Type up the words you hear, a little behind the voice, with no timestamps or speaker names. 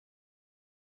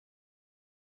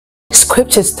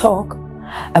Scriptures talk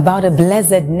about a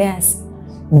blessedness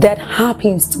that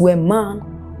happens to a man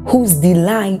whose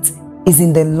delight is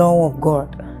in the law of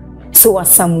God. So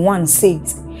as Psalm 1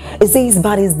 says, it says,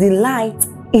 but his delight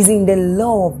is in the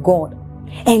law of God,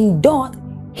 and doth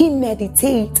he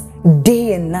meditate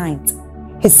day and night.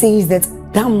 He says that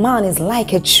that man is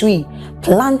like a tree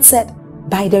planted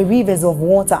by the rivers of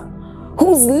water,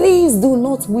 whose leaves do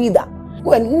not wither,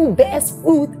 and who bears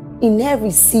fruit in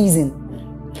every season.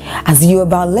 As you're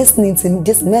about listening to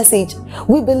this message,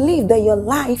 we believe that your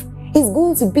life is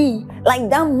going to be like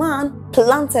that man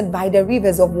planted by the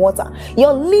rivers of water.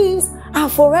 Your leaves are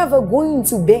forever going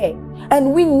to bear.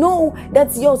 And we know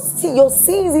that your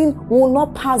season will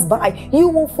not pass by. You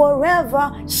will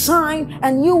forever shine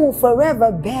and you will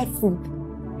forever bear fruit.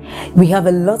 We have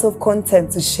a lot of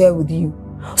content to share with you.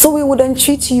 So we would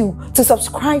entreat you to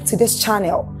subscribe to this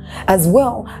channel, as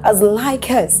well as like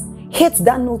us. Hit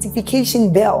that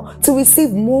notification bell to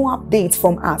receive more updates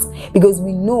from us, because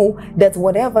we know that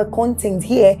whatever content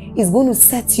here is going to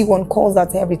set you on course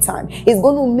at every time. It's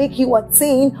going to make you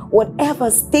attain whatever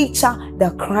stature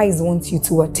that Christ wants you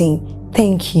to attain.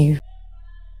 Thank you.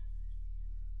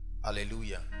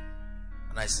 Hallelujah.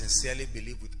 And I sincerely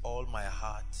believe with all my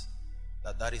heart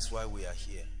that that is why we are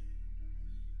here.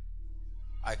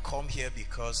 I come here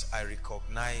because I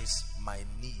recognize my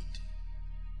need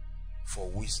for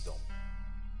wisdom.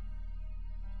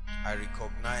 I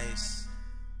recognize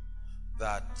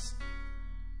that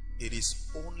it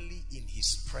is only in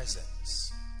his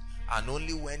presence and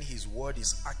only when his word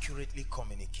is accurately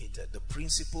communicated, the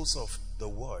principles of the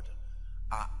word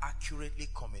are accurately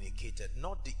communicated,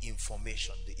 not the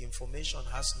information. The information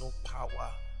has no power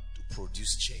to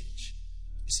produce change.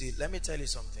 You see, let me tell you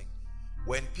something.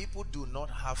 When people do not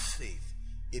have faith,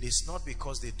 it is not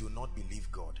because they do not believe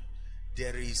God.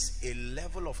 There is a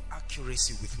level of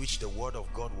accuracy with which the word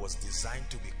of God was designed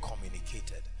to be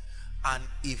communicated. And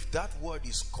if that word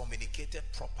is communicated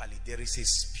properly, there is a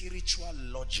spiritual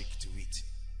logic to it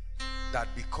that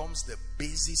becomes the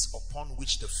basis upon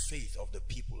which the faith of the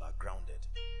people are grounded.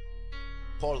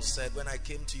 Paul said, when I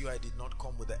came to you, I did not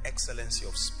come with the excellency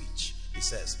of speech, he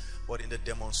says, but in the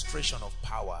demonstration of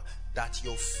power, that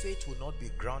your faith will not be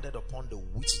grounded upon the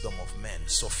wisdom of men,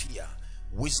 Sophia,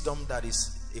 wisdom that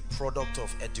is a product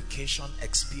of education,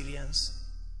 experience,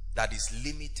 that is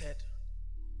limited,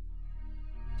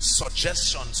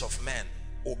 suggestions of men,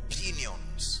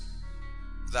 opinions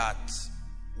that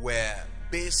were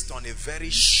based on a very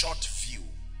short view.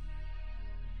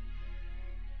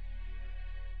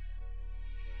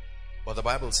 But the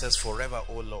Bible says, forever,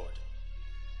 O Lord,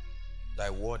 thy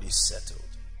word is settled.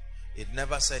 It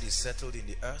never said it's settled in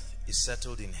the earth, it's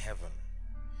settled in heaven.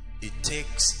 It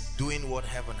takes doing what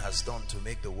heaven has done to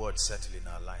make the word settle in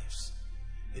our lives.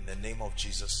 In the name of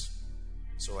Jesus.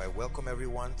 So I welcome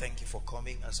everyone. Thank you for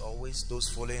coming as always. Those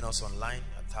following us online,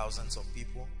 thousands of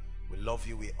people, we love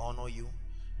you, we honor you.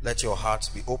 Let your hearts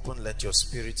be open, let your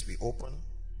spirits be open.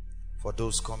 For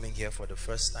those coming here for the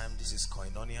first time, this is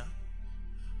Koinonia.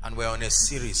 And we're on a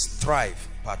series, Thrive,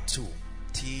 Part 2.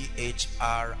 Thrive.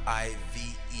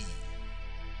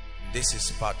 This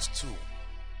is Part 2.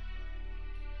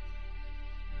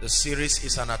 The series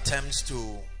is an attempt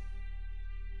to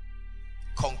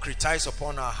concretize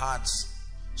upon our hearts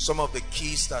some of the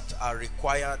keys that are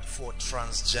required for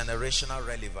transgenerational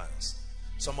relevance.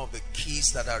 Some of the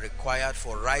keys that are required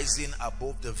for rising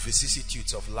above the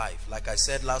vicissitudes of life. Like I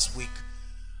said last week,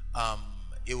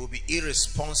 it will be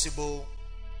irresponsible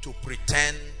to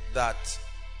pretend that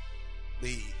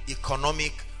the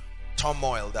economic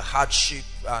turmoil, the hardship,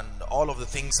 and all of the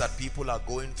things that people are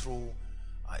going through,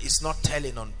 it's not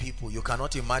telling on people. You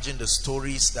cannot imagine the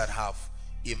stories that have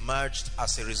emerged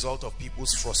as a result of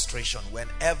people's frustration.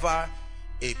 Whenever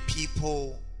a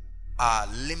people are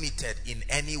limited in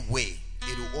any way,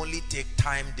 it will only take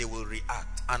time, they will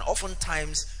react. And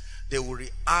oftentimes they will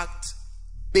react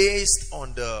based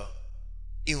on the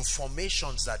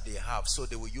informations that they have. So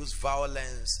they will use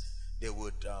violence, they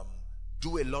would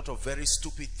do a lot of very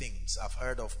stupid things. I've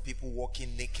heard of people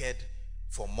walking naked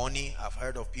for money. I've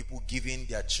heard of people giving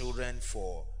their children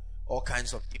for all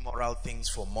kinds of immoral things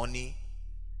for money.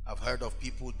 I've heard of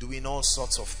people doing all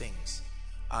sorts of things.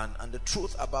 And the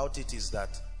truth about it is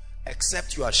that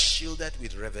except you are shielded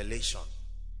with revelation,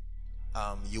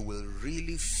 you will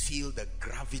really feel the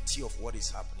gravity of what is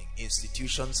happening.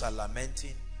 Institutions are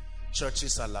lamenting,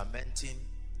 churches are lamenting,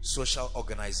 social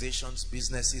organizations,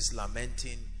 businesses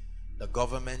lamenting, the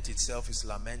government itself is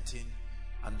lamenting.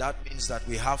 And that means that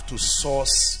we have to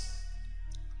source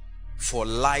for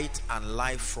light and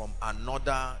life from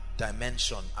another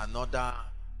dimension, another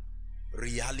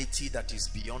reality that is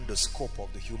beyond the scope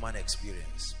of the human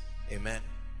experience. Amen.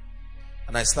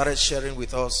 And I started sharing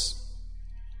with us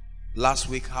last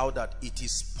week how that it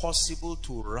is possible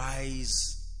to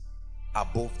rise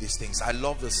above these things. I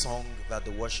love the song that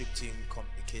the worship team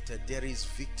communicated. There is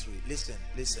victory. Listen.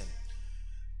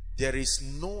 There is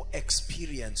no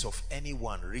experience of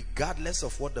anyone, regardless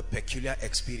of what the peculiar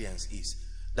experience is,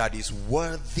 that is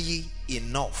worthy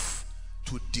enough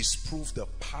to disprove the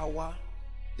power,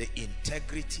 the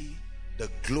integrity, the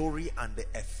glory, and the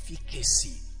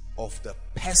efficacy of the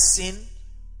person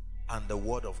and the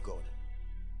word of God.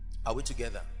 Are we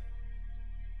together?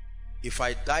 If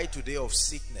I die today of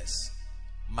sickness,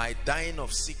 my dying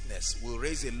of sickness will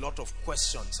raise a lot of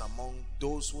questions among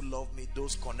those who love me,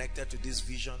 those connected to this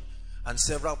vision, and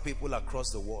several people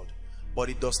across the world. But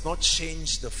it does not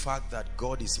change the fact that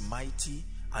God is mighty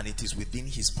and it is within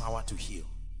his power to heal.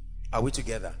 Are we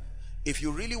together? If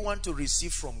you really want to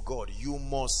receive from God, you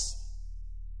must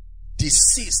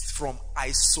desist from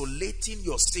isolating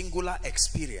your singular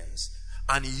experience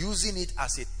and using it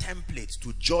as a template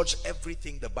to judge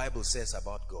everything the Bible says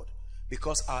about God.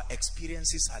 Because our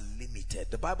experiences are limited.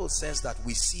 The Bible says that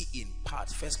we see in part.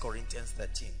 1 Corinthians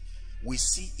 13. We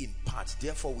see in part,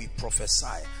 therefore we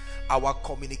prophesy. Our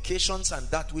communications and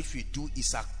that which we do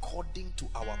is according to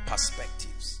our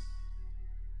perspectives.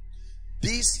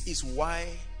 This is why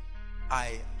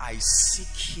I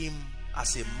seek him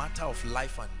as a matter of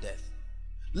life and death.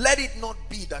 Let it not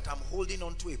be that I'm holding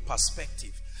on to a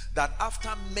perspective that after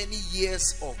many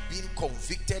years of being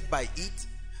convicted by it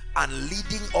and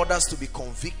leading others to be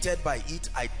convicted by it,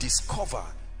 I discover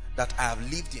that I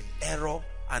have lived in error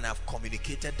and have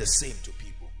communicated the same to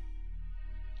people.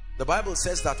 The Bible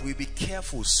says that we be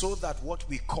careful so that what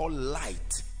we call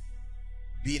light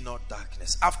be not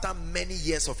darkness. After many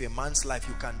years of a man's life,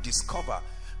 you can discover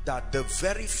that the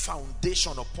very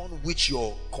foundation upon which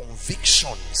your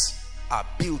convictions are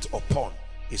built upon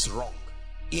is wrong,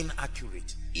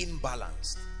 inaccurate,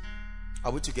 imbalanced.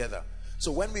 Are we together?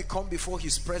 So when we come before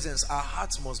his presence, our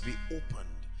hearts must be opened.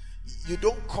 You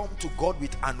don't come to God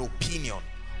with an opinion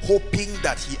hoping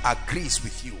that he agrees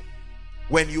with you.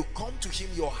 When you come to him,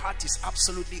 your heart is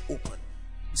absolutely open.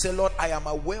 You say, Lord, I am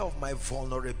aware of my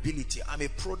vulnerability. I'm a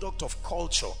product of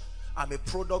culture. I'm a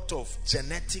product of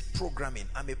genetic programming.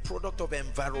 I'm a product of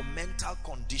environmental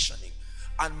conditioning.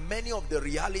 And many of the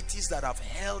realities that I've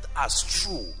held as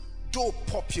true, though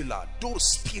popular, though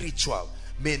spiritual,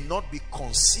 may not be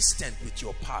consistent with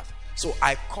your path. So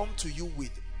I come to you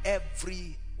with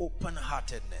every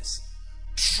open-heartedness,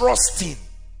 trusting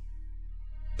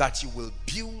that you will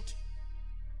build,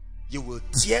 you will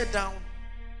tear down,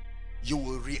 you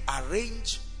will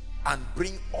rearrange and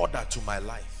bring order to my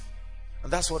life.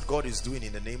 And that's what God is doing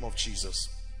in the name of Jesus.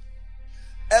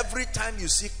 Every time you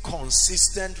see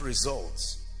consistent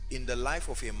results in the life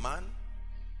of a man,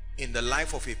 in the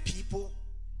life of a people,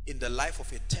 in the life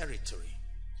of a territory,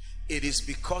 it is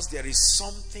because there is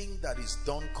something that is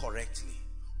done correctly.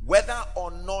 Whether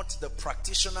or not the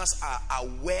practitioners are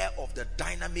aware of the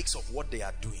dynamics of what they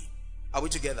are doing. Are we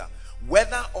together?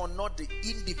 Whether or not the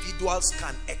individuals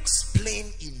can explain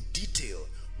in detail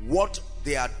what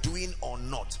they are doing or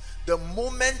not. The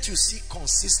moment you see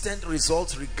consistent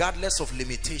results regardless of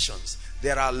limitations,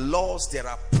 there are laws, there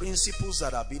are principles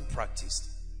that are being practiced.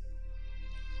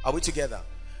 Are we together?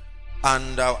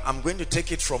 And I'm going to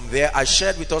take it from there. I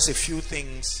shared with us a few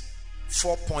things,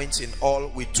 4 points in all.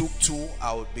 We took 2.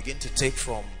 I will begin to take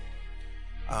from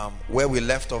where we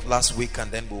left off last week,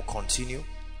 and then we'll continue.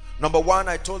 Number 1,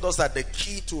 I told us that the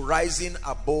key to rising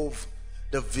above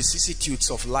the vicissitudes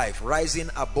of life, rising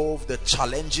above the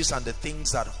challenges and the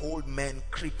things that hold men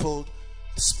crippled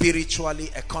spiritually,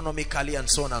 economically, and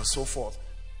so on and so forth.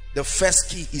 The first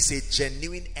key is a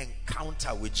genuine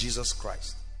encounter with Jesus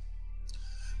Christ.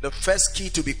 The first key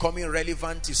to becoming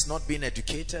relevant is not being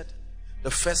educated.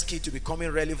 The first key to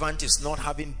becoming relevant is not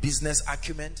having business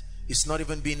acumen. It's not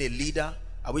even being a leader.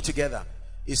 Are we together?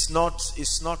 It's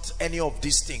not any of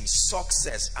these things.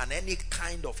 Success and any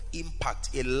kind of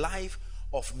impact, a life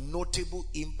of notable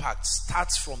impact,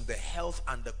 starts from the health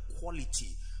and the quality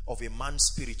of a man's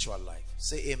spiritual life.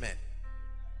 Say amen.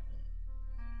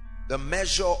 The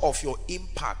measure of your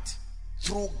impact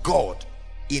through God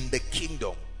in the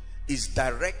kingdom is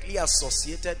directly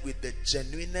associated with the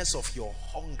genuineness of your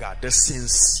hunger, the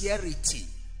sincerity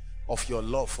of your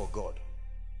love for God.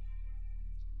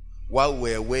 While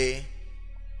we're away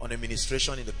on a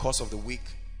ministration in the course of the week,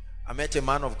 I met a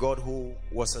man of God who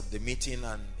was at the meeting,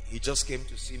 and he just came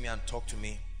to see me and talk to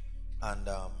me. And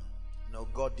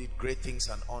God did great things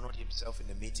and honored himself in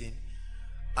the meeting.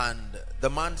 And the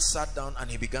man sat down and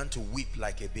he began to weep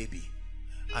like a baby.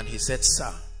 And he said,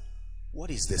 sir, what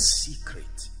is the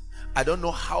secret? I don't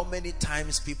know how many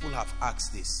times people have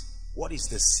asked this. What is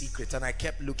the secret? And I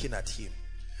kept looking at him.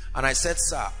 And I said,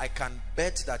 sir, I can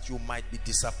bet that you might be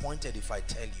disappointed if I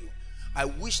tell you. I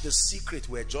wish the secret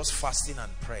were just fasting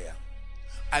and prayer.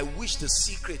 I wish the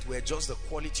secret were just the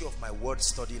quality of my word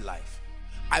study life.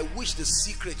 I wish the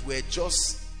secret were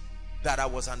just that I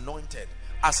was anointed.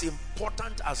 As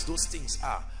important as those things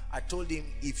are, I told him,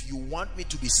 if you want me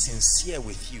to be sincere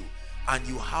with you and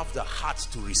you have the heart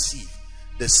to receive,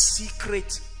 the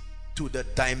secret to the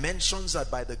dimensions that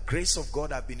by the grace of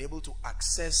God I've been able to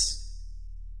access,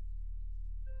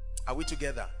 are we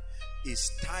together,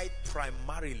 is tied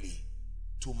primarily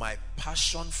to my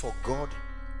passion for God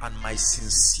and my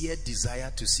sincere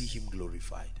desire to see him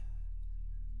glorified.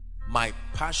 My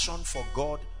passion for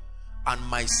God and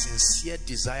my sincere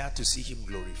desire to see him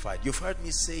glorified. You've heard me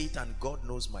say it, and God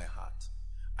knows my heart.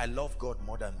 I love God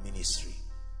more than ministry.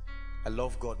 I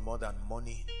love God more than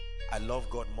money. I love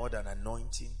God more than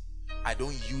anointing. I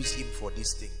don't use him for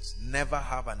these things. Never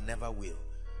have and never will.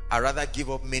 I rather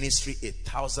give up ministry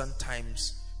 1,000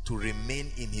 times to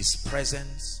remain in his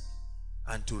presence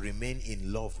and to remain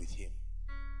in love with him.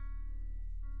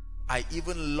 I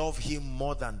even love him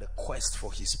more than the quest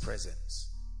for his presence.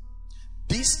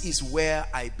 This is where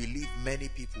I believe many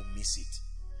people miss it,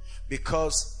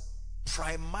 because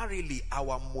primarily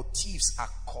our motives are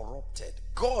corrupted.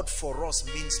 God for us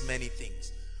means many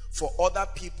things. For other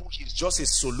people, he's just a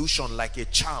solution, like a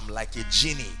charm, like a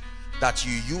genie that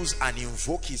you use and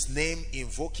invoke his name,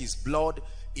 invoke his blood,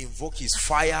 invoke his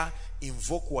fire,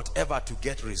 invoke whatever to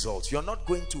get results. You're not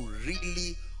going to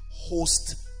really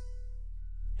host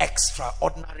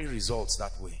extraordinary results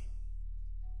that way.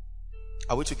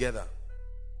 Are we together?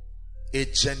 A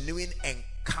genuine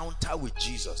encounter with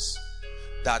Jesus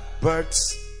that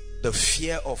births the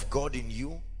fear of God in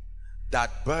you,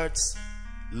 that births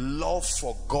love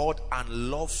for God and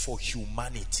love for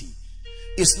humanity.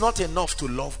 It's not enough to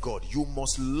love God. You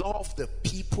must love the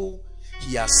people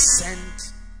he has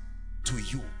sent to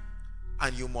you,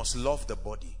 and you must love the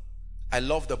body. I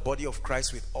love the body of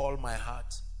Christ with all my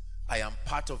heart. I am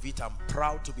part of it. I'm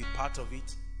proud to be part of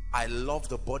it. I love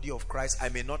the body of Christ. I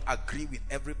may not agree with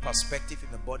every perspective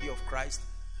in the body of Christ.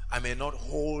 I may not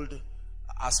hold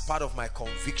as part of my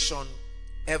conviction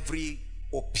every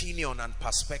opinion and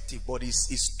perspective, but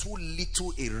it's too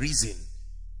little a reason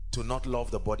to not love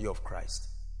the body of Christ.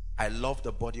 I love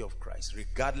the body of Christ,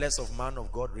 regardless of man of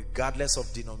God, regardless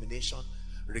of denomination,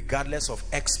 regardless of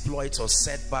exploits or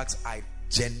setbacks. I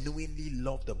genuinely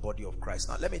love the body of Christ.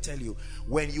 Now let me tell you,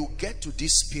 when you get to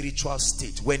this spiritual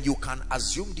state, when you can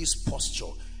assume this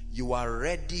posture, you are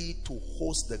ready to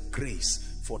host the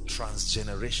grace for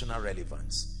transgenerational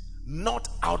relevance. Not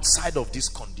outside of this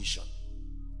condition.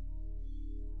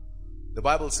 The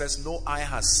Bible says, no eye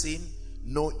has seen,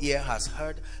 no ear has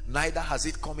heard, neither has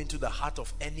it come into the heart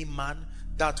of any man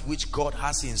that which God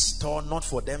has in store, not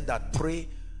for them that pray,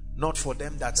 not for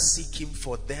them that seek him,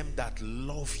 for them that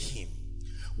love him.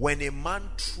 When a man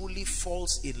truly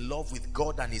falls in love with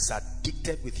God and is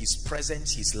addicted with his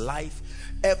presence, his life,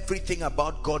 everything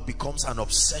about God becomes an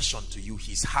obsession to you.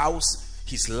 His house,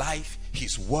 his life,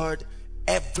 his word,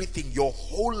 everything, your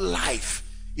whole life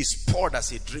is poured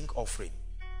as a drink offering.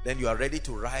 Then you are ready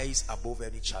to rise above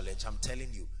any challenge. I'm telling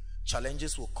you,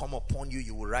 challenges will come upon you.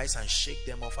 You will rise and shake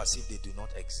them off as if they do not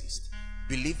exist.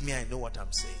 Believe me, I know what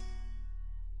I'm saying.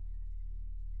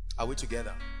 Are we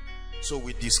together? So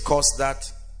we discussed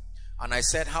that, and I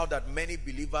said how that many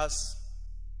believers,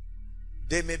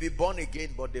 they may be born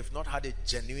again, but they've not had a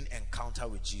genuine encounter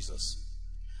with Jesus.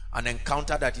 An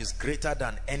encounter that is greater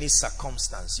than any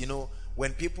circumstance. You know,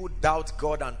 when people doubt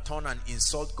God and turn and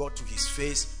insult God to his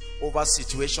face over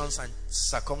situations and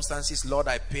circumstances, Lord,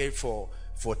 I prayed for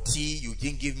tea, you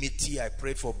didn't give me tea. I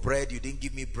prayed for bread, you didn't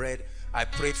give me bread. I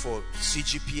prayed for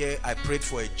CGPA, I prayed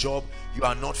for a job, you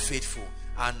are not faithful.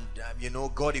 And you know,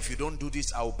 God, if you don't do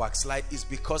this, I will backslide. It's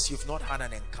because you've not had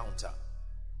an encounter.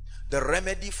 The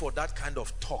remedy for that kind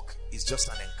of talk is just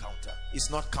an encounter. It's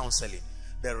not counseling.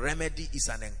 The remedy is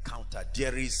an encounter.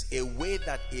 There is a way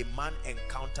that a man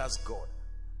encounters God,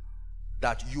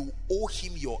 that you owe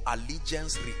him your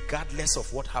allegiance regardless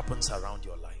of what happens around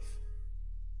your life.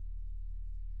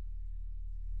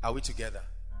 Are we together?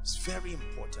 It's very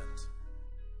important.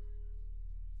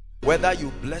 Whether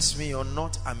you bless me or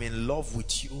not, I'm in love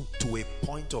with you to a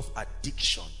point of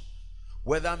addiction.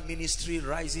 Whether ministry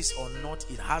rises or not,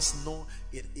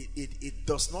 it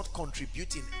does not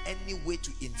contribute in any way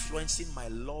to influencing my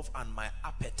love and my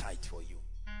appetite for you.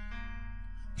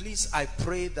 Please, I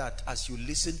pray that as you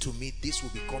listen to me, this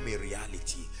will become a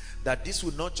reality. That this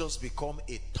will not just become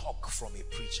a talk from a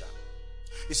preacher.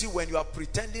 You see, when you are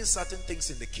pretending certain things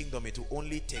in the kingdom, it will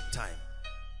only take time.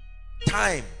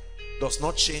 Time does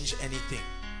not change anything,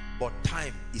 but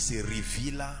time is a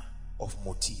revealer of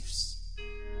motives.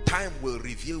 Time will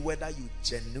reveal whether you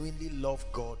genuinely love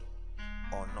God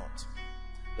or not.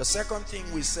 The second thing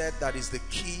we said that is the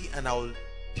key, and I will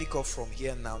pick up from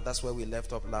here now, that's where we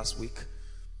left off last week,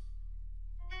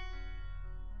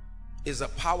 is the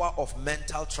power of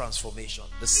mental transformation.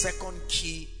 The second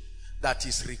key that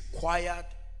is required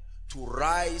to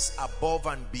rise above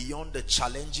and beyond the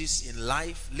challenges in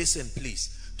life. Listen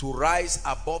please, to rise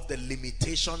above the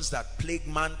limitations that plague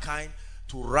mankind,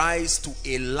 to rise to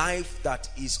a life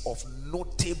that is of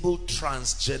notable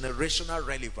transgenerational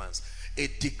relevance, a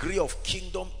degree of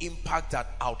kingdom impact that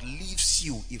outlives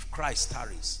you if Christ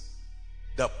tarries.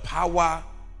 The power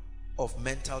of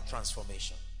mental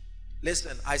transformation.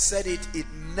 Listen, I said it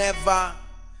never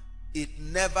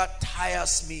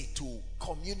tires me to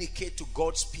communicate to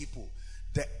God's people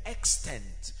the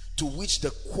extent to which the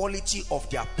quality of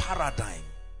their paradigm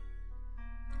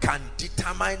can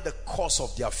determine the course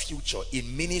of their future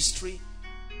in ministry,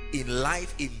 in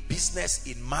life, in business,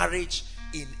 in marriage,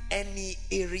 in any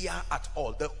area at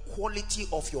all. The quality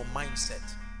of your mindset.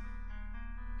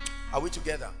 Are we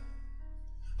together?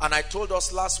 And I told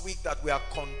us last week that we are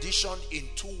conditioned in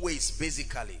two ways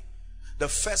basically. The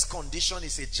first condition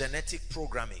is a genetic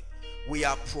programming. We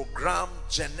are programmed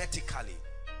genetically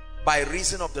by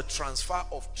reason of the transfer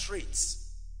of traits.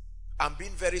 I'm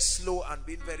being very slow and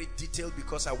being very detailed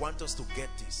because I want us to get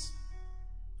this.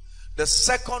 The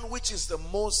second, which is the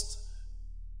most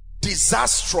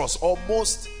disastrous or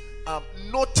most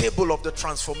notable of the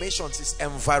transformations, is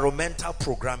environmental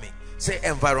programming. Say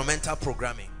environmental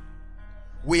programming.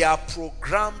 We are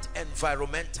programmed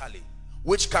environmentally,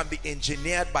 which can be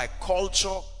engineered by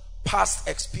culture, past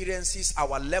experiences,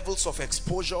 our levels of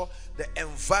exposure, the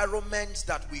environment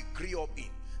that we grew up in.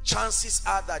 Chances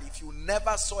are that if you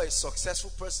never saw a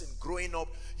successful person growing up,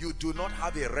 you do not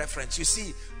have a reference. You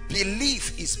see,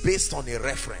 belief is based on a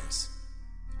reference.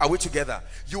 Are we together?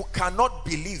 You cannot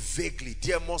believe vaguely.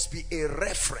 There must be a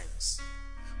reference,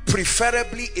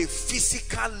 preferably a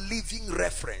physical living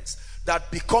reference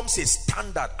that becomes a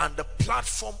standard and the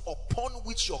platform upon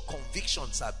which your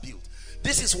convictions are built.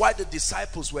 This is why the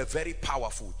disciples were very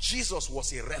powerful. Jesus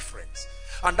was a reference.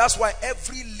 And that's why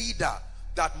every leader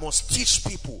that must teach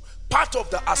people, part of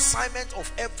the assignment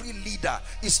of every leader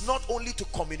is not only to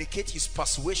communicate his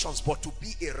persuasions, but to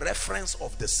be a reference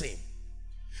of the same.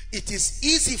 It is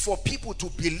easy for people to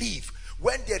believe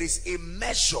when there is a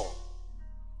measure,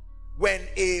 when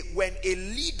a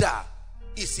leader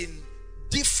is in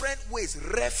different ways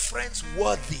reference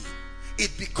worthy,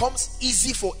 it becomes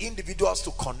easy for individuals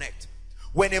to connect.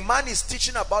 When a man is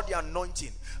teaching about the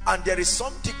anointing and there is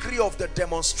some degree of the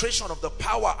demonstration of the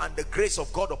power and the grace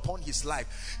of God upon his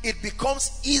life, it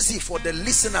becomes easy for the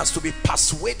listeners to be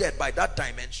persuaded by that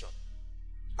dimension.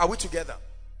 Are we together?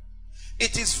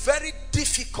 It is very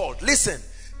difficult, listen,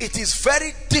 it is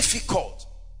very difficult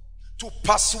to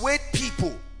persuade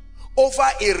people over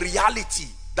a reality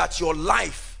that your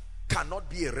life cannot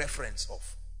be a reference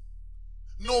of.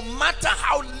 No matter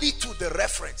how little the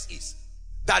reference is,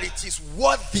 that it is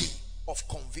worthy of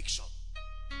conviction.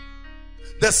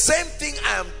 The same thing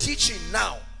I am teaching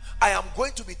now, I am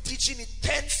going to be teaching it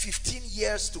 10-15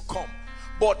 years to come,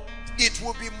 but it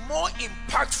will be more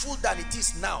impactful than it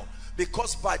is now,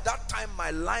 because by that time my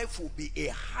life will be a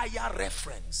higher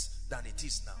reference than it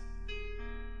is now.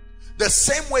 The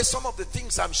same way some of the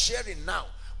things I'm sharing now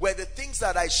were the things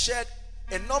that I shared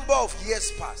a number of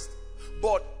years past,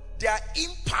 but their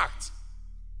impact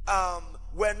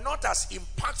were not as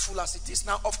impactful as it is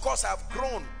now. Of course, I've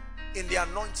grown in the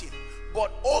anointing,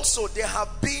 but also there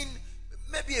have been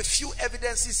maybe a few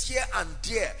evidences here and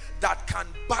there that can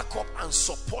back up and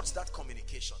support that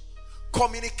communication.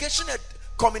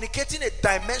 Communicating a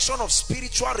dimension of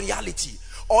spiritual reality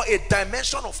or a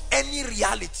dimension of any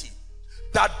reality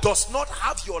that does not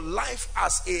have your life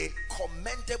as a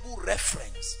commendable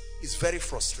reference is very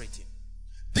frustrating.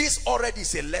 This already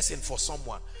is a lesson for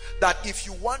someone, that if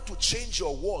you want to change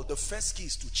your world, the first key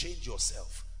is to change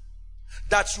yourself.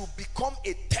 That you become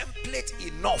a template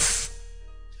enough.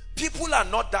 People are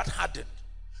not that hardened.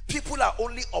 People are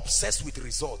only obsessed with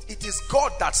results. It is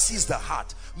God that sees the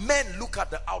heart. Men look at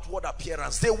the outward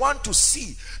appearance. They want to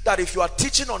see that if you are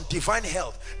teaching on divine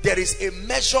health, there is a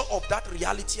measure of that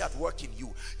reality at work in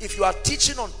you. If you are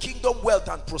teaching on kingdom wealth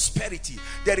and prosperity,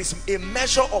 there is a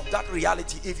measure of that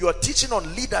reality. If you are teaching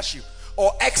on leadership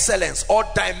or excellence or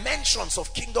dimensions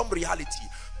of kingdom reality,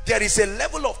 There is a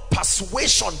level of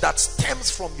persuasion that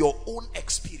stems from your own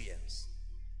experience.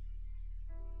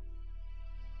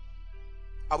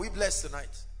 Are we blessed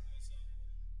tonight?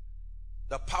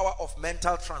 The power of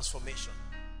mental transformation.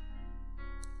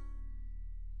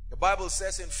 The Bible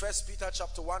says in 1 Peter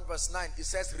chapter 1 verse 9, it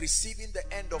says, receiving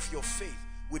the end of your faith.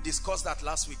 We discussed that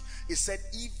last week. It said,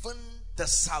 even the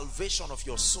salvation of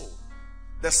your soul.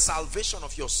 The salvation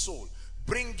of your soul.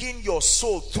 Bringing your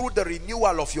soul through the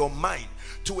renewal of your mind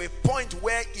to a point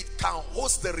where it can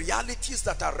host the realities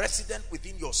that are resident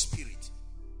within your spirit.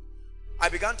 I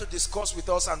began to discuss with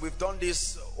us, and we've done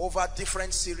this over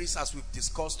different series as we've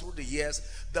discussed through the years,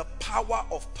 the power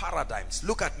of paradigms.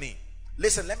 Look at me.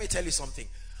 Listen, let me tell you something.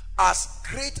 As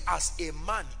great as a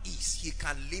man is, he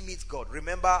can limit God.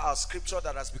 Remember our scripture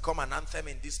that has become an anthem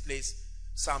in this place,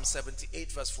 Psalm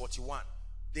 78 verse 41.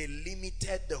 They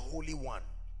limited the Holy One.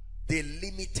 They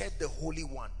limited the Holy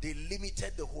One. They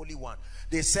limited the Holy One.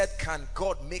 They said, can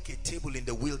God make a table in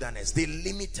the wilderness? They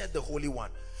limited the Holy One.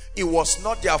 It was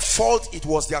not their fault, it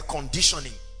was their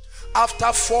conditioning.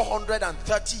 After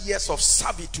 430 years of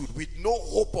servitude with no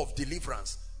hope of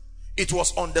deliverance, it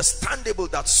was understandable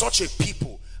that such a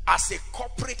people as a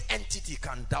corporate entity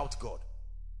can doubt God.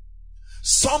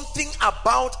 Something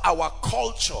about our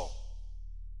culture,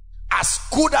 as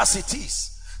good as it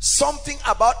is, something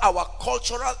about our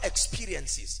cultural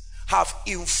experiences have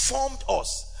informed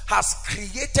us, has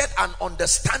created an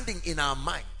understanding in our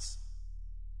minds.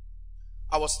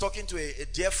 I was talking to a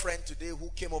dear friend today who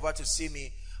came over to see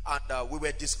me, and we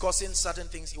were discussing certain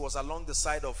things. He was along the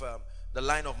side of the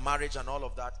line of marriage and all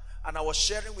of that, and I was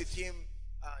sharing with him,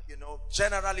 you know,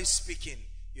 generally speaking,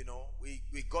 you know,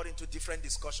 we got into different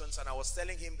discussions, and I was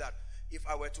telling him that if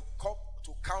I were to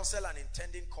counsel an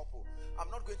intending couple, I'm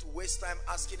not going to waste time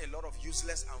asking a lot of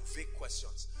useless and vague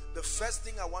questions. The first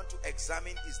thing I want to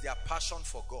examine is their passion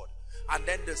for God. And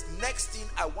then the next thing,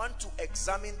 I want to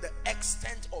examine the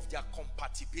extent of their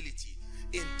compatibility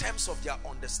in terms of their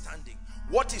understanding.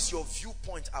 What is your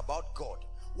viewpoint about God?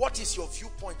 What is your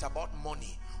viewpoint about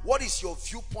money? What is your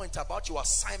viewpoint about your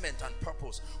assignment and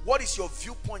purpose? What is your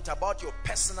viewpoint about your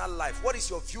personal life? What is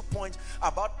your viewpoint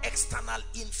about external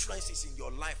influences in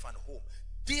your life and home?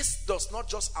 This does not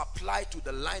just apply to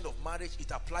the line of marriage,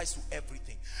 it applies to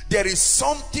everything. There is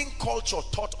something culture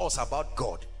taught us about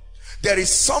God. There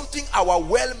is something our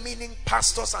well-meaning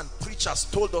pastors and preachers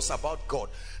told us about God.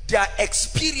 Their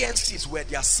experiences were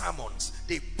their sermons.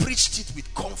 They preached it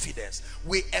with confidence.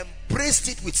 We embraced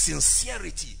it with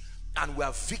sincerity, and we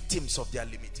are victims of their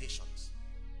limitations.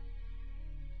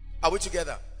 Are we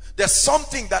together? There's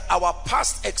something that our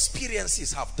past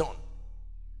experiences have done.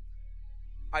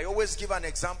 I always give an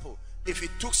example. If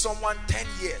it took someone 10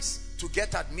 years to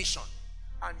get admission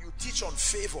and you teach on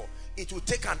favor, it will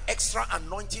take an extra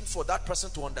anointing for that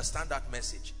person to understand that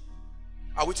message.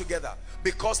 Are we together?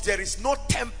 Because there is no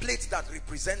template that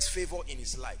represents favor in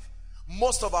his life.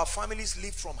 Most of our families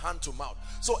live from hand to mouth.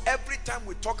 So every time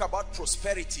we talk about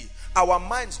prosperity, our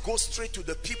minds go straight to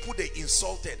the people they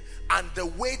insulted and the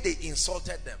way they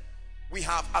insulted them. We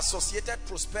have associated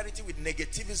prosperity with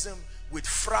negativism, with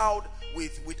fraud,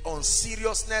 with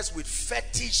unseriousness, with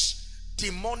fetish,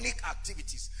 demonic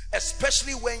activities,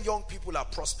 especially when young people are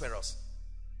prosperous.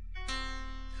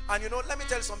 And you know, let me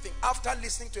tell you something. After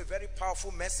listening to a very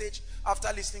powerful message, after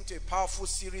listening to a powerful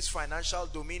series, Financial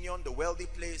Dominion, The Wealthy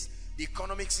Place, the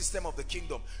economic system of the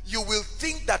kingdom, you will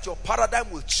think that your paradigm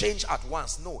will change at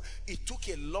once. No, it took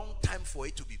a long time for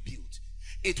it to be built.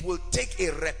 It will take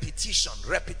a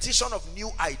repetition of new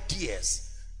ideas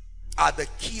are the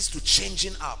keys to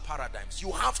changing our paradigms.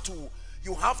 You have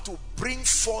to bring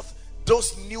forth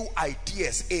those new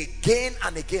ideas again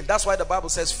and again. That's why the Bible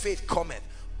says faith cometh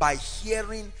by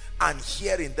hearing and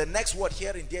hearing. The next word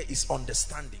hearing there is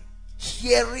understanding.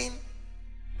 Hearing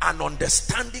and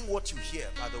understanding what you hear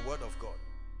by the word of God.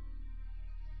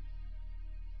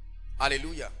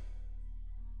 Hallelujah.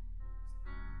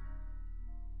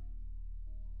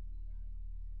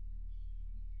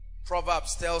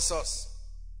 Proverbs tells us,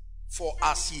 for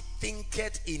as he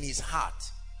thinketh in his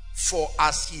heart, for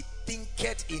as he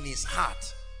thinketh in his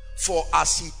heart, for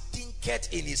as he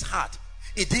thinketh in his heart.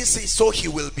 It didn't say so he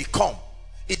will become.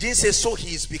 It didn't say so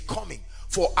he is becoming.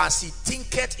 For as he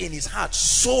thinketh in his heart,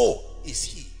 so is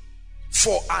he.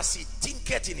 For as he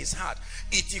thinketh in his heart,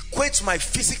 it equates my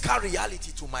physical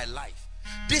reality to my life.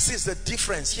 This is the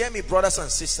difference, hear me brothers and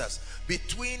sisters,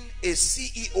 between a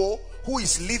CEO who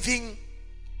is living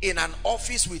in an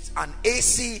office with an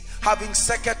AC, having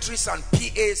secretaries and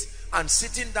PAs, and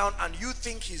sitting down, and you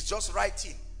think he's just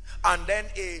writing, and then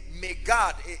a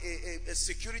megad, a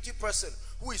security person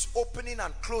who is opening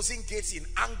and closing gates in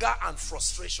anger and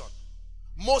frustration.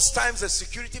 Most times the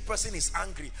security person is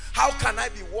angry. How can I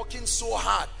be working so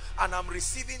hard and I'm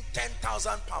receiving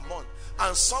 10,000 per month,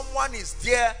 and someone is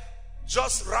there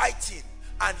just writing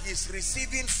and he's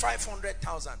receiving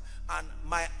 500,000? And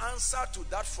my answer to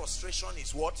that frustration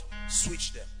is what?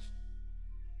 Switch them.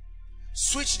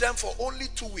 Switch them for only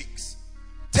 2 weeks.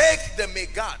 Take the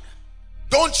Megad.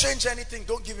 Don't change anything.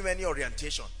 Don't give him any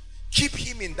orientation. Keep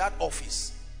him in that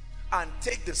office and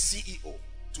take the CEO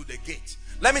to the gate.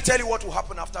 Let me tell you what will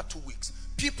happen after 2 weeks.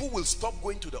 People will stop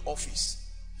going to the office.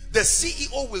 The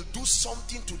CEO will do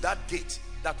something to that gate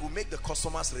that will make the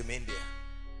customers remain there.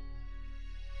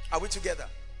 Are we together?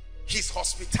 His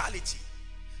hospitality,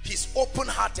 his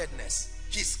open-heartedness,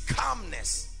 his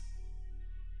calmness,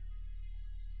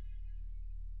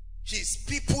 his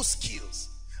people skills,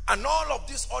 and all of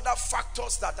these other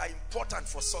factors that are important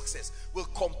for success will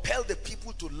compel the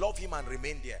people to love him and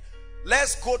remain there.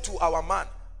 Let's go to our man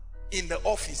in the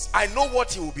office. I know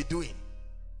what he will be doing.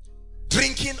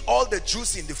 Drinking all the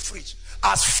juice in the fridge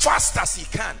as fast as he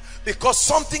can, because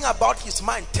something about his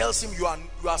mind tells him you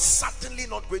are certainly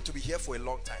not going to be here for a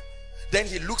long time. Then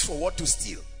he looks for what to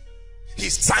steal. He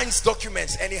signs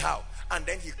documents anyhow, and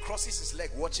then he crosses his leg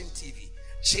watching TV,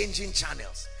 changing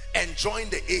channels, enjoying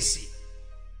the AC,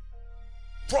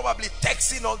 probably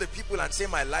texting all the people and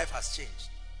saying my life has changed.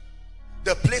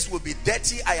 The place will be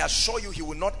dirty. I assure you he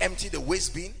will not empty the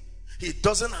waste bin. He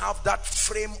doesn't have that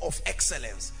frame of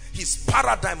excellence. His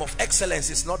paradigm of excellence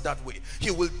is not that way. He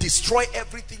will destroy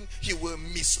everything. He will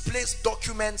misplace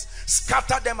documents,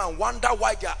 scatter them, and wonder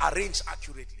why they are arranged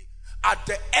accurately. At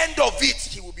the end of it,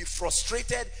 he will be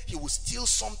frustrated. He will steal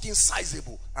something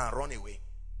sizable and run away.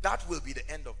 That will be the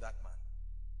end of that man.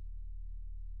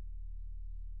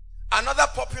 Another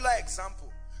popular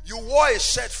example. You wore a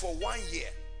shirt for 1 year.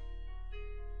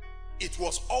 It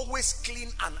was always clean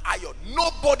and ironed.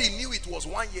 Nobody knew it was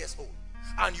 1 year old.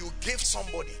 And you gave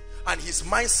somebody, and his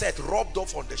mindset rubbed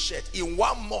off on the shirt. In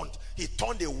 1 month, he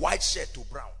turned a white shirt to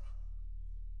brown.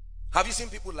 Have you seen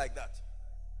people like that?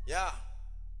 Yeah.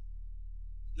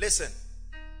 Listen,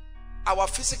 our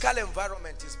physical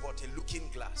environment is but a looking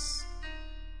glass.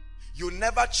 You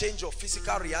never change your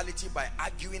physical reality by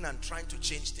arguing and trying to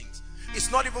change things. It's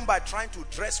not even by trying to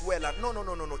dress well. And no.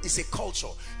 It's a culture.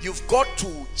 You've got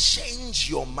to change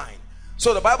your mind.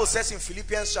 So the Bible says in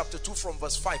Philippians chapter 2 from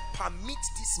verse 5, permit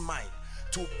this mind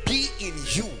to be in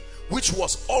you, which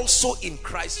was also in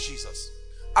Christ Jesus.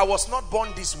 I was not born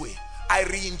this way. I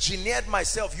re-engineered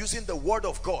myself using the word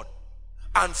of God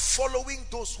and following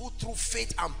those who through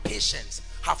faith and patience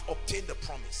have obtained the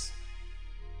promise.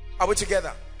 Are we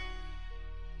together?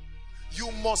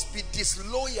 You must be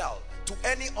disloyal to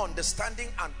any understanding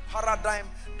and paradigm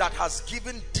that has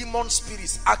given demon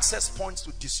spirits access points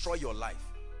to destroy your life.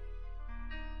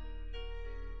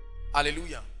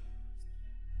 Hallelujah.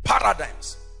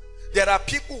 Paradigms. There are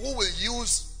people who will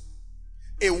use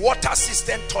a water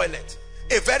system toilet,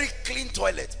 a very clean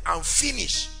toilet, and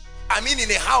finish. I mean,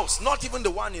 in a house, not even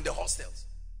the one in the hostels.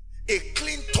 A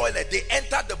clean toilet. They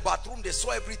entered the bathroom, they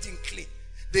saw everything clean.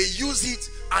 They use it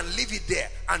and leave it there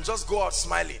and just go out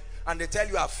smiling. And they tell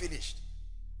you, I've finished.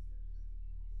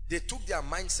 They took their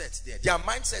mindsets there. Their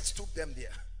mindsets took them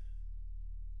there.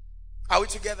 Are we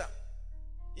together?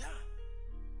 Yeah.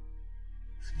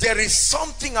 There is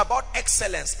something about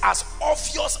excellence, as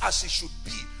obvious as it should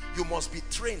be. You must be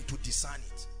trained to discern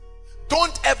it.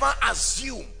 Don't ever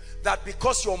assume that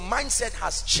because your mindset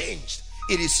has changed,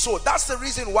 it is so. That's the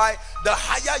reason why the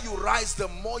higher you rise, the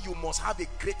more you must have a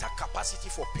greater capacity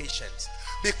for patience.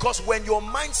 Because when your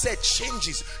mindset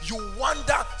changes, you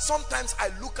wonder. Sometimes I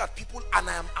look at people and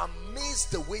I am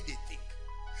amazed the way they think.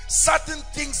 Certain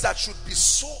things that should be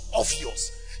so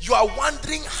obvious, you are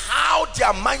wondering how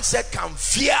their mindset can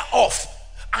veer off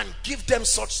and give them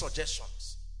such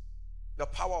suggestions. The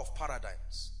power of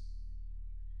paradigms.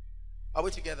 Are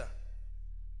we together?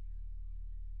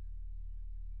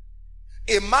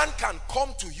 A man can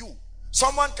come to you.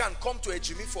 Someone can come to a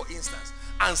Jimmy, for instance,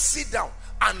 and sit down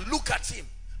and look at him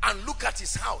and look at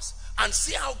his house and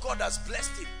see how God has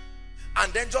blessed him,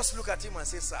 and then just look at him and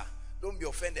say, sir, don't be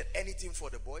offended, anything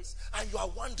for the boys. And you are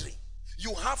wondering,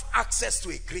 you have access to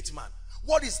a great man.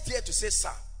 What is there to say,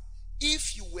 sir,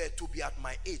 if you were to be at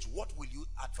my age, what will you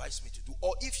advise me to do?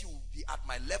 Or if you will be at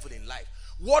my level in life,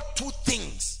 what 2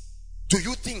 things do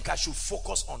you think I should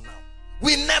focus on now?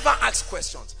 We never ask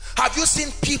questions. Have you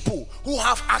seen people who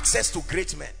have access to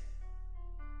great men?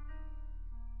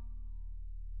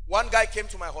 One guy came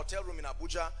to my hotel room in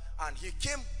Abuja, and he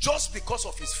came just because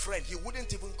of his friend. He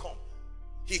wouldn't even come.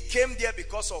 He came there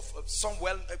because of a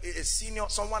senior,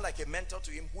 someone like a mentor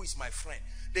to him who is my friend.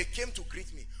 They came to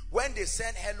greet me. When they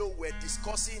said hello, we're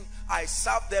discussing, I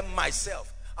served them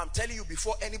myself. I'm telling you,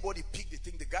 before anybody picked the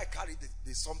thing, the guy carried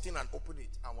the something and opened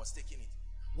it and was taking it.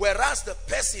 Whereas the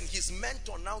person, his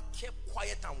mentor, now kept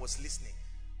quiet and was listening.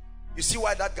 You see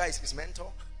why that guy is his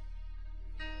mentor?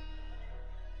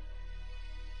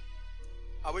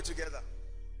 Are we together?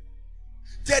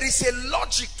 There is a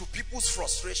logic to people's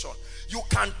frustration. You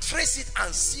can trace it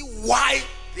and see why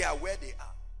they are where they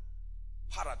are.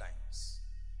 Paradigms,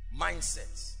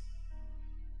 mindsets.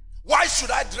 Why should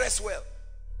I dress well?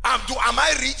 Am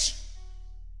I rich?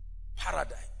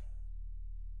 Paradigm.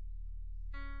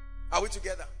 Are we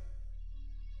together?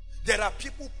 There are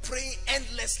people praying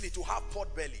endlessly to have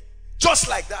pot belly. Just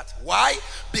like that. Why?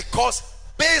 Because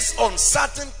based on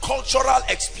certain cultural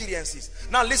experiences.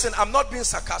 Now listen, I'm not being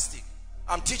sarcastic.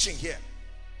 I'm teaching here.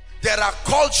 There are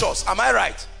cultures, am I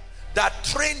right, that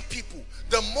train people.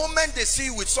 The moment they see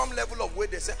you with some level of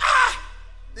weight, they say,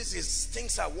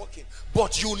 things are working.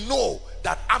 But you know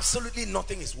that absolutely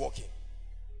nothing is working.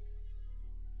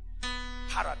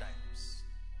 Paradigms.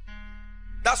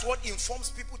 That's what informs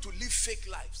people to live fake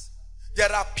lives.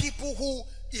 There are people who,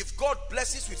 if God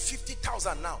blesses with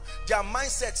 50,000 now, their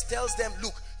mindset tells them,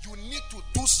 look, you need to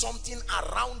do something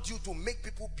around you to make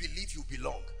people believe you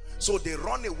belong. So they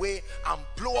run away and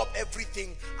blow up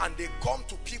everything, and they come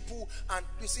to people. And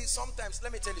you see, sometimes,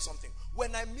 let me tell you something.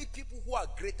 When I meet people who are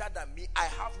greater than me, I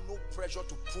have no pressure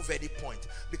to prove any point,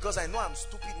 because I know I'm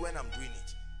stupid when I'm doing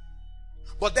it.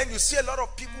 But then you see a lot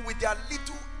of people with their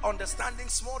little understanding,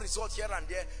 small results here and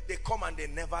there, they come and they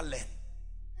never learn.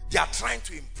 They are trying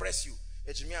to impress you.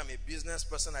 Ejimi, I'm a business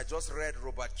person. I just read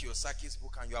Robert Kiyosaki's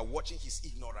book, and you are watching his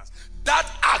ignorance. That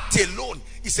act alone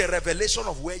is a revelation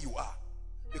of where you are.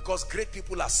 Because great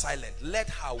people are silent. Let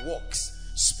her works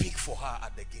speak for her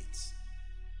at the gates.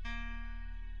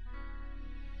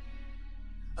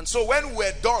 And so when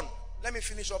we're done, let me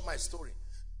finish up my story.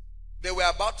 They were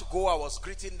about to go. I was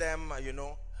greeting them,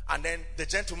 and then the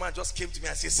gentleman just came to me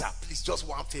and said, sir, please, just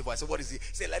one favor. I said, what is it?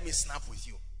 He said, let me snap with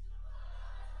you.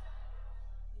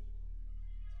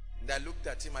 And I looked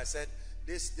at him. I said,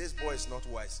 this boy is not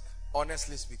wise,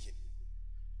 honestly speaking.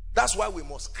 That's why we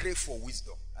must crave for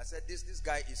wisdom. I said, this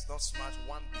guy is not smart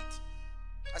one bit.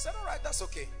 I said, all right, that's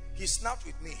okay. He snapped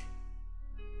with me.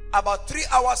 About 3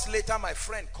 hours later, my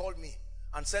friend called me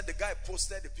and said the guy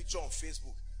posted a picture on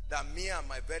Facebook that me and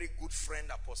my very good friend,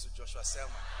 Apostle Joshua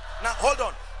Selman. Now, hold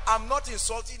on. I'm not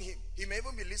insulting him. He may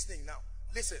even be listening now.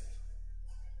 Listen.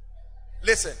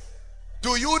 Listen.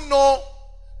 Do you know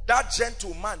that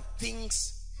gentleman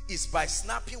thinks is by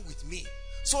snapping with me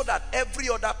so that every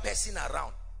other person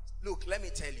around. Look, let me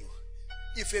tell you.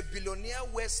 If a billionaire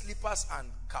wears slippers and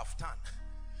kaftan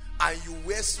and you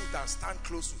wear suit and stand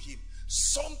close to him,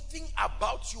 something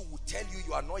about you will tell you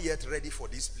you are not yet ready for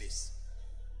this place.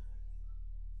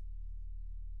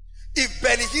 If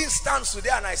Benny Hinn stands today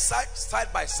and I side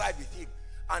by side with him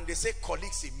and they say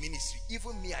colleagues in ministry,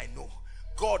 even me, I know.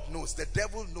 God knows, the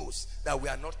devil knows that we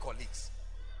are not colleagues.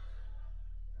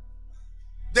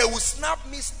 They will snap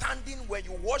me standing. When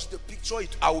you watch the picture,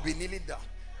 I will be kneeling down.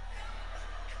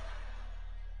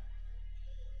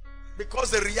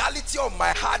 Because the reality of my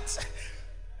heart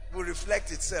will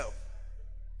reflect itself.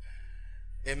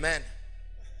 Amen.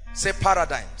 Say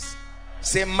paradigms.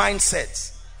 Say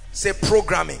mindsets. Say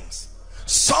programmings.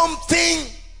 Something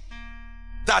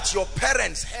that your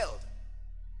parents held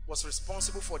was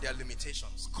responsible for their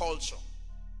limitations. Culture.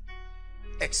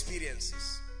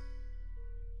 Experiences.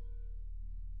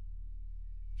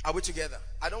 Are we together?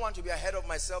 I don't want to be ahead of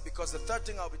myself, because the third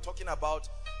thing I'll be talking about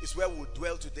is where we'll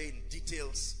dwell today in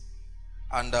details.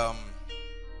 And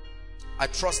I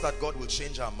trust that God will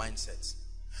change our mindsets.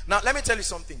 Now, let me tell you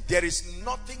something. There is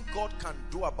nothing God can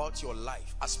do about your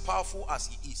life, as powerful as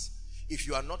He is, if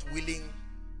you are not willing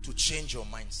to change your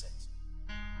mindset.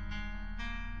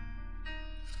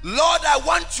 Lord, I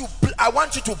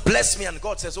want you to bless me. And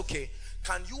God says, okay,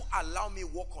 can you allow me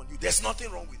work on you? There's nothing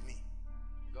wrong with me.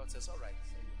 God says, all right,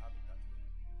 so you have it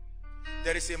that way.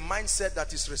 There is a mindset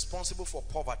that is responsible for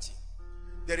poverty.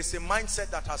 There is a mindset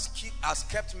that has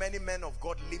kept many men of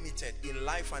God limited in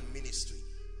life and ministry.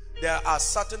 There are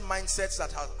certain mindsets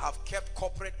that have kept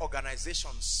corporate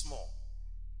organizations small.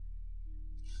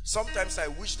 Sometimes I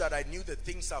wish that I knew the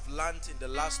things I've learned in the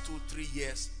last 2-3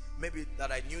 years. Maybe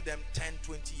that I knew them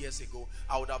 10-20 years ago.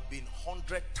 I would have been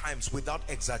 100 times, without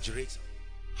exaggeration,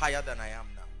 higher than I am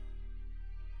now.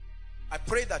 I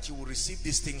pray that you will receive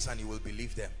these things and you will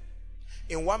believe them.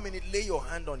 In 1 minute, lay your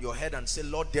hand on your head and say,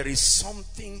 Lord, there is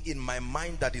something in my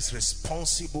mind that is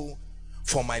responsible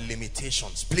for my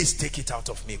limitations. Please take it out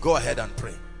of me. Go ahead and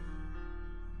pray.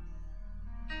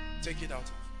 Take it out of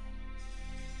me.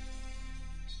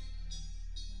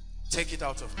 Take it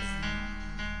out of me.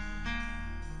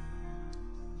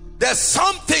 There's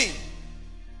something.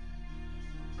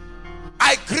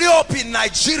 I grew up in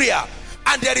Nigeria,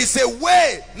 and there is a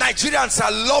way. Nigerians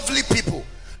are lovely people.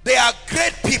 They are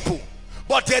great people.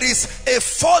 But there is a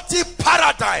faulty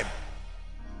paradigm.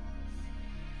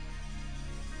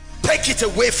 Take it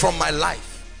away from my life.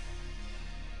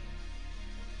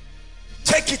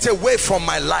 Take it away from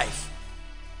my life.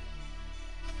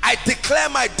 I declare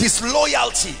my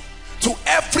disloyalty to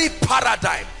every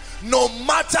paradigm, no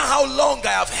matter how long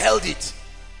I have held it.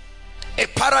 A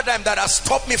paradigm that has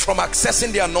stopped me from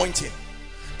accessing the anointing.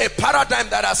 A paradigm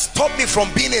that has stopped me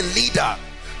from being a leader.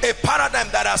 A paradigm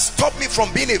that has stopped me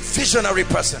from being a visionary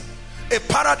person. A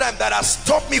paradigm that has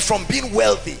stopped me from being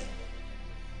wealthy.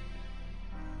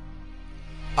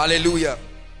 Hallelujah.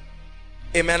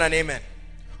 Amen and amen.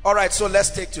 All right, so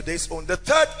let's take today's own. The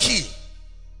third key.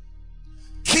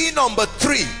 Key number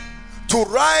 3 to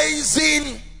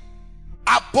rising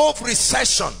above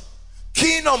recession.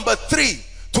 Key number 3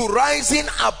 to rising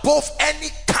above any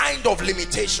kind of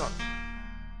limitation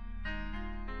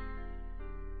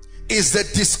is the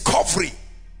discovery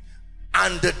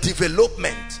and the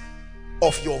development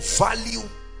of your value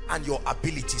and your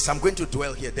abilities. I'm going to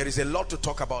dwell here. There is a lot to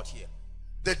talk about here.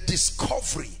 The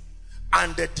discovery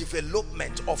and the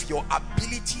development of your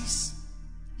abilities,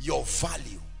 your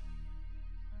value.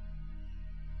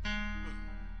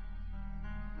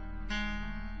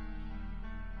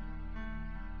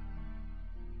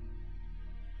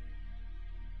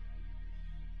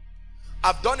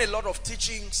 I've done a lot of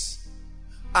teachings,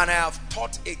 and I have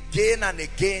taught again and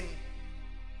again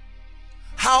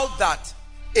how that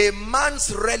a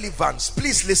man's relevance,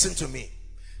 please listen to me,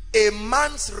 a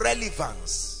man's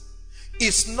relevance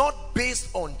is not based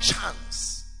on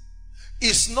chance.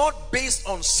 It's not based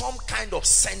on some kind of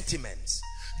sentiments.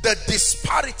 The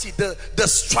disparity, the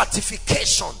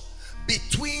stratification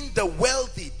between the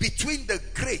wealthy, between the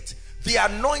great, the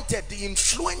anointed, the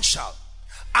influential,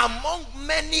 among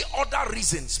many other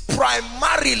reasons,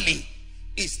 primarily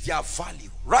is their value.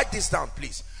 Write this down,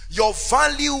 please. Your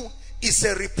value is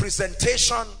a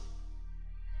representation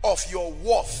of your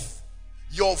worth.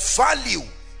 Your value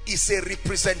is a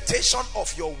representation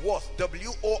of your worth.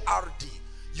 W-O-R-D.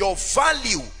 Your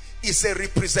value is a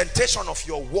representation of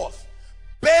your worth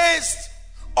based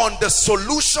on the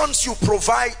solutions you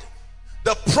provide,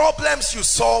 the problems you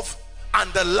solve,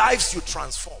 and the lives you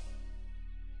transform.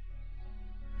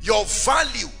 Your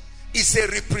value is a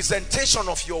representation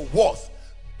of your worth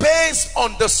based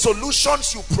on the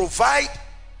solutions you provide,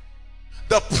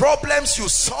 the problems you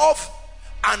solve,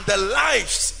 and the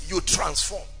lives you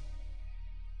transform.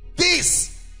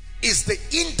 This is the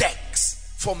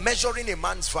index for measuring a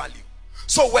man's value.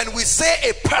 So when we say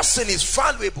a person is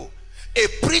valuable, a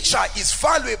preacher is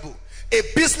valuable, a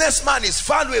businessman is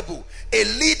valuable, a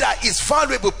leader is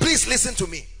valuable, please listen to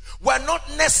me. We're not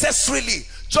necessarily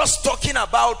just talking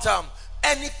about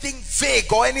anything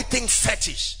vague or anything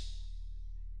fetish.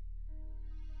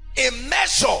 A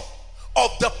measure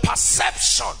of the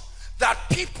perception that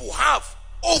people have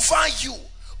over you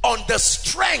on the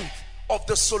strength of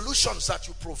the solutions that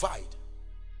you provide,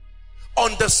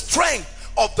 on the strength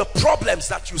of the problems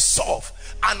that you solve,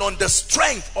 and on the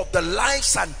strength of the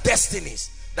lives and destinies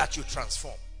that you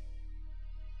transform.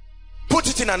 Put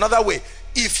it in another way.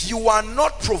 If you are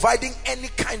not providing any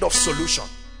kind of solution,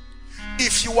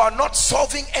 if you are not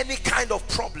solving any kind of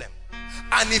problem,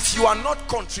 and if you are not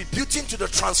contributing to the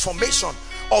transformation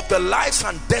of the lives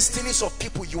and destinies of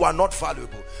people, you are not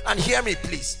valuable. And hear me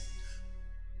please.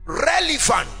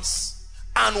 Relevance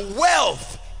and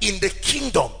wealth in the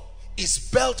kingdom is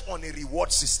built on a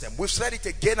reward system. We've said it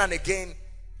again and again.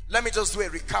 Let me just do a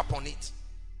recap on it.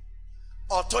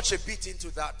 I'll touch a bit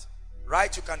into that.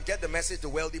 Right? You can get the message, the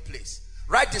wealthy place.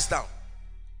 Write this down.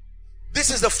 This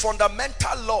is the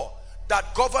fundamental law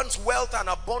that governs wealth and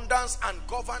abundance and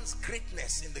governs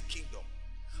greatness in the kingdom.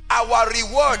 Our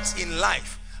rewards in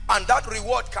life, and that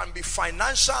reward can be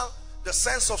financial, the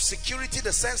sense of security,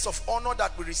 the sense of honor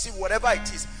that we receive, whatever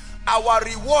it is. Our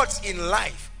rewards in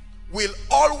life will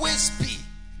always be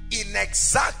in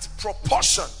exact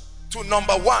proportion to,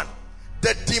 number one,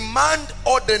 the demand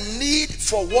or the need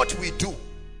for what we do.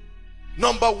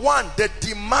 Number one, the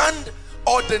demand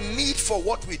or the need for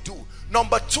what we do.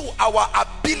 Number two, our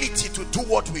ability to do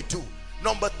what we do.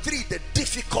 Number three, the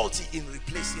difficulty in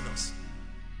replacing us.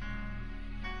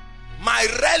 My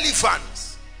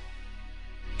relevance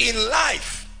in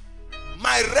life,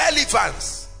 my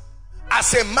relevance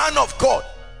as a man of God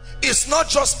is not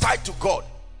just tied to God.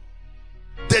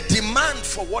 The demand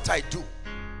for what I do,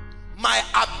 my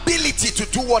ability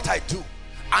to do what I do,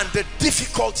 and the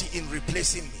difficulty in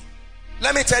replacing me.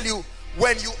 Let me tell you,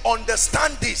 when you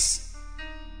understand this,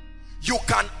 you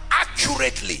can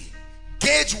accurately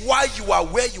gauge why you are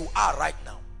where you are right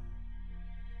now.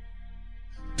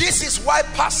 This is why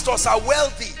pastors are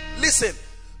wealthy. Listen,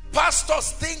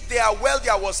 pastors think they are wealthy.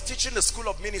 I was teaching the school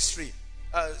of ministry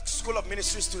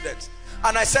students,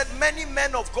 and I said many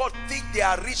men of God think they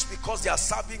are rich because they are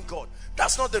serving God.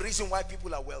 That's not the reason why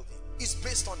people are wealthy. It's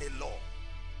based on a law.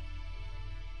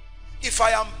 If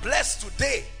I am blessed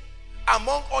today,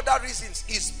 among other reasons,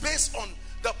 is based on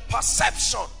the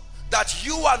perception that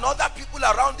you and other people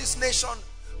around this nation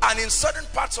and in certain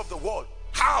parts of the world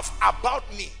have about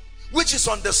me, which is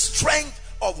on the strength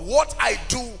of what I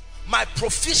do, my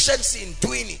proficiency in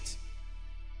doing it.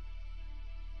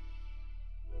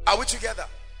 Are we together?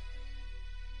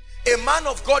 A man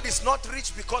of God is not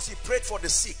rich because he prayed for the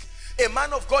sick. A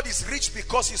man of God is rich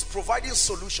because he's providing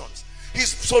solutions. His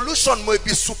solution may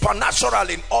be supernatural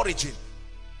in origin.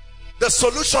 The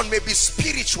solution may be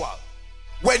spiritual.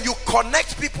 When you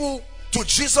connect people to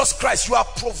Jesus Christ, you are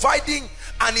providing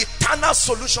an eternal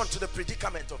solution to the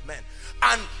predicament of men.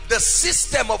 And the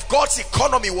system of God's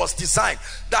economy was designed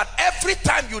that every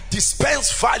time you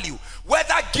dispense value,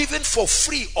 whether given for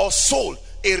free or sold,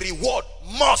 a reward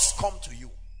must come to you.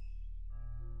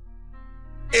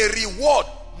 A reward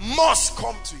must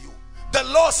come to you. The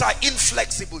laws are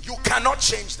inflexible. You cannot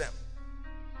change them.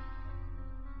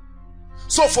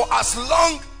 So for as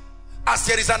long as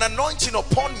there is an anointing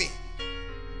upon me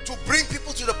to bring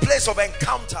people to the place of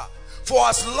encounter, for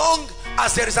as long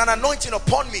as there is an anointing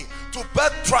upon me to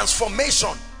birth transformation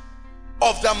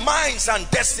of the minds and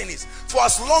destinies, for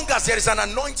as long as there is an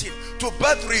anointing to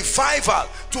birth revival,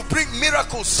 to bring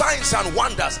miracles, signs and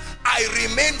wonders, I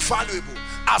remain valuable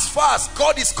as far as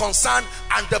God is concerned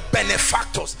and the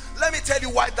benefactors. Let me tell you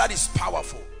why that is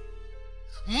powerful.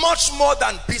 Much more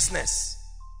than business,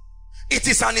 it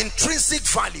is an intrinsic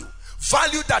value.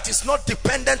 Value that is not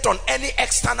dependent on any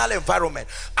external environment,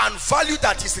 and value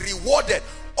that is rewarded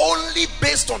only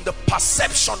based on the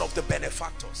perception of the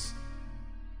benefactors.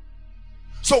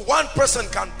 So one person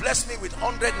can bless me with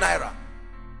 100 naira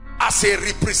as a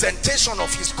representation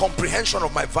of his comprehension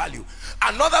of my value.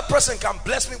 Another person can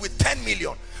bless me with 10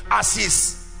 million as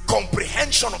his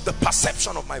comprehension of the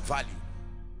perception of my value.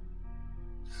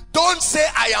 Don't say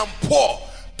I am poor.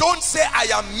 Don't say I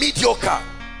am mediocre.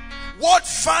 What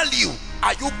value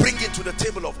are you bringing to the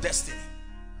table of destiny?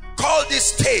 Call this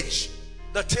stage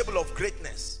the table of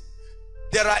greatness.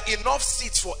 There are enough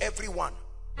seats for everyone,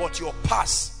 but your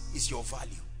pass is your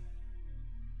value.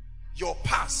 Your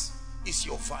pass is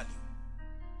your value.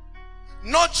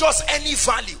 Not just any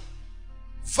value.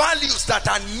 Values that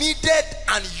are needed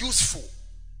and useful.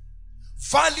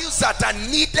 Values that are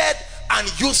needed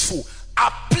and useful,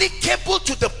 applicable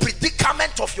to the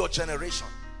predicament of your generation.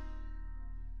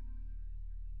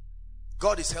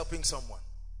 God is helping someone.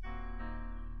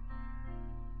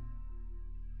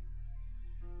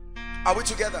 Are we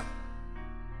together?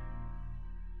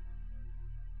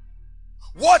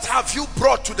 What have you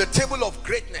brought to the table of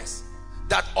greatness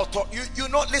that you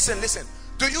know, listen,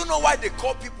 do you know why they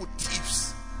call people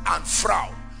thieves and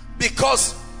fraud?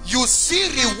 Because you see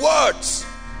rewards,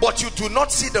 but you do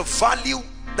not see the value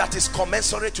that is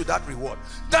commensurate to that reward.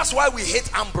 That's why we hate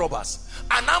armed robbers.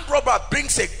 An armed robber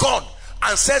brings a gun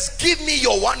and says, give me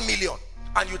your 1 million,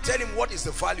 and you tell him what is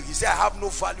the value. He says, I have no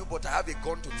value, but I have a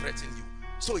gun to threaten you.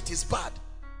 So it is bad.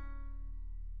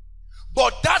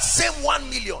 But that same 1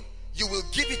 million, you will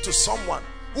give it to someone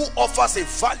who offers a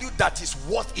value that is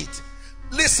worth it.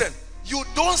 Listen, you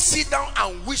don't sit down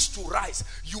and wish to rise.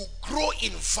 You grow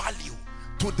in value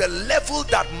to the level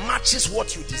that matches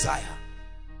what you desire.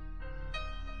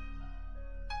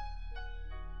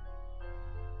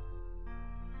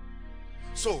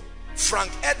 So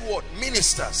Frank Edward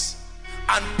ministers,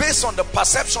 and based on the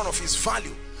perception of his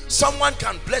value, someone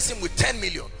can bless him with 10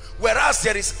 million, whereas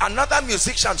there is another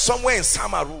musician somewhere in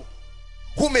Samaru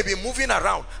who may be moving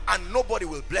around and nobody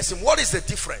will bless him. What is the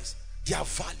difference? Their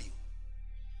value.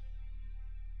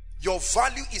 Your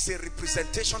value is a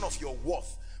representation of your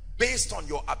worth based on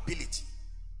your ability.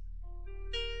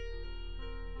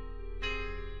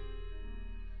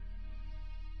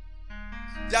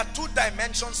 There are two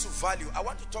dimensions to value. I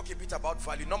want to talk a bit about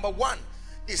value. Number one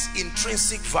is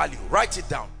intrinsic value. Write it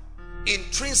down.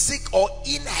 Intrinsic or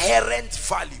inherent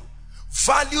value.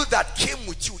 Value that came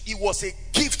with you. It was a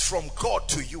gift from God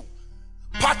to you.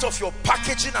 Part of your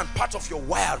packaging and part of your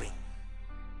wiring.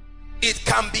 It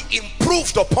can be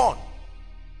improved upon.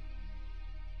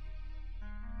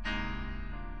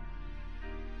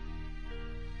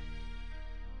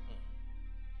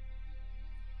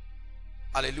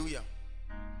 Hallelujah.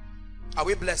 Are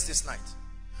we blessed this night?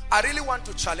 I really want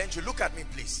to challenge you. Look at me,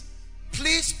 please.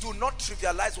 Please do not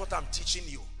trivialize what I'm teaching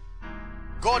you.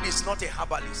 God is not a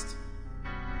herbalist.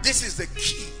 This is the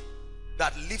key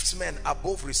that lifts men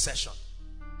above recession.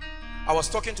 I was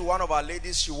talking to one of our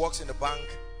ladies. She works in the bank,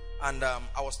 and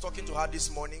I was talking to her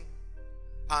this morning,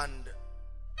 and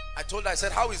I told her, I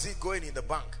said, how is it going in the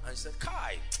bank? And she said,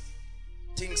 Kai,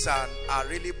 things are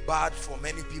really bad for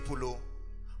many people, oh.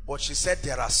 But she said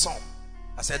there are some.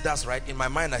 I said, that's right. In my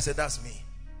mind, I said, that's me.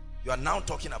 You are now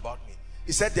talking about me.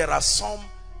 He said there are some,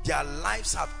 their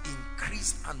lives have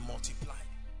increased and multiplied.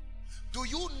 Do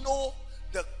you know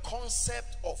the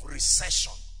concept of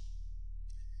recession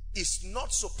is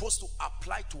not supposed to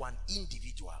apply to an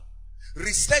individual?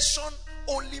 Recession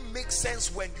only makes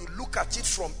sense when you look at it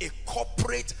from a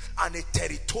corporate and a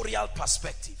territorial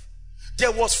perspective.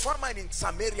 There was famine in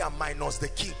Samaria minus the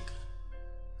king.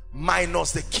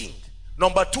 Minus the king.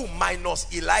 Number two,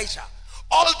 minus Elijah.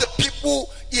 All the people,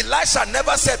 Elisha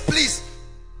never said, please.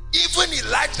 Even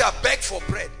Elijah begged for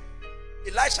bread.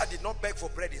 Elisha did not beg for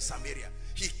bread in Samaria.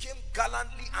 He came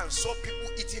gallantly and saw people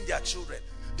eating their children.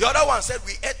 The other one said,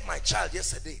 we ate my child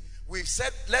yesterday. We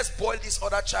said, let's boil this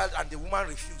other child, and the woman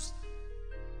refused.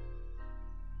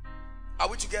 Are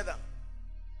we together?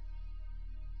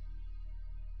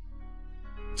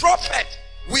 Prophet,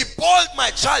 we boiled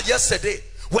my child yesterday.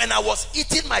 When I was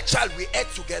eating my child, we ate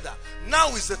together. Now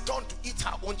is the turn to eat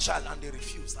her own child, and they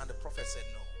refused. And the prophet said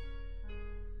no.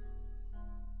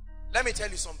 Let me tell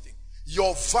you something.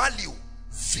 Your value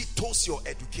vetoes your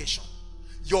education.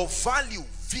 Your value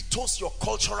vetoes your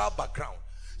cultural background.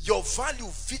 Your value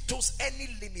vetoes any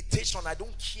limitation. I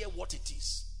don't care what it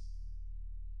is.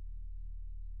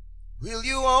 Will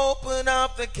you open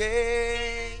up the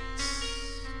gates?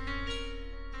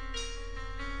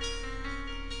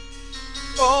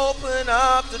 Open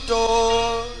up the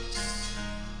doors.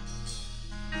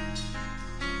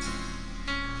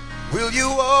 Will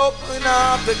you open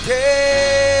up the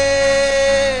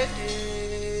gates?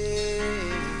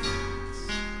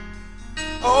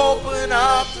 Open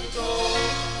up the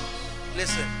doors.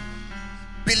 Listen,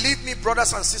 believe me,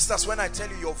 brothers and sisters, when I tell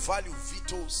you your value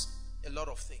vetoes a lot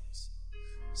of things.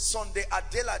 Sunday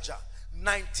Adelaja,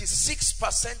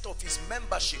 96% of his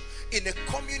membership in a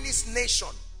communist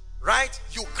nation, right?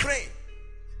 Ukraine,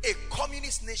 a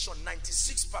communist nation,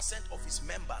 96% of his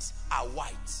members are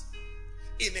white.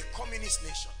 In a communist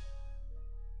nation.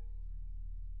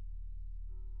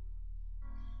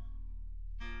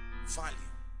 Value.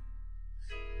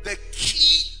 The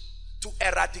key to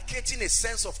eradicating a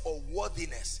sense of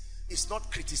unworthiness is not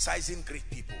criticizing great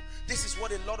people. This is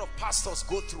what a lot of pastors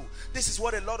go through. This is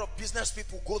what a lot of business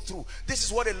people go through. This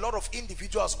is what a lot of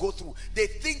individuals go through. They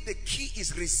think the key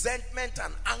is resentment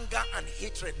and anger and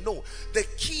hatred. No, the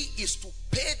key is to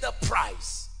pay the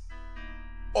price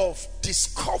of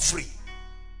discovery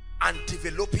and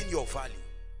developing your value.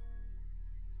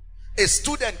 A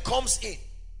student comes in,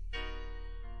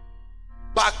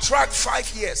 backtrack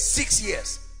 5 years, 6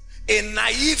 years, a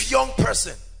naive young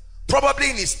person,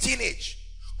 probably in his teenage,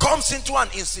 comes into an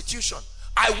institution.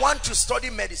 I want to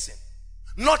study medicine,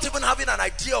 not even having an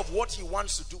idea of what he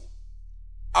wants to do.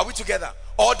 Are we together?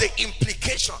 Or the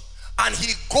implication. And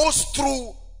he goes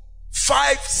through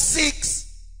 5,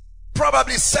 6,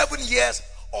 probably 7 years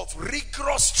of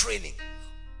rigorous training.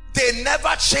 They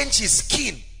never change his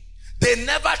skin. They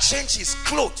never change his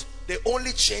clothes. They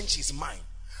only change his mind.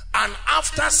 And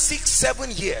after 6,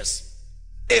 7 years,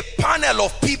 a panel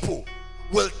of people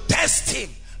will test him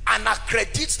and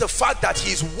accredit the fact that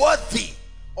he is worthy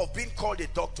of being called a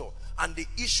doctor. And they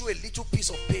issue a little piece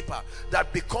of paper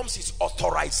that becomes his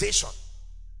authorization.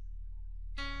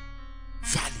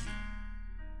 Value.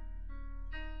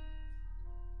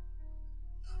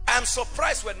 I am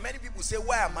surprised when many people say,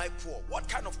 why am I poor? What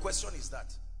kind of question is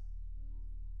that?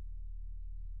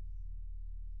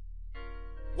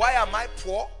 Why am I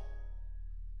poor?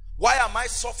 Why am I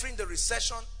suffering the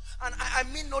recession? And I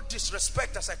mean no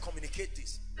disrespect as I communicate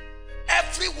this.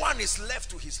 Everyone is left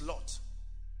to his lot.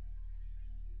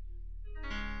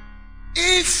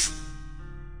 If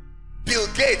Bill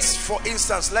Gates, for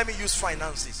instance, let me use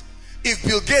finances. If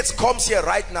Bill Gates comes here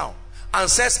right now and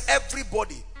says,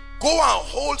 everybody, go and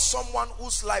hold someone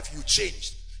whose life you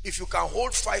changed. If you can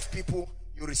hold 5 people,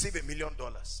 you receive $1 million.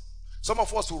 Some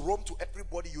of us who roam to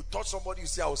everybody, you touch somebody, you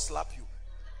say, I will slap you.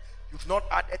 You've not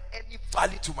added any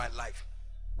value to my life.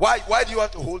 Why do you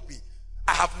want to hold me?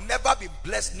 I have never been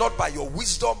blessed, not by your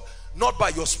wisdom, not by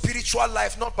your spiritual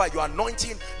life, not by your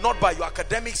anointing, not by your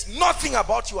academics. Nothing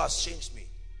about you has changed me.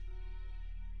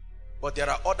 But there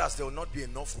are others, there will not be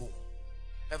enough room.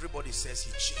 Everybody says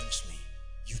he changed me.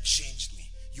 You changed me.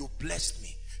 You blessed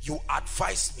me. You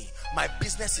advised me. My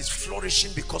business is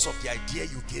flourishing because of the idea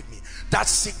you gave me. That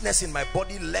sickness in my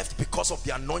body left because of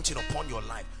the anointing upon your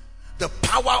life. The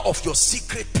power of your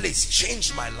secret place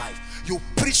changed my life. You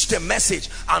preached a message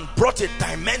and brought a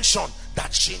dimension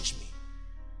that changed me.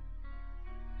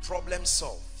 Problem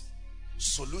solved.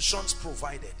 Solutions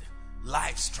provided.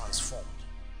 Lives transformed.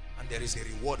 And there is a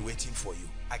reward waiting for you.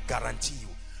 I guarantee you.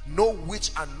 No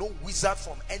witch and no wizard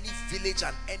from any village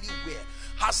and anywhere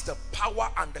has the power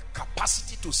and the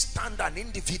capacity to stand an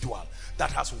individual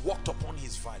that has walked upon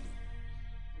his value.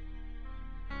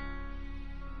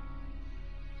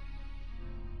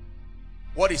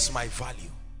 What is my value?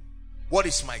 What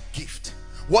is my gift?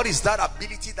 What is that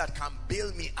ability that can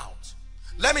bail me out?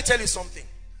 Let me tell you something.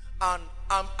 And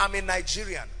I'm a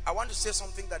Nigerian. I want to say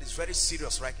something that is very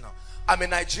serious right now. I'm a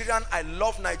Nigerian. I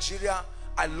love Nigeria.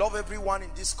 I love everyone in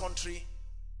this country.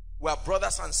 We are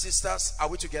brothers and sisters. Are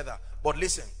we together? But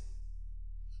listen.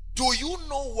 Do you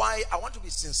know why? I want to be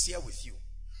sincere with you.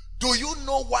 Do you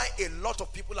know why a lot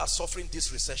of people are suffering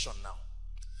this recession now?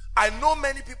 I know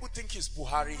many people think it's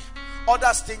Buhari.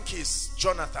 Others think it's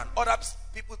Jonathan. Other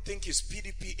people think it's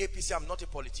PDP, APC. I'm not a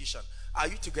politician. Are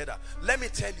you together? Let me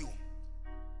tell you.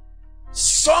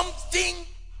 Something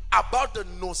about the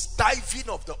nosediving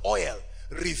of the oil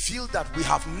revealed that we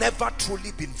have never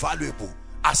truly been valuable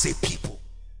as a people.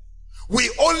 We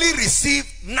only receive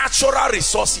natural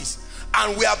resources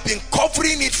and we have been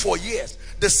covering it for years.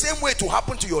 The same way to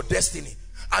happen to your destiny.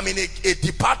 I'm in a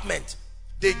department.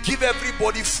 They give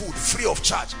everybody food free of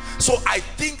charge. So I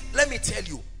think, let me tell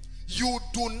you, you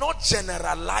do not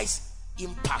generalize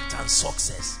impact and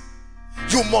success.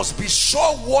 You must be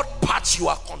sure what part you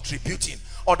are contributing.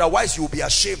 Otherwise, you will be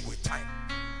ashamed with time.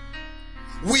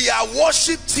 We are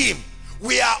worship team.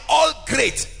 We are all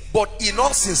great. But in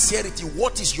all sincerity,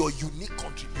 what is your unique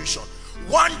contribution?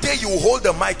 One day you hold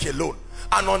the mic alone.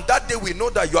 And on that day, we know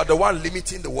that you are the one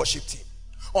limiting the worship team.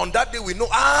 On that day, we know,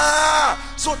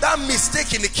 so that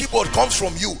mistake in the keyboard comes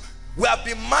from you. We have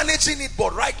been managing it,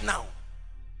 but right now,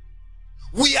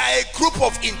 we are a group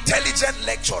of intelligent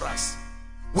lecturers.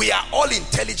 We are all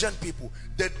intelligent people.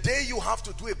 The day you have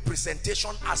to do a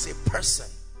presentation as a person,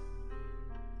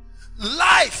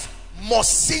 life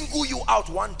must single you out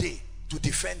one day to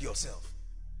defend yourself.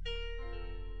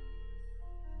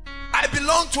 I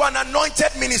belong to an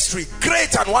anointed ministry,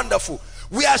 great and wonderful.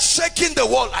 We are shaking the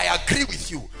world. I agree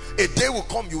with you. A day will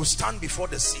come, you will stand before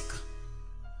the sick.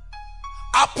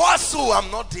 Apostle, I'm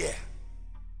not there.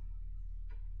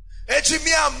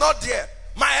 Ejimi, I'm not there.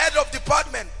 My head of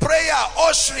department, prayer,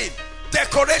 ushering,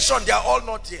 decoration, they are all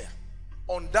not there.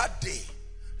 On that day,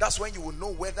 that's when you will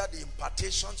know whether the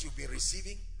impartations you've been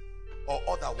receiving or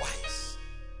otherwise.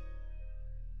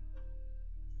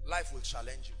 Life will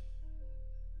challenge you.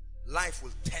 Life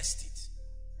will test it.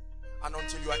 And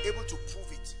until you are able to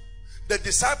prove it. The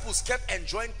disciples kept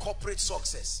enjoying corporate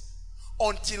success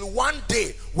until one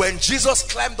day when Jesus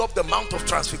climbed up the Mount of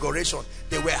Transfiguration,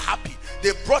 they were happy.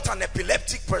 They brought an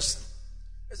epileptic person.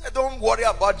 They said, don't worry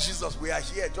about Jesus, we are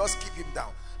here, just keep him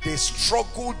down. They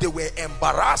struggled, they were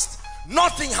embarrassed.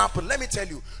 Nothing happened. Let me tell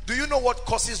you, do you know what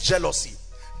causes jealousy?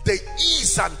 The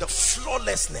ease and the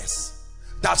flawlessness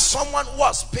that someone who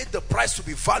has paid the price to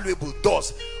be valuable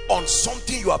does on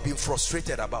something you have been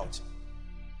frustrated about.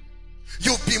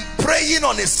 You've been praying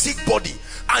on a sick body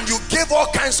and you gave all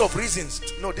kinds of reasons.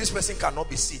 No, this person cannot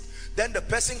be sick. Then the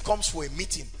person comes for a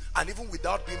meeting, and even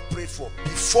without being prayed for,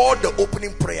 before the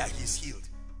opening prayer, he's healed.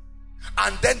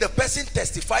 And then the person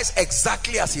testifies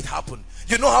exactly as it happened.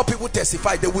 You know how people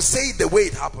testify? They will say it the way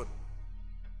it happened.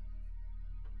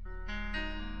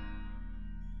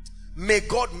 May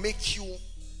God make you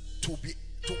to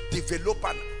develop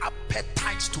an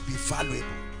appetite to be valuable.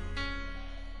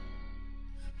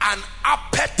 An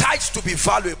appetite to be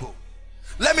valuable.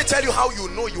 Let me tell you how you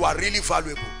know you are really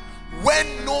valuable.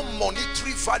 When no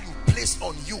monetary value placed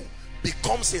on you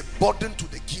becomes a burden to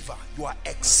the giver, you are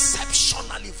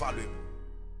exceptionally valuable.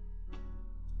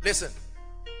 Listen.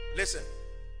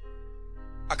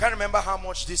 I can't remember how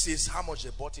much this is, how much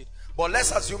they bought it. But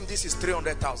let's assume this is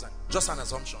 300,000. Just an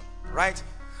assumption, right?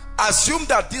 Assume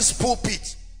that this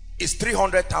pulpit is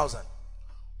 300,000.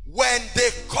 When they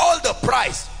call the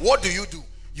price, what do?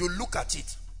 You look at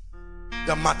it,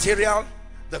 the material,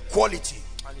 the quality,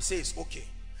 and you say it's okay.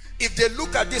 If they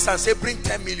look at this and say bring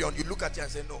 10 million, you look at it and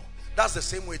say no. That's the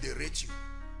same way they rate you.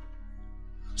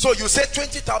 So you say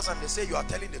 20,000, they say you are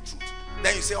telling the truth.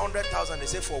 Then you say 100,000, they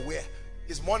say for where?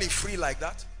 Is money free like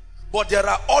that? But there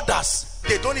are others,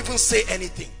 they don't even say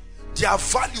anything. Their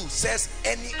value says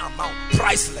any amount,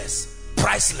 priceless,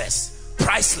 priceless,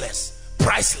 priceless,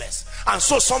 priceless. And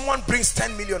so someone brings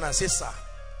 10 million and says, sir,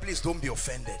 please don't be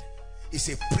offended. It's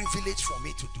a privilege for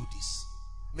me to do this.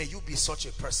 May you be such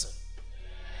a person.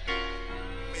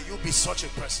 May you be such a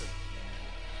person.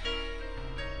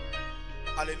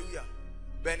 Hallelujah.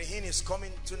 Benny Hinn is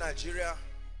coming to Nigeria,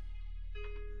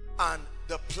 and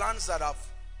the plans that have,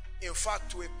 in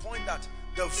fact, to a point that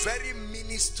the very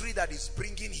ministry that is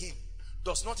bringing him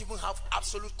does not even have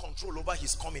absolute control over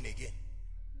his coming again.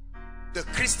 The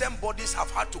Christian bodies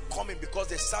have had to come in because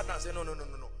they sat and said, no,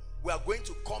 we are going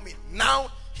to come in.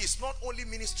 Now he's not only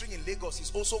ministering in Lagos,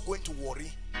 he's also going to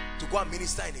Warri to go and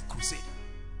minister in a crusade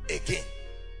again.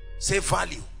 Say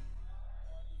value.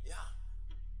 Yeah.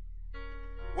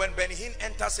 When Benny Hinn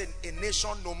enters a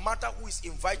nation, no matter who is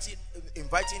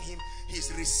inviting him,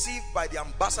 he's received by the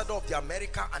ambassador of the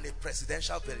America and a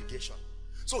presidential delegation.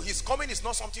 So his coming is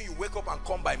not something you wake up and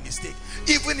come by mistake.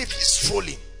 Even if he's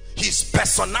strolling, his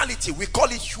personality, we call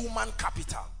it human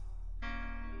capital.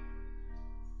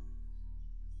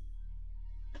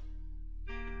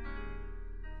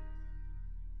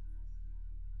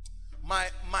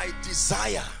 My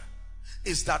desire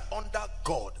is that under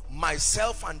God,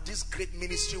 myself and this great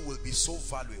ministry will be so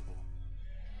valuable.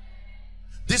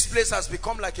 This place has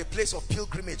become like a place of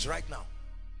pilgrimage right now.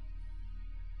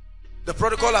 The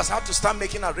protocol has had to start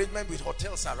making arrangements with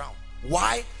hotels around.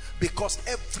 Why? Because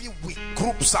every week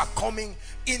groups are coming,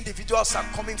 individuals are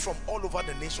coming from all over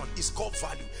the nation. It's called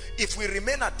value. If we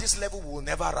remain at this level, we will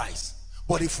never rise.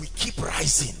 But if we keep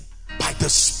rising by the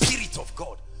Spirit of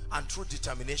God and through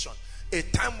determination, a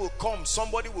time will come,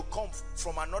 somebody will come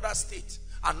from another state,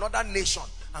 another nation,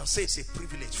 and say it's a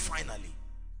privilege finally.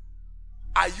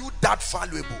 Are you that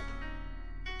valuable?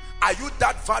 Are you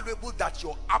that valuable that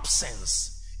your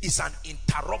absence is an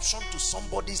interruption to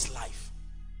somebody's life?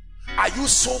 Are you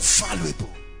so valuable?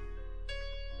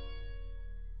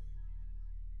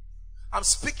 I'm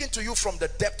speaking to you from the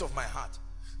depth of my heart.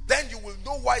 Then you will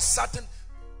know why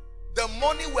the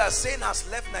money we are saying has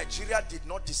left Nigeria did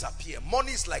not disappear.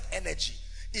 Money is like energy.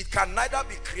 It can neither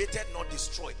be created nor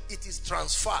destroyed. It is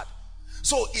transferred.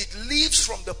 So it leaves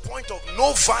from the point of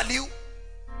no value,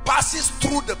 passes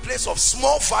through the place of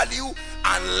small value,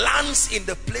 and lands in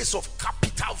the place of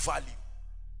capital value.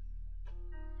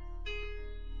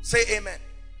 Say amen.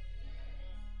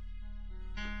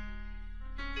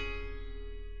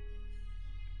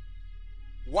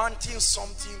 Wanting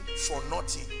something for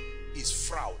nothing is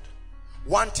fraud.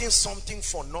 Wanting something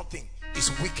for nothing is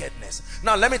wickedness.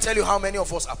 Now let me tell you how many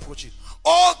of us approach it.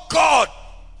 Oh God,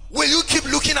 will you keep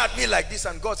looking at me like this?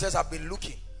 And God says, I've been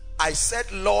looking. I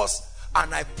set laws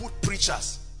and I put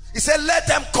preachers. He said, let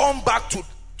them come back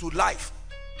to life.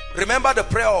 Remember the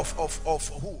prayer of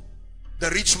who? The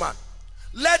rich man.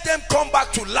 Let them come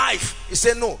back to life. He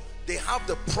said, no, they have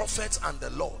the prophets and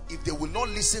the law. If they will not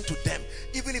listen to them,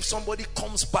 even if somebody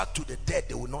comes back to the dead,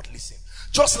 they will not listen.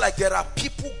 Just like there are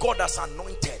people God has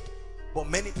anointed, but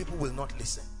many people will not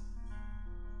listen.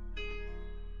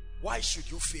 Why should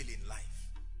you fail in life?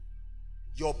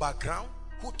 Your background?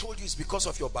 Who told you it's because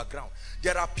of your background?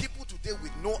 There are people today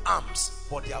with no arms,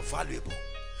 but they are valuable.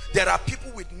 There are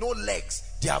people with no legs,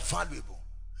 they are valuable.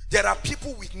 There are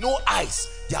people with no eyes,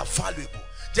 they are valuable.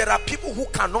 There are people who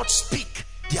cannot speak,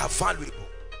 they are valuable.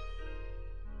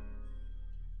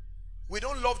 We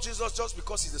don't love Jesus just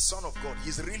because he's the Son of God.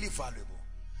 He's really valuable.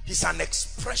 He's an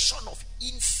expression of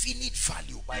infinite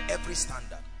value by every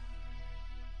standard.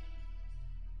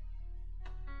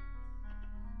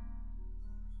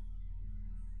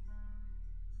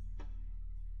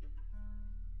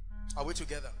 Are we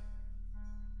together?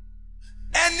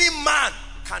 Any man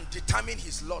can determine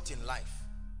his lot in life.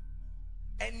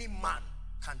 Any man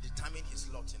can determine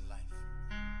his lot in life.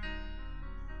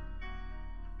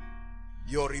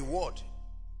 Your reward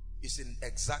is in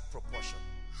exact proportion.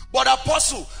 But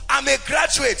apostle, I'm a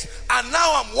graduate and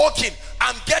now I'm working,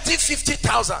 I'm getting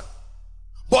 50,000.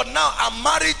 But now I'm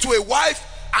married to a wife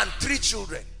and 3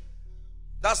 children.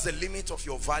 That's the limit of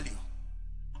your value.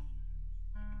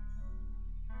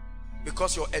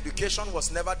 Because your education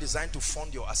was never designed to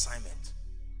fund your assignment.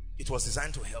 It was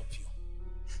designed to help you.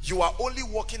 You are only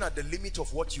working at the limit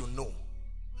of what you know.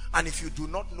 And if you do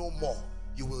not know more,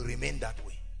 you will remain that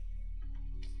way.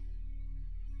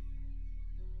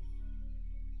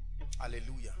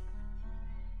 Hallelujah.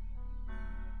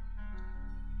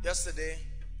 Yesterday,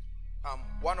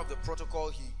 one of the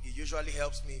protocol, he usually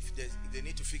helps me if they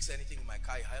need to fix anything in my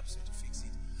car, he helps me to fix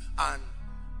it. And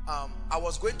I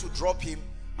was going to drop him,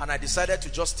 and I decided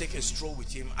to just take a stroll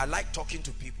with him. I like talking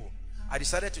to people. I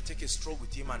decided to take a stroll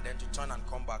with him and then to turn and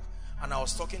come back. And I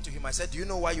was talking to him. I said, do you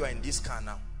know why you are in this car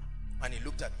now? And he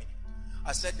looked at me.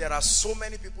 I said, there are so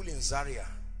many people in Zaria.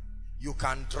 You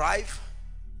can drive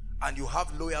and you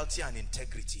have loyalty and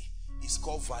integrity. It's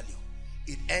called value.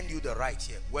 It earned you the right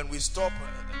here. When we stop,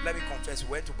 let me confess,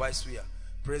 we went to buy suya.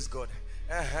 Praise God.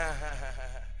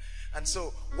 And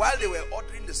so while they were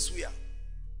ordering the suya,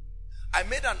 I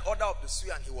made an order of the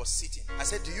suya and he was sitting. I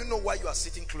said, do you know why you are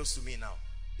sitting close to me now?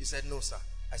 He said, no, sir.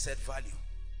 I said, value.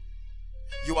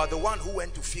 You are the one who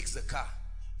went to fix the car.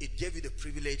 It gave you the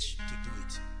privilege to do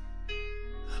it.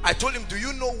 I told him, do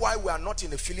you know why we are not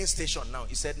in a filling station now?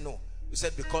 He said, no. He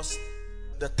said, because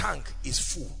the tank is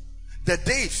full. The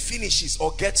day it finishes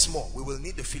or gets more, we will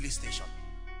need the filling station.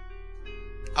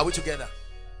 Are we together?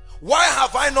 Why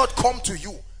have I not come to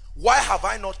you? Why have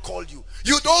I not called you?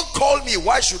 You don't call me.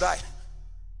 Why should I?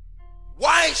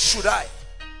 Why should I?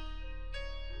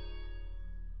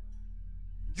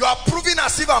 You are proving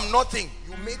as if I'm nothing.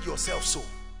 You made yourself so.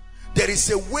 There is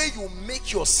a way you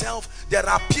make yourself. There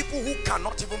are people who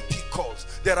cannot even pick calls.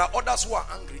 There are others who are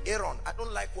angry. Aaron, I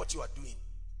don't like what you are doing.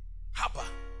 Haba.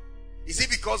 Is it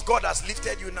because God has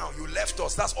lifted you now? You left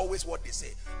us. That's always what they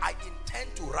say. I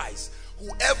intend to rise.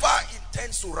 Whoever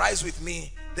intends to rise with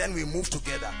me, then we move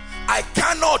together. I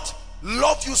cannot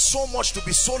love you so much to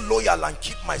be so loyal and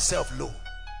keep myself low.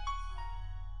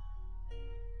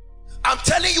 I'm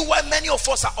telling you why many of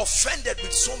us are offended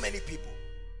with so many people.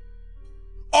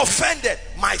 Offended.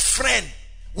 My friend,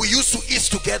 we used to eat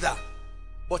together,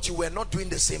 but you were not doing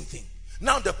the same thing.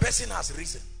 Now the person has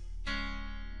risen.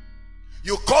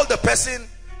 You call the person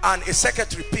and a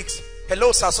secretary picks.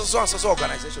 Hello, sir, so and so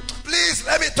organization. Please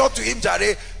let me talk to him,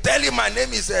 Jare. Tell him my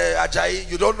name is Ajayi.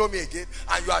 You don't know me again.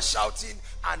 And you are shouting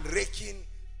and raking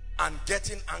and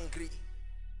getting angry.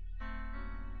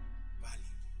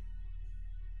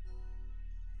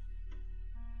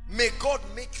 May God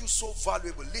make you so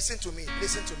valuable. Listen to me.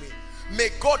 Listen to me. May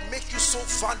God make you so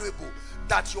valuable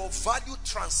that your value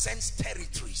transcends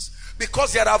territories.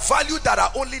 Because there are values that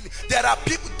are only, there are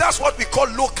people, that's what we call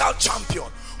local champion.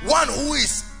 One who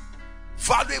is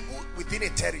valuable within a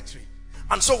territory.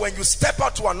 And so when you step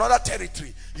out to another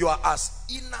territory, you are as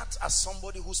inert as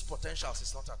somebody whose potentials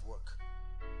is not at work.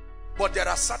 But there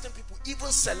are certain people, even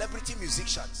celebrity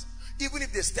musicians, even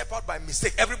if they step out by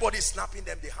mistake, everybody is snapping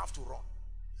them, they have to run.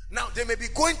 Now, they may be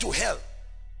going to hell.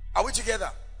 Are we together?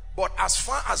 But as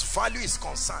far as value is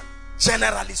concerned,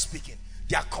 generally speaking,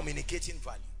 they are communicating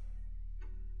value.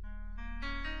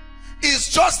 It's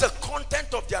just the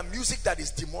content of their music that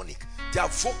is demonic. Their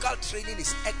vocal training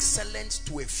is excellent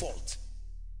to a fault.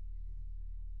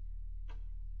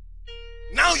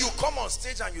 Now you come on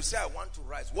stage and you say, I want to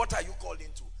rise. What are you called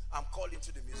into? I'm called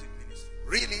into the music ministry.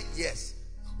 Really? Yes.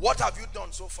 What have you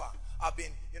done so far? I've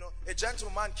been, a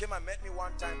gentleman came and met me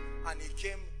one time, and he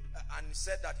came and he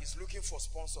said that he's looking for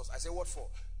sponsors. I said, what for?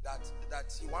 That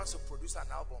he wants to produce an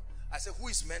album. I said, who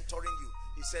is mentoring you?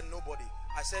 He said, nobody.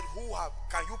 I said,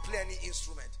 can you play any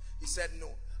instrument? He said, no.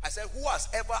 I said, who has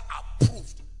ever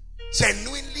approved,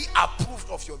 genuinely approved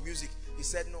of your music? He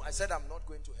said, no. I said, I'm not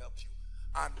going to help you.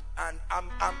 And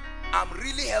I'm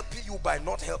really helping you by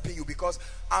not helping you, because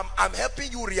I'm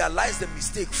helping you realize the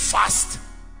mistake fast.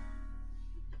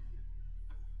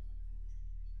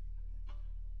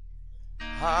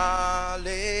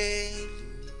 Hallelujah.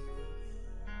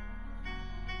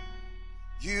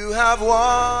 You have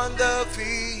won the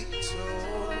victory.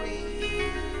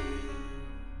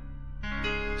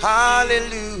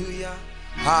 Hallelujah.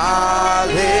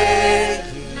 Hallelujah.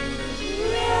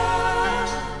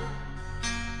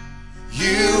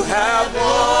 You have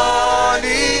won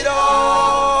it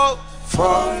all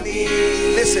for me.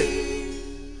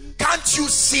 Listen, can't you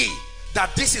see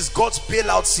that this is God's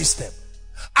bailout system?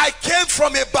 I came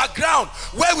from a background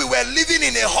where we were living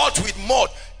in a hut with mud.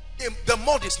 The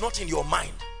mud is not in your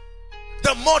mind.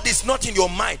 The mud is not in your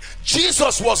mind.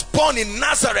 Jesus was born in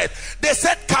Nazareth. They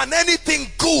said, can anything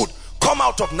good come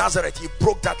out of Nazareth? He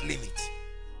broke that limit.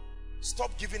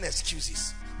 Stop giving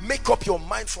excuses. Make up your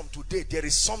mind from today. There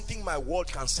is something my world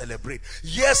can celebrate.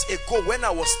 Years ago, when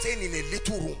I was staying in a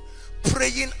little room,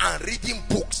 praying and reading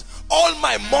books, all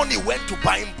my money went to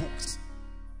buying books.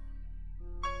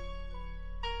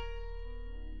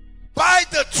 Buy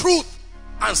the truth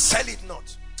and sell it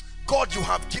not. God, you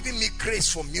have given me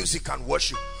grace for music and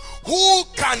worship. Who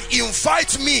can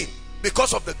invite me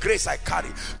because of the grace I carry?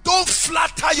 Don't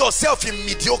flatter yourself in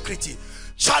mediocrity.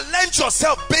 Challenge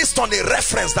yourself based on a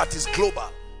reference that is global.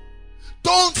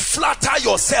 Don't flatter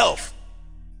yourself.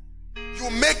 You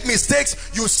make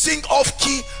mistakes, you sing off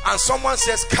key, and someone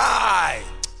says, Kai,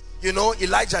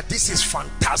 Elijah, this is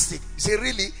fantastic. You say,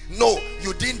 really? No,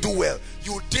 you didn't do well.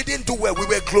 You didn't do well. We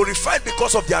were glorified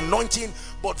because of the anointing,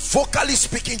 but vocally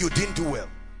speaking, you didn't do well.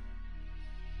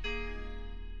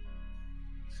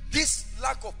 This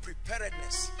lack of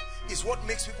preparedness is what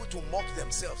makes people to mock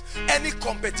themselves. Any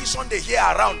competition they hear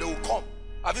around, they will come.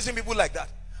 Have you seen people like that?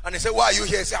 And they say, why are you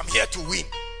here? They say, I'm here to win.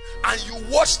 And you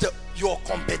watch your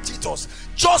competitors,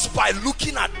 just by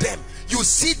looking at them, you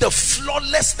see the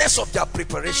flawlessness of their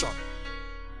preparation.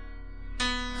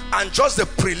 And just the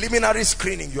preliminary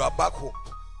screening, you are back home.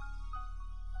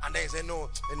 And then you say, no,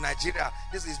 in Nigeria,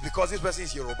 this is because this person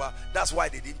is Yoruba, that's why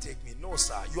they didn't take me. No,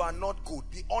 sir, you are not good.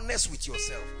 Be honest with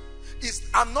yourself.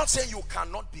 I'm not saying you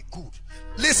cannot be good.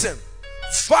 Listen,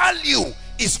 value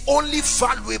is only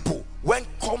valuable when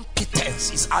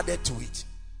competence is added to it.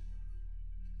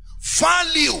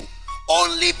 Value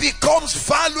only becomes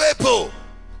valuable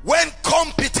when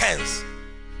competence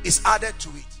is added to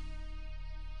it.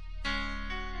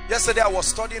 Yesterday I was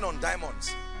studying on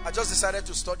diamonds. I just decided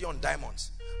to study on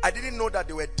diamonds. I didn't know that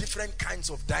there were different kinds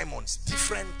of diamonds,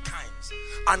 different kinds.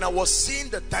 And I was seeing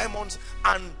the diamonds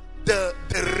and the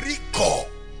rigor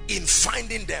in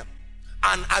finding them.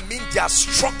 And I mean their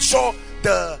structure,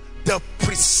 the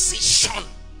precision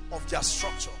of their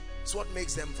structure. It's what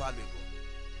makes them valuable.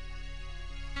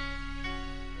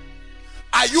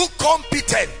 Are you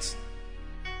competent?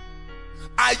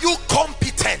 Are you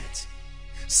competent?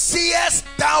 Seest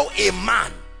thou a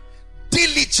man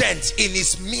diligent in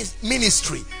his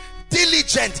ministry,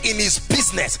 diligent in his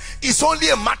business? It's only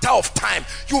a matter of time.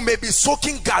 You may be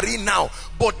soaking gari now,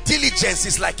 but diligence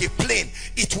is like a plane.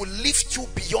 It will lift you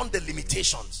beyond the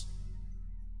limitations.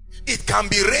 It can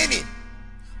be raining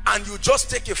and you just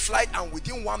take a flight, and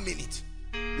within 1 minute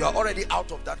you are already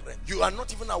out of that rain. You are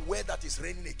not even aware that it's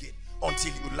raining again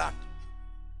until you land.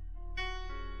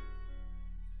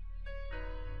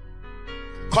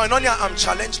 Koinonia, I'm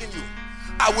challenging you.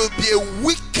 I will be a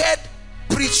wicked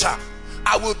preacher,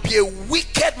 I will be a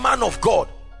wicked man of God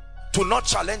to not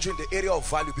challenge you in the area of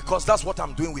value, because that's what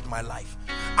I'm doing with my life.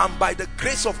 And by the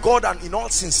grace of God and in all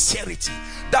sincerity,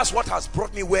 that's what has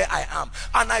brought me where I am.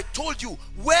 And I told you,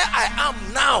 where I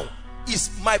am now is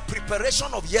my preparation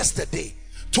of yesterday.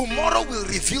 Tomorrow will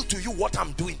reveal to you what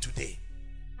I'm doing today.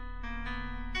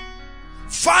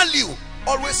 Value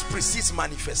always precedes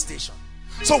manifestation.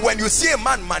 So when you see a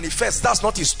man manifest, that's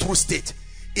not his true state.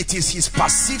 It is his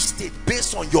perceived state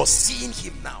based on your seeing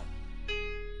him now.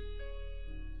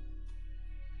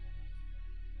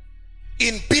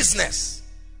 In business,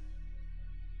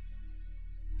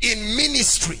 in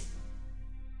ministry,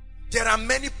 there are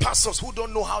many pastors who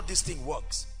don't know how this thing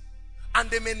works, and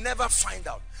they may never find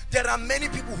out. There are many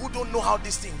people who don't know how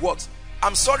this thing works.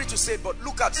 I'm sorry to say, but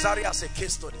look at Zaria as a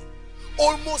case study.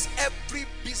 Almost every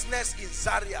business in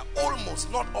Zaria,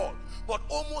 almost, not all, but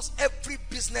almost every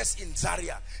business in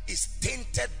Zaria is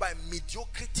tainted by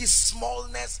mediocrity,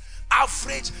 smallness,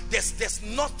 average. There's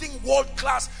nothing world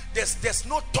class. There's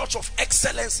no touch of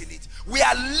excellence in it. We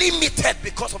are limited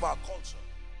because of our culture.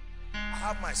 I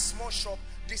have my small shop.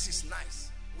 This is nice.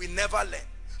 We never learn.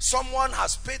 Someone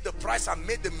has paid the price and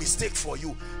made the mistake for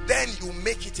you. Then you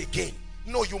make it again.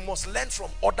 No, you must learn from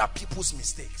other people's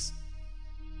mistakes.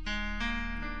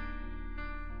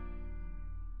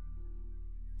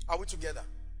 Are we together?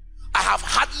 I have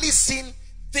hardly seen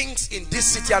things in this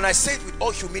city, and I say it with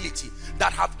all humility,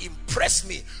 that have impressed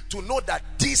me to know that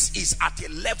this is at a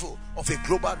level of a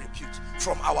global repute.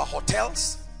 From our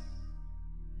hotels,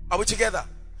 are we together,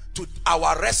 to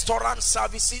our restaurant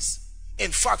services.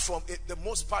 In fact, from the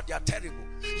most part, they are terrible.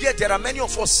 Yet there are many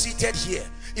of us seated here.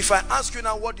 If I ask you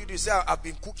now, what did you say? I've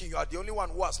been cooking. You are the only one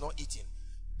who has not eaten.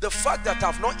 The fact that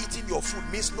I've not eaten your food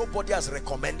means nobody has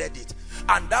recommended it.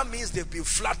 And that means they've been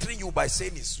flattering you by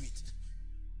saying it's sweet.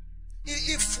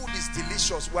 If food is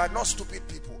delicious, we are not stupid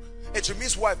people.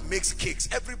 Ejimi's wife makes cakes.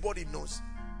 Everybody knows.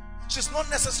 She's not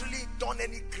necessarily done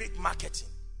any great marketing.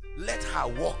 Let her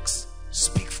works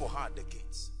speak for her at the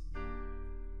gates.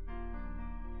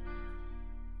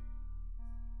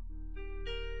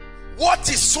 What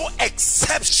is so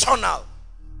exceptional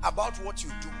about what you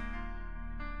do?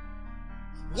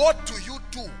 What do you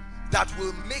do that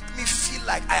will make me feel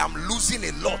like I am losing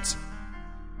a lot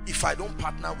if I don't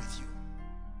partner with you?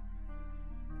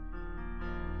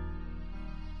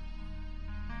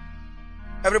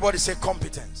 Everybody say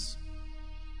competence.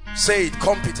 Say it,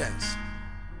 competence.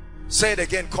 Say it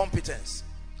again, competence.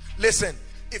 Listen,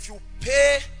 if you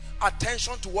pay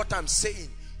attention to what I'm saying,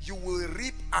 you will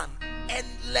reap an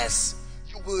endless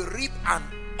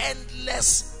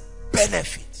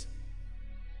benefit.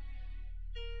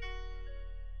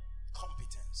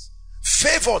 Competence.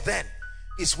 Favor then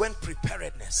is when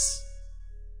preparedness.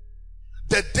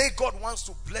 The day God wants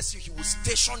to bless you, he will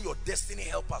station your destiny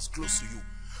helpers close to you.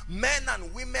 Men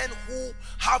and women who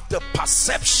have the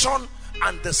perception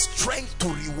and the strength to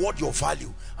reward your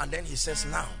value. And then he says,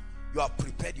 now You have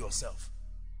prepared yourself.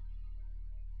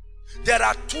 There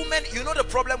are too many. You know the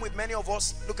problem with many of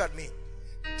us? Look at me.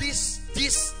 This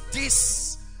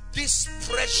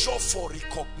pressure for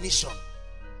recognition.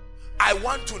 I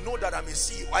want to know that I'm a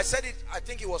CEO. I said it, I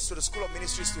think it was to the School of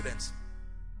Ministry students.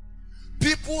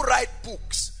 People write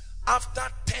books after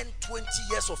 10, 20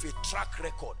 years of a track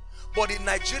record. But in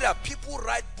Nigeria, people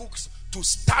write books to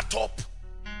start up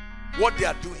what they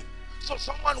are doing. So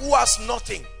someone who has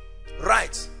nothing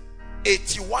writes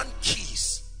 81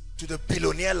 keys to the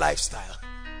billionaire lifestyle.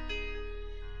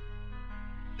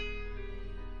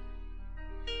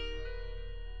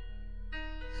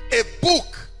 A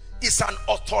book is an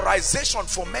authorization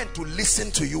for men to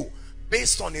listen to you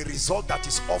based on a result that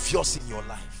is obvious in your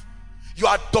life. You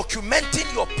are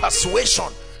documenting your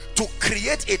persuasion to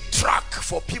create a track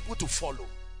for people to follow.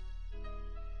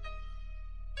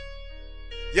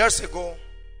 Years ago,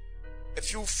 a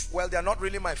few, well, they are not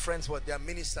really my friends, but they are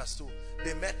ministers too.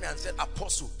 They met me and said,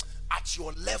 Apostle, at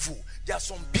your level, there are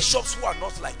some bishops who are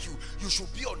not like you. You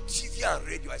should be on TV and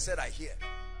radio. I said, I hear.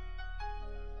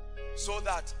 So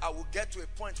that I will get to a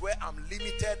point where I'm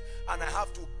limited and I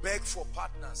have to beg for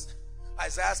partners.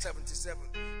 Isaiah 77,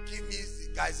 give me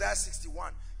Isaiah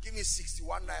 61, give me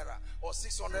 61 naira or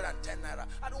 610 naira.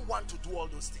 I don't want to do all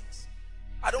those things.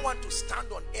 I don't want to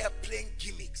stand on air playing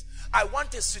gimmicks. I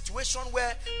want a situation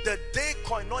where the day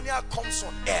Koinonia comes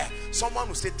on air, someone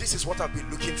will say, this is what I've been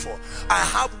looking for. I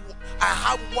have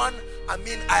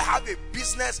a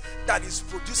business that is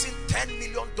producing $10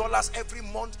 million every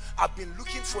month. I've been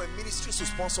looking for a ministry to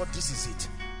sponsor. This is it.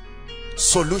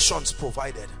 Solutions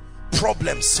provided,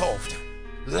 problems solved,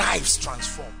 lives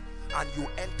transformed, and you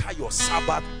enter your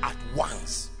Sabbath at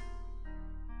once.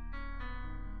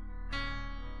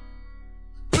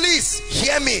 Please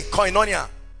hear me, Koinonia,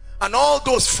 and all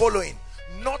those following.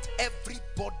 Not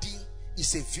everybody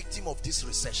is a victim of this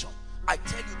recession. I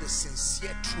tell you the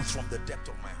sincere truth from the depth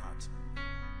of my heart.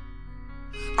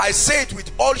 I say it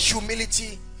with all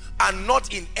humility and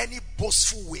not in any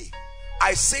boastful way.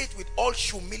 I say it with all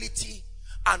humility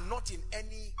and not in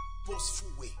any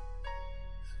boastful way.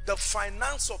 The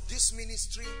finance of this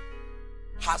ministry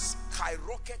has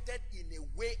skyrocketed in a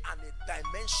way and a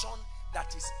dimension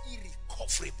that is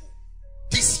irrecoverable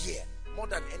this year, more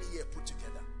than any year put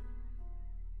together.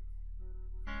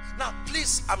 Now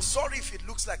please, I'm sorry if it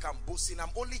looks like I'm boasting.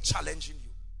 I'm only challenging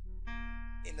you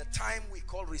in the time we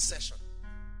call recession.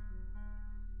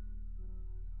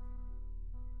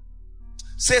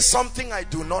 Say something I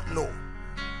do not know.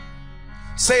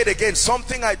 Say it again.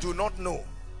 Something I do not know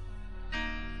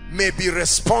may be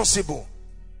responsible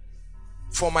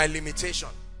for my limitation.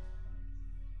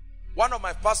 One of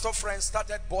my pastor friends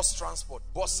started bus transport,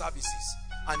 bus services,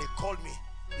 and he called me.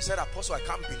 He said, Apostle, I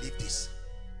can't believe this.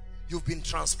 You've been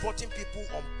transporting people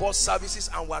on bus services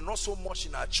and we're not so much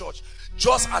in our church.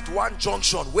 Just at one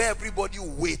junction where everybody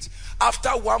will wait. After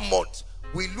 1 month,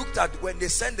 we looked at, when they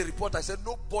sent the report, I said,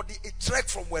 nobody, a trek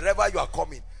from wherever you are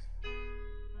coming.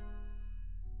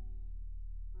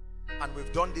 And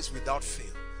we've done this without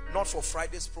fail. Not for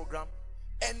Friday's program.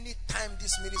 Anytime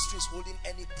this ministry is holding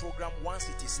any program, once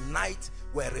it is night,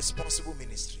 we're a responsible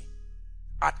ministry.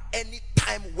 At any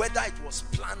time, whether it was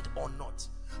planned or not.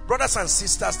 Brothers and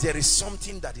sisters, there is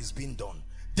something that is being done.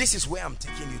 This is where I'm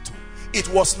taking you to. It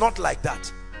was not like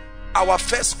that. Our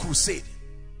first crusade,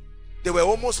 they were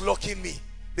almost locking me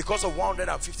because of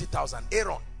 150,000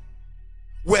 Aaron.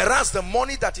 Whereas the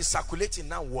money that is circulating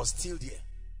now was still there.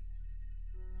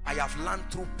 I have learned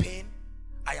through pain.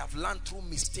 I have learned through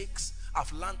mistakes.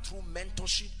 I've learned through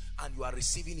mentorship, and you are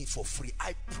receiving it for free.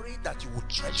 I pray that you will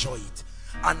treasure it,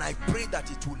 and I pray that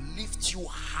it will lift you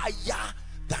higher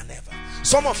than ever.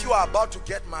 Some of you are about to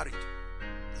get married.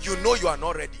 You know you are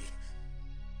not ready.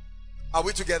 Are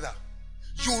we together?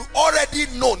 You already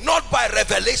know, not by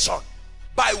revelation,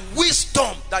 by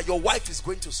wisdom, that your wife is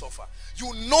going to suffer.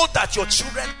 You know that your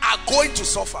children are going to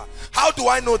suffer. How do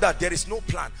I know that? There is no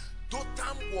plan.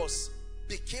 Dotam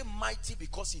became mighty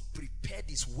because he prepared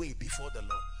his way before the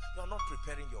Lord. You are not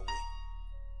preparing your way.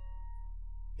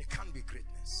 It can't be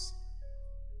greatness.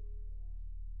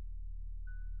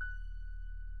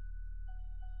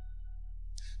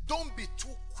 Don't be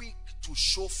too quick to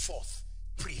show forth.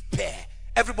 Prepare.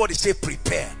 Everybody say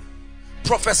prepare.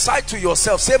 Prophesy to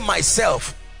yourself. Say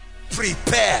myself.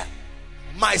 Prepare.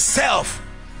 Myself.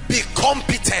 Be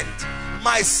competent.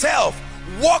 Myself.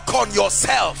 Work on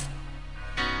yourself.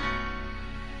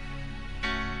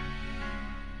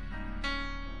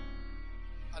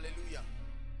 Hallelujah.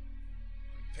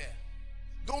 Prepare.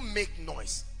 Don't make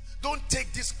noise. Don't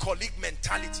take this colleague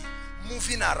mentality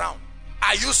moving around.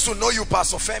 I used to know you,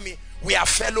 Pastor Femi. We are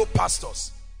fellow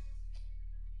pastors.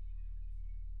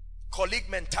 Colleague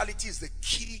mentality is the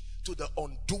key to the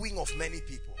undoing of many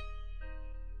people.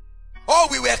 Oh,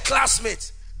 we were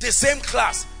classmates, the same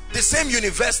class, the same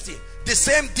university, the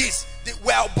same this.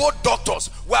 We are both doctors,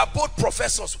 we are both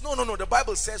professors. No, no, no. The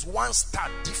Bible says one star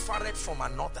differeth from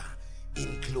another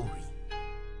in glory.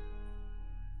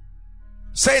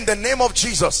 Say, in the name of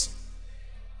Jesus,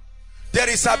 there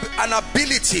is an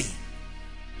ability.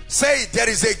 Say, there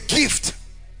is a gift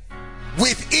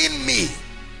within me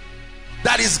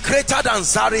that is greater than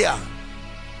Zaria,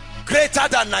 greater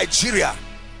than Nigeria.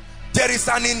 There is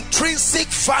an intrinsic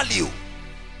value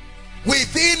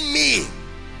within me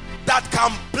that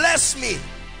can bless me,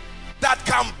 that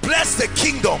can bless the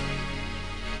kingdom,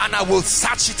 and I will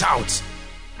search it out.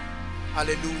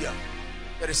 Hallelujah.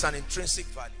 There is an intrinsic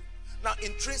value. Now,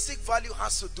 intrinsic value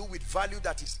has to do with value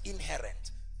that is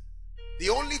inherent. The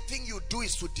only thing you do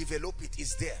is to develop it.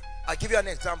 Is there. I'll give you an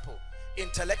example.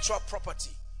 Intellectual property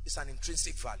is an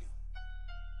intrinsic value.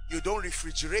 You don't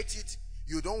refrigerate it,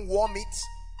 you don't warm it,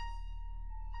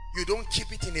 you don't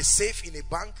keep it in a safe, in a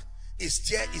bank. It's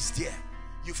there, it's there.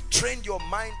 You've trained your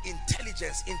mind.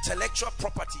 Intelligence, intellectual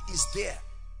property is there.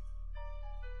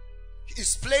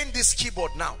 He's playing this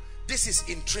keyboard now. This is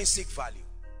intrinsic value.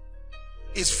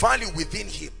 It's value within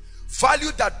him.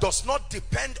 Value that does not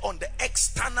depend on the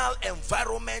external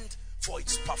environment for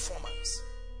its performance.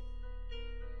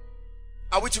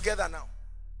 Are we together now?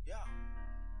 Yeah.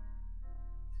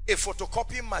 A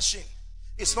photocopying machine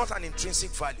is not an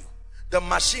intrinsic value. The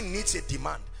machine needs a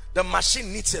demand. The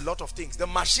machine needs a lot of things. The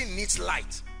machine needs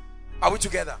light. Are we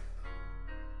together?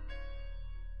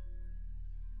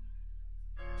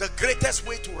 The greatest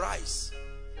way to rise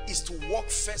is to work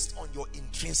first on your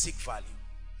intrinsic value.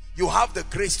 You have the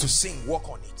grace to sing, work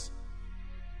on it.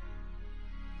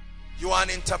 You are an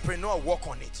entrepreneur, work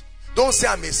on it. Don't say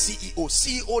I'm a CEO.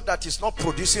 CEO that is not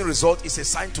producing result is a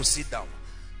sign to sit down.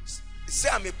 Say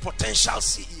I'm a potential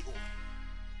CEO.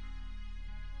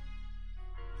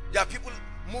 There are people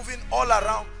moving all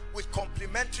around with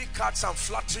complimentary cards and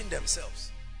flattering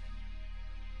themselves.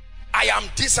 I am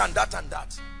this and that and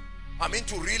that. I'm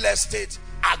into real estate,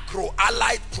 agro,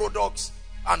 allied products,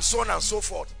 and so on and so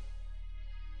forth.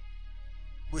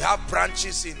 We have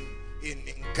branches in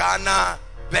Ghana,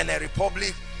 Benin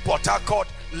Republic, Port Harcourt,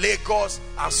 Lagos,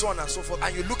 and so on and so forth.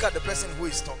 And you look at the person who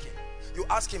is talking. You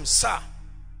ask him, sir,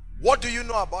 what do you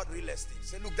know about real estate?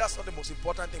 Say, look, that's not the most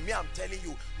important thing. Me, I'm telling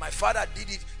you, my father did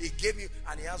it. He gave me,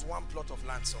 and he has one plot of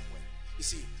land somewhere. You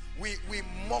see, we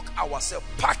mock ourselves.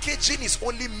 Packaging is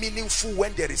only meaningful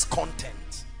when there is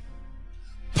content.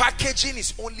 Packaging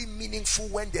is only meaningful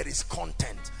when there is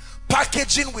content.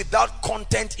 Packaging without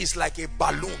content is like a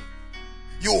balloon.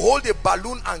 You hold a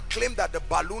balloon and claim that the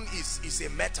balloon is a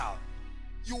metal.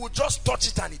 You will just touch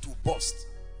it and it will burst.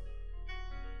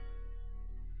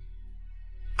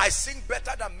 I sing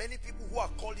better than many people who are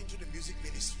called into the music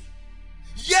ministry.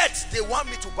 Yet they want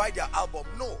me to buy their album.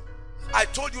 No. I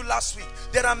told you last week,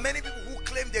 there are many people who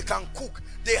claim they can cook.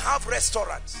 They have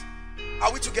restaurants.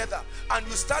 Are we together? And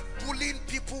you start bullying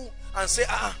people and say,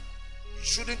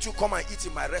 shouldn't you come and eat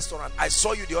in my restaurant? I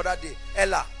saw you the other day.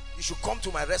 Ella, you should come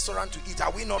to my restaurant to eat.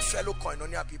 Are we not fellow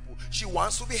Koinonia people? She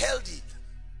wants to be healthy.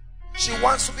 She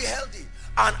wants to be healthy.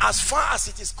 And as far as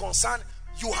it is concerned,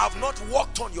 you have not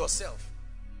worked on yourself.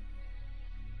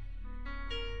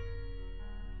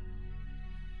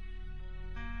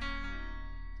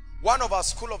 One of our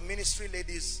school of ministry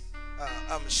ladies,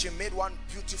 she made one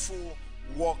beautiful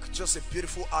work, just a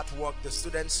beautiful artwork. The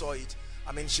students saw it.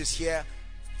 I mean, she's here.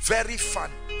 Very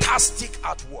fantastic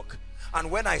artwork.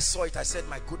 And when I saw it, I said,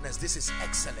 my goodness, this is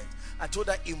excellent. I told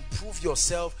her, improve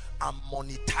yourself and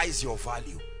monetize your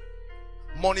value.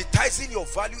 Monetizing your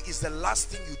value is the last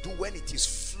thing you do when it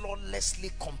is flawlessly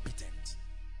competent.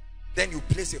 Then you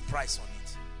place a price on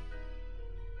it.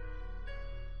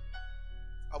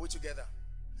 Are we together?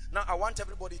 Now, I want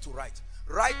everybody to write.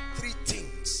 Write 3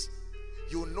 things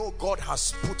you know God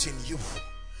has put in you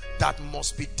that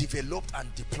must be developed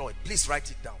and deployed. Please write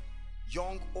it down.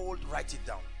 Young, old, write it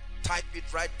down. Type it,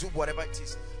 write, do whatever it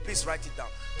is. Please write it down.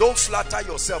 Don't flatter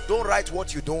yourself. Don't write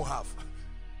what you don't have.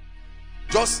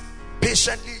 Just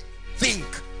patiently think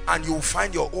and you'll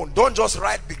find your own. Don't just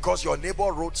write because your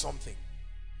neighbor wrote something.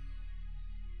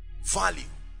 Value.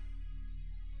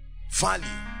 Value.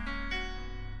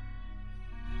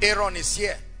 Aaron is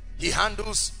here. He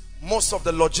handles most of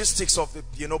the logistics of the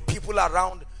people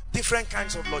around, different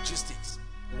kinds of logistics.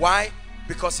 Why?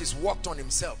 Because he's worked on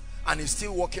himself and he's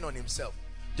still working on himself.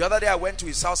 The other day I went to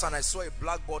his house and I saw a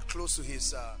blackboard close to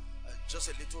his just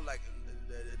a little like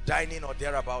dining or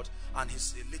thereabout, and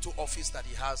his little office that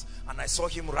he has, and I saw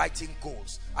him writing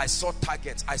goals. I saw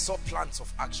targets. I saw plans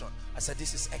of action. I said,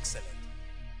 this is excellent.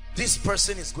 This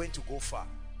person is going to go far.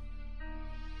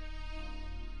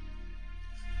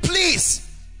 Please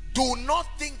do not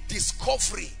think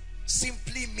discovery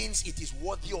simply means it is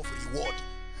worthy of reward.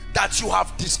 That you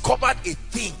have discovered a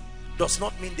thing does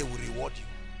not mean they will reward you.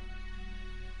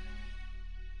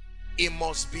 It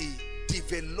must be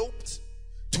developed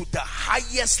to the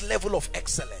highest level of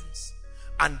excellence,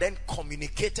 and then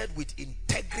communicated with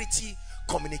integrity,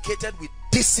 communicated with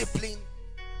discipline,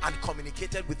 and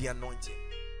communicated with the anointing.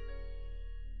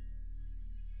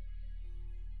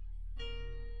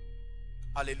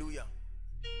 Hallelujah.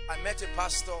 I met a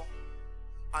pastor,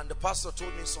 and the pastor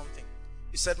told me something.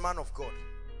 He said, man of God,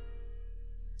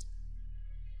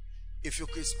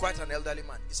 he's quite an elderly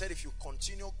man. He said, if you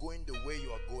continue going the way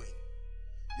you are going,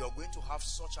 you're going to have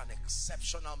such an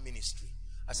exceptional ministry.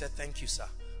 I said, thank you, sir.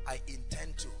 I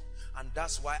intend to. And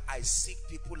that's why I seek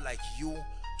people like you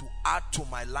to add to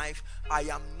my life. I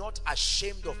am not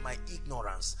ashamed of my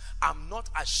ignorance. I'm not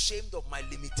ashamed of my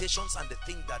limitations and the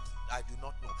things that I do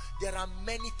not know. There are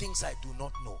many things I do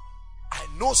not know. I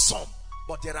know some,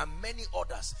 but there are many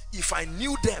others. If I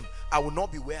knew them, I would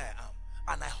not be where I am.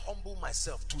 And I humble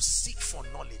myself to seek for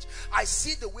knowledge. I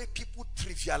see the way people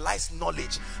trivialize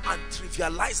knowledge and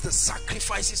trivialize the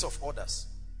sacrifices of others.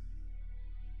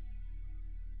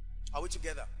 Are we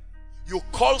together? You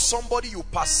call somebody you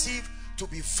perceive to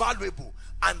be valuable,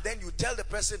 and then you tell the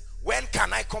person, when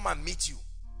can I come and meet you?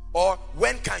 Or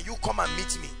when can you come and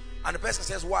meet me? And the person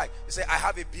says, why? They say, I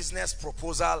have a business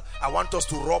proposal. I want us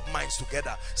to rub minds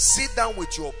together. Sit down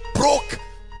with your broke,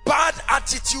 bad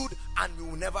attitude, and you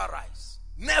will never rise.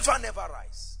 Never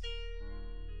rise.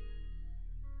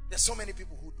 There's so many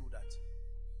people who do that.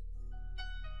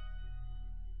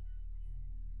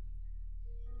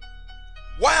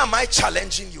 Why am I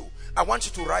challenging you? I want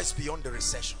you to rise beyond the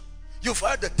recession. You've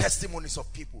heard the testimonies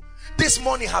of people. This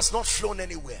money has not flown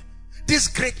anywhere. This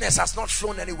greatness has not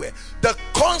flown anywhere. The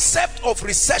concept of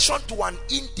recession to an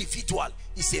individual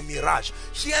is a mirage.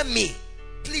 Hear me.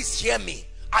 Please hear me.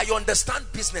 I understand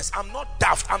business. I'm not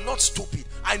daft. I'm not stupid.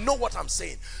 I know what I'm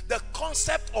saying. The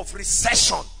concept of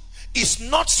recession is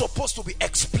not supposed to be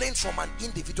explained from an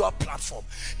individual platform.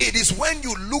 It is when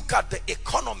you look at the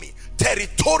economy,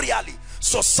 territorially,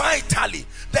 societally,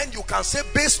 then you can say,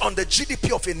 based on the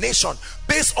GDP of a nation,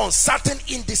 based on certain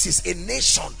indices, a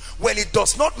nation, when it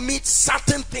does not meet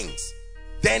certain things,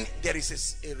 then there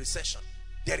is a recession,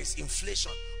 there is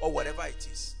inflation, or whatever it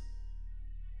is.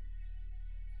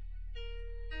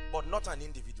 But not an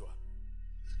individual.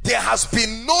 There has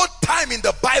been no time in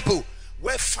the Bible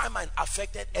where famine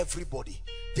affected everybody.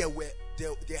 There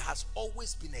has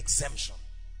always been exemption.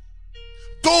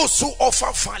 Those who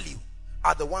offer value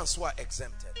are the ones who are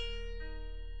exempted.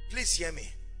 Please hear me.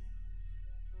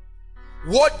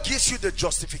 What gives you the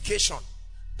justification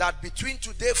that between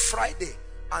today, Friday,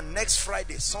 and next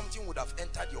Friday, something would have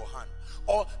entered your hand?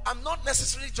 Or I'm not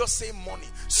necessarily just saying money.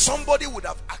 Somebody would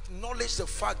have acknowledged the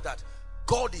fact that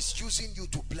God is using you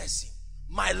to bless him.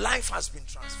 My life has been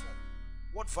transformed.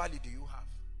 What value do you have?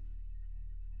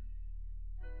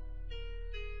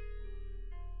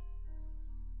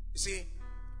 You see,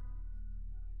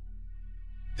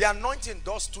 the anointing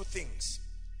does two things.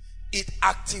 It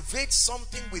activates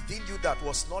something within you that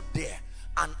was not there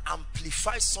and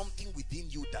amplifies something within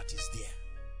you that is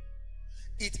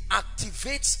there. It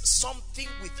activates something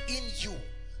within you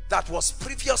that was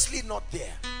previously not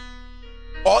there.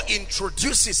 Or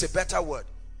introduces, a better word,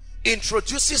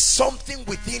 introduces something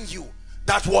within you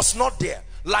that was not there,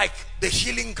 like the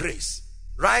healing grace,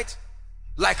 right?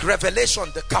 Like revelation,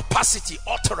 the capacity,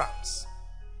 utterance.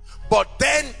 But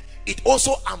then it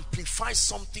also amplifies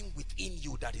something within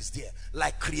you that is there,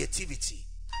 like creativity,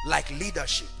 like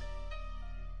leadership,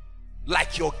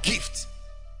 like your gift.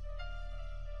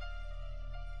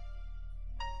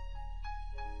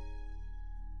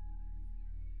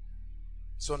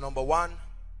 So number one,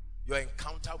 your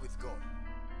encounter with God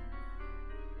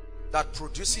that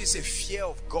produces a fear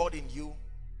of God in you.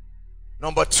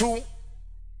 Number two,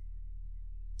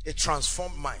 a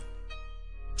transformed mind,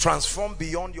 transformed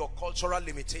beyond your cultural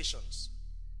limitations.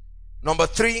 Number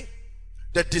three,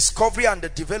 the discovery and the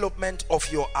development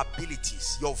of your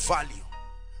abilities, your value.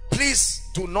 Please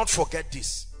do not forget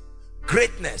this.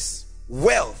 Greatness,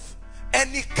 wealth,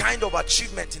 any kind of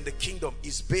achievement in the kingdom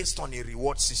is based on a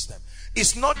reward system.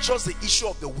 It's not just the issue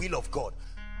of the will of God.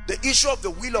 The issue of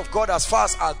the will of God, as far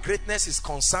as our greatness is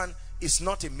concerned, is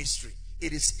not a mystery.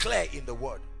 It is clear in the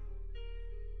word.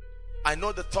 I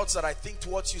know the thoughts that I think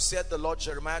towards you, said the Lord.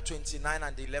 Jeremiah 29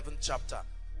 and the 11th chapter.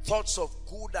 thoughts of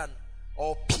good and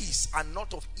or peace and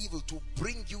not of evil, to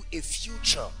bring you a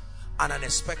future and an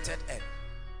expected end.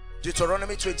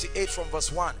 Deuteronomy 28 from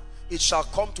verse 1. It shall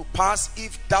come to pass,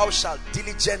 if thou shalt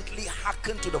diligently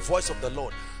hearken to the voice of the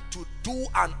Lord, to do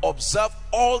and observe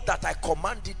all that I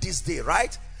command thee this day,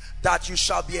 right? That you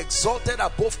shall be exalted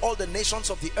above all the nations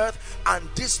of the earth, and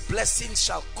this blessing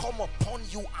shall come upon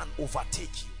you and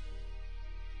overtake you.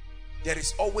 There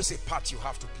is always a part you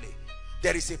have to play.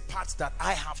 There is a part that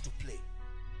I have to play.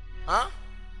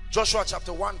 Joshua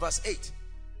chapter 1 verse 8.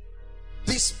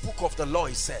 This book of the law,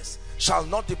 it says, shall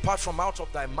not depart from out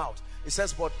of thy mouth. It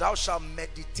says, but thou shalt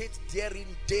meditate therein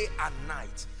day and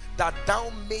night, that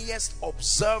thou mayest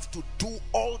observe to do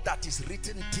all that is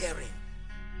written therein.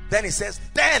 Then it says,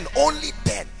 then, only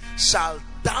then, shalt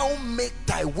thou make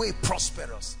thy way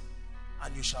prosperous,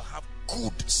 and you shall have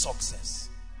good success.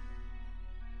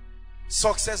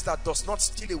 Success that does not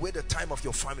steal away the time of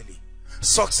your family.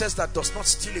 Success that does not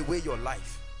steal away your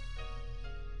life.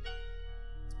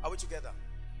 Are we together?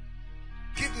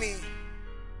 Give me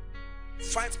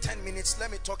 5-10 minutes.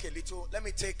 Let me talk a little. Let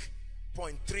me take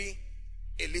point 3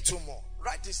 a little more.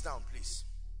 Write this down, please.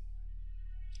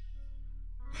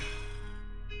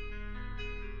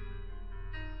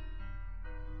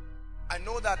 I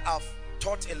know that I've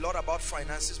taught a lot about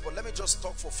finances, but let me just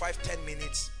talk for 5-10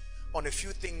 minutes on a few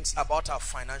things about our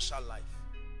financial life.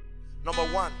 Number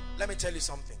one, let me tell you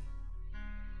something.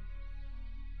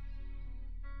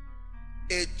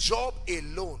 A job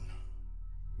alone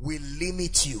will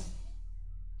limit you.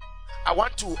 I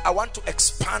want to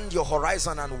expand your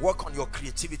horizon and work on your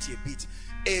creativity a bit.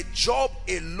 A job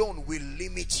alone will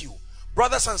limit you.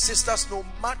 Brothers and sisters, no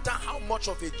matter how much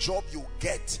of a job you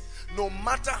get, no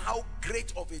matter how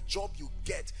great of a job you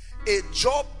get, a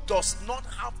job does not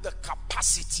have the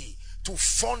capacity to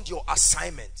fund your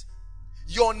assignment.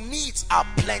 Your needs are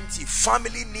plenty.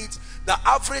 Family needs. The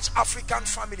average African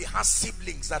family has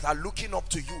siblings that are looking up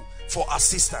to you for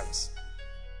assistance.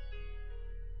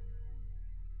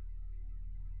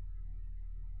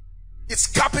 It's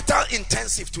capital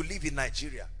intensive to live in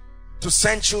Nigeria, to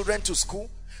send children to school.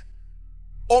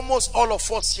 Almost all of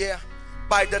us here,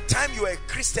 by the time you are a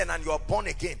Christian and you are born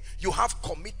again, you have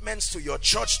commitments to your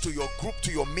church, to your group,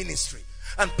 to your ministry.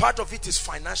 And part of it is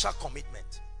financial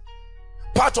commitment.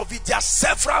 Part of it, there are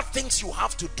several things you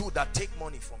have to do that take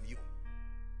money from you.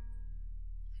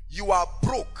 You are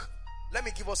broke. Let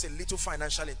me give us a little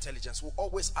financial intelligence. We'll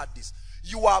always add this.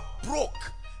 You are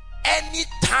broke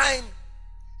anytime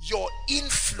your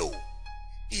inflow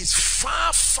is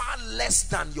far, far less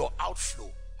than your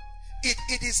outflow.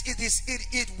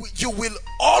 You will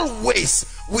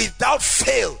always, without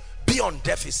fail, be on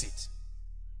deficit.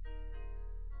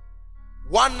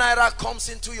 1 naira comes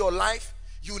into your life,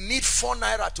 you need 4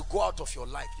 naira to go out of your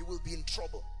life. You will be in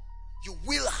trouble. You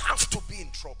will have to be in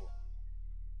trouble.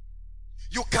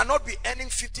 You cannot be earning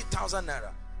 50,000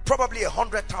 naira, probably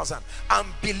 100,000, and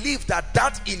believe that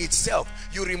that in itself,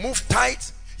 you remove tithe,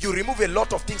 you remove a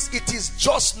lot of things, it is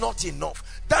just not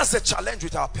enough. That's the challenge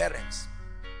with our parents.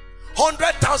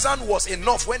 100,000 was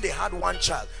enough when they had 1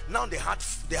 child. Now they have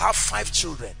 5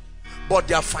 children, but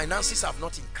their finances have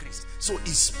not increased. So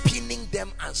it's pinning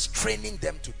them and straining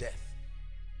them to death.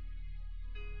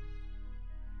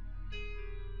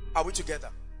 Are we together?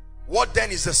 What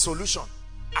then is the solution?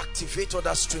 Activate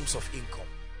other streams of income.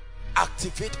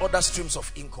 Activate other streams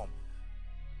of income.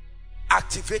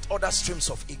 Activate other streams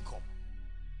of income.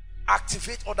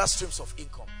 Activate other streams of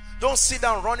income. Don't sit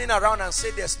down running around and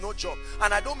say there's no job.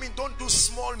 And I don't mean don't do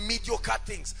small, mediocre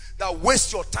things that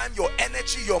waste your time, your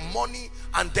energy, your money,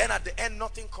 and then at the end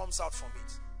nothing comes out from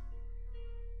it.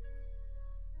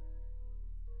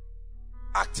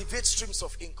 Activate streams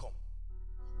of income.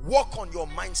 Work on your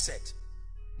mindset.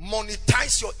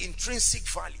 Monetize your intrinsic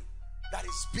value that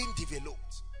is being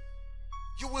developed.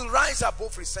 You will rise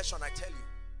above recession, I tell you.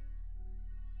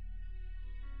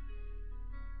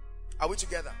 Are we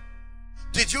together?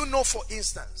 Did you know, for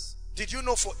instance,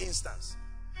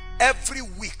 every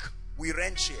week we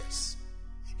rent chairs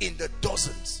in the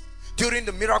dozens. During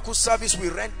the miracle service, we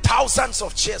rent thousands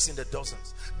of chairs in the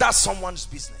dozens. That's someone's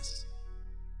business.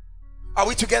 Are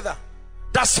we together?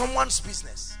 That's someone's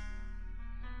business.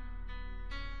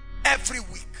 Every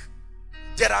week,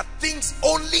 there are things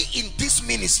only in this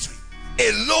ministry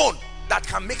alone that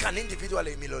can make an individual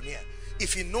a millionaire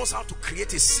if he knows how to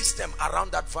create a system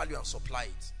around that value and supply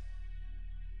it.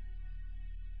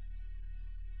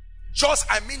 Just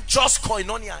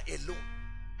koinonia alone.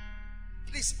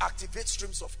 Please activate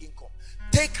streams of income.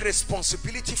 Take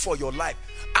responsibility for your life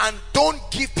and don't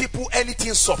give people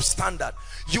anything substandard.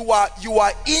 You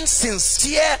are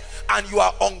insincere and you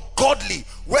are ungodly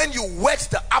when you whet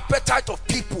the appetite of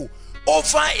people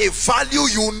over a value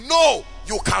you know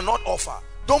you cannot offer.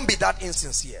 Don't be that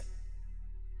insincere.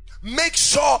 Make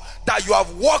sure that you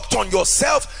have worked on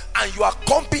yourself and you are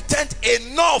competent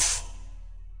enough.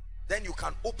 Then you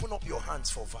can open up your hands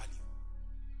for value.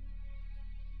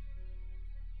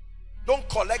 Don't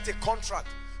collect a contract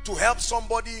to help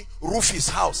somebody roof his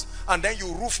house and then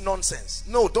you roof nonsense.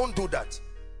 No, don't do that.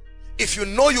 If you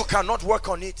know you cannot work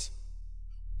on it,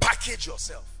 package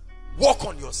yourself. Work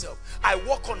on yourself. I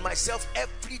work on myself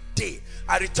every day.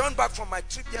 I returned back from my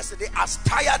trip yesterday. As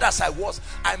tired as I was,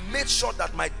 I made sure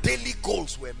that my daily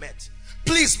goals were met.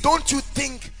 Please don't you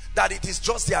think that it is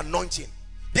just the anointing.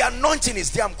 The anointing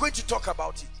is there. I'm going to talk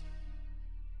about it.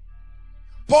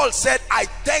 Paul said,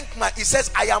 he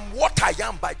says, I am what I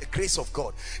am by the grace of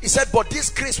God. He said, but this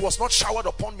grace was not showered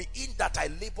upon me in that I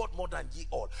labored more than ye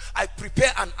all. I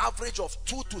prepare an average of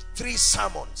 2 to 3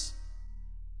 sermons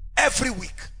every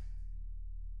week.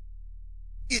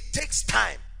 It takes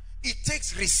time. It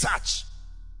takes research.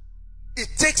 It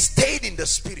takes staying in the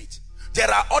spirit. There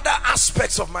are other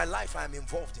aspects of my life I am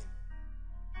involved in.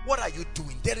 What are you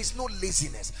doing? There is no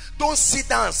laziness. Don't sit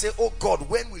down and say, oh God,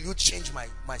 when will you change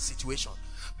my situation?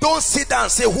 Don't sit down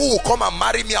and say, who will come and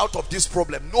marry me out of this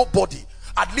problem? Nobody.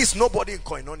 At least nobody in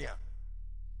Koinonia.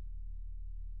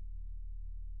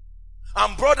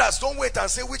 And brothers, don't wait and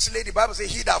say which lady. The Bible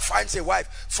says, he that finds a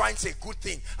wife finds a good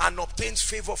thing and obtains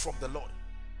favor from the Lord.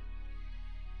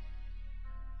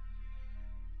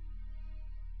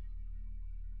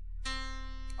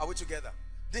 Are we together?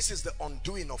 This is the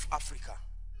undoing of Africa.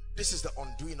 This is the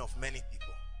undoing of many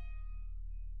people.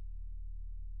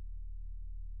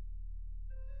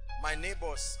 My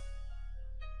neighbors,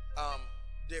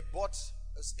 they bought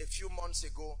a few months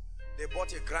ago, they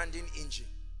bought a grinding engine.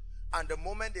 And the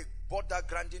moment they bought that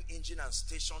grinding engine and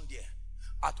stationed there,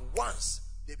 at once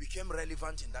they became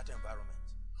relevant in that environment.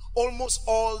 Almost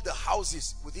all the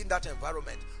houses within that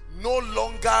environment no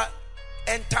longer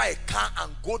enter a car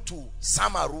and go to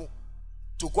Samaru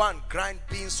to go and grind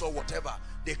beans or whatever.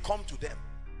 They come to them.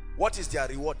 What is their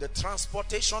reward? The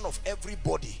transportation of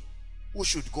everybody who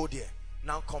should go there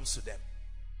now comes to them.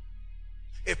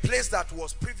 A place that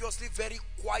was previously very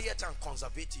quiet and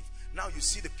conservative, now you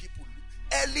see the people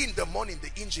early in the morning,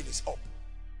 the engine is up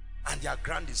and they are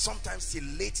grinding, sometimes till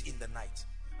late in the night,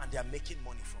 and they are making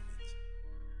money from it.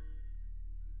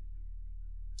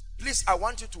 Please, I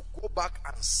want you to go back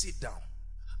and sit down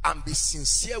and be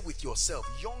sincere with yourself,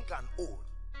 young and old.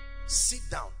 Sit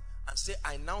down and say,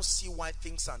 I now see why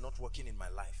things are not working in my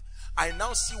life. I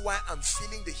now see why I'm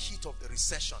feeling the heat of the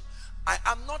recession. I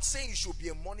am not saying you should be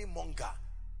a money monger.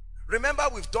 Remember,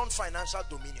 we've done financial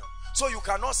dominion. So you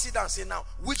cannot sit down and say, now,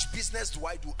 which business do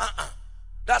I do?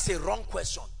 That's a wrong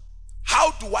question.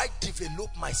 How do I develop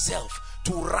myself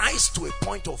to rise to a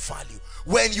point of value?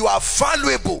 When you are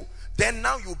valuable, then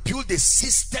now you build a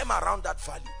system around that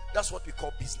value. That's what we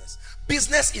call business.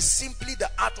 Business is simply the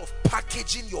art of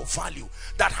packaging your value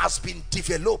that has been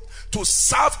developed to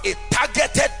serve a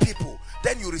targeted people.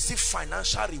 Then you receive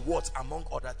financial rewards among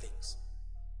other things.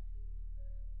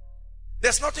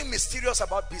 There's nothing mysterious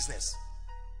about business.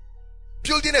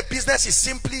 Building a business is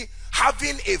simply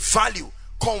having a value,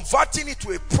 converting it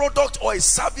to a product or a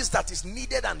service that is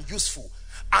needed and useful,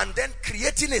 and then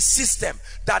creating a system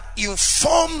that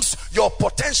informs your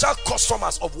potential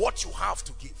customers of what you have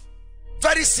to give.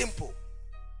 Very simple.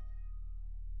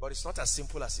 But it's not as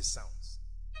simple as it sounds.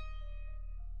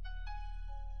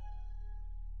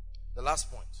 The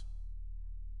last point.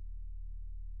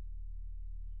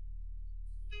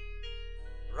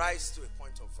 Rise to a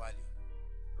point of value.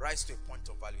 Rise to a point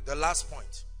of value. The last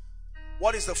point.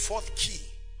 What is the fourth key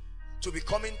to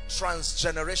becoming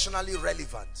transgenerationally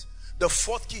relevant? The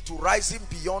fourth key to rising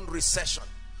beyond recession.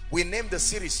 We name the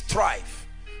series Thrive.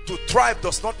 To thrive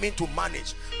does not mean to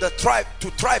manage. To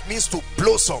thrive means to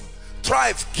blossom.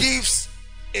 Thrive gives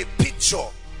a picture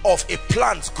of a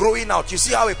plant growing out. You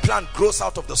see how a plant grows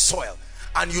out of the soil,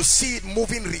 and you see it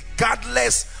moving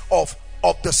regardless of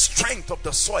the strength of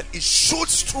the soil. It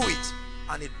shoots through it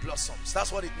and it blossoms.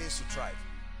 That's what it means to thrive.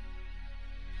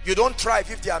 You don't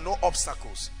thrive if there are no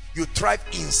obstacles. You thrive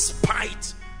in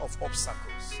spite of obstacles.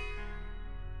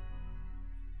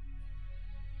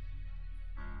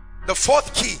 The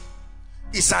fourth key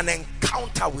is an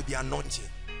encounter with the anointing.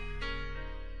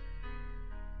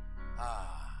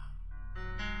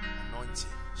 Anointing.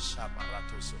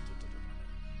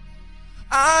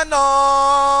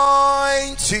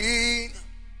 Anointing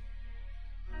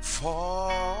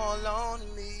fall on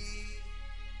me.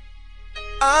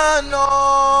 Anointing,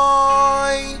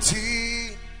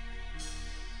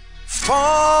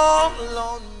 fall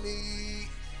on me.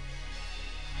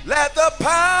 Let the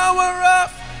power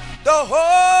of the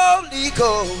Holy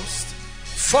Ghost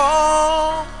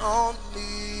fall on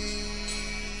me.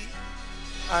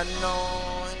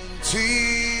 Anointing,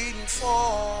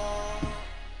 fall.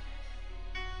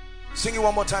 Sing it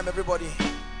one more time, everybody.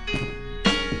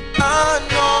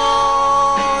 Anointing,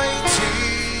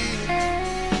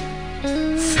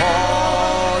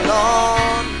 fall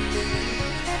on me.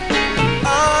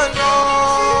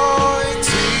 Anointing.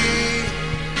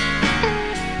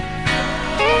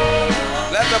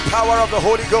 Let the power of the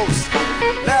Holy Ghost,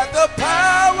 let the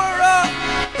power of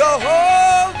the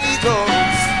Holy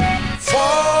Ghost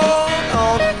fall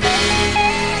on me.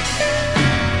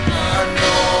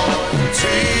 Anointing.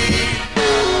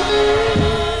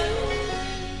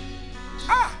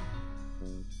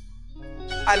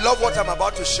 I love what I'm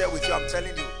about to share with you, I'm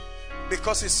telling you,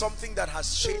 because it's something that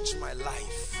has changed my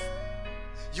life.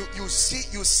 You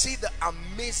see the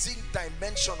amazing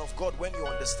dimension of God when you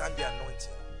understand the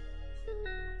anointing.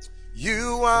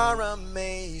 You are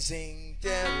amazing,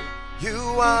 dear. You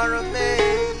are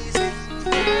amazing.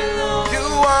 You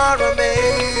are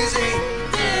amazing.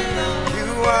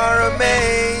 You are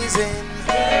amazing.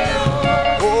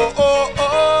 Oh, oh, oh,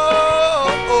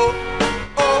 oh.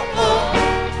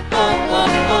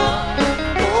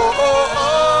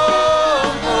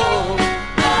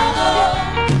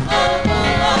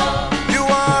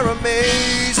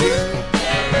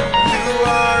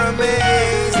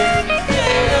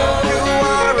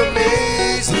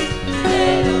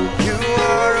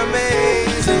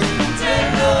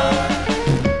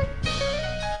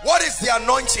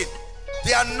 Anointing.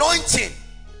 The anointing.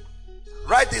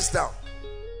 Write this down.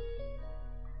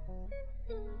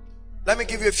 Let me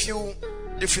give you a few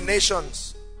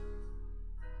definitions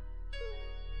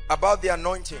about the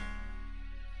anointing.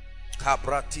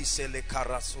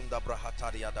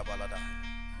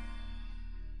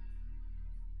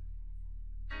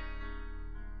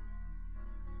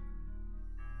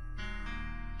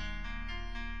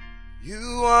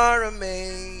 You are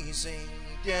amazing,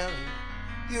 dear.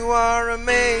 You are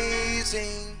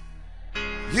amazing.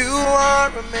 You are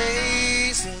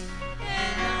amazing.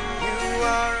 You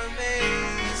are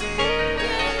amazing.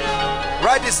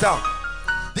 Write this down.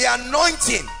 The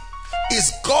anointing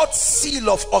is God's seal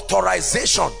of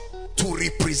authorization to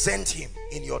represent him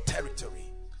in your territory.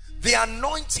 The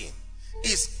anointing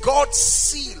is God's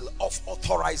seal of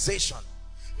authorization.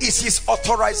 Is his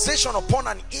authorization upon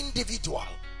an individual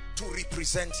to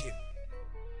represent him.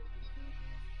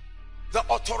 The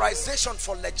authorization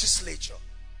for legislature,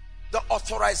 the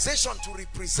authorization to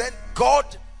represent God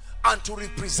and to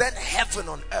represent heaven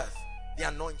on earth, the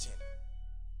anointing.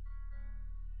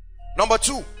 Number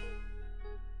two,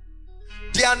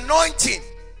 the anointing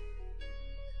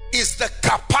is the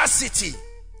capacity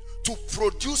to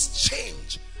produce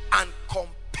change and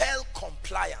compel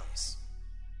compliance.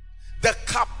 The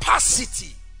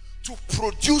capacity to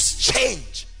produce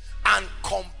change and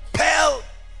compel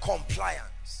compliance.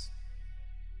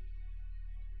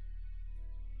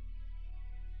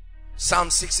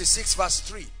 Psalm 66 verse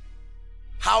 3.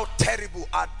 How terrible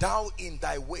art thou in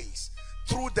thy ways.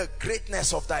 Through the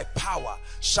greatness of thy power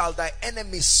shall thy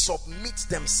enemies submit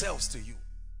themselves to you.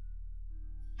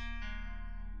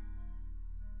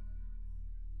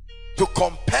 To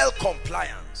compel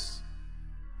compliance.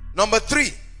 Number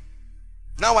three.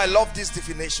 Now I love this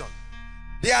definition.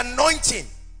 The anointing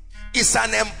is an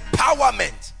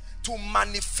empowerment to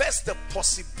manifest the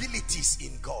possibilities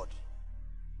in God.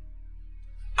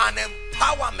 An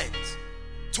empowerment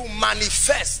to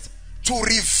manifest, to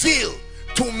reveal,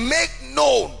 to make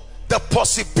known the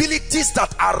possibilities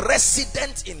that are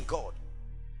resident in God.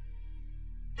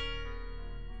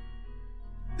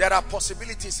 There are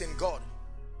possibilities in God.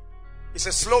 It's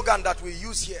a slogan that we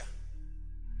use here.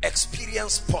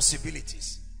 Experience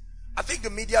possibilities. I think the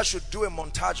media should do a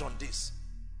montage on this.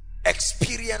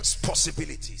 Experience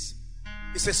possibilities.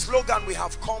 It's a slogan we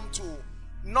have come to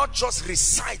not just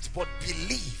recite but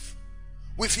believe.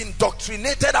 We've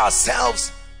indoctrinated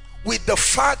ourselves with the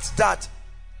fact that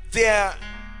there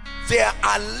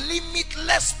are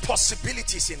limitless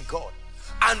possibilities in God,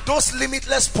 and those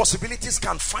limitless possibilities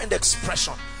can find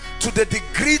expression to the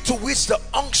degree to which the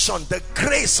unction, the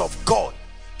grace of God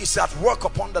is at work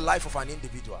upon the life of an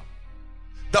individual.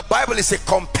 The Bible is a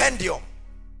compendium,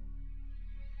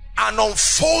 an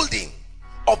unfolding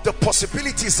of the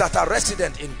possibilities that are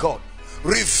resident in God,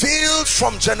 revealed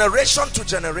from generation to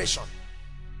generation.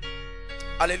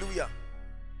 Hallelujah.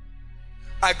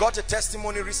 I got a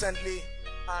testimony recently,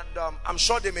 and I'm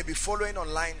sure they may be following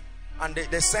online, and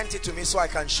they sent it to me so I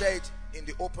can share it in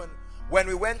the open. When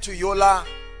we went to Yola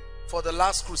for the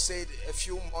last crusade a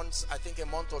few months, I think a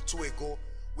month or two ago,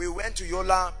 we went to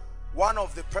Yola. One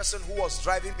of the person who was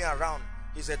driving me around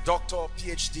is a doctor,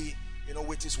 PhD, you know,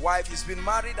 with his wife. He's been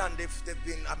married and they've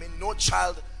been, I mean, no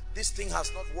child. This thing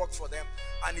has not worked for them,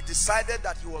 and he decided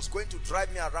that he was going to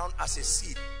drive me around as a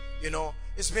seed. You know,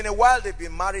 it's been a while they've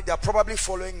been married. They're probably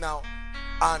following now,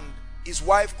 and his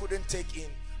wife couldn't take in.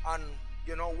 And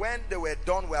you know, when they were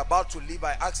done, we're about to leave,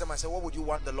 I asked them, I said, what would you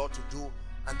want the Lord to do?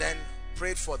 And then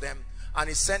prayed for them, and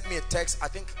he sent me a text. I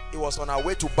think it was on our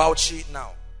way to Bauchi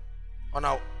now. On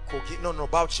our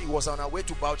Bauchi. It was on our way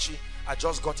to Bauchi. I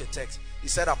just got a text. He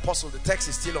said, Apostle, the text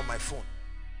is still on my phone.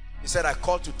 He said, I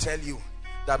called to tell you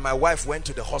that my wife went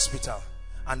to the hospital,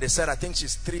 and they said, I think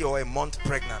she's 3 or a month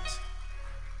pregnant.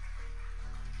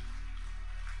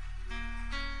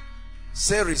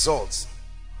 Say results.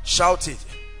 Shout it.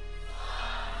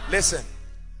 Listen,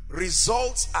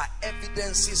 results are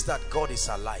evidences that God is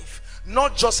alive.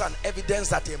 Not just an evidence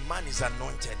that a man is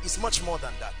anointed. It's much more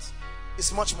than that.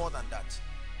 It's much more than that.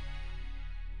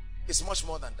 It's much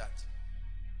more than that.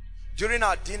 During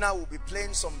our dinner, we'll be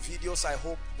playing some videos. I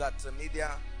hope that the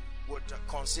media would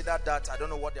consider that. I don't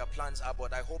know what their plans are,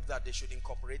 but I hope that they should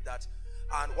incorporate that.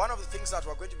 And one of the things that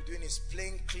we're going to be doing is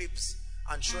playing clips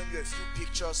and showing you a few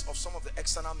pictures of some of the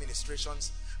external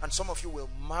ministrations, and some of you will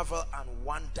marvel and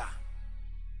wonder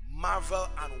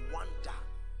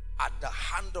at the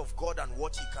hand of God and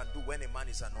what he can do when a man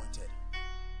is anointed.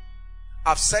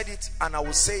 I've said it and I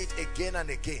will say it again and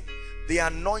again. The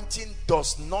anointing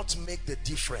does not make the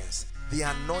difference. The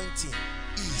anointing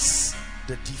is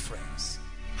the difference.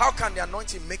 How can the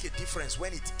anointing make a difference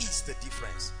when it is the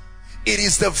difference? It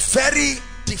is the very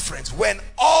difference. When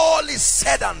all is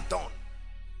said and done,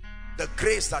 the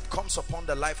grace that comes upon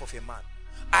the life of a man.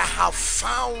 I have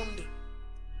found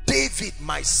David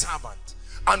my servant,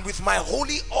 and with my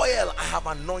holy oil I have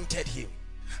anointed him,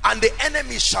 and the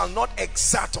enemy shall not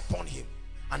exert upon him.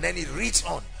 And then he reads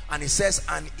on and he says,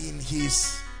 and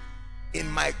in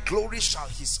my glory shall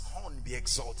his horn be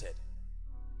exalted.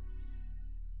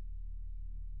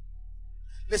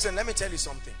 Listen, let me tell you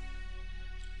something.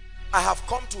 I have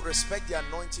come to respect the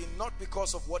anointing, not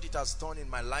because of what it has done in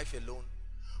my life alone,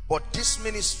 but this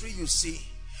ministry, you see,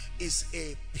 is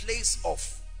a place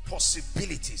of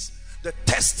possibilities. The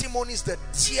testimonies, the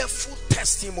tearful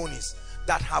testimonies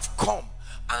that have come.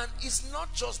 And it's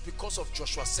not just because of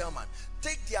Joshua Selman.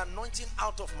 Take the anointing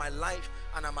out of my life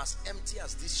and I'm as empty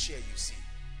as this chair you see.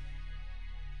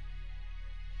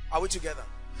 Are we together?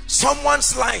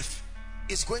 Someone's life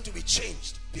is going to be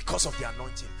changed because of the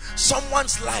anointing.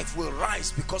 Someone's life will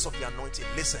rise because of the anointing.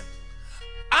 Listen,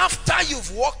 after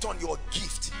you've worked on your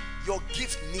gift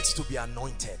needs to be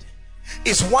anointed.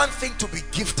 It's one thing to be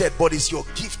gifted, but is your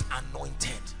gift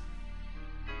anointed?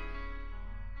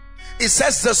 It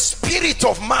says the spirit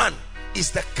of man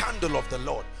is the candle of the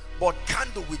Lord, but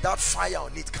candle without fire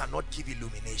on it cannot give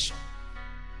illumination.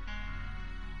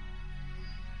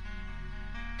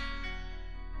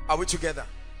 Are we together?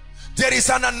 There is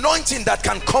an anointing that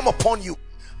can come upon you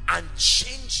and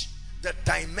change the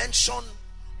dimension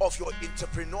of your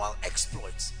entrepreneurial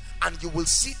exploits, and you will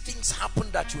see things happen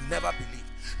that you never believed.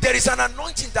 There is an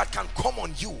anointing that can come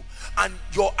on you and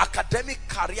your academic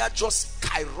career just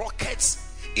skyrockets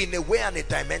in a way and a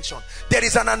dimension. There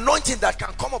is an anointing that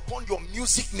can come upon your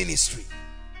music ministry.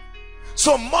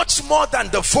 So much more than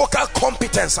the vocal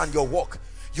competence and your work,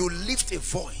 you lift a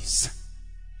voice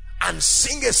and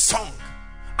sing a song,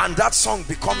 and that song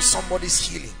becomes somebody's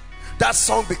healing. That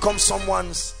song becomes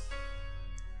someone's.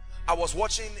 I was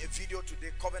watching a video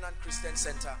today, Covenant Christian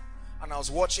Center, and I was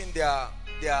watching their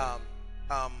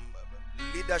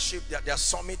leadership, their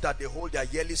summit that they hold, their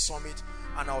yearly summit,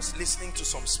 and I was listening to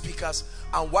some speakers,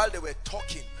 and while they were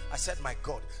talking, I said, my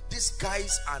God, these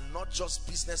guys are not just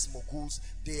business moguls,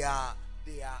 they are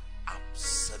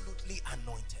absolutely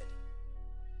anointed.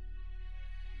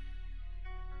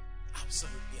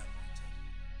 Absolutely anointed.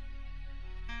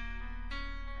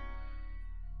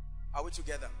 Are we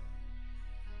together?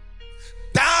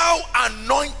 Thou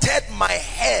anointed my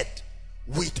head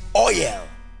with oil.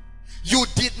 You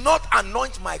did not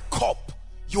anoint my cup,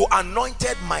 you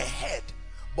anointed my head,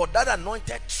 but that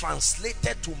anointed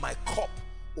translated to my cup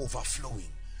overflowing.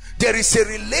 There is a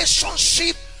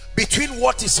relationship between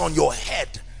what is on your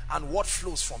head and what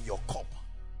flows from your cup.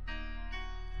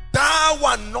 Thou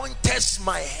anointest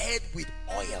my head with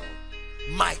oil,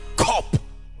 my cup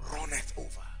runneth over.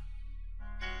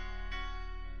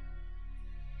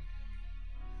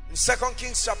 In 2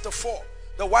 Kings chapter 4,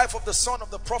 the wife of the son of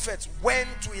the prophet, went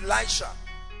to Elisha.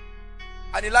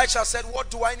 And Elisha said, what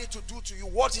do I need to do to you?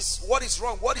 What is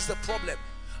wrong? What is the problem?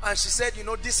 And she said, you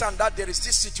know, this and that, there is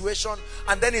this situation.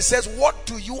 And then he says, what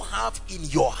do you have in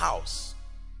your house?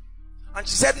 And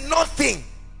she said, nothing.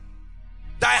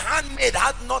 Thy handmaid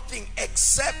had nothing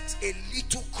except a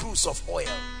little cruse of oil.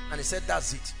 And he said,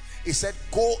 that's it. He said,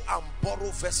 go and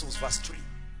borrow vessels. Verse 3.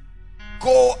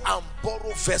 Go and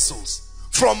borrow vessels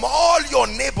from all your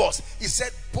neighbors. He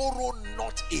said, borrow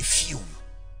not a few.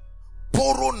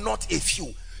 Borrow not a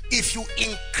few. If you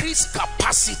increase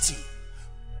capacity,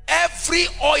 every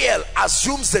oil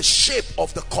assumes the shape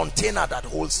of the container that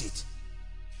holds it.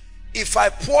 If I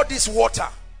pour this water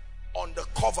on the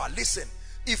cover, listen,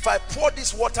 if I pour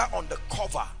this water on the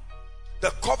cover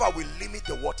will limit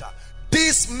the water.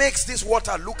 This makes this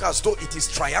water look as though it is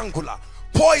triangular.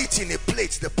 Pour it in a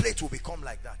plate, the plate will become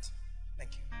like that.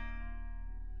 Thank you.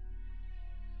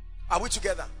 Are we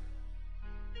together?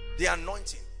 The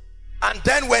anointing. And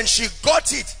then when she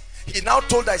got it, he now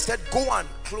told her, he said, go and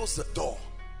close the door.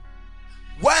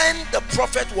 When the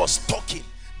prophet was talking,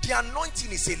 the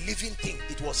anointing is a living thing.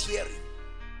 It was hearing.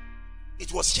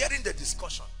 It was hearing the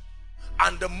discussion.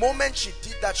 And the moment she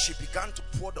did that, she began to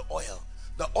pour the oil.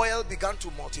 The oil began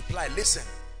to multiply. Listen,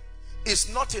 it's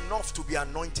not enough to be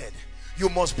anointed. You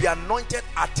must be anointed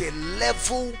at a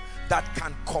level that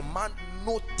can command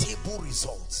notable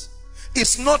results.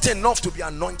 It's not enough to be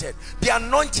anointed. The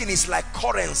anointing is like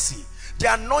currency.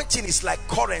 The anointing is like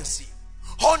currency.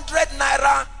 100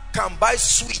 naira can buy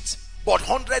sweet, but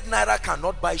 100 naira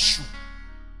cannot buy shoe.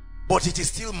 But it is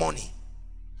still money.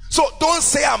 So don't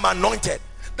say I'm anointed.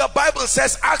 The Bible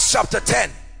says, Acts chapter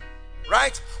 10,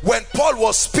 right? When Paul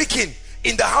was speaking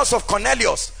in the house of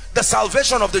Cornelius, the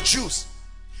salvation of the Jews,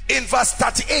 in verse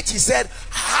 38 he said,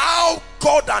 how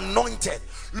God anointed.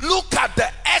 Look at the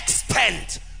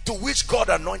extent to which God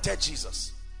anointed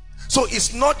Jesus. So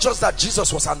it's not just that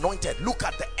Jesus was anointed. Look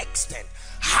at the extent.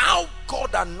 How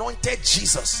God anointed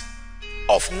Jesus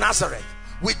of Nazareth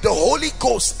with the Holy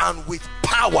Ghost and with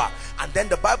power. And then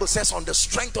the Bible says, on the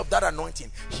strength of that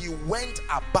anointing, he went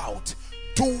about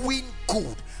doing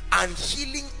good and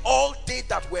healing all they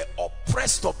that were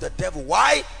oppressed of the devil.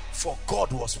 Why? For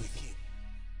God was with him.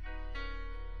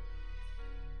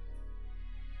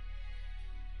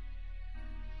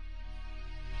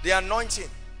 The anointing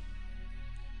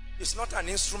is not an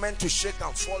instrument to shake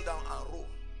and fall down and roll.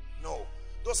 No,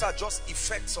 those are just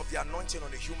effects of the anointing on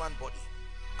the human body.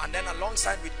 And then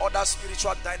alongside with other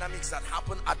spiritual dynamics that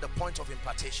happen at the point of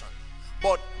impartation.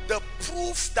 But the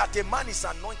proof that a man is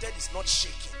anointed is not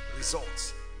shaking.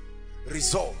 Results.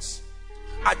 Results.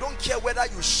 I don't care whether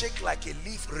you shake like a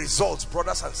leaf. Results,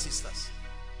 brothers and sisters.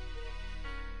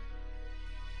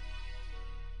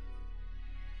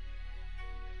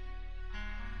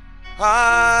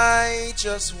 I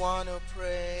just want to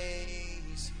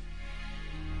praise you.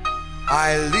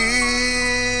 I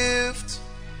lift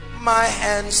my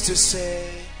hands to say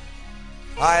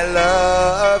I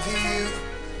love you.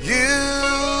 You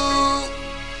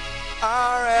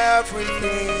are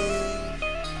everything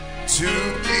to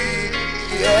me,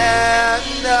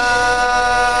 and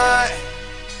I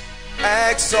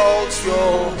exalt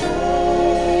your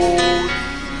holy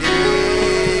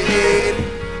name.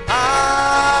 I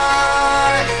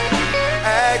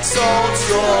exalt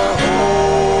your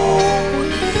holy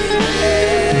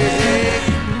name.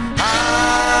 I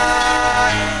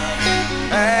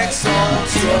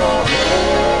exalt your holy name.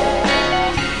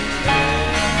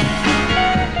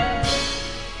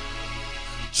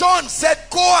 John said,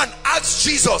 go and ask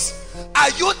Jesus,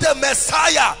 are you the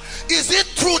Messiah? Is it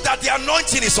true that the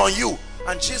anointing is on you?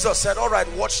 And Jesus said, all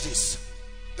right, watch this.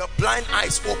 The blind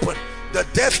eyes open, the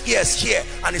deaf ears hear.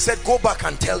 And he said, go back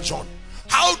and tell John.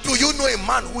 How do you know a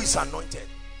man who is anointed?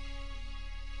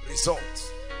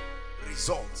 Results.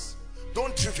 Results.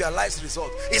 Don't trivialize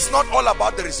results. It's not all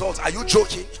about the results. Are you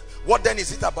joking? What then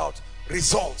is it about?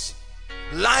 Results.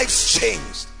 Lives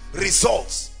changed.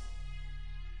 Results.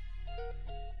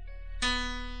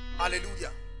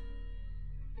 Hallelujah.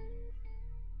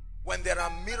 When there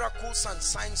are miracles and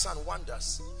signs and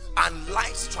wonders and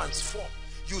lives transformed,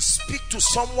 you speak to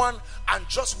someone and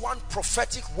just one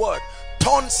prophetic word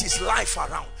turns his life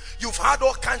around. You've had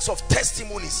all kinds of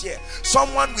testimonies here.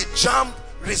 Someone with jam,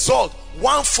 result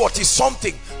 140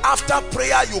 something. After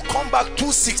prayer you come back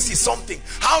 260 something.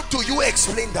 How do you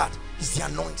explain that? It's the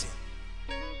anointing.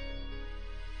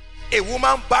 A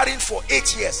woman barren for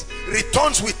 8 years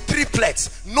returns with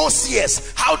triplets, no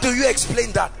CS. How do you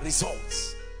explain that?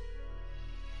 Results.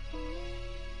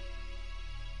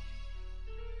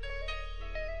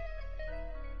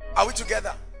 Are we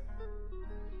together?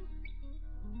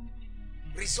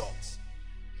 Results.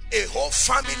 A whole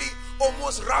family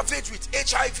almost ravaged with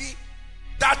HIV.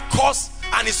 That cause,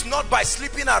 and it's not by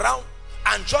sleeping around,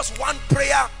 and just one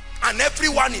prayer and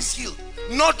everyone is healed.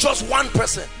 Not just one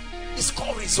person. It's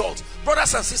called results.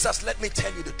 Brothers and sisters, let me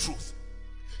tell you the truth.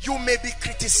 You may be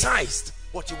criticized,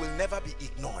 but you will never be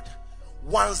ignored.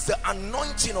 Once the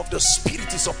anointing of the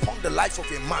Spirit is upon the life of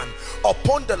a man,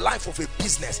 upon the life of a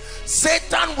business,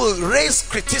 Satan will raise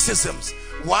criticisms.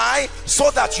 Why?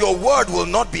 So that your word will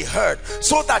not be heard,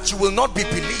 so that you will not be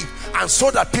believed, and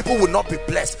so that people will not be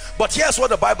blessed. But here's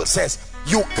what the Bible says: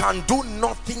 you can do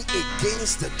nothing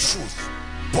against the truth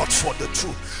but for the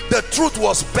truth. The truth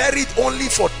was buried only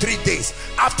for 3 days.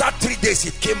 After 3 days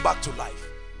it came back to life.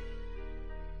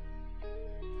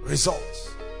 Results.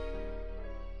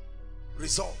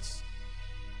 Results.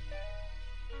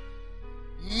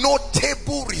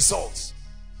 Notable results.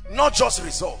 Not just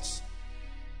results.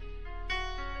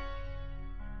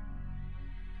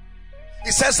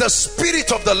 It says the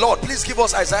Spirit of the Lord. Please give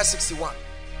us Isaiah 61.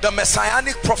 The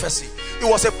messianic prophecy. It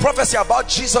was a prophecy about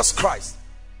Jesus Christ.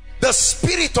 The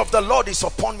Spirit of the Lord is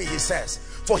upon me, he says,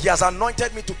 for he has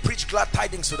anointed me to preach glad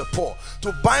tidings to the poor,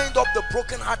 to bind up the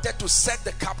brokenhearted, to set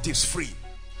the captives free.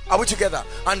 Are we together?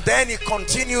 And then he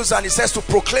continues and he says to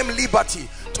proclaim liberty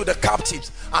to the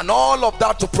captives, and all of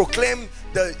that, to proclaim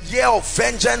the year of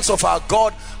vengeance of our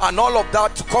God, and all of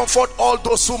that, to comfort all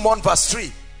those who mourn. Verse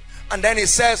 3. And then he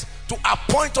says to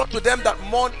appoint unto them that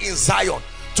mourn in Zion,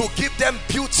 to give them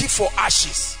beauty for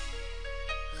ashes.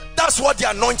 That's what the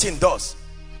anointing does.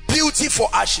 Beauty for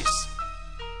ashes.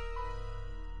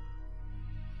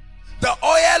 The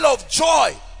oil of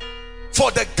joy for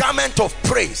the garment of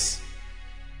praise.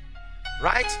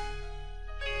 Right?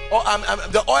 Or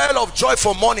the oil of joy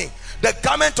for mourning, the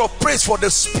garment of praise for the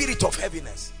spirit of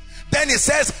heaviness. Then it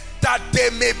says that they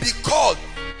may be called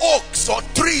oaks or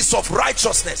trees of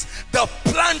righteousness, the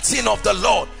planting of the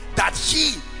Lord, that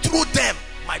he through them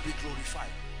might be glorified.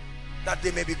 That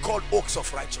they may be called oaks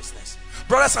of righteousness.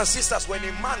 Brothers and sisters, when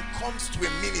a man comes to a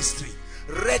ministry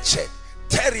wretched,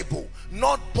 terrible,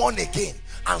 not born again,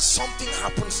 and something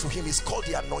happens to him, it's called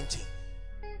the anointing.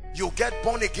 You get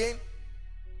born again,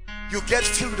 you get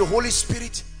filled with the Holy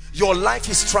Spirit, your life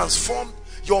is transformed,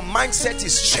 your mindset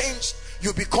is changed,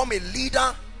 you become a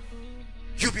leader,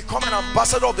 you become an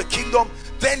ambassador of the kingdom.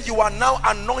 Then you are now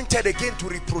anointed again to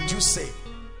reproduce same.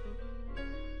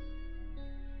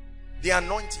 The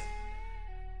anointing.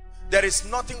 There is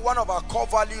nothing, one of our core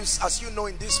values, as you know,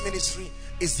 in this ministry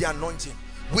is the anointing.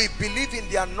 We believe in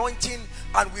the anointing,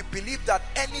 and we believe that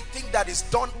anything that is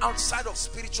done outside of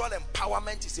spiritual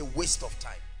empowerment is a waste of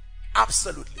time.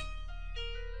 Absolutely.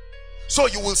 So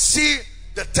you will see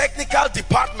the technical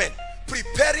department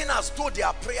preparing as though they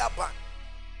are prayer band,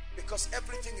 because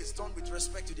everything is done with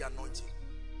respect to the anointing.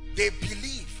 They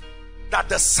believe that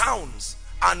the sounds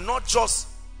are not just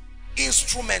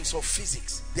instruments of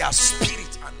physics, they are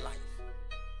spirit and life.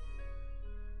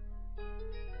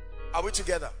 Are we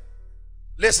together?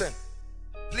 Listen,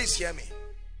 please hear me.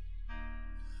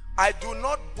 I do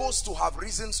not boast to have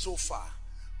risen so far.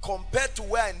 Compared to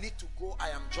where I need to go,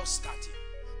 I am just starting.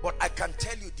 But I can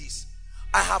tell you this: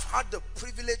 I have had the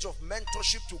privilege of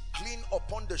mentorship to glean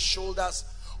upon the shoulders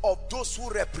of those who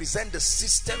represent the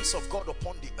systems of God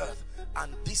upon the earth.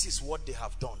 And this is what they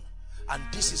have done. And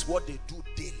this is what they do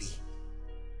daily.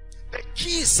 The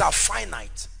keys are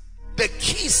finite. The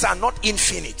keys are not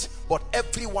infinite. But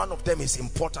every one of them is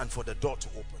important for the door to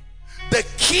open. The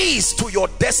keys to your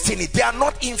destiny, they are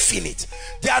not infinite.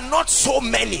 They are not so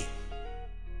many.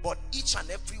 But each and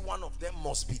every one of them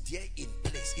must be there in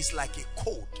place. It's like a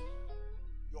code.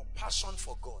 Your passion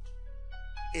for God.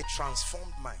 A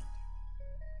transformed mind.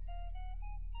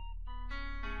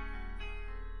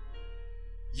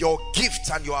 Your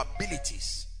gifts and your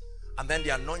abilities. And then the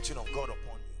anointing of God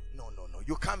upon you. No, no, no.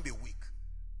 You can't be weak.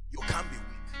 You can't be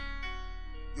weak.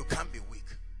 You can't be weak.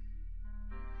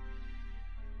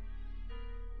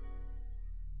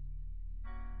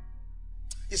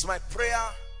 It's my prayer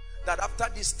that after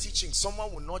this teaching,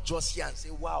 someone will not just hear and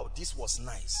say, wow, this was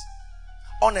nice.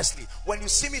 Honestly, when you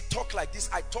see me talk like this,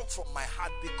 I talk from my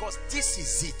heart, because this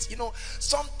is it. You know,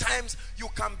 sometimes you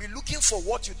can be looking for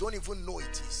what you don't even know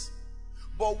it is.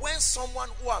 But when someone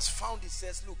who has found it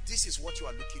says, look, this is what you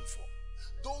are looking for,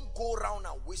 don't go around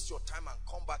and waste your time and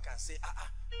come back and say,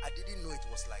 I didn't know it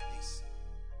was like this.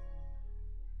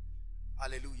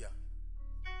 Hallelujah.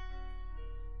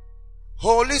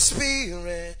 Holy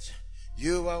Spirit,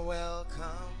 you are welcome.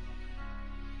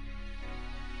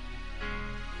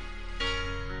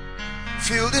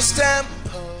 Fill this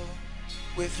temple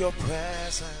with your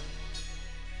presence.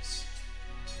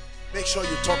 Make sure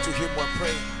you talk to him while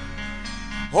praying.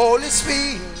 Holy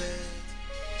Spirit,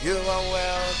 you are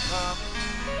welcome.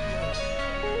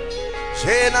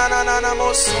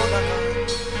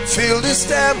 Fill this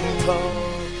temple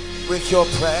with your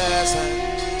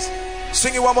presence.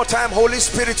 Sing it one more time. Holy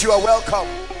Spirit, you are welcome.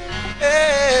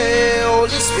 Hey, Holy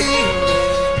Spirit,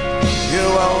 you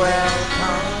are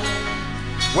welcome.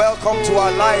 Welcome to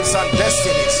our lives and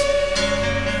destinies.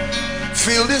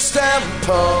 Fill this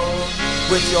temple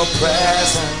with your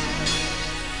presence.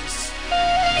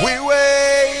 We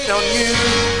wait on you,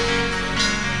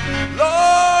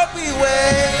 Lord, we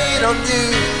wait on you.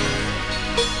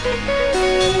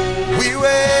 We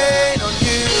wait on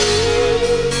you,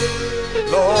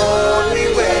 Lord, we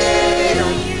wait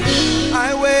on you.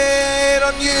 I wait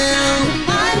on you,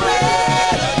 I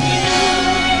wait on you,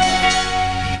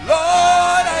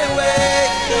 Lord, I wait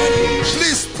on you.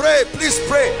 Please pray, please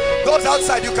pray. Those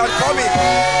outside, you can come in.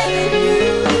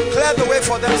 Clear the way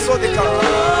for them so they can come.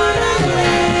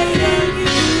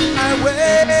 I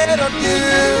wait on you.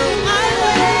 I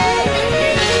wait on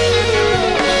you.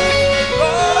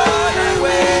 Lord, I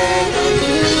wait on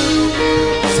you.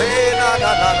 Say na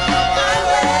na na na. I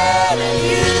wait on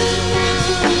you.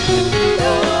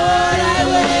 Lord, I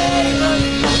wait on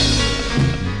you.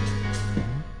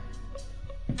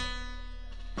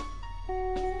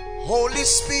 Holy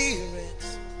Spirit,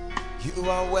 you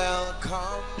are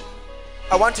welcome.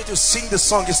 I want you to sing the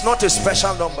song. It's not a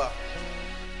special number.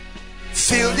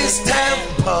 Fill this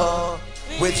temple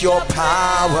with your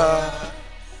power.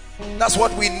 That's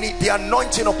what we need, the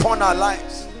anointing upon our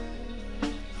lives.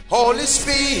 Holy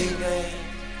Spirit,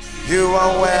 you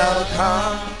are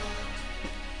welcome.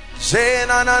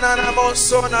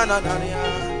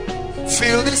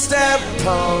 Fill this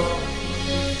temple.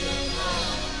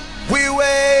 We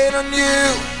wait on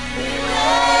you.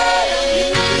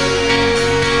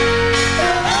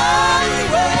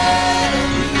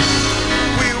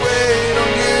 We wait on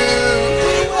you.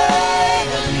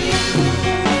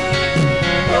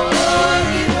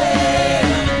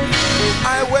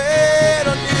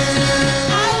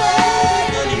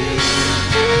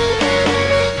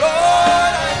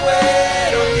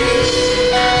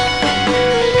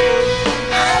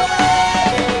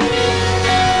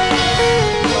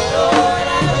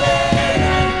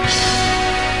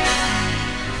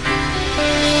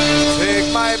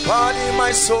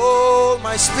 My soul,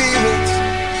 my spirit,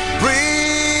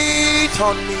 breathe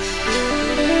on me.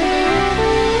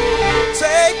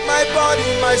 Take my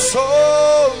body, my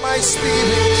soul, my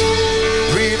spirit,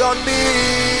 breathe on me.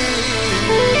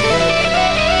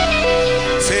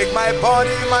 Take my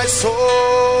body, my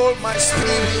soul, my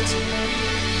spirit,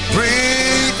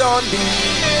 breathe on me.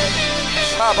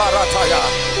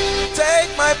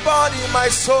 Take my body, my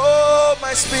soul,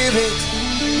 my spirit,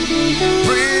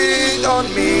 breathe on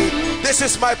me. This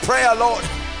is my prayer, Lord.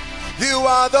 You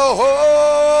are the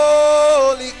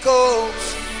Holy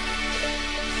Ghost.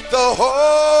 The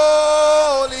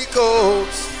Holy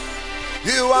Ghost.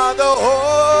 You are the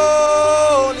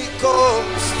Holy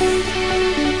Ghost.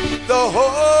 The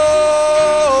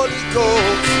Holy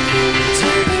Ghost.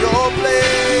 Take your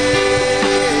place.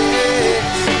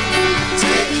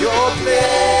 Take your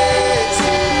place.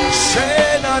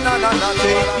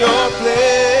 Take your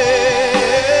place.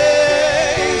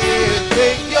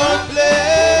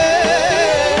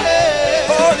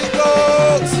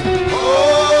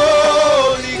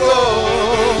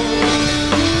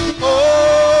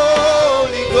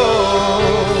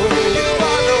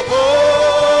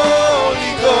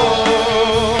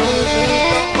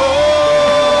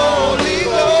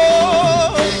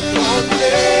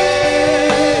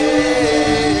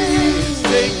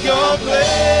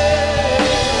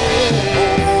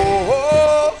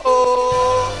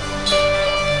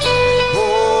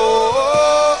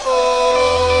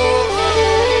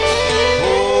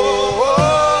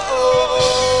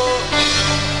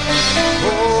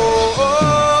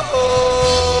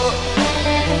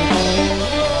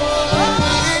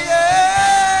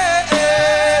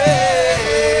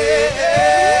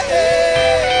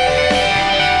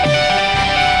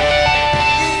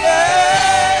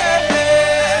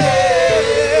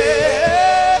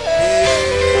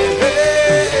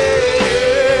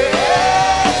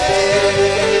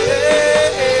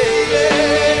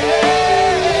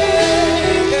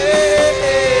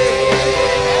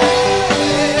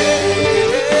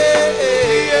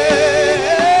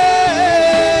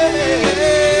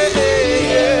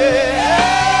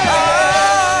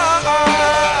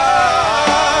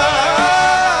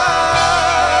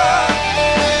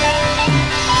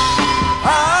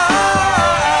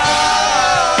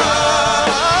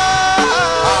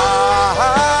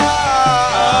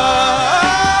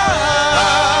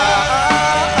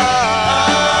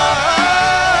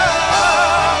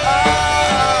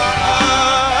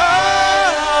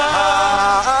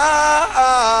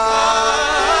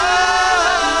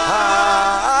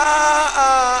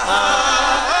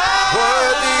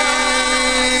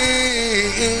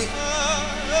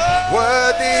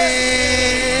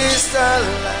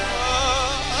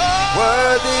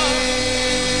 Worthy,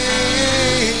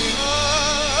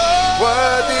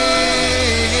 worthy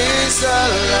is the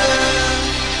Lamb.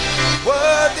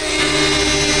 Worthy,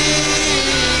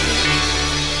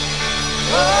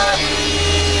 worthy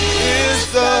is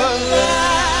the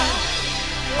Lamb.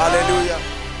 Hallelujah.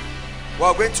 We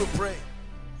are going to pray.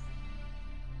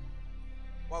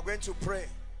 We are going to pray.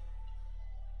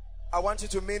 I want you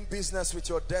to mean business with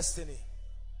your destiny.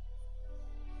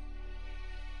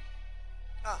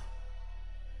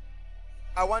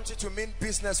 I want you to mean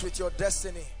business with your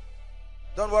destiny.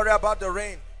 Don't worry about the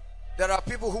rain. There are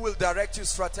people who will direct you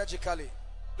strategically.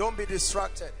 Don't be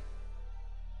distracted.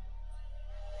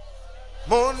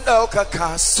 Mundo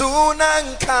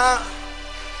kakasunanka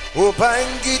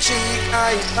ubangiji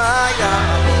kaimaya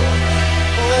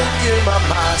ungi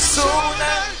mama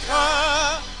sunanka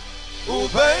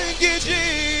ubangiji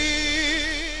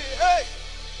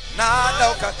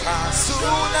nado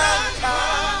kakasunanka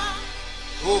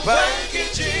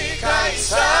ubangiji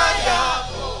kaisaya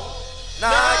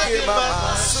nagi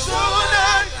mama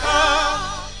sunanka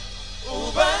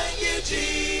ubangiji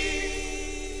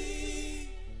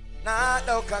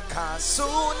nado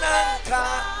kakasunanka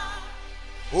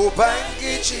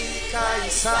ubangiji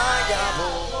kaisaya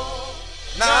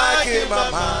nagi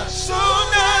mama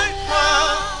sunanka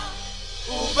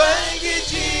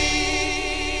ubangiji.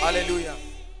 Hallelujah.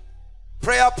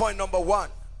 Prayer point number 1.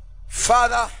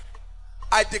 Father,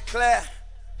 I declare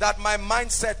that my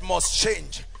mindset must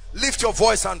change. Lift your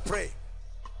voice and pray.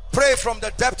 Pray from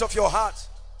the depth of your heart.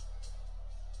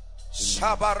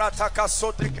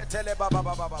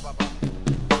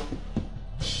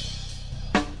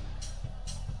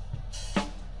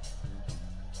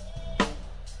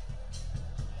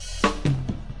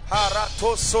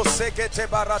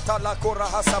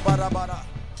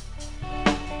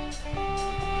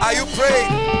 Are you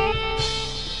praying?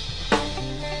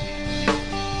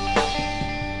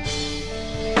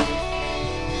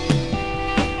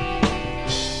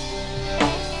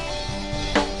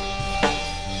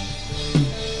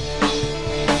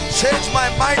 Change my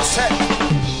mindset.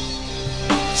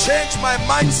 Change my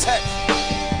mindset.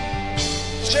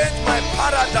 Change my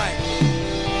paradigm.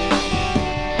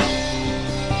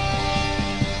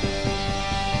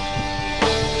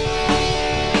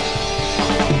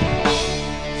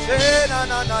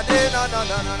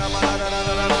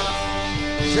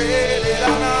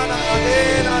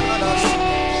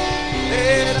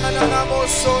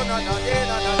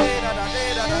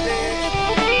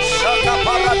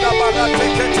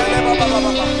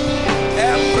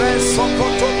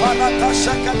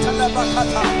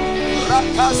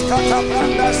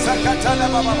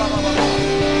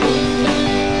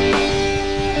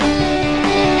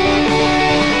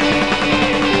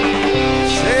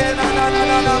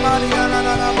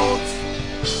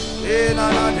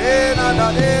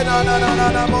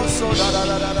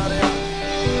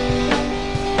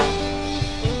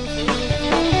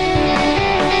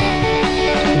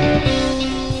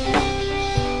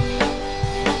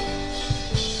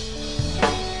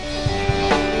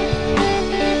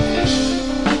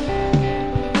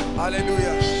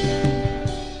 Hallelujah.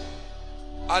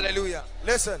 Hallelujah.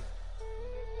 Listen.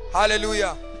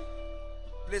 Hallelujah.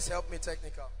 Please help me,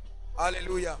 technical.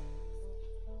 Hallelujah.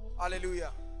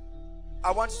 Hallelujah.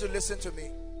 I want you to listen to me.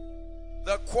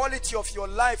 The quality of your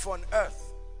life on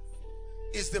earth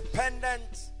is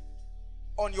dependent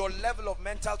on your level of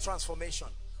mental transformation.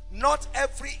 Not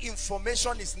every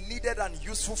information is needed and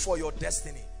useful for your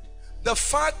destiny. The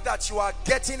fact that you are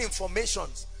getting information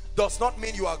does not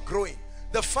mean you are growing.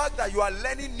 The fact that you are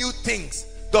learning new things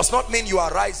does not mean you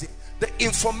are rising. The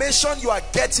information you are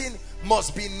getting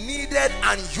must be needed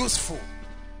and useful.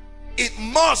 It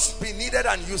must be needed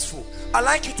and useful. I'd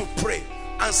like you to pray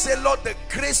and say, Lord, the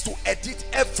grace to edit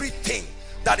everything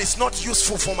that is not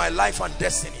useful for my life and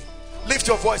destiny. Lift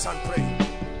your voice and pray.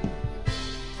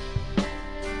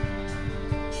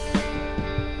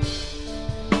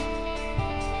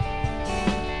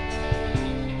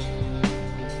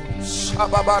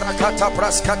 Shababarakata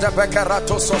praskata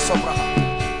bekarato sosopra.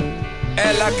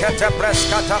 Ela kete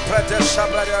praskata prete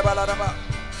shabrade baladaba.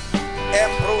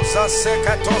 Embrusa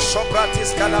sekato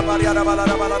sopratis calabaria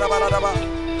baladaba.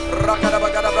 Rakada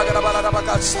bagada bagada baladaba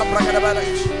kat sabrakada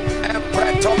balaish.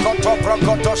 Empreto koto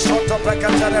prokoto soto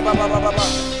pekatare baba.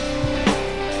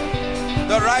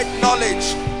 The right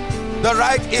knowledge, the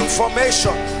right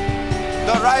information,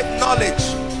 the right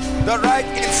knowledge, the right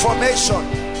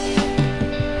information.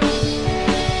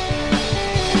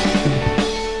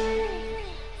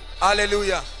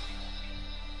 Hallelujah.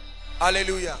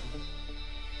 Hallelujah.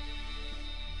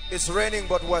 It's raining,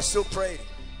 but we're still praying.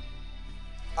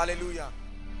 Hallelujah.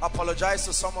 Apologize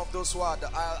to some of those who are at the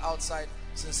aisle outside.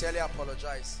 Sincerely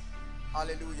apologize.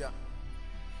 Hallelujah.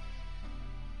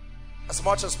 As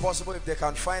much as possible, if they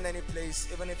can find any place,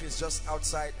 even if it's just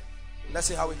outside, let's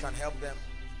see how we can help them.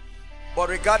 But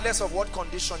regardless of what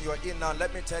condition you're in now,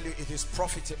 let me tell you, it is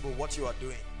profitable what you are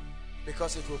doing,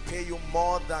 because it will pay you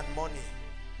more than money.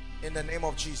 In the name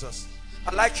of Jesus,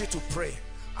 I'd like you to pray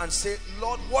and say,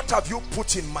 Lord, what have you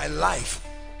put in my life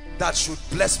that should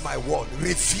bless my world?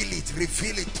 Reveal it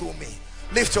to me.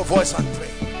 Lift your voice and pray.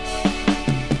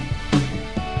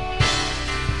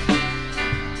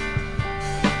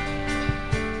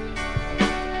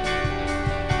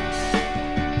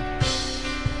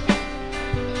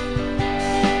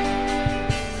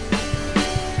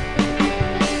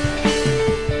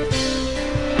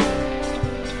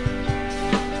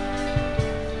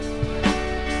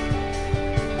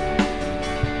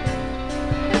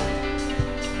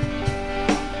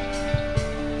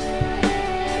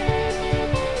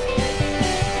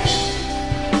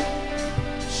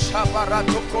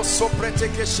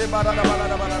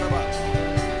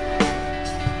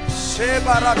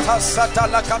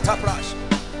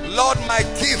 Lord, my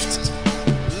gift,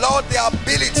 Lord, the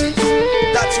ability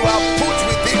that you have put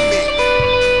within me,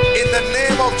 in the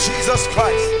name of Jesus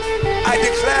Christ, I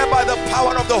declare by the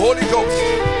power of the Holy Ghost,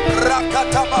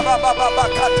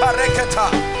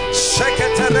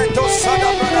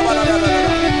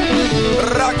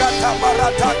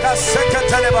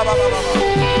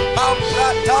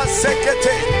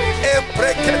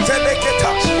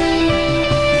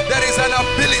 there is an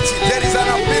ability, there is an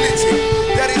ability,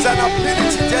 there is an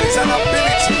ability, there is an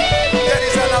ability, there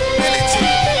is an ability,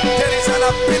 there is an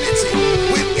ability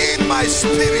within my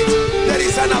spirit. There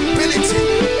is an ability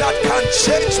that can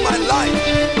change my life.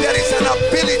 There is an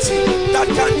ability that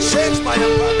can change my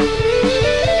environment.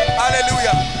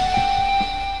 Hallelujah.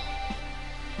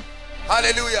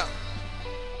 Hallelujah.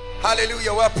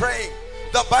 Hallelujah. We're praying.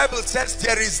 The Bible says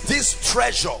there is this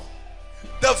treasure.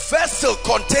 The vessel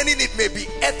containing it may be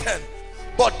earthen,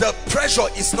 but the treasure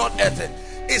is not earthen.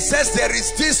 It says there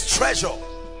is this treasure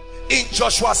in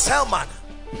Joshua Selman.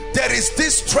 There is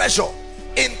this treasure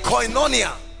in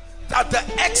Koinonia, that the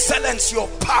excellency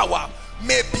of power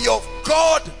may be of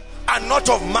God and not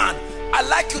of man. I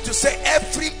like you to say,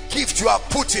 every gift you have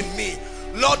put in me,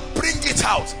 Lord, bring it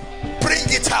out, bring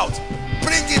it out,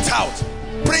 bring it out,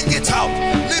 bring it out.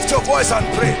 Lift your voice and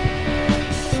pray.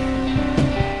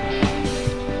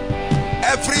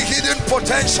 Every hidden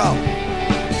potential,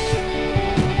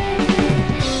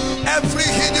 every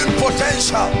hidden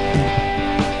potential,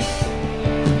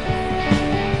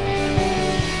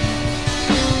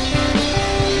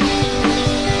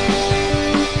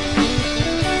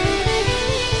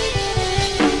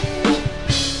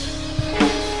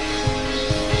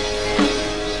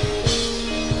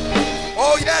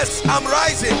 oh yes, I'm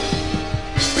rising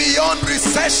beyond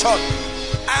recession.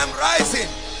 I'm rising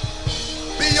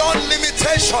beyond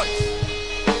limitation.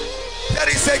 There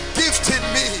is a gift in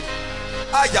me.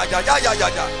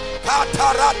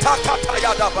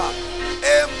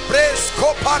 Embrace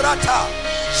koparata.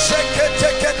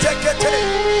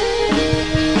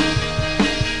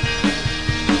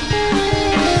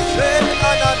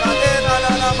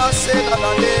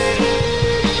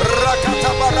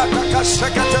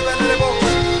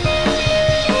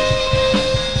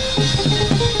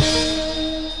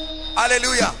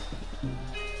 Hallelujah.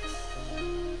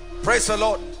 Praise the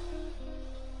Lord.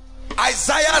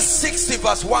 Isaiah 60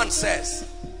 verse 1 says,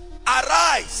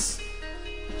 arise,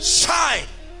 shine,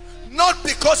 not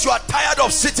because you are tired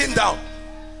of sitting down.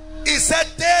 He said,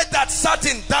 they that sat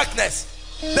in darkness,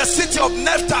 the city of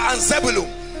Naphtali and Zebulun,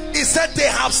 he said, they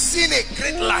have seen a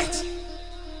great light.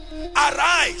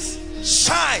 Arise,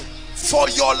 shine, for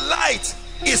your light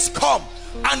is come,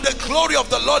 and the glory of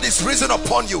the Lord is risen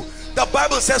upon you. The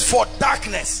Bible says, for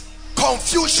darkness,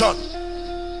 confusion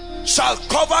shall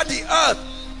cover the earth,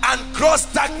 and gross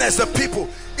darkness the people.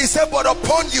 He said, but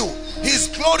upon you his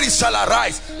glory shall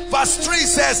arise. Verse 3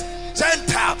 says,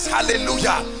 Gentiles,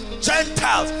 hallelujah,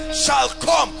 Gentiles shall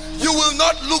come. You will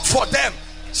not look for them.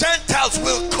 Gentiles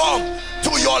will come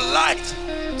to your light.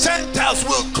 Gentiles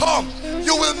will come.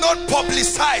 You will not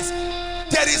publicize.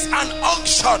 There is an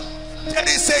unction, there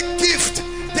is a gift,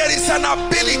 there is an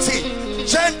ability.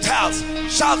 Gentiles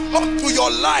shall come to your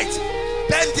light,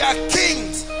 then their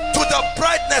kings to the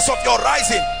brightness of your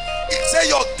rising. It says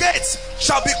your gates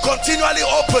shall be continually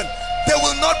open. They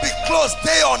will not be closed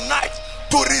day or night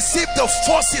to receive the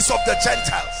forces of the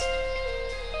Gentiles.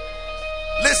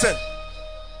 Listen,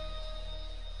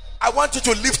 I want you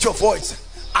to lift your voice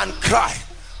and cry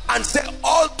and say,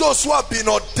 all those who have been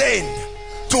ordained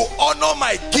to honor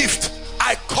my gift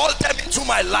I call them into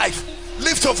my life.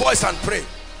 Lift your voice and pray.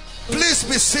 Please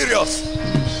be serious.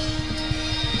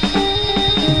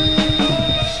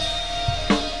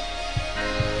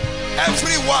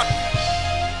 Everyone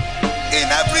in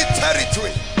every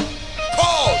territory,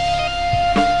 called,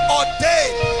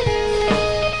 ordained,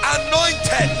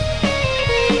 anointed,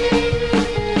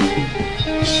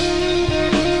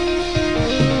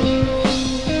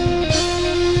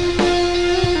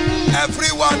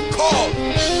 everyone called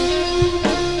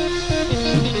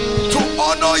to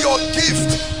honor your gift,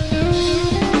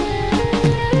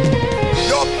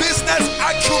 your business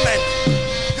acumen,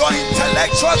 your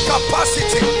intellectual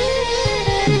capacity,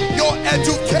 your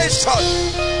education,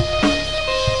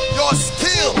 your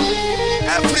skill.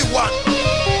 Everyone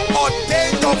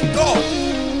ordained of God,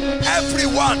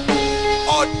 everyone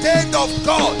ordained of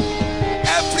God,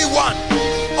 everyone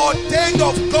ordained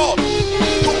of God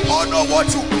to honor what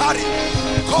you carry.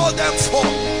 Call them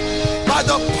forth by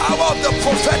the power of the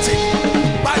prophetic,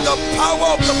 by the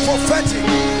power of the prophetic.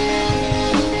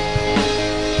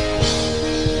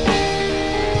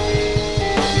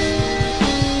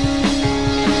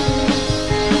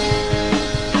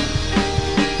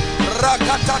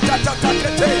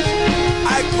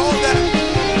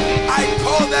 I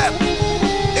call them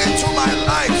into my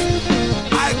life.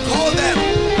 I call them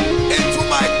into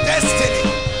my destiny.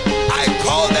 I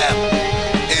call them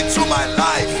into my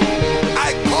life.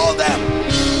 I call them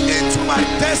into my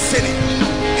destiny.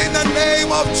 In the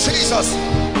name of Jesus,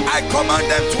 I command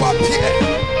them to appear.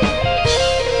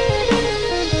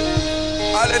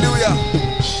 Hallelujah.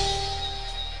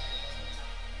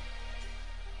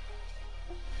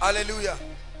 Hallelujah.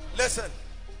 Listen,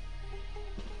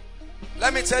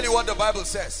 let me tell you what the Bible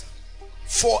says.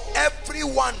 For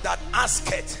everyone that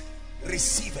asketh,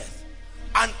 receiveth,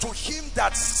 and to him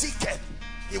that seeketh,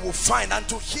 he will find, and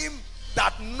to him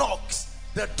that knocks,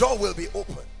 the door will be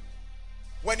open.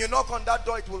 When you knock on that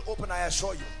door, it will open, I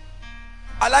assure you.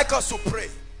 I like us to pray.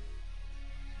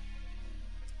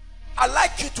 I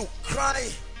like you to cry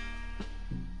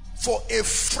for a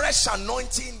fresh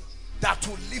anointing that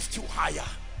will lift you higher.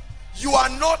 You are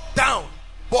not down,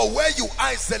 but where you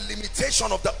are is the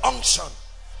limitation of the unction.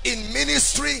 In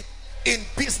ministry, in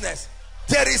business,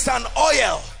 there is an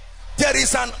oil, there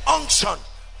is an unction.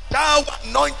 Thou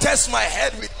anointest my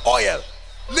head with oil.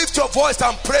 Lift your voice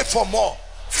and pray for more.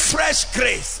 Fresh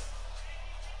grace.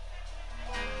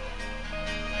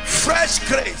 Fresh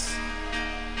grace.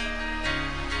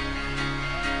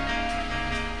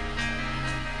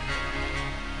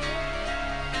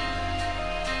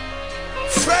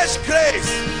 Fresh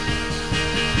grace.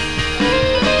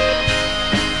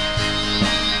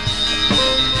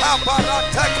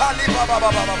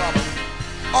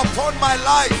 Upon my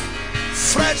life,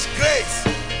 fresh grace.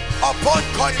 Upon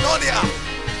koinonia,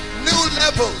 new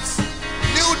levels,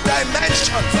 new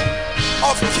dimensions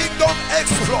of kingdom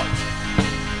exploit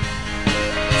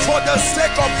for the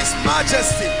sake of his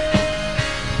majesty.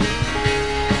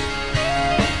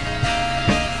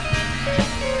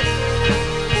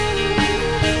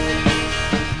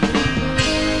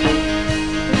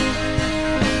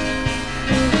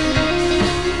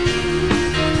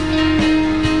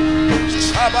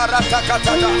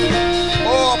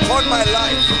 Oh, upon my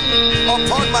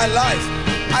life,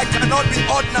 I cannot be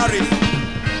ordinary.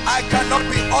 I cannot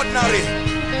be ordinary.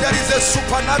 There is a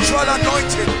supernatural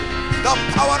anointing, the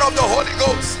power of the Holy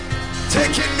Ghost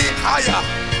taking me higher,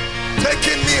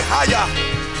 taking me higher.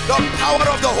 The power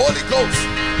of the Holy Ghost,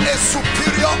 a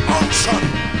superior unction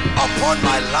upon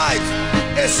my life,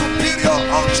 a superior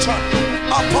unction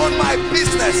upon my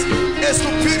business, a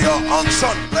superior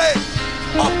unction. Pray.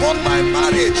 Upon my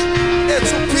marriage, a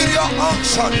superior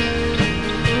unction,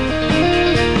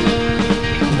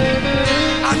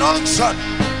 an unction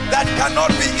that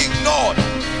cannot be ignored,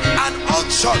 an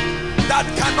unction that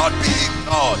cannot be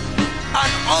ignored,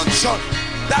 an unction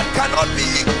that cannot be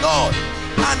ignored,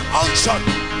 an unction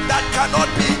that cannot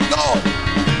be ignored.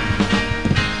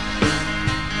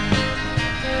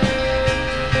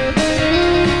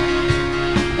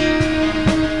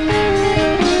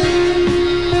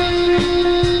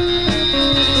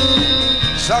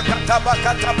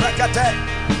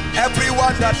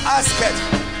 Everyone that asketh,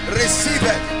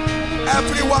 receiveth.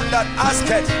 Everyone that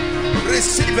asketh,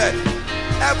 receiveth.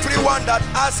 Everyone that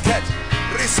asketh,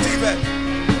 receiveth.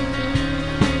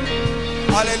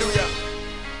 Hallelujah.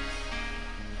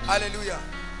 Hallelujah.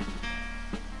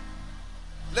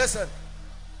 Listen,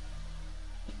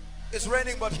 it's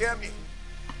raining, but hear me.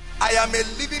 I am a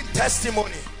living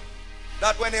testimony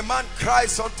that when a man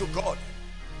cries unto God,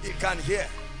 he can hear.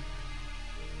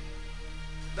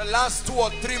 The last 2 or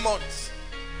 3 months,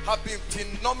 have been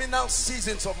phenomenal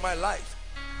seasons of my life,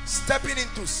 stepping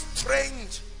into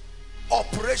strange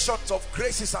operations of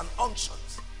graces and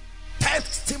unctions,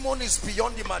 testimonies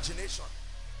beyond imagination.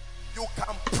 You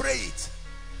can pray it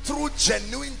through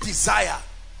genuine desire,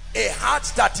 a heart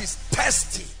that is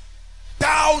thirsty.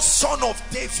 Thou son of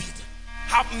David,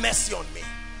 have mercy on me.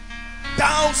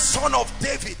 Thou son of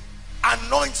David,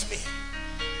 anoint me.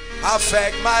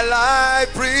 Affect my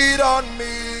life, breathe on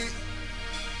me.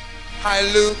 I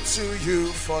look to you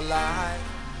for life.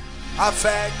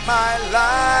 Affect my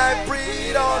life,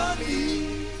 breathe on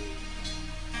me.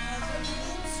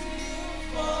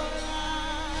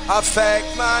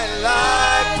 Affect my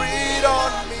life, breathe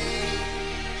on me.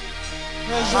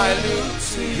 I look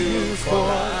to you for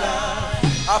life.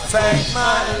 Affect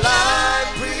my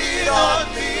life, breathe on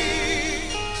me.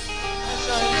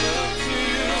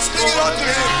 Sing it unto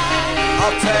him.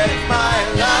 Affect my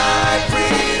life,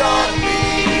 breathe on me.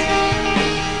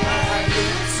 I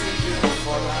look to you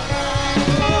for life.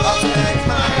 Affect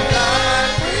my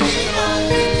life, breathe on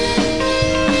me.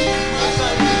 As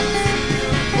I look to you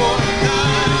for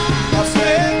life.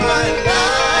 Affect my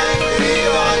life,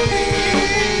 breathe on me.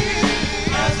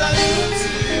 As I look to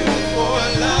you for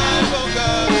life, oh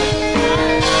God.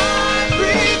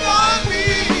 Breathe on me.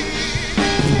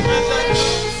 As I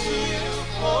look to you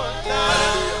for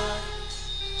life.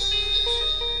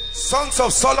 Songs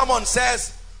of Solomon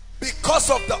says, because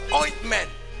of the ointment,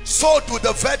 so do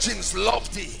the virgins love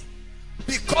thee.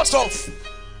 Because of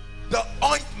the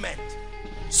ointment,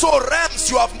 so realms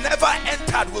you have never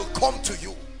entered will come to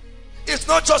you. It's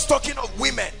not just talking of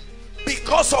women.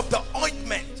 Because of the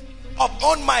ointment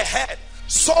upon my head,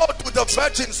 so do the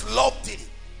virgins love thee.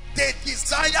 They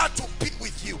desire to be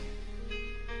with you.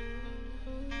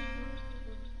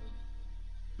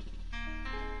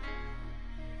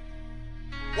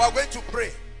 We are going to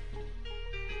pray.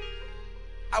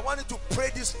 I want you to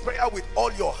pray this prayer with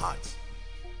all your heart.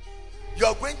 You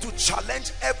are going to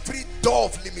challenge every door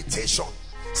of limitation.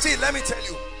 See, let me tell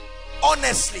you,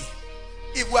 honestly,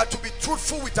 if we are to be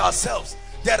truthful with ourselves,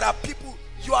 there are people,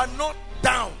 you are not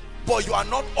down, but you are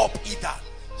not up either.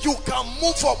 You can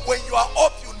move up. When you are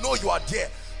up, you know you are there.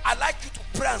 I like you to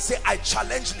pray and say, I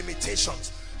challenge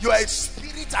limitations. You are a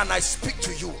spirit and I speak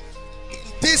to you. In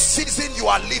this season you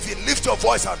are living, lift your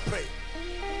voice and pray.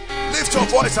 Lift your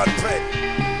voice and pray.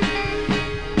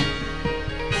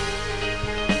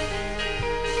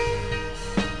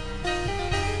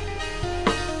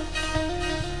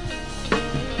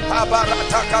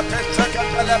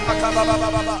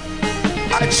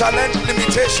 I challenge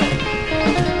limitation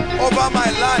over my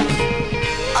life.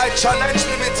 I challenge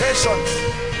limitations.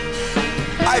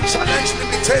 I challenge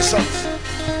limitations.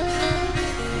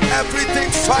 Everything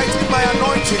fighting my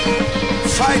anointing,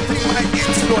 fighting my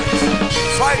influence,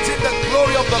 fighting the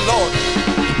glory of the Lord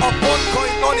upon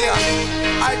Koinonia,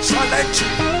 I challenge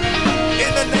you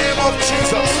in the name of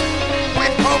Jesus. We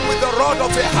come with the rod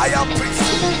of a higher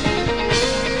priesthood.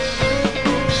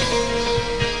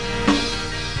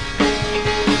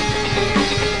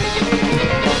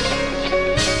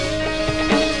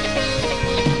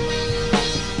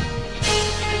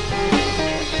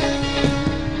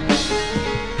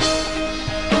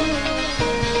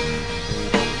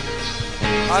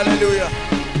 Hallelujah.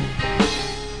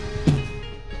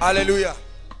 Hallelujah.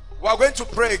 We are going to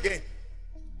pray again.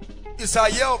 It's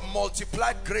a year of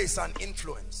multiplied grace and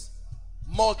influence.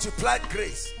 Multiplied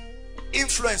grace.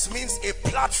 Influence means a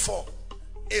platform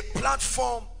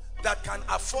that can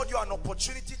afford you an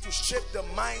opportunity to shape the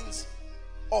minds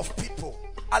of people.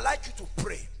 I like you to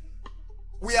pray.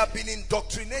 We have been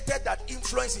indoctrinated that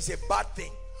influence is a bad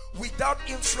thing. Without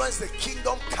influence, the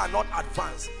kingdom cannot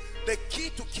advance. The key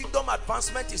to kingdom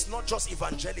advancement is not just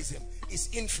evangelism, it's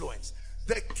influence.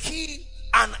 The key,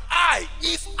 and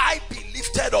if I be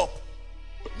lifted up,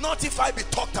 not if I be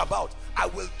talked about, I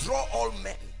will draw all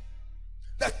men.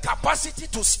 The capacity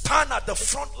to stand at the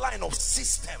front line of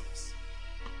systems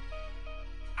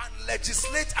and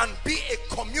legislate and be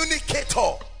a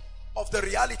communicator of the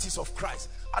realities of Christ.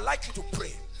 I'd like you to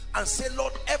pray and say,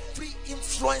 Lord, every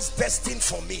influence destined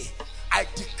for me, I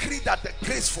decree that the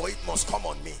grace for it must come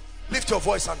on me. Lift your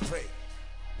voice and pray.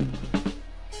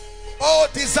 Oh,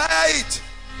 desire it.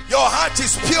 Your heart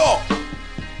is pure.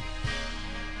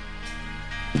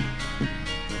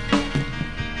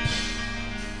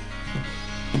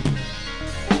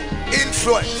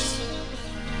 Influence.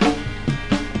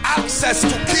 Access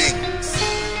to kings.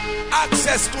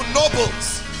 Access to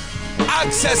nobles.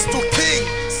 Access to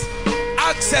kings.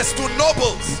 Access to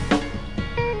nobles.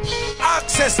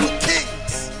 Access to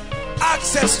kings.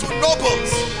 Access to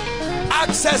nobles.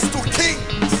 Access to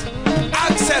kings,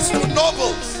 access to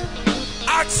nobles,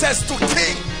 access to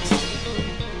kings,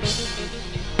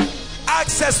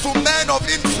 access to men of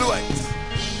influence,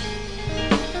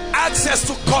 access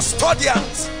to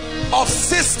custodians of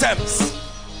systems.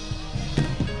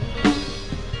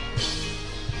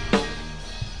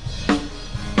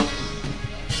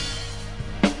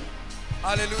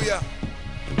 Hallelujah.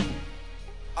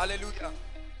 Hallelujah.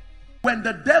 When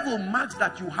the devil marks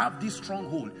that you have this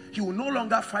stronghold, he will no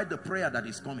longer fight the prayer that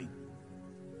is coming.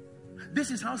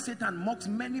 This is how Satan mocks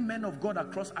many men of God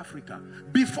across Africa.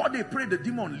 Before they pray, the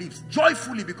demon leaves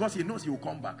joyfully because he knows he will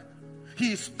come back.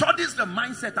 He studies the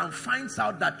mindset and finds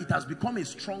out that it has become a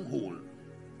stronghold.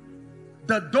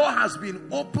 The door has been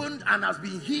opened and has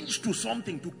been hinged to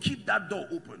something to keep that door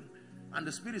open. And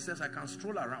the spirit says, I can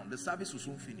stroll around. The service will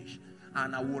soon finish.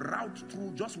 And I will route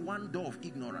through just one door of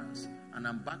ignorance. And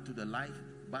I'm back to the life,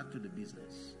 back to the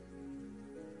business.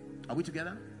 Are we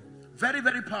together? Very,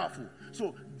 very powerful.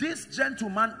 So this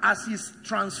gentleman, as he's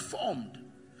transformed,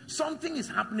 something is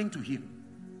happening to him.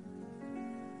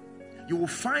 You will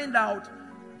find out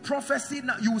prophecy.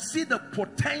 Now you will see the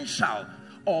potential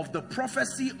of the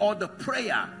prophecy or the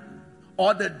prayer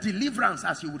or the deliverance,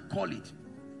 as you would call it.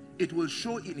 It will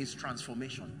show in his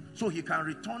transformation. So he can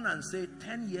return and say,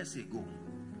 10 years ago,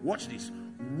 watch this,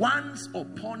 once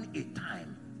upon a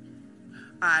time,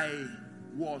 I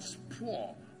was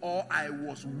poor, or I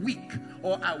was weak,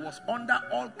 or I was under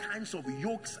all kinds of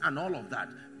yokes and all of that.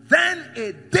 Then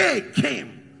a day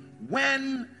came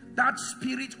when that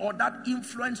spirit or that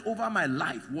influence over my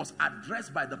life was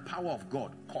addressed by the power of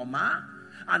God,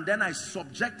 and then I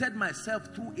subjected myself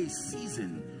through a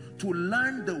season to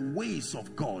learn the ways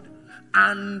of God.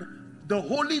 And the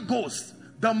Holy Ghost,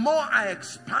 the more I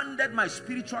expanded my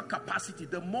spiritual capacity,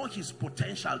 the more his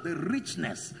potential, the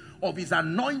richness of his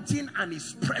anointing and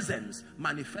his presence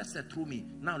manifested through me.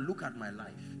 Now look at my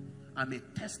life. I'm a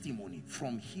testimony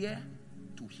from here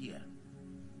to here.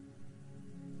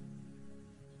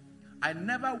 I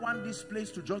never want this place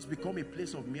to just become a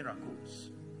place of miracles.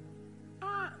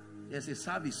 There's a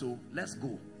service, so let's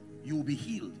go. You will be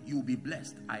healed. You will be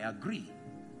blessed. I agree.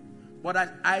 But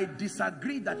I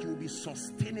disagree that you will be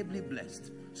sustainably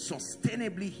blessed,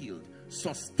 sustainably healed,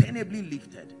 sustainably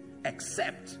lifted,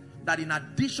 except that in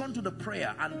addition to the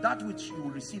prayer and that which you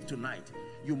will receive tonight,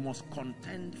 you must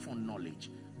contend for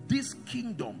knowledge. This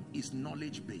kingdom is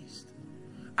knowledge based,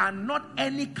 and not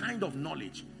any kind of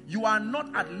knowledge. You are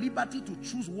not at liberty to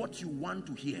choose what you want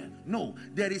to hear. No,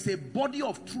 there is a body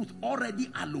of truth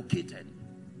already allocated.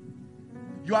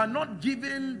 You are not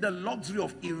given the luxury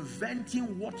of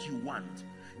inventing what you want.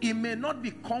 It may not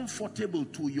be comfortable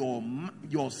to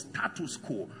your status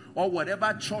quo or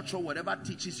whatever church or whatever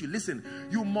teaches you. Listen,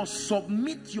 you must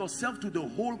submit yourself to the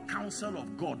whole counsel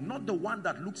of God, not the one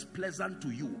that looks pleasant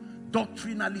to you,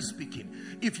 doctrinally speaking.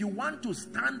 If you want to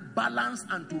stand balanced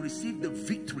and to receive the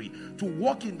victory, to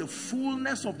walk in the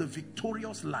fullness of the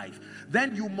victorious life,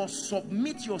 then you must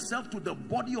submit yourself to the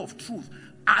body of truth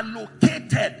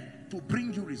allocated to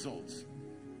bring you results.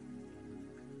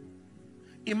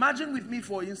 Imagine with me,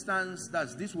 for instance,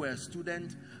 that this were a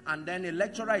student and then a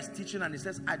lecturer is teaching and he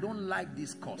says, I don't like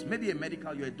this course. Maybe a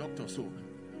medical, you're a doctor, so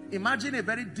imagine a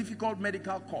very difficult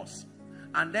medical course,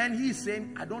 and then he is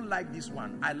saying, I don't like this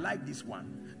one, I like this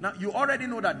one. Now you already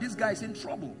know that this guy is in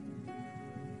trouble.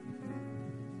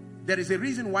 There is a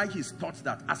reason why he's taught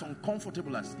that, as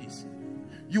uncomfortable as this.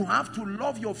 You have to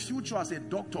love your future as a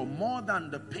doctor more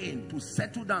than the pain, to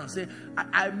settle down and say,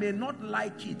 I may not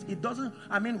like it. It doesn't,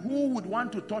 I mean, who would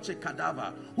want to touch a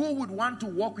cadaver? Who would want to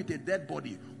walk with a dead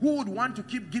body? Who would want to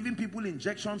keep giving people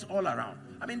injections all around?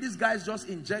 I mean, these guys just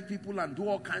inject people and do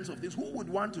all kinds of things. Who would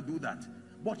want to do that?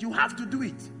 But you have to do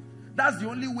it. That's the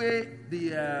only way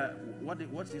the,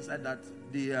 what's inside that?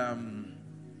 The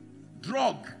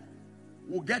drug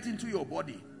will get into your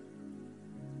body.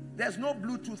 There's no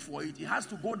Bluetooth for it. It has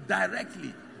to go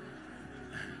directly.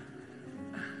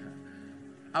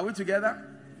 Are we together?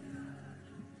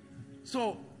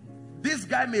 So, this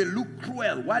guy may look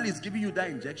cruel while he's giving you that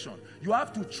injection. You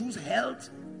have to choose health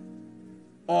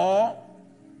or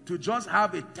to just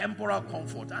have a temporal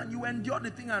comfort. And you endure the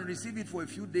thing and receive it for a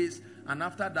few days. And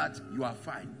after that, you are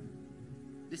fine.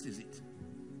 This is it.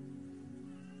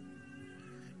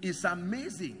 It's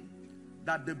amazing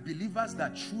that the believers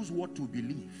that choose what to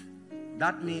believe,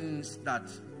 that means that,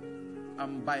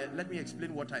 let me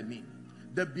explain what I mean.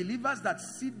 The believers that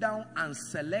sit down and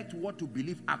select what to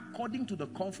believe according to the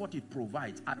comfort it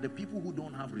provides are the people who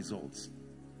don't have results.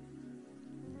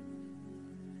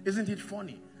 Isn't it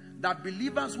funny that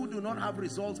believers who do not have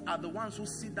results are the ones who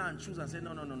sit down and choose and say,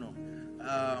 no, no, no, no.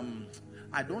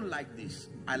 I don't like this.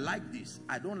 I like this.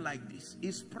 I don't like this.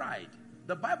 It's pride.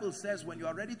 The Bible says when you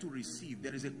are ready to receive,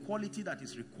 there is a quality that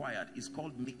is required. It's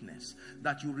called meekness.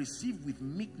 That you receive with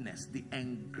meekness the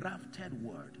engrafted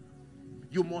word.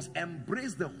 You must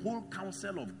embrace the whole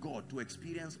counsel of God to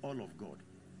experience all of God.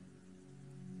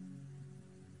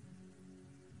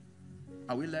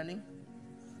 Are we learning?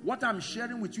 What I'm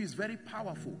sharing with you is very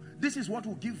powerful. This is what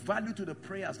will give value to the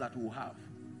prayers that we'll have.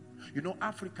 You know,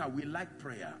 Africa, we like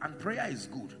prayer, and prayer is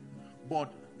good.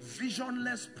 But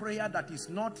visionless prayer that is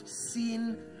not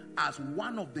seen as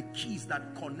one of the keys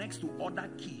that connects to other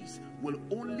keys will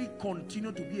only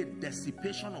continue to be a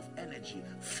dissipation of energy,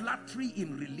 flattery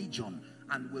in religion,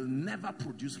 and will never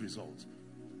produce results.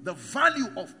 The value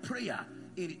of prayer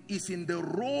is in the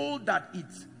role that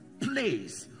it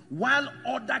plays while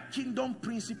other kingdom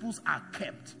principles are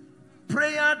kept.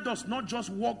 Prayer does not just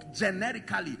work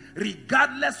generically,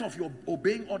 regardless of your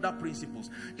obeying other principles.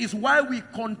 It's why we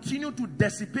continue to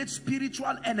dissipate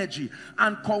spiritual energy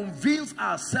and convince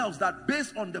ourselves that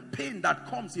based on the pain that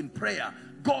comes in prayer,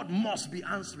 God must be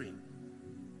answering.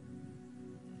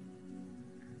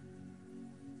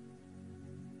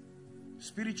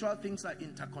 Spiritual things are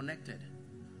interconnected,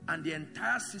 and the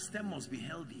entire system must be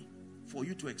healthy for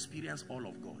you to experience all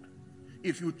of God.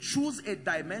 If you choose a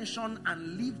dimension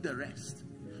and leave the rest.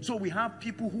 So we have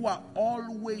people who are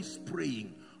always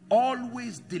praying,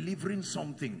 always delivering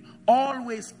something,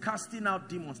 always casting out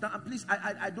demons. Now please,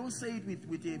 I don't say it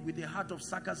with a heart of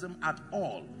sarcasm at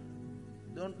all.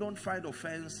 Don't find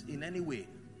offense in any way.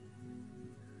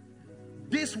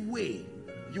 This way,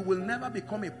 you will never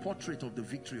become a portrait of the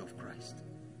victory of Christ.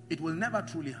 It will never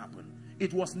truly happen.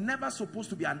 It was never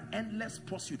supposed to be an endless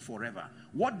pursuit forever.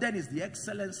 What then is the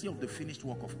excellency of the finished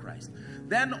work of Christ?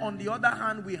 Then on the other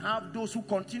hand, we have those who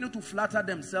continue to flatter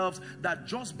themselves that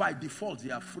just by default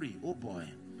they are free. Oh boy.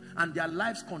 And their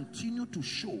lives continue to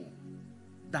show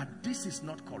that this is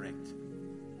not correct.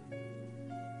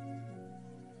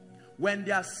 When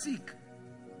they are sick,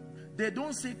 they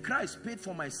don't say Christ paid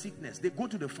for my sickness. They go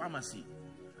to the pharmacy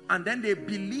and then they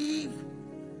believe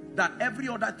that every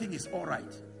other thing is all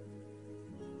right.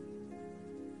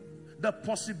 The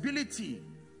possibility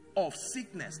of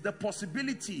sickness, the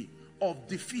possibility of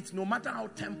defeat, no matter how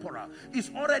temporal,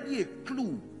 is already a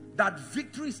clue that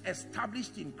victory is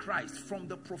established in Christ from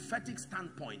the prophetic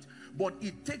standpoint. But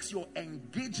it takes your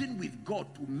engaging with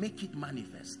God to make it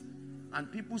manifest.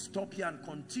 And people stop here and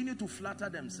continue to flatter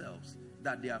themselves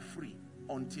that they are free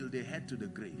until they head to the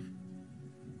grave.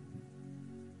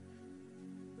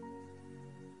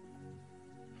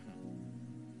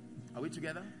 Are we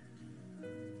together?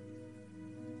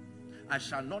 I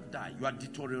shall not die. You are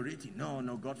deteriorating. No,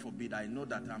 God forbid. I know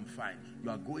that I'm fine. You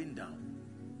are going down.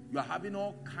 You are having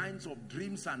all kinds of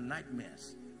dreams and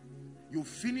nightmares. You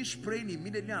finish praying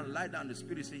immediately and lie down. The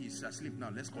spirit says he's asleep now.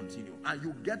 Let's continue. And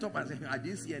you get up and say, I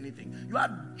didn't see anything. You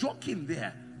are joking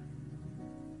there.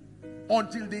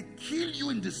 Until they kill you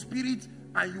in the spirit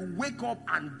and you wake up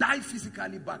and die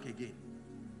physically back again.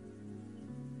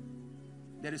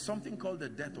 There is something called the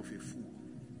death of a fool.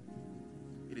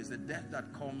 It is the death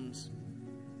that comes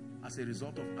as a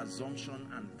result of assumption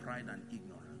and pride and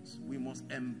ignorance. We must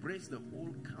embrace the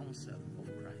whole counsel of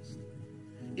Christ.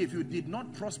 If you did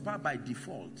not prosper by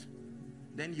default,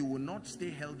 then you will not stay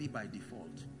healthy by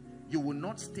default. You will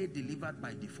not stay delivered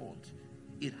by default.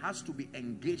 It has to be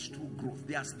engaged through growth.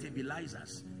 They are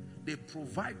stabilizers. They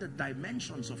provide the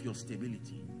dimensions of your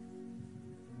stability.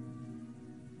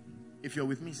 If you're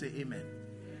with me, say amen.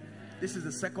 This is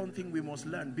the second thing we must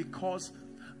learn, because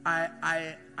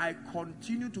I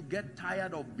continue to get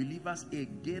tired of believers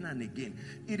again and again.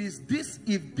 It is this,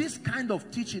 if this kind of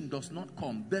teaching does not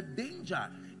come, the danger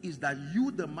is that you,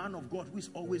 the man of God who is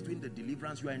always doing the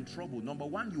deliverance, you are in trouble. Number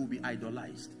one, you will be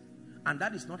idolized, and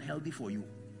that is not healthy for you.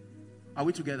 Are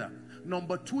we together?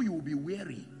 Number two, you will be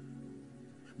weary,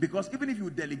 because even if you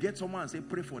delegate someone and say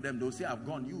pray for them, they'll say I've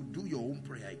gone. You do your own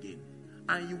prayer again,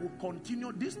 and you will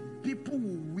continue. These people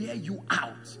will wear you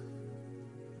out.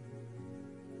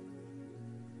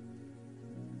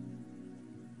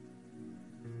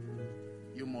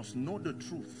 You must know the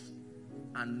truth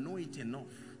and know it enough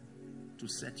to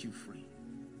set you free.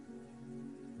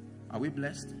 Are we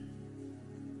blessed?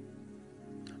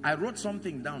 I wrote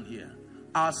something down here.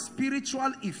 Our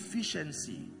spiritual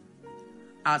efficiency,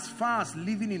 as far as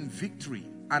living in victory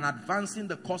and advancing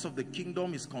the cause of the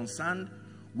kingdom is concerned,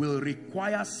 will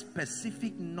require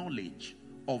specific knowledge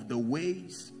of the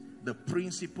ways, the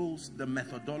principles, the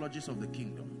methodologies of the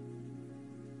kingdom.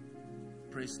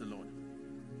 Praise the Lord.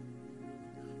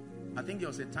 I think there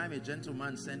was a time a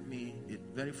gentleman sent me a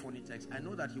very funny text. I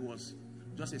know that he was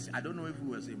just I don't know if he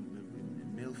was a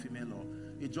male, female, or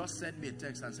he just sent me a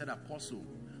text and said, Apostle,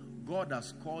 God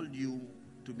has called you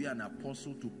to be an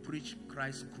apostle to preach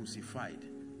Christ crucified,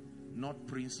 not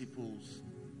principles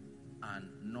and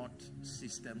not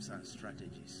systems and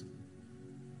strategies.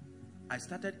 I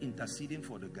started interceding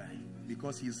for the guy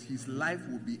because his life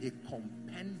will be a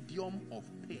compendium of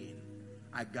pain.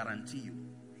 I guarantee you.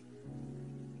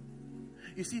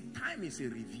 You see, time is a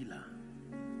revealer.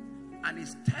 And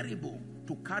it's terrible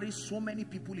to carry so many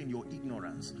people in your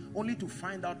ignorance, only to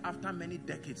find out after many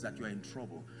decades that you are in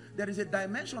trouble. There is a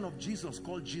dimension of Jesus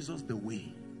called Jesus the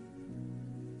way.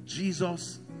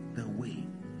 Jesus the way.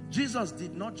 Jesus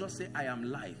did not just say, I am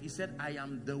life. He said, I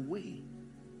am the way.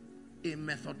 A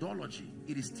methodology.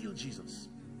 It is still Jesus.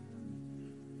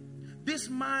 This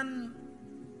man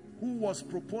who was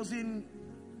proposing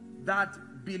that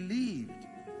believed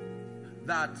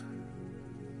that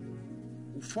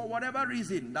for whatever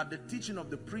reason that the teaching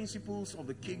of the principles of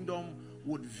the kingdom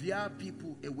would veer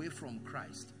people away from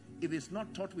Christ if it's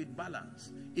not taught with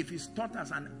balance, if it's taught as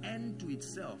an end to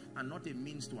itself and not a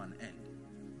means to an end.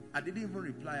 I didn't even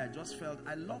reply. I just felt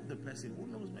I love the person. Who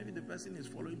knows, maybe the person is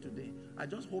following today. I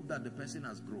just hope that the person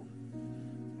has grown,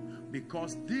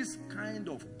 because this kind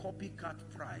of copycat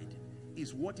pride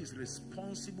is what is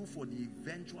responsible for the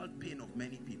eventual pain of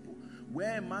many people,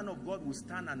 where a man of God will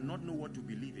stand and not know what to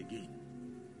believe again.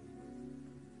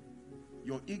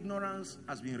 Your ignorance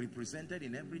has been represented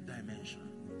in every dimension.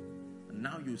 And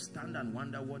now you stand and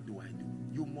wonder, what do I do?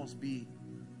 You must be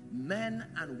men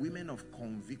and women of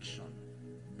conviction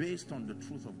based on the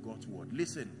truth of God's word.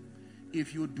 Listen,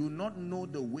 if you do not know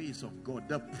the ways of God,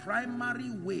 the primary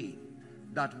way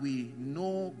that we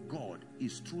know God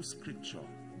is through scripture.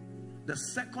 The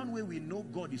second way we know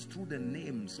God is through the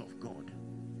names of God.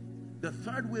 The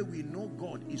third way we know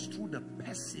God is through the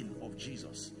person of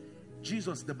Jesus.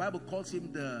 Jesus, the Bible calls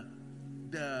him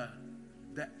the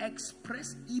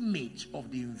express image of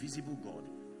the invisible God.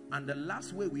 And the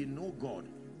last way we know God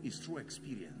is through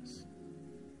experience.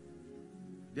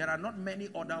 There are not many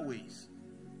other ways.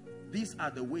 These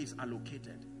are the ways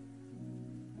allocated.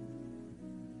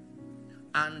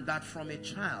 And that from a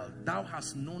child thou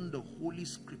hast known the holy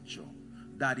scripture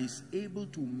that is able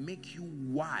to make you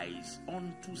wise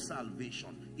unto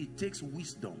salvation. It takes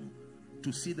wisdom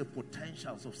to see the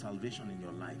potentials of salvation in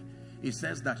your life. It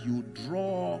says that you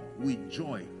draw with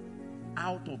joy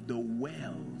out of the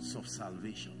wells of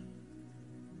salvation.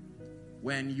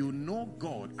 When you know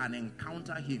God and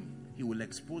encounter him, he will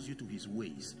expose you to his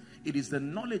ways. It is the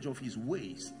knowledge of his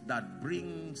ways that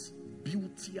brings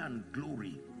beauty and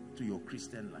glory to your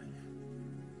Christian life.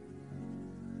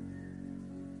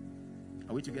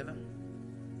 Are we together?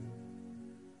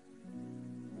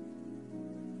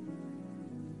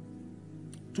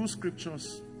 Two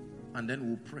scriptures and then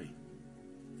we'll pray.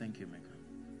 Thank you, Mecca.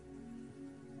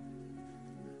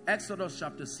 Exodus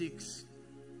chapter 6.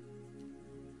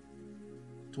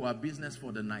 To our business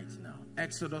for the night now.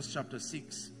 Exodus chapter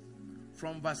 6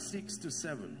 from verse 6 to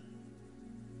 7.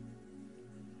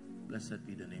 Blessed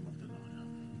be the name of the Lord.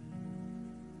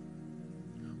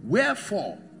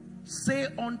 Wherefore say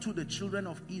unto the children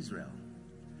of Israel,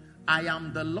 I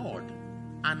am the Lord,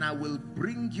 and I will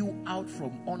bring you out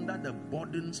from under the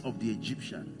burdens of the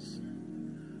Egyptians.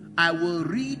 I will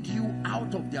lead you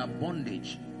out of their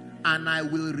bondage, and I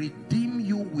will redeem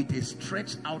you with a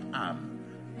stretched out arm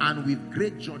and with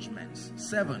great judgments.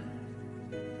 7.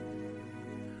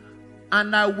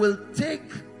 And I will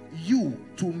take you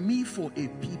to me for a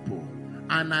people,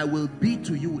 and I will be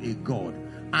to you a God,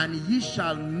 and ye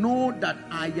shall know that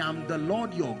I am the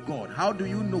Lord your God. How do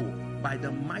you know? By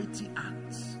the mighty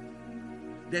acts.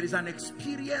 There is an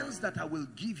experience that I will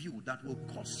give you that will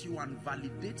cause you and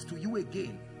validate to you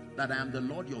again that I am the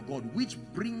Lord your God, which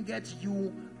bringeth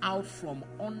you out from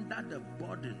under the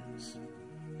burdens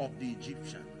of the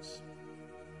Egyptians.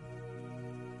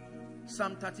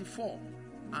 Psalm 34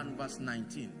 and verse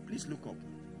 19. Please look up.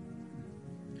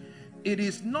 It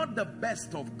is not the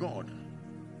best of God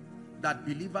that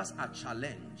believers are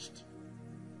challenged.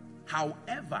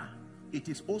 However, it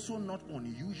is also not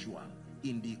unusual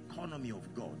in the economy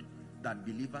of God that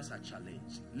believers are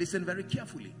challenged. Listen very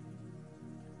carefully.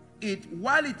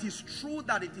 While it is true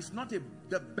that it is not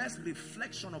the best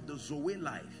reflection of the Zoe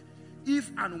life,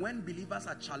 if and when believers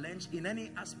are challenged in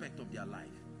any aspect of their life,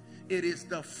 it is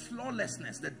the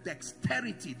flawlessness, the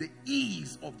dexterity, the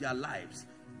ease of their lives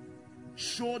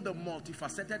show the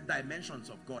multifaceted dimensions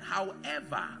of God.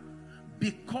 However,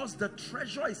 because the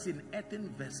treasure is in earthen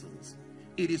vessels,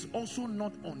 it is also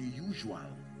not unusual.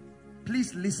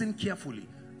 Please listen carefully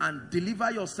and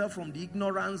deliver yourself from the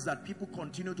ignorance that people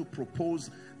continue to propose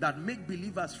that make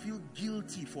believers feel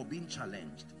guilty for being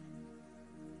challenged.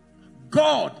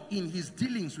 God, in his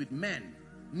dealings with men,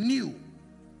 knew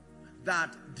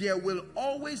that there will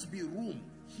always be room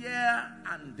here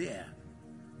and there.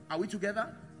 Are we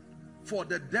together? For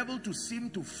the devil to seem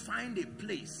to find a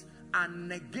place and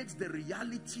negate the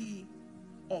reality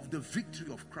of the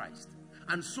victory of Christ.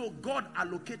 And so God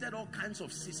allocated all kinds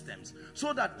of systems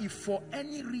so that if for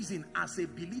any reason as a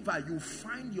believer you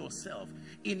find yourself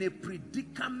in a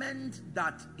predicament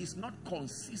that is not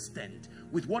consistent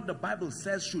with what the Bible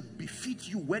says should befit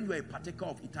you when you are a partaker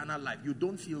of eternal life, you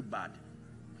don't feel bad.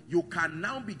 You can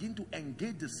now begin to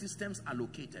engage the systems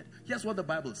allocated. Here's what the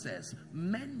Bible says: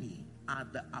 many are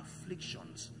the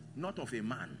afflictions, not of a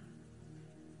man.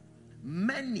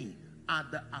 Many are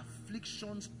the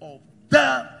afflictions of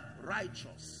the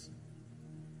righteous,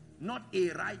 not a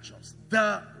righteous,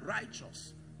 the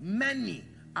righteous. Many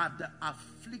are the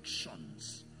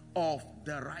afflictions of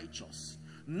the righteous,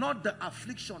 not the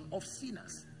affliction of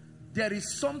sinners. There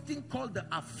is something called the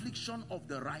affliction of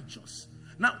the righteous.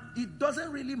 Now, it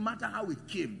doesn't really matter how it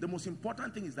came. The most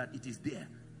important thing is that it is there,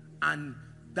 and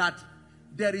that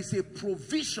there is a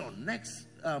provision. Next,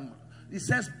 it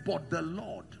says, but the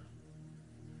Lord.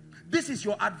 This is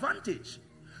your advantage.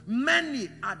 Many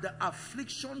are the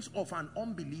afflictions of an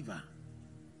unbeliever,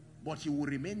 but he will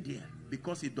remain there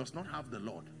because he does not have the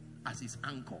Lord as his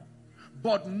anchor.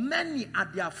 But many are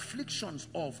the afflictions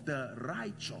of the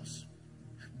righteous.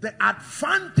 The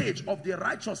advantage of the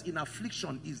righteous in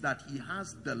affliction is that he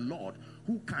has the Lord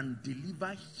who can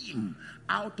deliver him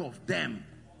out of them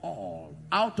all.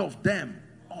 Out of them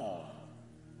all.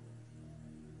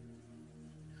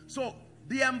 So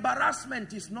the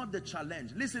embarrassment is not the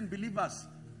challenge. Listen, believers,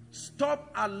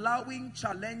 stop allowing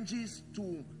challenges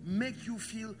to make you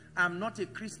feel I'm not a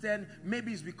Christian.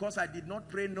 Maybe it's because I did not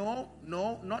pray. No,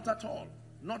 not at all.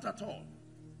 Not at all.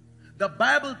 The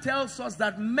Bible tells us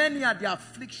that many are the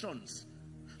afflictions.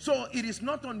 So it is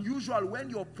not unusual when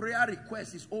your prayer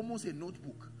request is almost a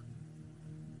notebook.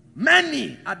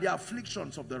 Many are the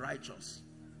afflictions of the righteous.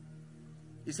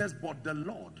 It says, but the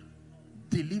Lord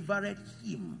delivered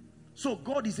him. So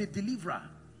God is a deliverer.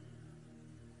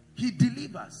 He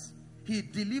delivers. He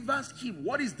delivers him.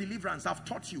 What is deliverance? I've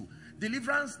taught you.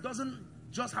 Deliverance doesn't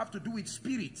just have to do with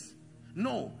spirits.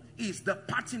 No, it's the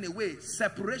parting away,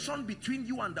 separation between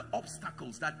you and the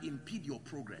obstacles that impede your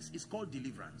progress. It's called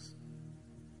deliverance.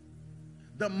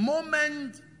 The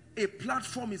moment a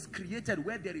platform is created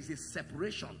where there is a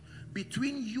separation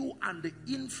between you and the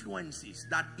influences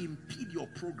that impede your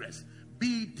progress,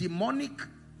 be it demonic,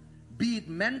 be it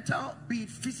mental, be it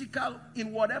physical,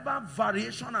 in whatever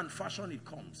variation and fashion it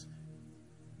comes,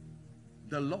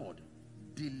 the Lord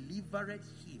delivered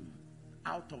him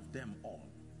out of them all.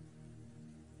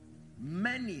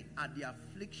 Many are the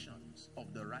afflictions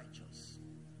of the righteous.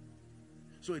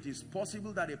 So it is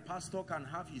possible that a pastor can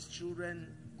have his children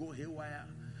go haywire,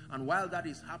 and while that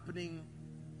is happening,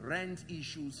 rent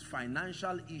issues,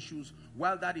 financial issues,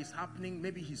 while that is happening,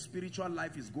 maybe his spiritual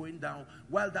life is going down.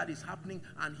 While that is happening,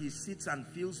 and he sits and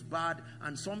feels bad,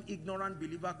 and some ignorant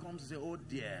believer comes and says, oh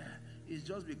dear, it's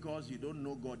just because you don't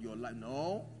know God, your life.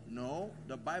 No,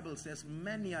 the Bible says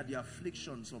many are the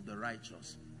afflictions of the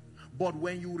righteous. But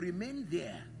when you remain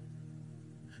there,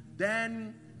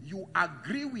 then you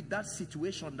agree with that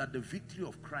situation that the victory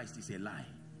of Christ is a lie.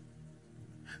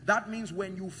 That means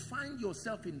when you find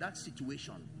yourself in that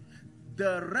situation,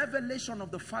 the revelation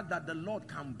of the fact that the Lord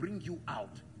can bring you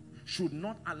out should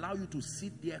not allow you to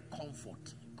sit there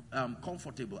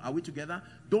comfortable. Are we together?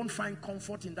 Don't find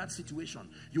comfort in that situation.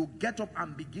 You get up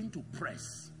and begin to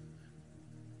press.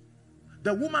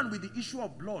 The woman with the issue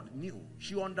of blood knew.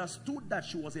 She understood that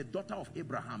she was a daughter of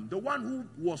Abraham. The one who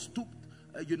was stooped,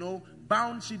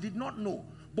 bound, she did not know.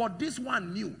 But this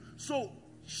one knew. So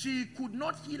she could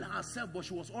not heal herself, but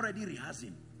she was already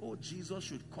rehearsing. Oh, Jesus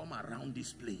should come around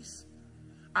this place.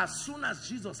 As soon as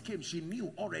Jesus came, she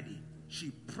knew already.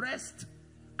 She pressed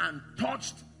and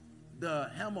touched the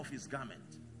hem of his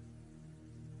garment.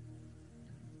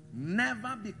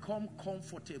 Never become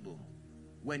comfortable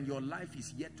when your life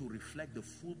is yet to reflect the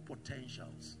full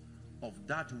potentials of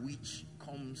that which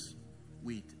comes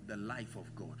with the life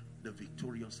of God, the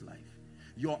victorious life.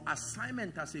 Your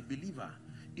assignment as a believer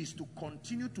is to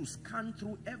continue to scan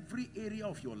through every area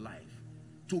of your life,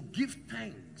 to give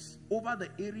thanks over the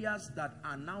areas that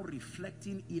are now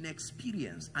reflecting in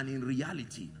experience and in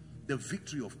reality the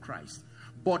victory of Christ.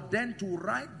 But then to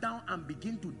write down and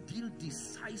begin to deal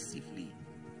decisively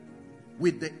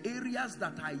with the areas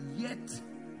that are yet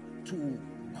to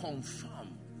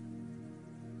conform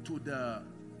to the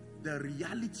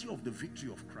reality of the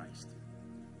victory of Christ.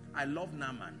 I love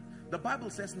Naaman. The Bible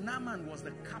says Naaman was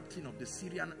the captain of the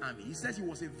Syrian army. He says he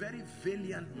was a very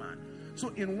valiant man. So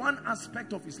in one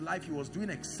aspect of his life, he was doing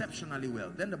exceptionally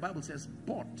well. Then the Bible says,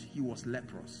 but he was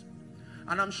leprous.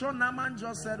 And I'm sure Naaman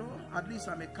just said, oh, at least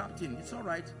I'm a captain. It's all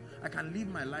right. I can live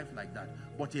my life like that.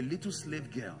 But a little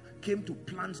slave girl came to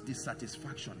plant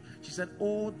dissatisfaction. She said,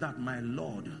 oh, that my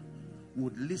Lord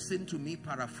would listen to me.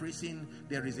 Paraphrasing,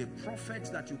 there is a prophet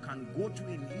that you can go to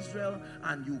in Israel,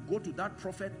 and you go to that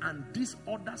prophet, and this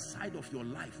other side of your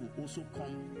life will also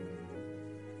come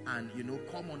and, you know,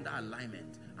 come under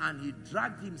alignment. And he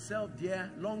dragged himself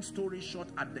there. Long story short,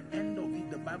 at the end of it,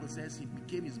 the Bible says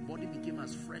his body became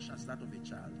as fresh as that of a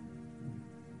child.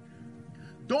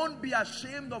 Don't be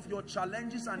ashamed of your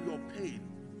challenges and your pain,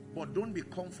 but don't be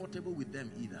comfortable with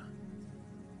them either.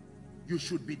 You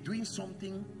should be doing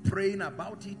something, praying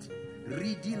about it,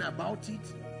 reading about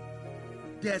it.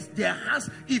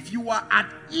 If you are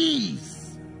at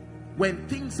ease when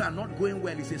things are not going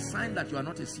well, it's a sign that you are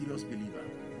not a serious believer.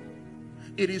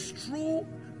 It is true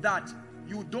that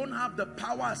you don't have the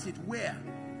power, as it were,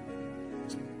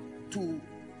 to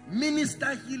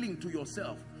minister healing to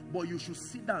yourself, but you should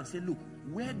sit down and say, look,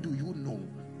 where do you know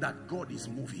that God is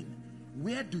moving?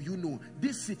 Where do you know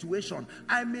this situation?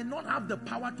 I may not have the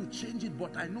power to change it,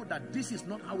 but I know that this is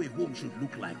not how a home should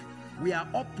look like. We are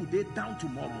up today, down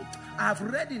tomorrow. I've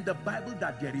read in the Bible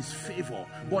that there is favor,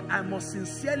 but I must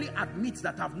sincerely admit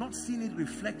that I've not seen it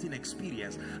reflect in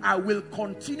experience. I will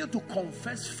continue to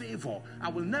confess favor. I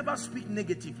will never speak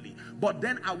negatively, but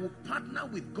then I will partner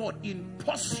with God in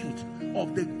pursuit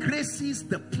of the graces,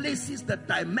 the places, the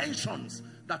dimensions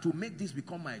that will make this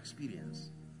become my experience.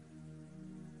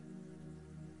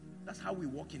 That's how we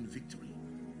walk in victory.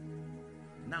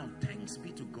 Now, thanks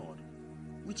be to God,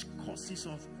 which causes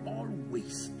us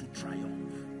always to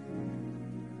triumph.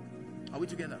 Are we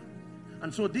together?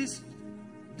 And so this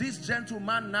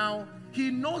gentleman now,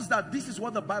 he knows that this is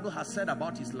what the Bible has said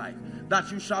about his life,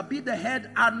 that you shall be the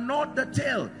head and not the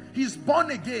tail. He's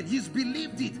born again, he's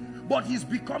believed it, but he's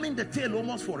becoming the tail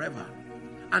almost forever.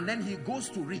 And then he goes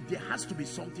to read, there has to be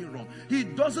something wrong. He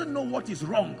doesn't know what is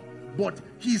wrong, but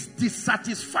his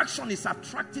dissatisfaction is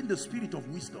attracting the spirit of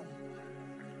wisdom.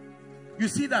 You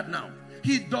see that now?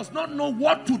 He does not know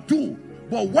what to do,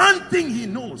 but one thing he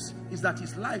knows is that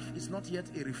his life is not yet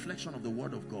a reflection of the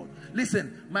word of God.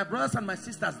 Listen, my brothers and my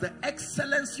sisters, the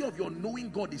excellency of your knowing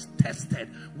God is tested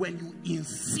when you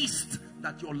insist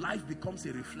that your life becomes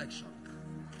a reflection.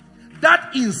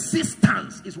 That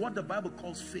insistence is what the Bible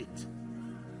calls faith.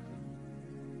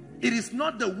 It is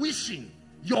not the wishing,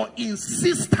 your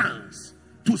insistence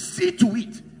to see to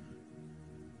it.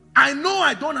 I know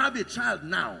I don't have a child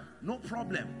now, no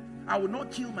problem. I will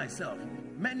not kill myself.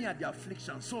 Many are the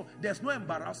afflictions, so there's no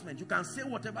embarrassment. You can say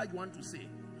whatever you want to say.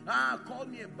 Call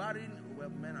me a barren, well,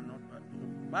 men are not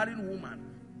barren woman.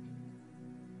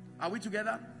 Are we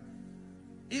together?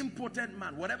 Impotent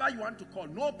man, whatever you want to call,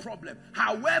 no problem.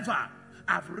 However,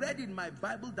 I've read in my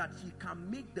Bible that he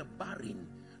can make the barren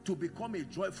to become a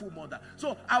joyful mother.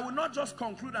 So I will not just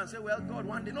conclude and say, well, God,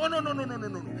 one day. No.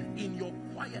 In your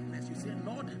quietness, you say,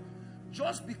 Lord,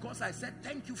 just because I said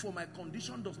thank you for my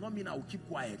condition does not mean I will keep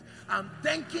quiet. I'm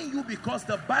thanking you because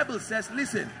the Bible says,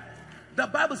 listen, the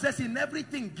Bible says in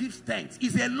everything gives thanks.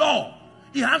 It's a law.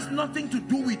 It has nothing to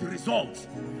do with results.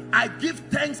 I give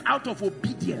thanks out of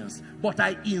obedience, but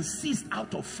I insist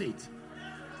out of faith.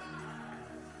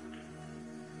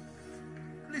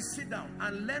 Please sit down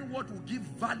and learn what will give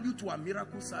value to our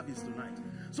miracle service tonight,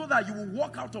 so that you will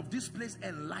walk out of this place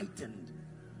enlightened.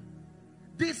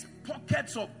 These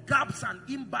pockets of gaps and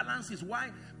imbalances, why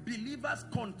believers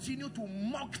continue to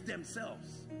mock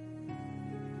themselves.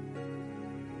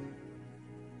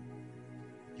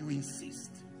 You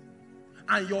insist,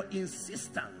 and your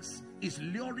insistence is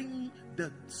luring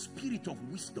the spirit of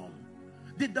wisdom.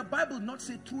 Did the Bible not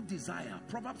say through desire?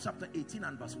 Proverbs chapter 18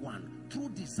 and verse 1. Through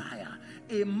desire,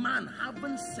 a man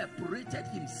having separated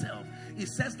himself, it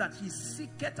says that he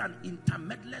seeketh and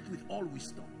intermeddleth with all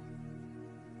wisdom.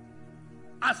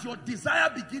 As your desire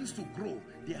begins to grow,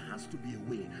 there has to be a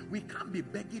way. We can't be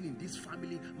begging in this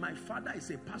family. My father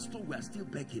is a pastor, we are still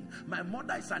begging. My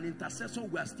mother is an intercessor,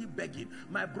 we are still begging.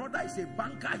 My brother is a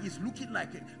banker, he's looking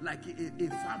like a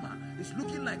farmer. He's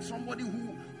looking like somebody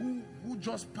who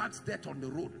just parks debt on the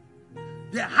road.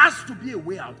 There has to be a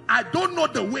way out. I don't know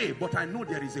the way, but I know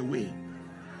there is a way.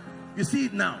 You see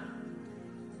it now.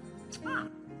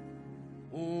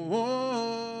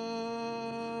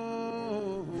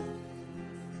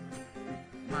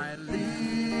 My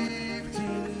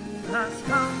lifting has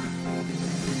come.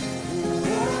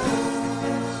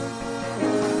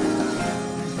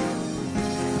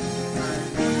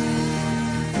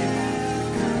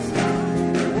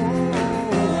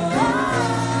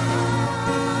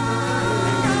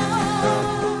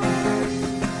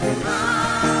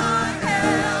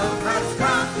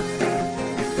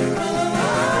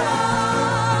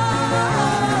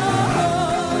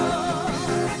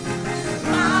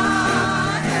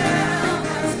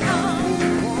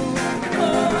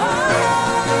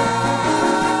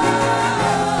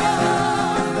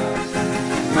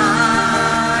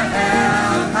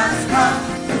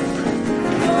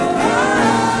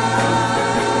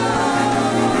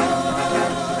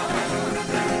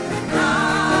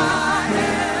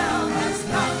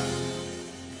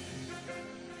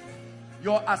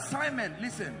 Your assignment,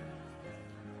 listen,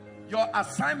 your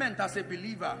assignment as a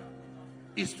believer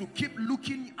is to keep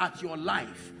looking at your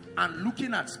life and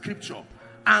looking at scripture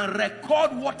and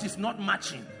record what is not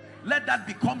matching. Let that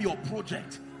become your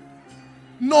project.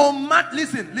 No matter,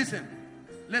 listen.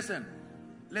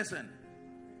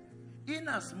 In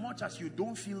as much as you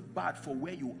don't feel bad for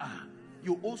where you are,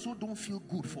 you also don't feel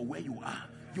good for where you are.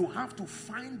 You have to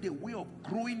find a way of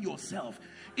growing yourself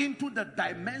into the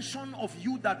dimension of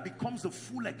you that becomes the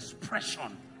full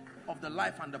expression of the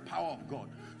life and the power of God.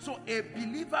 So a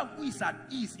believer who is at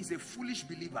ease is a foolish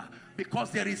believer,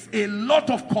 because there is a lot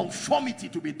of conformity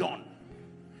to be done.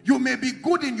 You may be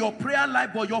good in your prayer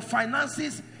life, but your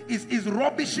finances is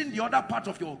rubbishing the other part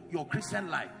of your Christian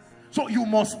life. So you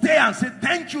must stay and say,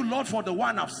 thank you, Lord, for the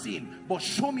one I've seen, but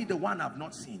show me the one I've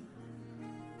not seen.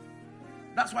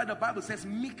 That's why the Bible says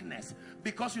meekness.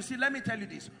 Because you see, let me tell you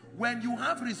this. When you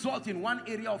have result in one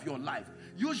area of your life,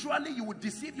 usually you would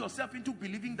deceive yourself into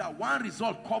believing that one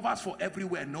result covers for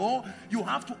everywhere. No, you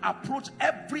have to approach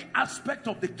every aspect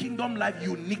of the kingdom life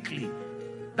uniquely.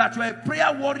 That you're a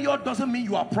prayer warrior doesn't mean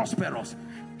you are prosperous.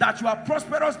 That you are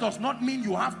prosperous does not mean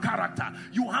you have character.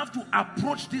 You have to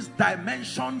approach these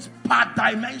dimensions per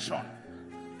dimension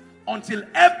until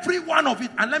every one of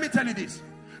it, and let me tell you this,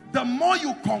 the more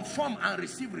you conform and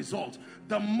receive results,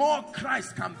 the more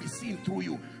Christ can be seen through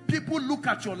you. People look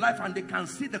at your life and they can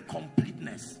see the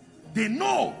completeness. They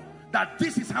know that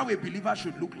this is how a believer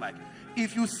should look like.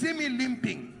 If you see me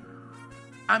limping,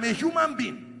 I'm a human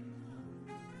being.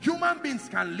 Human beings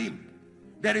can limp.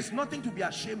 There is nothing to be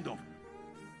ashamed of.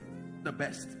 The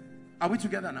best. Are we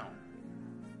together now?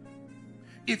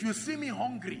 If you see me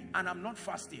hungry and I'm not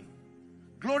fasting,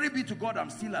 glory be to God, I'm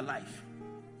still alive.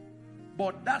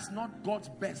 But that's not God's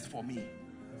best for me.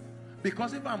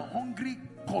 Because if I'm hungry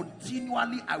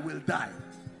continually, I will die.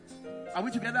 Are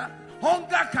we together?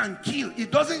 Hunger can kill.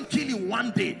 It doesn't kill in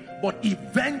one day, but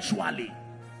eventually.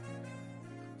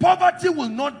 Poverty will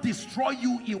not destroy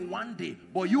you in one day,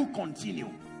 but you continue.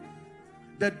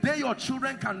 The day your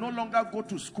children can no longer go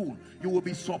to school, you will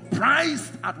be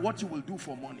surprised at what you will do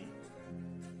for money.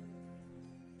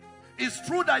 It's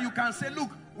true that you can say, look,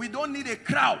 we don't need a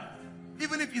crowd.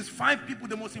 Even if it's 5 people,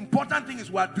 the most important thing is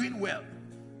we are doing well.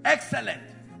 Excellent.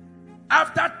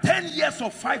 After 10 years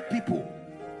of 5 people,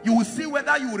 you will see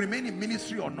whether you will remain in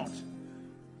ministry or not.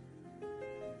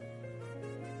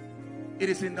 It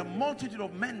is in the multitude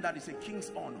of men that is a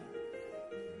king's honor.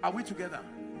 Are we together?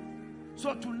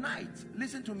 So tonight,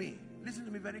 listen to me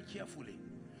very carefully.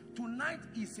 Tonight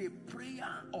is a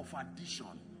prayer of addition.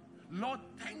 Lord,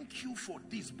 thank you for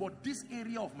this, but this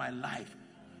area of my life,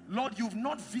 Lord, you've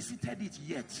not visited it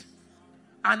yet.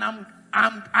 And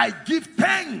I give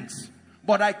thanks,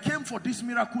 but I came for this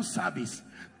miracle service,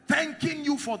 thanking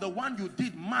you for the one you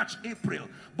did March, April,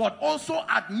 but also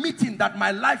admitting that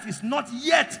my life is not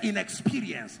yet in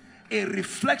experience, a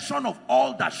reflection of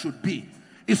all that should be.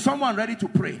 Is someone ready to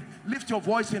pray? Lift your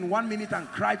voice in 1 minute and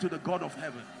cry to the God of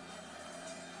heaven.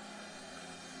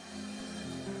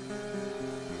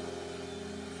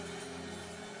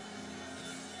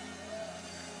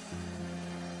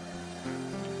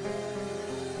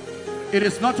 It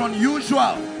is not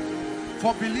unusual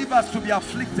for believers to be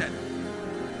afflicted,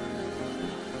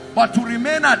 but to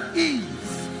remain at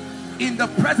ease in the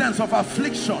presence of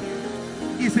affliction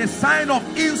is a sign of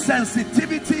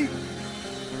insensitivity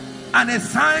and a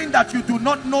sign that you do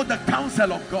not know the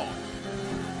counsel of God.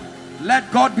 Let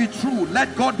God be true.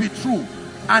 Let God be true.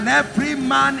 And every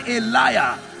man a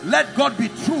liar. Let God be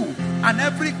true. And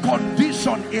every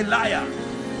condition a liar.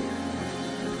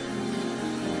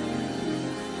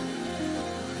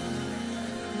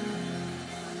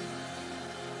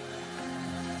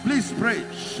 Please pray.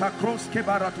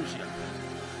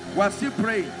 We're still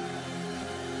praying.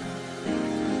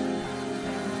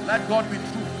 Let God be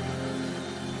true.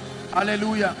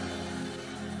 Hallelujah.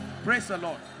 Praise the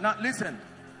Lord. Now listen.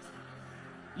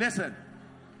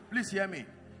 Please hear me.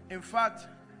 In fact,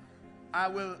 I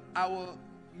will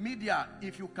media,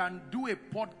 if you can do a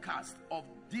podcast of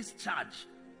this charge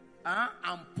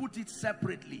and put it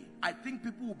separately, I think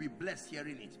people will be blessed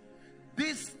hearing it.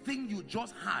 This thing you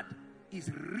just had is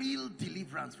real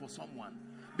deliverance for someone,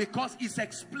 because it's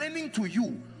explaining to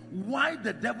you why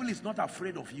the devil is not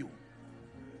afraid of you.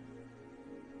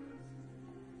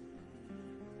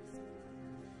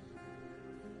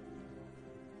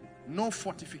 No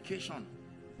fortification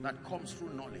that comes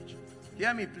through knowledge.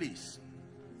 Hear me, please.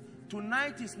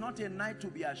 Tonight is not a night to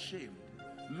be ashamed.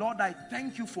 Lord, I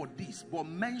thank you for this, but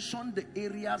mention the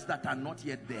areas that are not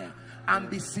yet there and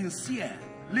be sincere.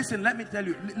 Listen, let me tell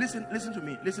you. Listen to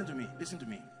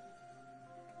me.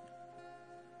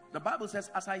 The Bible says,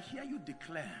 as I hear you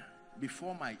declare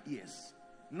before my ears,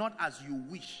 not as you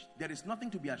wish, there is nothing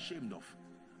to be ashamed of.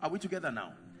 Are we together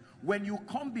now? When you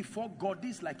come before God,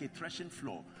 this is like a threshing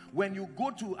floor. When you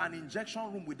go to an injection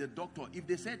room with the doctor, if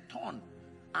they say turn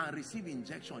and receive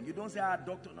injection, you don't say,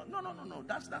 doctor, no.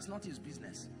 That's not his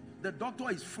business. The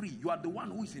doctor is free. You are the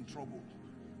one who is in trouble.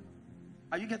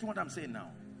 Are you getting what I'm saying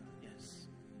now? Yes.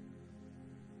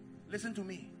 Listen to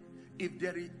me. If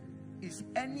there is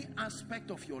any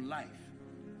aspect of your life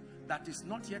that is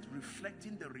not yet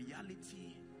reflecting the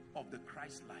reality of the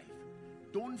Christ life,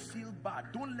 don't feel bad.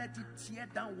 Don't let it tear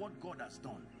down what God has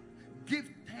done. Give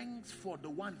thanks for the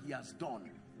one he has done.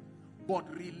 But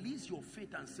release your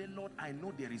faith and say, Lord, I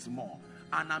know there is more.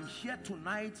 And I'm here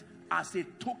tonight as a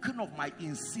token of my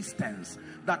insistence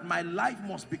that my life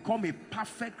must become a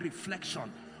perfect reflection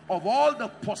of all the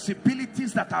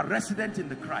possibilities that are resident in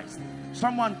the Christ.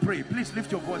 Someone pray. Please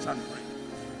lift your voice and pray.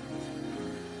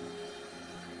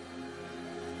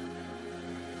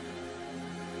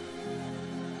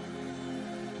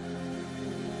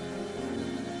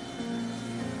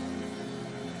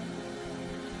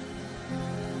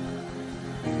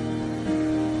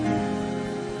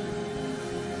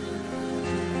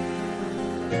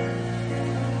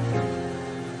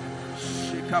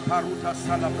 Paruta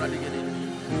salabradigedi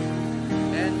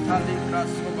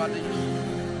entaligras ovadish.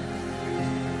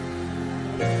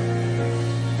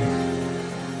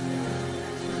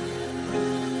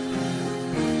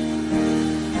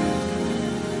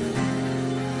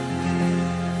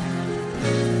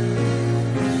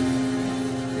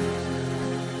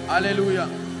 Hallelujah.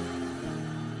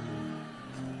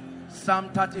 Psalm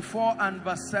 34 and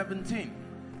verse 17.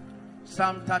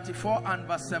 Psalm 34 and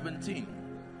verse 17.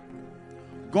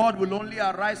 God will only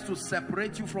arise to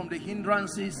separate you from the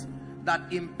hindrances that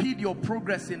impede your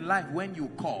progress in life when you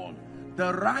call.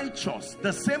 The righteous,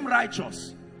 the same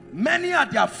righteous, many are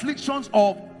the afflictions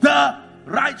of the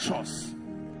righteous,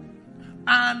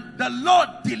 and the Lord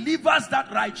delivers that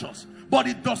righteous, but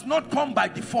it does not come by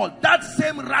default. That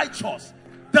same righteous,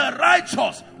 the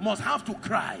righteous must have to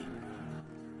cry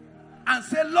and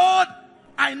say, Lord,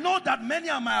 I know that many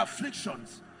are my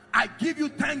afflictions. I give you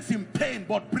thanks in pain,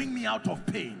 but bring me out of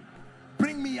pain.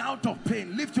 Bring me out of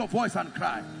pain. Lift your voice and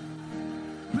cry.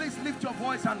 Please lift your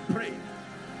voice and pray.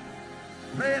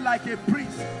 Pray like a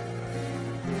priest.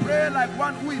 Pray like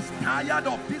one who is tired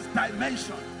of this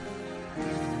dimension.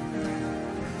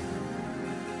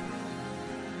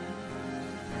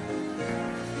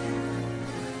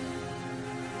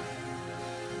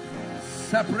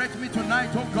 Separate me tonight,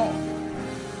 oh God.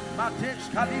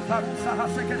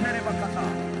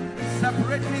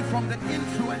 Separate me from the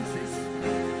influences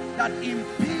that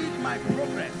impede my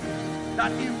progress,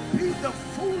 that impede the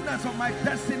fullness of my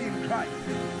destiny in Christ.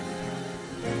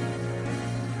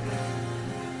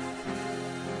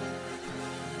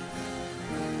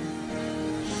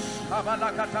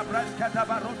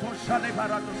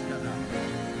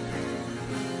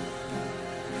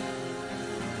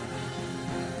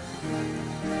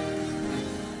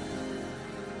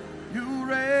 You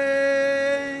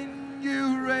reign,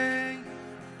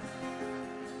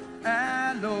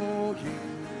 Elohim,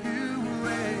 you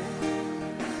reign,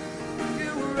 Elohim,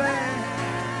 you reign,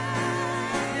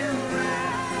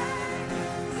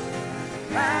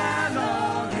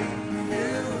 Elohim,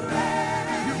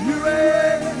 you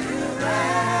reign,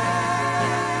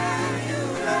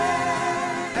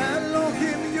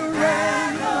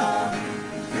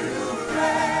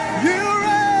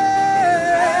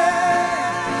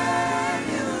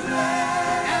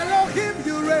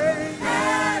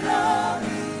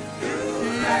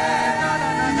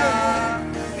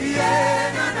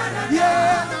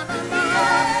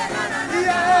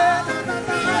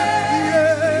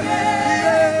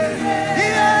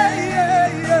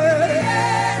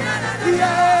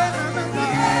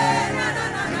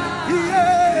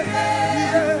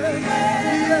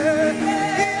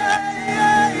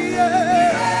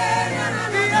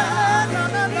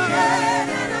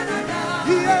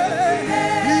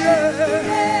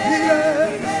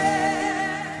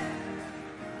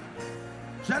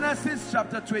 Genesis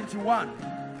chapter 21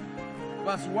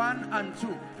 verse 1 and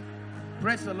 2.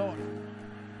 Praise the Lord.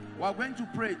 We are going to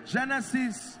pray.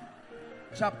 Genesis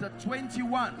chapter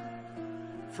 21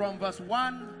 from verse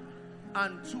 1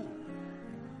 and 2.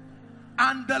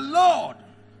 And the Lord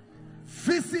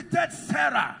visited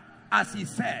Sarah as he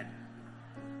said.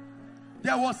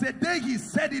 There was a day he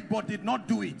said it but did not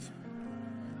do it.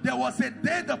 There was a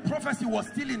day the prophecy was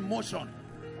still in motion.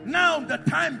 Now the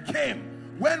time came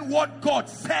when what God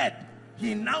said,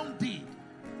 he now did.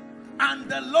 And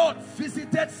the Lord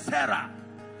visited Sarah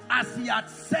as he had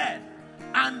said.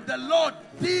 And the Lord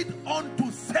did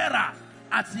unto Sarah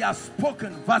as he has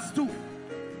spoken. Verse 2.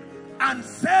 And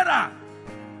Sarah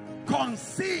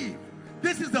conceived.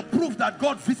 This is the proof that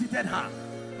God visited her.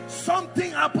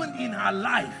 Something happened in her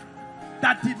life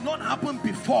that did not happen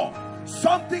before.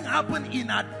 Something happened in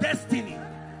her destiny.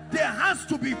 There has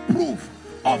to be proof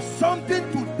of something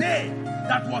today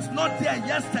that was not there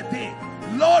yesterday.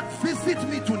 Lord, visit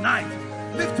me tonight.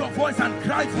 Lift your voice and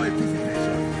cry for a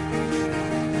visitation.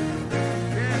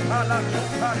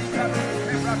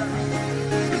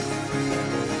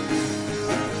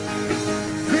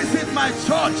 Visit my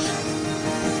church.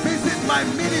 Visit my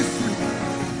ministry.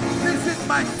 Visit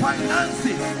my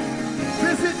finances.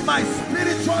 Visit my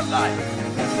spiritual life.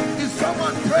 Is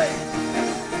someone praying?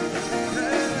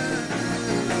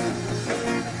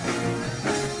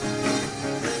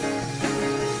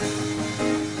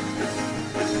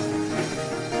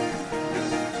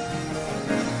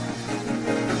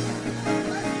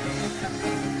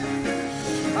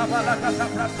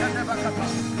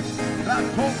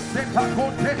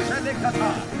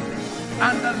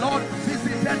 And the Lord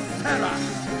visited Sarah,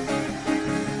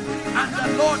 and the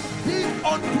Lord did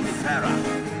unto Sarah,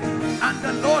 and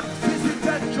the Lord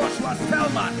visited Joshua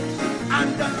Selman,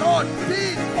 and the Lord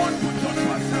did unto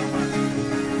Joshua Selman.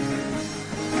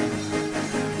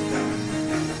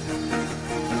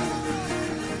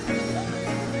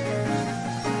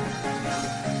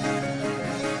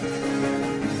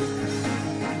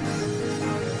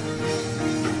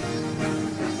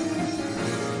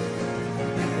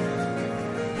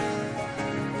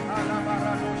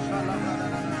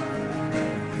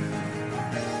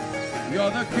 You're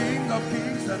the King of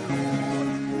Kings and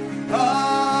Lord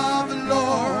of the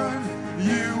Lord.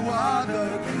 You are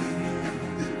the King of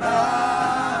Kings. You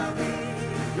are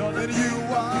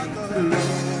the Lord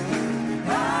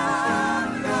of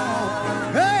the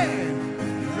Lord. Hey,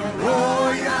 your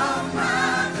royal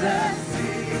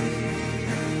majesty.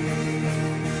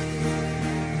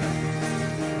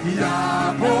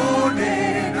 Yabone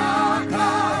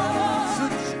naka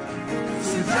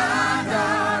sujada.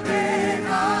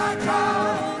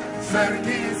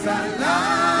 Sarkin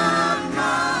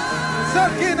Salama,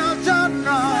 Sarkin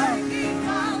Al-Jannah,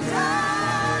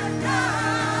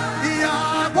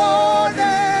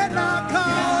 Yabone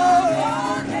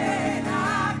Nakao,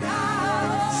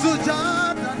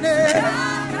 Sujadane,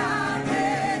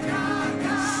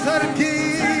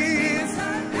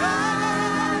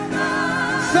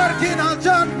 Sarkin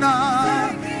Al-Jannah.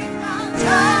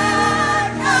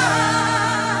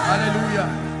 Hallelujah.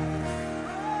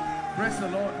 Praise the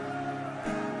Lord.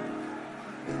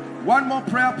 One more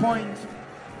prayer point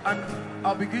and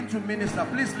I'll begin to minister.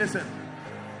 Please listen.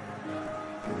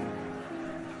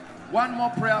 One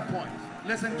more prayer point.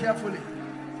 Listen carefully.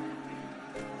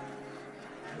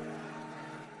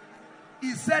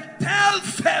 He said, tell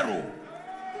Pharaoh,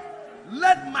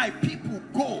 let my people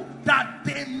go that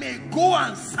they may go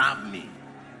and serve me.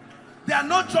 They are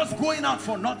not just going out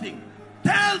for nothing.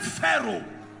 Tell Pharaoh,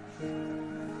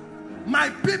 my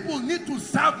people need to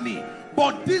serve me.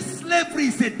 But this slavery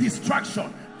is a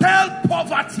distraction. Tell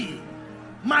poverty,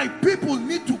 my people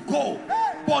need to go.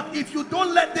 But if you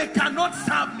don't let, they cannot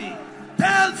serve me.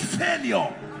 Tell failure,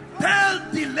 tell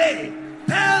delay,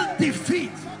 tell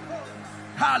defeat.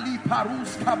 Tell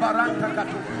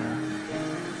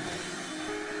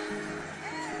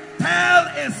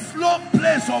a slow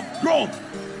place of growth.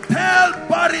 Tell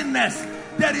barrenness,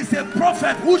 there is a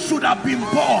prophet who should have been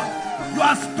born. You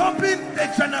are stopping a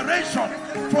generation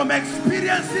from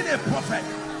experiencing a prophet.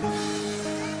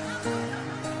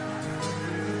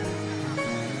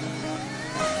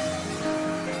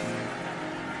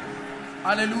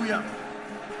 Hallelujah.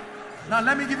 Now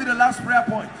let me give you the last prayer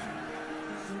point.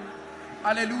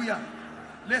 Hallelujah.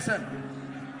 Listen.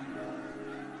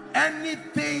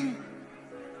 Anything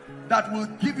that will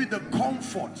give you the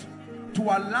comfort to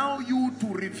allow you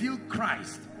to reveal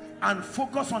Christ and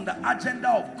focus on the agenda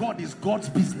of God is God's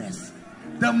business.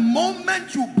 The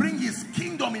moment you bring his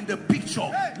kingdom in the picture,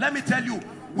 let me tell you,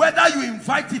 whether you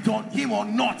invite it on him or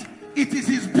not, it is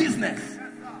his business.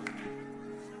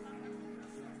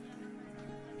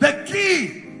 The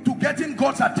key to getting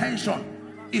God's attention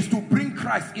is to bring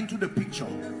Christ into the picture.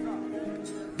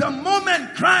 The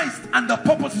moment Christ and the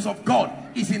purposes of God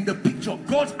is in the picture,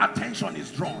 God's attention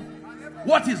is drawn.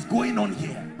 What is going on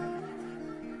here?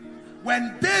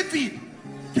 When David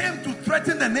came to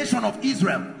threaten the nation of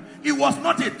Israel, it was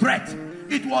not a threat.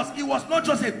 It was not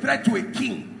just a threat to a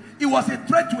king. It was a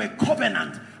threat to a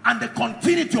covenant and the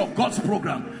continuity of God's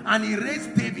program. And he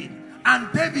raised David.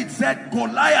 And David said,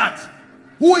 Goliath,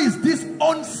 who is this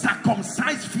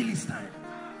uncircumcised Philistine?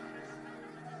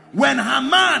 When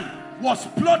Haman was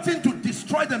plotting to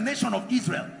destroy the nation of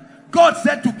Israel. God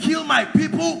said to kill my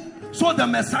people so the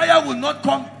Messiah will not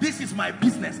come. This is my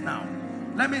business now.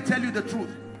 Let me tell you the truth.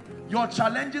 Your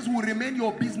challenges will remain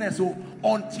your business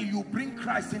until you bring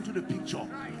Christ into the picture.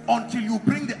 Until you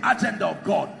bring the agenda of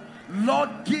God. Lord,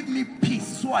 give me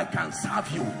peace so I can serve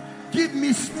you. Give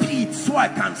me speed so I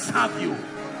can serve you.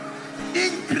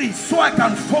 Increase so I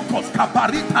can focus.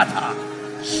 Kabaritata.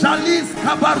 Shalis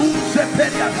kabaru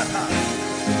seperiatata.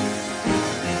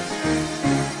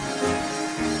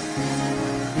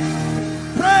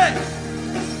 Pray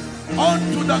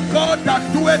unto the God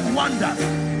that doeth wonders.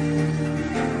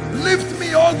 Lift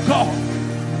me, oh God,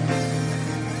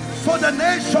 so the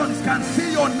nations can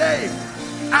see your name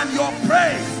and your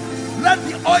praise. Let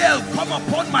the oil come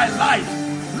upon my life.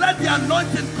 Let the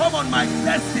anointing come on my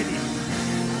destiny.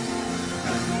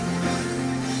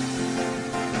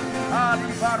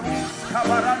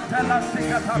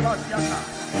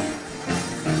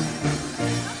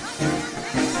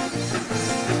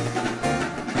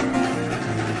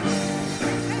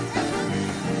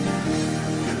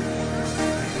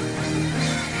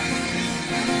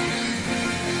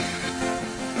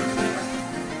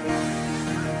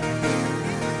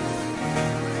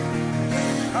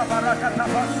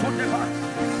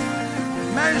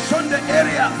 Mention the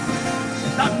areas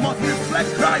that must reflect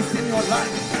Christ in your life.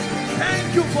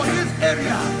 Thank you for this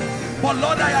area, but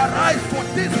Lord, I arise for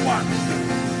this one.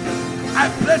 I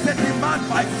place a demand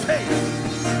by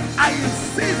faith. I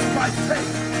insist by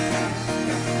faith.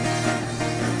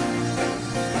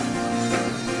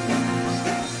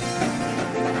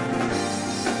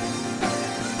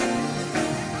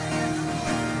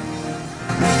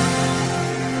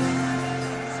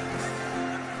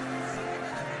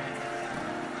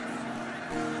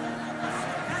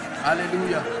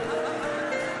 Hallelujah.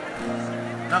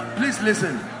 Now please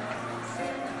listen.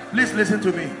 Please listen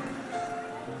to me.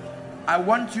 I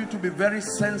want you to be very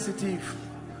sensitive.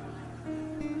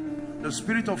 The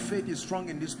spirit of faith is strong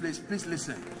in this place. Please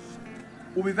listen.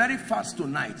 We'll be very fast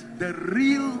tonight. The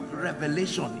real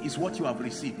revelation is what you have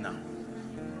received now.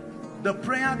 The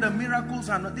prayer, the miracles,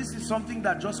 and this is something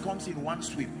that just comes in one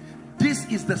sweep. This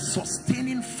is the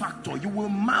sustaining factor. You will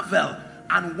marvel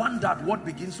and wonder at what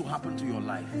begins to happen to your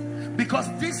life, because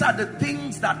these are the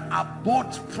things that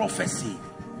abort prophecy.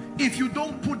 If you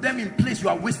don't put them in place, you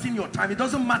are wasting your time. It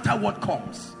doesn't matter what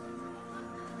comes.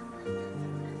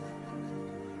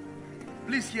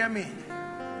 Please hear me.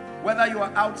 Whether you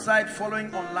are outside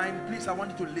following online, please, I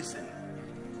want you to listen.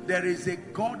 There is a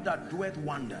God that doeth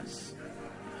wonders,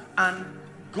 and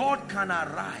God can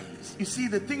arise. You see,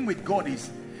 the thing with God is,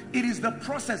 it is the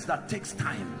process that takes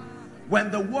time. When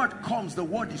the word comes, the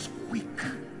word is quick,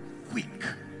 quick,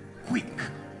 quick.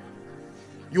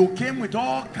 You came with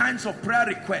all kinds of prayer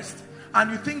requests, and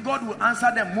you think God will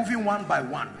answer them moving one by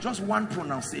one. Just one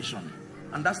pronunciation,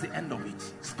 and that's the end of it.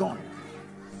 It's gone.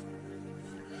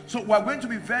 So we're going to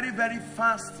be very, very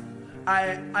fast.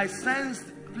 I sensed,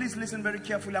 please listen very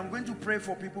carefully. I'm going to pray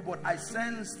for people, but I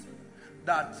sensed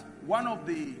that one of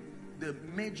the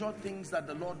major things that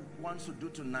the Lord wants to do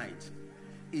tonight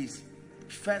is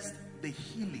first the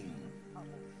healing.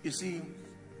 You see,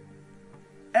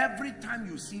 every time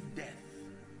you see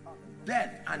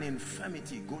death and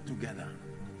infirmity go together.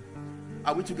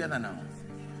 Are we together now?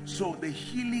 So the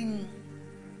healing,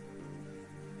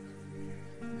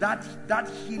 that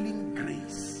healing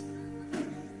grace,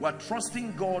 we're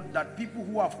trusting God that people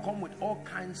who have come with all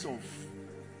kinds of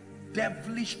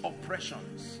devilish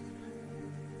oppressions,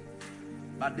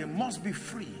 but they must be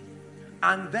free.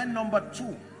 And then number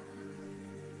two,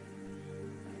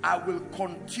 I will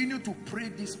continue to pray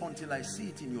this until I see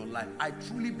it in your life. I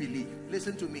truly believe,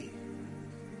 listen to me,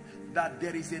 that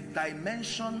there is a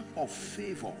dimension of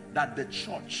favor that the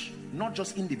church, not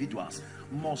just individuals,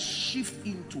 must shift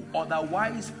into.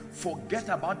 Otherwise, forget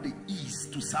about the ease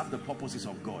to serve the purposes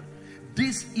of God.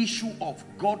 This issue of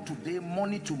God today,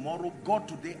 money tomorrow, God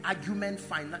today, argument,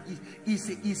 finance,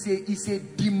 is a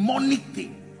demonic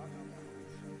thing.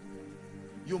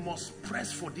 You must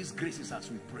press for these graces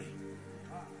as we pray.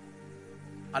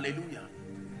 Hallelujah.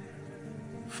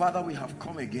 Father, we have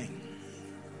come again.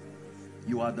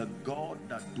 You are the God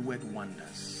that doeth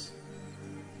wonders.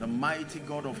 The mighty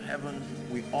God of heaven,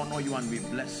 we honor you and we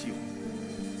bless you.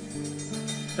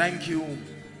 Thank you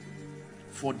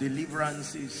for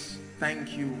deliverances.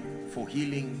 Thank you for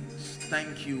healings.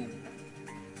 Thank you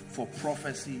for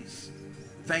prophecies.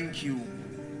 Thank you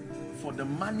for the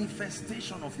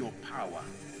manifestation of your power.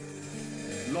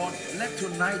 Lord, let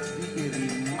tonight be a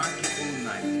remarkable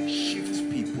night. Shift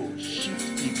people,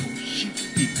 shift people,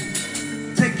 shift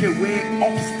people. Take away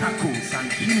obstacles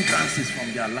and hindrances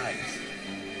from their lives.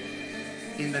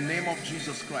 In the name of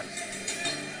Jesus Christ.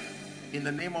 In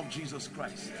the name of Jesus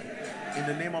Christ. In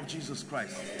the name of Jesus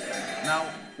Christ. Now,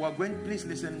 we're going, please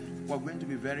listen, we're going to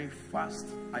be very fast.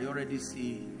 I already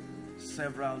see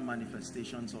several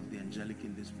manifestations of the angelic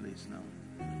in this place now.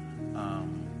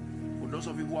 For those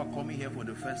of you who are coming here for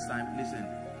the first time, listen,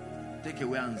 take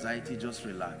away anxiety, just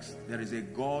relax. There is a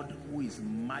God who is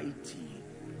mighty.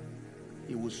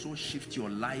 He will so shift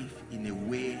your life in a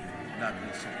way that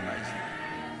will surprise you.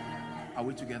 Are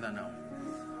we together now?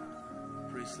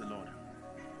 Praise the Lord.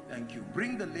 Thank you.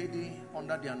 Bring the lady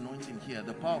under the anointing here.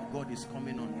 The power of God is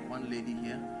coming on one lady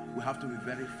here. We have to be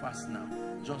very fast now.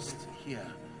 Just here,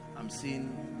 I'm seeing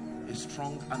a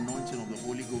strong anointing of the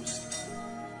Holy Ghost.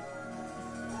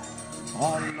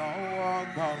 Allah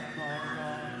Akbar,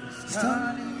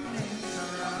 turning things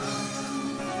around.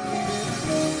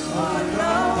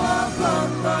 Allah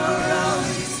Akbar,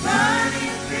 He's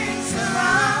turning things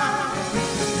around.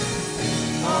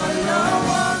 Allah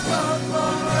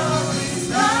Akbar, He's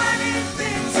turning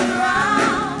things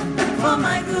around for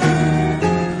my good.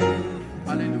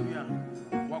 Hallelujah.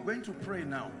 We're going to pray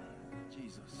now.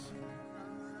 Jesus.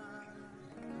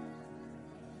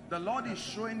 The Lord is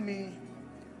showing me,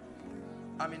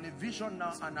 I'm in a vision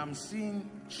now and I'm seeing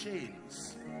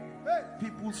chains.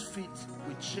 People's feet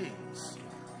with chains.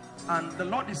 And the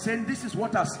Lord is saying this is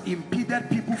what has impeded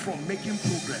people from making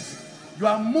progress. You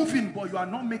are moving but you are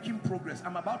not making progress.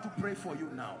 I'm about to pray for you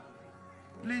now.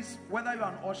 Please, whether you're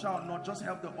an usher or not, just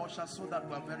help the usher so that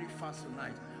we're very fast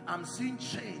tonight. I'm seeing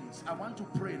chains. I want to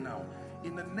pray now.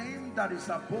 In the name that is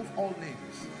above all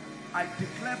names, I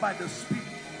declare by the Spirit,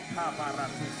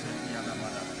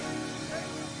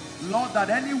 Lord, that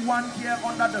anyone here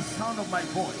under the sound of my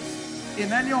voice,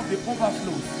 in any of the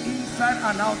overflows, inside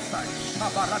and outside,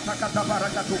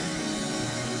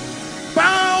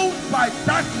 bound by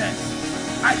darkness,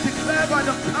 I declare by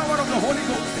the power of the Holy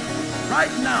Ghost,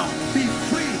 right now, be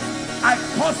free. I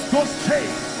cause those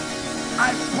chains.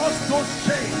 I cause those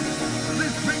chains.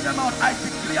 Please bring them out. I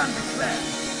decree and declare.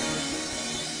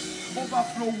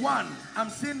 Overflow 1. I'm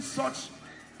seeing such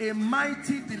a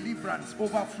mighty deliverance.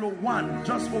 Overflow 1.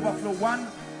 Just overflow 1.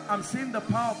 I'm seeing the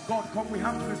power of God come. We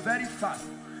have to be very fast.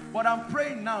 But I'm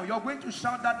praying now. You're going to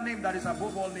shout that name that is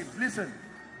above all names. Listen.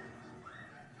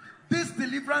 This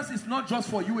deliverance is not just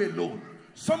for you alone.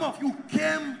 Some of you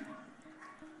came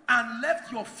and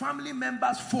left your family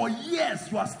members for years.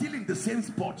 You are still in the same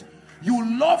spot. You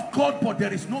love God, but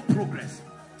there is no progress.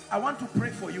 I want to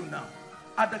pray for you now.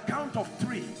 At the count of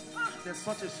 3, there's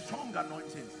such a strong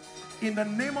anointing. In the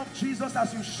name of Jesus,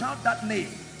 as you shout that name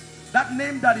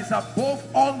that is above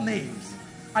all names,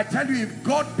 I tell you, if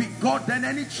God be God, then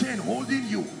any chain holding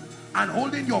you and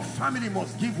holding your family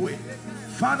must give way.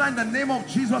 Father, in the name of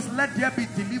Jesus, let there be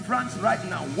deliverance right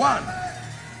now. 1,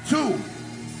 2,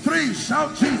 3,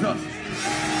 shout Jesus.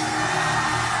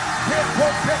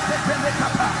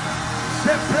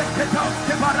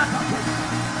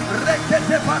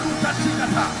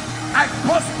 I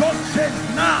cause those chains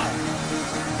now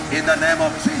in the name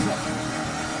of Jesus.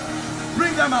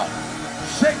 Bring them out.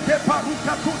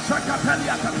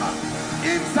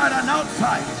 Inside and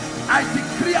outside, I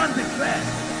decree and declare,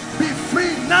 be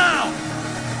free now.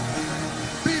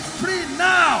 Be free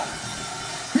now.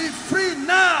 Be free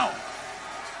now.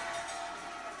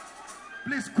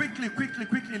 Please, quickly,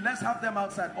 let's have them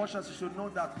outside. Ushers, you should know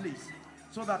that, please,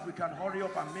 so that we can hurry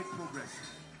up and make progress.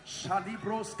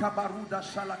 Shalibros kabaruda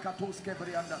shalakatos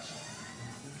kebriandas.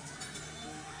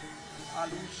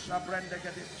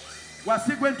 We're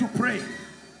still going to pray.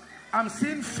 I'm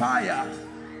seeing fire.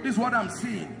 This is what I'm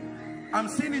seeing. I'm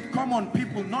seeing it come on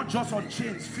people, not just on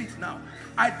chains, feet now.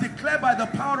 I declare by the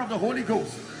power of the Holy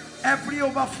Ghost, every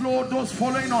overflow, those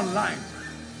following online,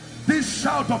 this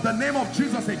shout of the name of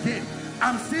Jesus again.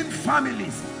 I'm seeing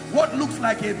families, what looks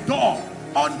like a door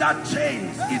under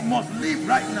chains, it must leave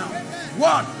right now.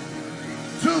 1,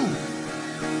 2,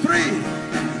 3.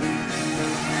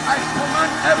 I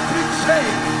command every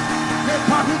chain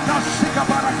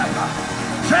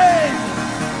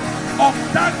of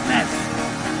darkness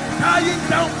tying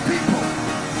down people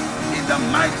in the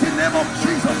mighty name of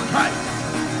Jesus Christ.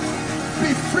 Be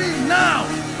free now.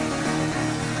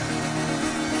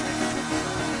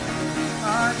 I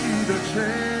need a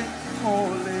chain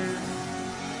falling.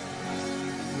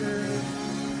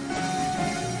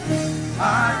 I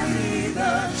need a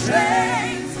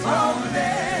chain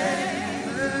falling.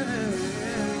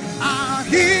 I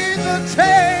hear the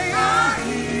chain. I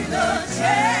hear the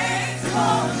chains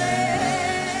falling.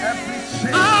 Every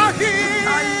chain. I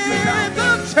hear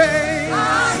the chain. I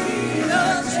hear the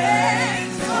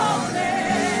chains falling.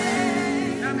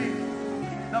 Hear me.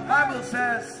 The Bible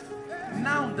says,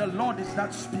 Now the Lord is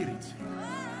that spirit.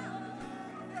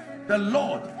 The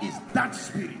Lord is that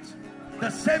spirit. The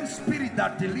same spirit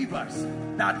that delivers,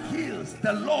 that heals,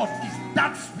 the Lord is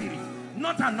that spirit,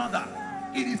 not another.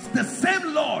 It is the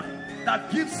same Lord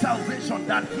that gives salvation,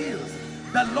 that heals.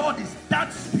 The Lord is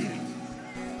that spirit.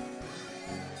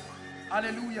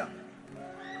 Hallelujah.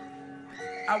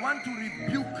 I want to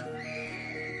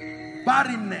rebuke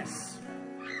barrenness.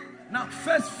 Now,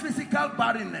 first physical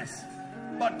barrenness,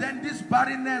 but then this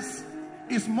barrenness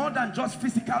is more than just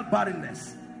physical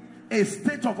barrenness, a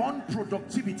state of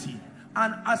unproductivity.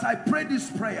 And as I pray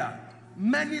this prayer,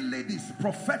 many ladies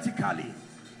prophetically,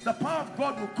 the power of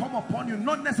God will come upon you,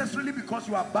 not necessarily because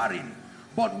you are barren,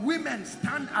 but women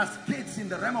stand as gates in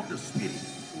the realm of the spirit,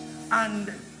 and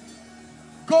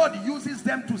God uses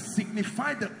them to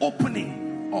signify the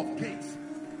opening of gates.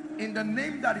 In the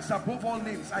name that is above all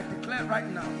names, I declare right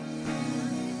now,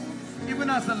 even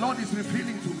as the Lord is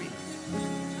revealing to me,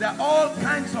 there are all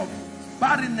kinds of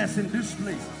barrenness in this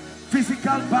place.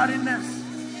 Physical barrenness,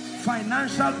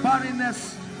 financial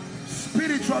barrenness,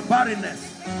 spiritual barrenness.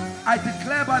 I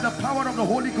declare by the power of the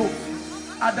Holy Ghost,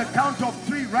 at the count of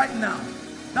 3 right now,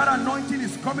 that anointing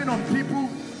is coming on people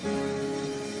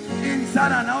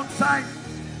inside and outside.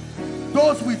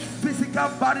 Those with physical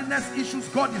barrenness issues,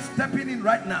 God is stepping in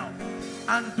right now.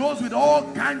 And those with all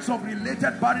kinds of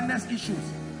related barrenness issues,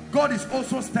 God is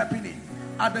also stepping in.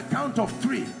 At the count of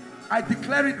 3, I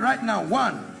declare it right now.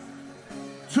 1,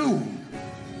 2,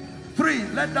 3.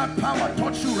 Let that power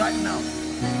touch you right now.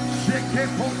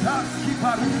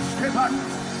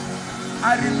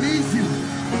 I release you.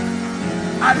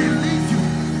 I release you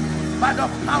by the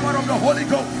power of the Holy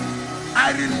Ghost.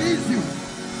 I release you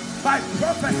by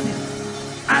prophecy.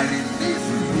 I release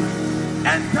you.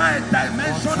 Enter a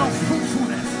dimension of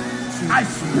fruitfulness. I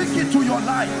speak it to your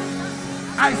life.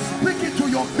 I speak it to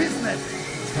your business.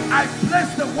 I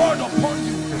place the word upon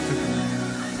you.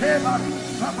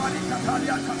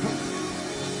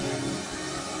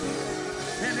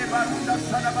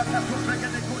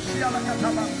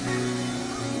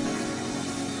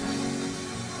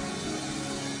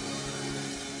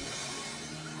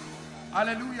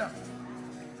 Hallelujah.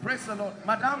 Praise the Lord.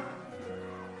 Madam,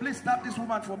 please stop this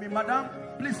woman for me. Madam,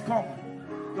 please come.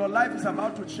 Your life is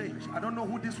about to change. I don't know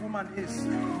who this woman is.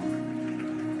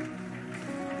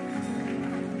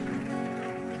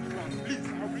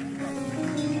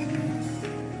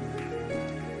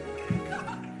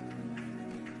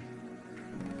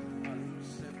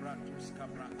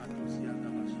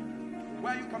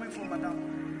 Where are you coming from, madam?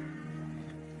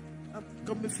 I'm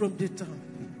coming from the town.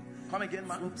 Come again,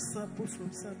 ma'am. From Sabo,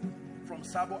 from Sabo. From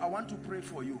Sabo. I want to pray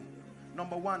for you.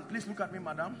 Number 1, please look at me,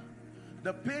 madam.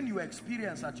 The pain you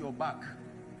experience at your back,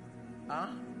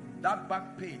 that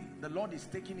back pain, the Lord is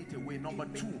taking it away. Number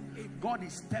 2, God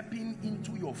is stepping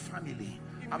into your family.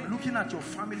 I'm looking at your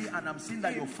family and I'm seeing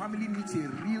that your family needs a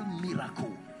real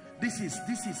miracle. This is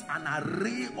an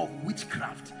array of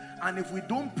witchcraft, and if we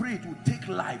don't pray, it will take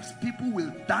lives. People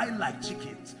will die like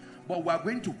chickens, but we are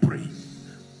going to pray.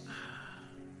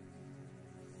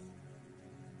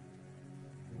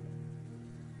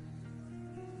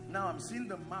 Now I'm seeing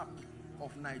the map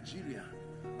of Nigeria,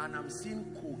 and I'm seeing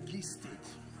Kogi State.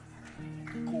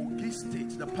 Kogi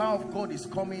State. The power of God is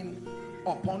coming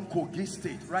upon Kogi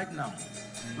State right now.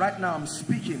 Right now I'm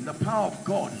speaking. The power of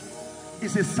God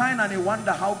is a sign and a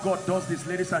wonder how God does this,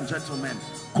 ladies and gentlemen.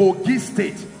 Kogi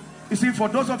State. You see, for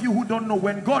those of you who don't know,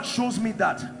 when God shows me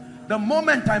that, the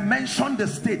moment I mention the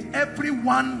state,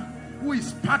 everyone who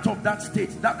is part of that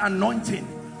state, that anointing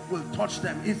will touch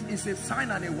them. It's a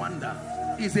sign and a wonder.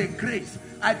 It's a grace.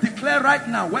 I declare right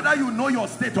now, whether you know your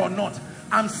state or not,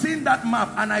 I'm seeing that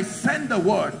map and I send the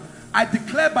word. I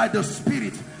declare by the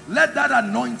Spirit, let that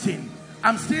anointing,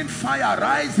 I'm seeing fire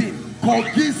rising.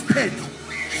 Kogi State.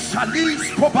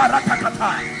 Shalis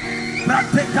Kobaratakata.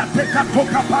 Brateka Teka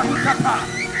Toka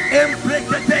Barukata.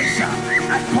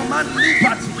 I command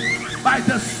liberty by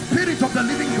the Spirit of the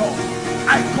living God.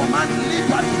 I command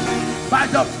liberty by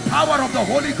the power of the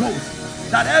Holy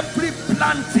Ghost, that every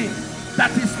planting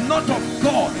that is not of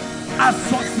God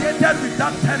associated with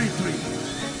that territory,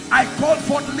 I call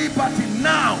for liberty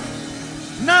now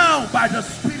by the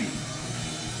Spirit.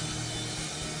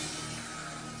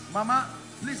 Mama,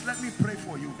 please let me pray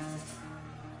for you.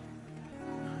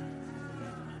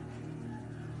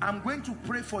 I'm going to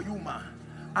pray for you, ma,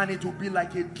 and it will be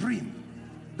like a dream.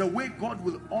 The way God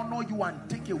will honor you and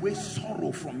take away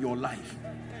sorrow from your life.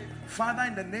 Father,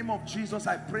 in the name of Jesus,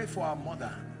 I pray for our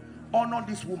mother. Honor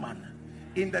this woman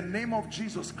in the name of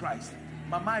Jesus Christ.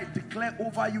 Mama, I declare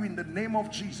over you in the name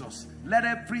of Jesus, let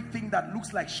everything that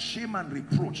looks like shame and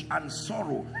reproach and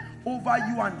sorrow over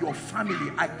you and your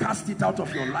family, I cast it out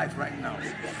of your life right now.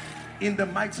 In the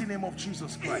mighty name of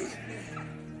Jesus Christ.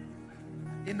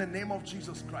 In the name of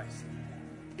Jesus Christ.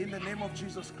 In the name of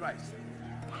Jesus Christ.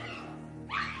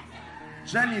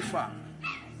 Jennifer.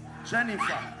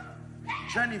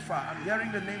 I'm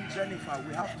hearing the name Jennifer.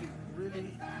 We have to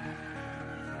really...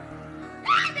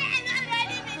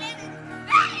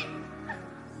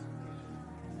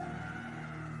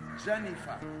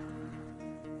 Jennifer.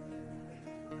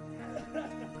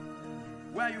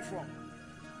 Where are you from?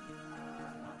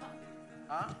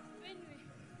 Huh?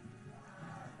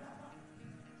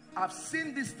 I've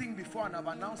seen this thing before and I've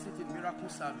announced it in miracle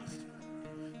service.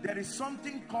 There is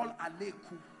something called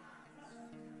Aleku.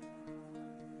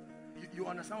 You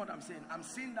understand what I'm saying? I'm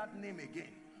seeing that name again.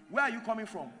 Where are you coming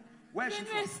from? Where is she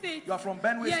from? State. You are from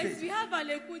Benue State. Yes, we have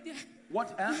Aleku there.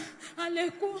 What?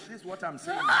 Aleku. This is what I'm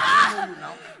saying. I don't know you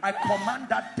now. I command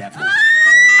that devil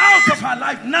out of her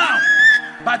life now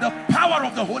by the power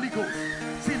of the Holy Ghost.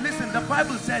 See, listen, the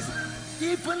Bible says,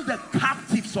 even the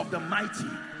captives of the mighty,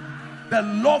 the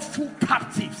lawful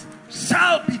captives,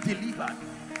 shall be delivered.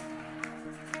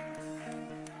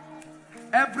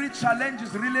 Every challenge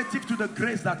is relative to the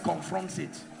grace that confronts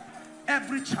it.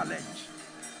 Every challenge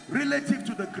relative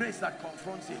to the grace that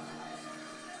confronts it.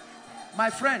 My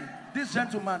friend, this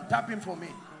gentleman, tap him for me.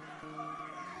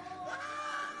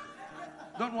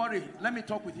 Don't worry, let me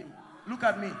talk with him. Look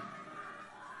at me.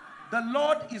 The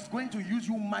Lord is going to use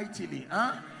you mightily.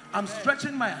 I'm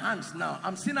stretching my hands now.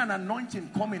 I'm seeing an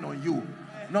anointing coming on you.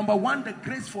 Number one, the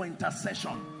grace for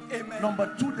intercession. Amen.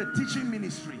 Number two, the teaching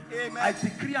ministry. Amen. I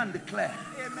decree and declare,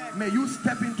 amen, may you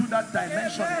step into that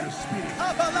dimension, amen, in the spirit.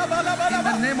 In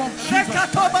the name of Jesus.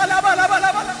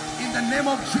 In the name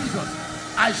of Jesus,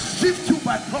 I shift you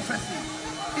by prophecy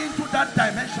into that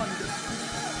dimension in the spirit.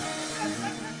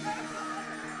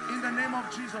 In the name of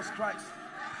Jesus Christ.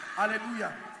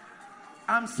 Hallelujah.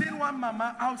 I'm seeing one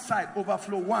mama outside,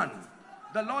 overflow one.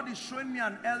 The Lord is showing me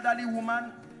an elderly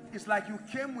woman. It's like you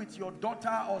came with your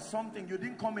daughter or something. You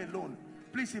didn't come alone.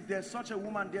 Please, if there's such a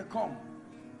woman there, come.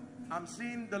 I'm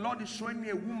seeing, the Lord is showing me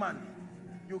a woman.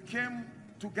 You came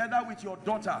together with your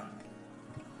daughter.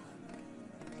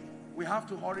 We have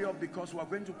to hurry up because we're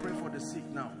going to pray for the sick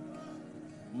now.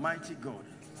 Mighty God.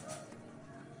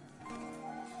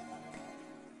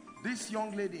 This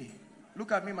young lady,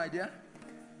 look at me, my dear.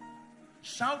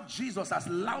 Shout Jesus as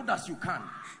loud as you can.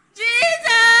 Jesus!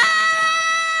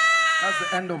 That's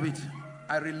the end of it.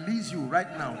 I release you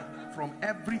right now from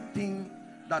everything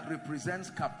that represents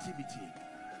captivity.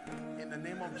 In the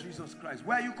name of Jesus Christ.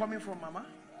 Where are you coming from, Mama?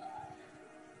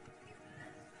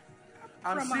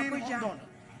 I'm from seeing, Abuja. hold on.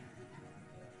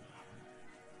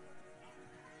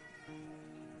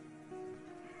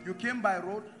 You came by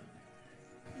road?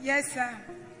 Yes, sir.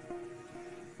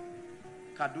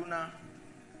 Kaduna,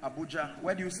 Abuja.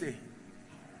 Where do you stay?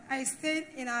 I stayed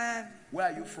in a...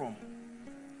 Where are you from?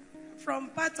 From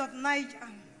part of Niger.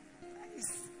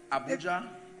 Abuja?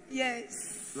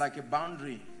 Yes. Like a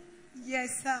boundary?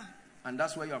 Yes, sir. And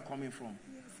that's where you are coming from?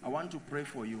 Yes. I want to pray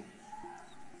for you.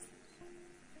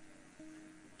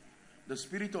 The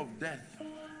spirit of death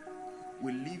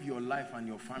will leave your life and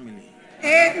your family.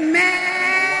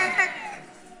 Amen.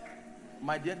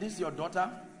 My dear, this is your daughter?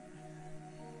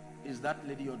 Is that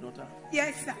lady your daughter?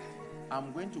 Yes, sir.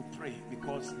 I'm going to pray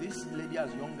because this lady,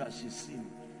 as young as she's seen,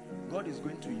 God is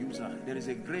going to use her. There is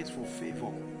a grace for favor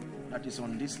that is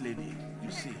on this lady. You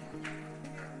see,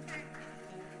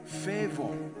 favor,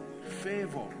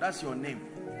 that's your name.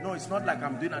 No, it's not like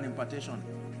I'm doing an impartation.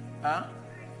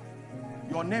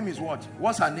 Your name is what?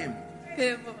 What's her name?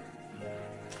 Favor.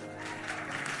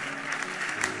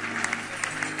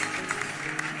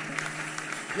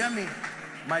 Hear me,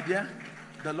 my dear.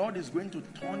 The Lord is going to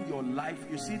turn your life.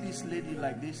 You see this lady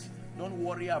like this, don't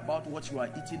worry about what you are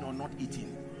eating or not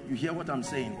eating. You hear what I'm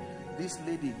saying? This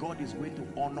lady, God is going to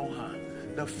honor her.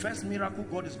 The first miracle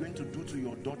God is going to do to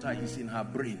your daughter is in her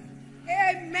brain.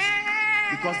 Amen.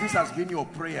 Because this has been your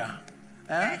prayer.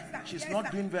 Yes, she's yes,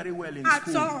 not doing very well in at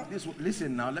school. all.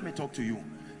 Listen now, let me talk to you.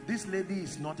 This lady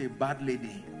is not a bad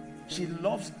lady. She's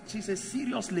a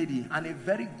serious lady and a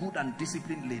very good and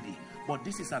disciplined lady. But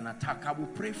this is an attack. I will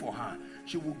pray for her.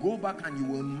 She will go back and you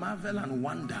will marvel and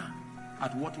wonder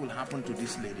at what will happen to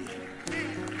this lady.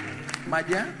 My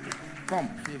dear, come,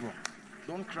 Favor.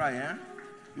 Don't cry,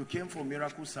 You came for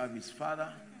miracle service.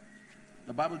 Father,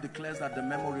 the Bible declares that the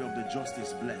memory of the just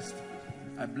is blessed.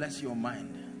 I bless your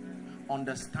mind.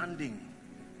 Understanding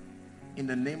in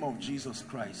the name of Jesus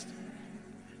Christ.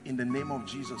 In the name of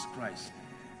Jesus Christ.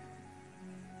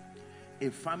 A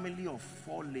family of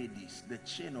 4 ladies, the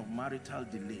chain of marital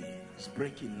delay is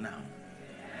breaking now.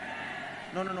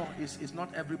 No. It's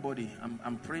not everybody.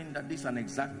 I'm praying that this is an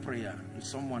exact prayer to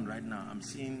someone right now. I'm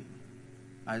seeing,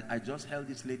 I just held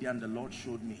this lady and the Lord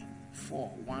showed me 4.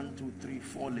 1, 2, 3,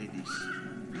 4 ladies.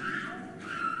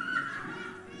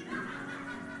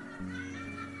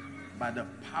 By the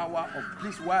power of,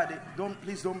 please, why are they,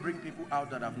 please don't bring people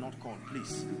out that have not called,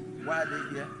 please. Why are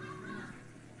they here?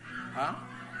 Huh?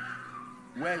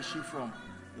 Where is she from?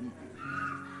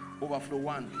 Overflow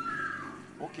 1.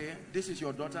 Okay, this is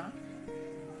your daughter.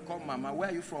 Come, Mama. Where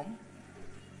are you from?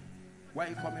 Where are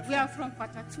you coming from? We are from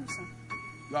quarter 2, sir.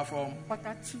 You are from?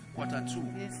 Quarter 2. Quarter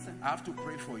 2. Yes, sir. I have to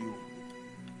pray for you.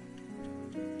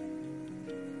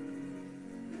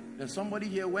 There's somebody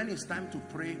here, when it's time to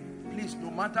pray, please, no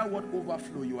matter what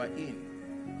overflow you are in,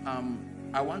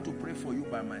 I want to pray for you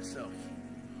by myself.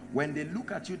 When they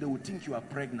look at you, they will think you are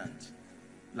pregnant.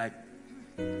 Like,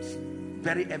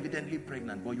 very evidently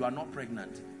pregnant, but you are not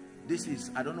pregnant. This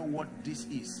is, I don't know what this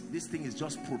is. This thing is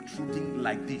just protruding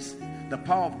like this. The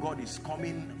power of God is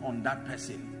coming on that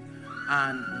person.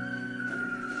 And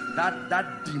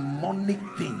that demonic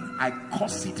thing, I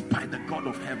curse it by the God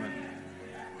of heaven.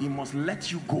 He must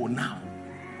let you go now.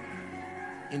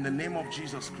 In the name of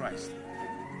Jesus Christ.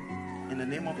 In the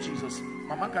name of Jesus.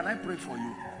 Mama, can I pray for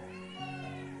you?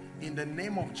 In the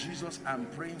name of Jesus, I'm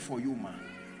praying for you, ma.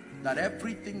 That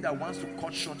everything that wants to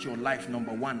cut short your life,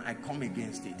 number 1, I come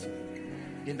against it.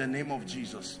 In the name of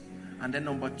Jesus. And then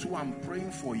number 2, I'm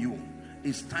praying for you.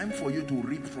 It's time for you to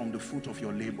reap from the fruit of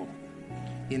your labor.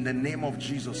 In the name of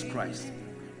Jesus Christ.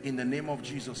 In the name of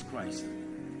Jesus Christ.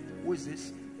 Who is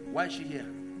this? Why is she here?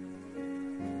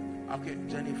 Okay,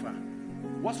 Jennifer.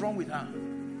 What's wrong with her?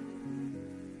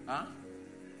 Huh?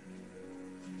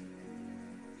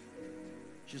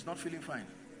 She's not feeling fine.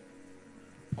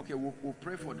 Okay, we'll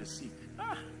pray for the sick.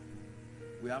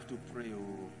 We have to pray.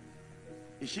 Oh.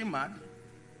 Is she mad?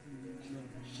 No.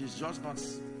 She's just not.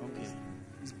 Okay.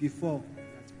 It's before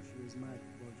that she was mad,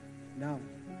 but now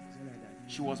it's not like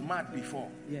that. She was mad before.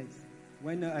 Yes.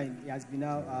 When it has been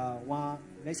now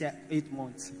let's say 8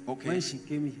 months. Okay. When she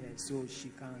came here, so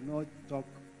she cannot talk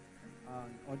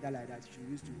other like that. She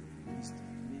used to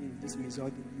this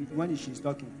method when she's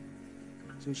talking,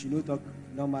 so she no talk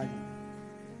normally.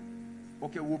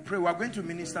 Okay, we'll pray. We're going to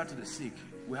minister to the sick.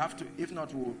 We have to, if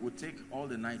not, we'll take all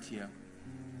the night here.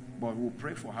 But we'll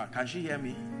pray for her. Can she hear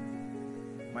me?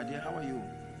 My dear, how are you?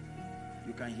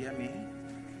 You can hear me?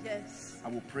 Yes. I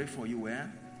will pray for you,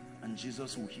 and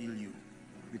Jesus will heal you.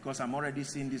 Because I'm already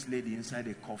seeing this lady inside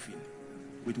a coffin.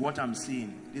 With what I'm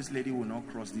seeing, this lady will not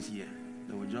cross this year.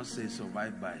 They will just say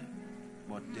survive by.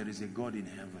 But there is a God in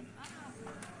heaven.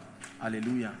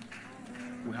 Hallelujah.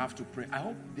 We have to pray. I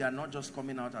hope they are not just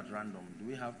coming out at random. Do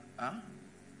we have?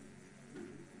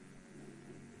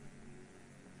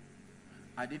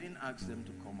 I didn't ask them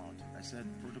to come out. I said,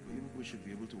 protocol, we should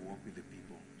be able to work with the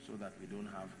people so that we don't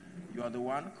have. You are the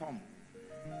one, come.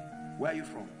 Where are you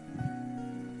from?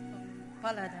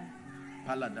 Paladin.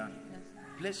 Paladin. Yes.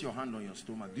 Place your hand on your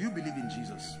stomach. Do you believe in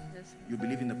Jesus? Yes. You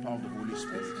believe in the power of the Holy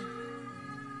Spirit? Yes.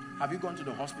 Have you gone to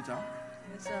the hospital?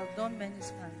 Yes, I've done many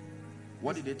scans.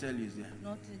 What did they tell you is there?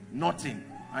 Nothing. Nothing.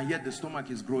 And yet the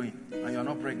stomach is growing and you're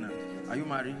not pregnant. Are you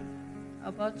married?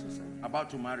 About to, sir. About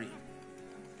to marry.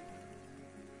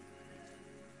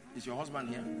 Is your husband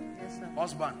here? Yes, sir.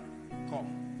 Husband,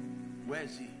 come. Where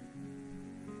is he?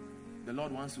 The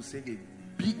Lord wants to save a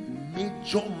big,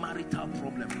 major marital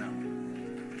problem now.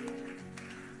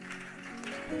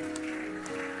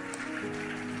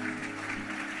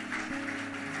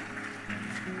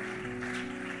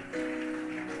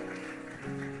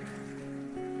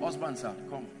 Husband, sir,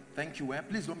 come. Thank you.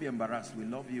 Please don't be embarrassed. We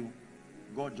love you.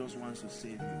 God just wants to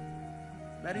save you.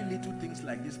 Very little things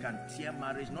like this can tear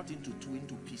marriage, not into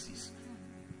pieces.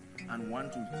 And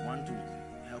want to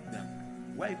help them.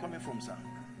 Where are you coming from, sir?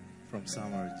 From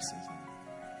Selman.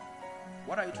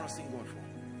 What are you trusting God for?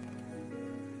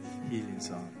 Healing,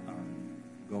 sir, and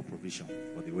God provision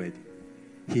for the wedding.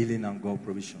 Healing and God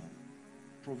provision.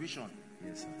 Provision?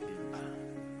 Yes, sir.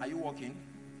 Are you working?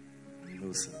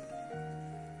 No, sir.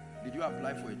 Did you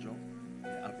apply for a job?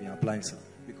 I've been applying, sir.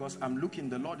 Because I'm looking,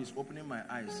 the Lord is opening my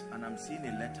eyes and I'm seeing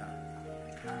a letter.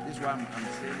 This is why I'm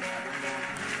saying, I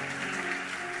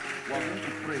don't know. We're going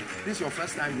to pray. This is your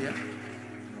first time here?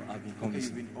 No, I've been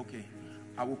coming. Okay.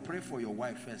 I will pray for your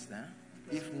wife first.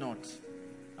 If not,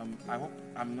 I hope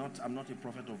I'm not a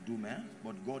prophet of doom,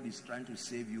 but God is trying to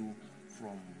save you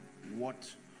from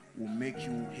what will make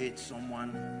you hate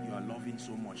someone you are loving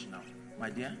so much now.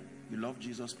 My dear, you love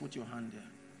Jesus, put your hand there.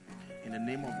 in the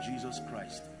name of Jesus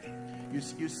Christ.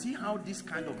 You see how this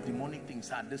kind of demonic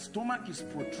things are. The stomach is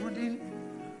protruding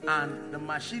and the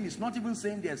machine is not even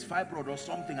saying there's fibroid or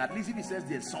something. At least if it says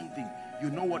there's something, you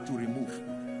know what to remove.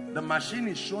 The machine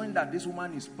is showing that this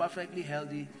woman is perfectly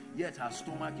healthy, yet her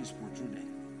stomach is protruding.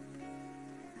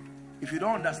 If you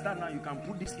don't understand now, you can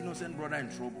put this innocent brother in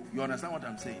trouble. You understand what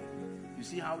I'm saying? You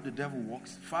see how the devil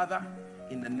works? Father,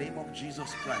 in the name of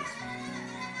Jesus Christ,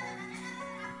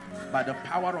 by the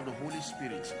power of the Holy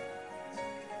Spirit,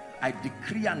 I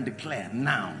decree and declare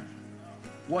now.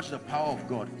 Watch the power of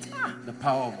God. The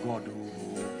power of God.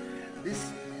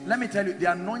 This, let me tell you,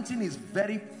 the anointing is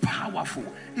very powerful.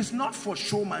 It's not for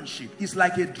showmanship. It's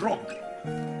like a drug.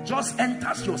 Just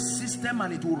enters your system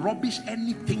and it will rubbish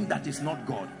anything that is not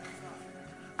God.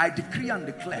 I decree and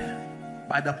declare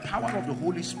by the power of the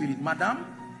Holy Spirit, madam,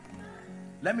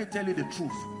 let me tell you the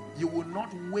truth. You will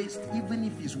not waste even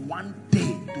if it's one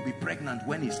day to be pregnant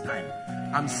when it's time.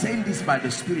 I'm saying this by the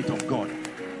Spirit of God.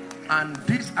 And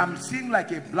this, I'm seeing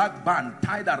like a black band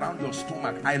tied around your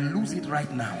stomach. I lose it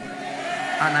right now.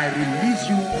 And I release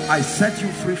you. I set you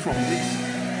free from this.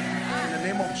 In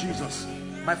the name of Jesus.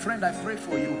 My friend, I pray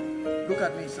for you. Look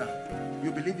at me, sir.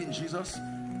 You believe in Jesus?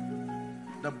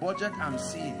 The budget I'm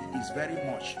seeing is very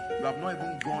much. You have not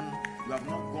even gone, you have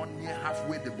not gone near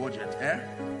halfway the budget.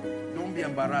 Don't be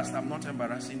embarrassed. I'm not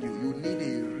embarrassing you. You need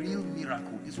a real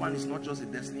miracle. This one is not just a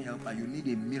destiny helper. You need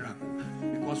a miracle.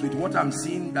 Because with what I'm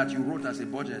seeing that you wrote as a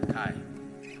budget,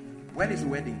 when is the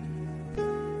wedding?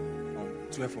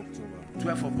 12th October.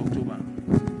 12th of October.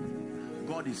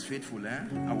 God is faithful.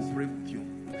 I will pray with you.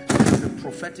 There is a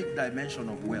prophetic dimension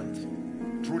of wealth.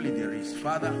 Truly there is.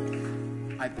 Father,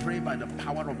 I pray by the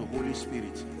power of the Holy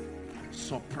Spirit,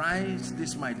 surprise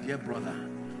this my dear brother,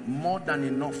 more than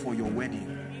enough for your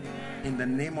wedding, in the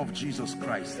name of Jesus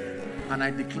Christ. And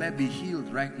I declare, be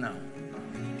healed right now.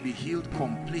 Be healed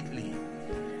completely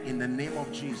in the name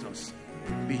of Jesus.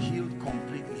 Be healed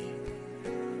completely.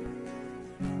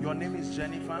 Your name is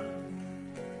Jennifer.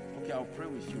 Okay, I'll pray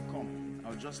with you. Come,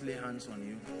 I'll just lay hands on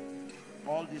you.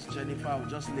 All this, Jennifer, I'll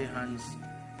just lay hands.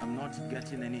 I'm not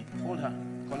getting any. Hold her.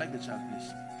 Collect the child,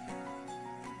 please.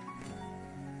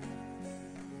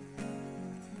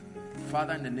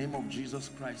 Father, in the name of Jesus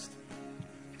Christ,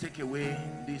 take away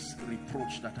this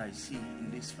reproach that I see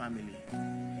in this family.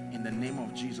 In the name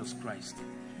of Jesus Christ,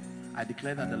 I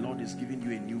declare that the Lord is giving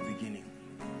you a new beginning.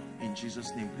 In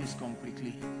Jesus' name, please come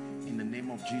quickly. In the name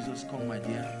of Jesus, come, my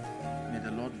dear. May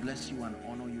the Lord bless you and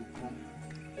honor you. Come.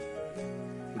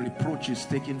 Reproach is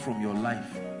taken from your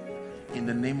life. In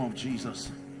the name of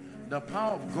Jesus. The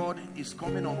power of God is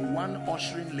coming on one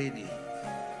ushering lady.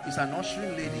 It's an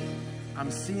ushering lady. I'm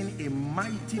seeing a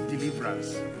mighty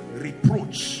deliverance.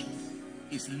 Reproach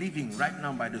is living right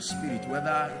now by the Spirit,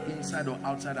 whether inside or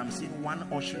outside. I'm seeing one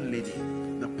ushering lady.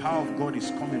 The power of God is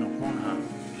coming upon her.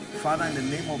 Father, in the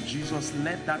name of Jesus,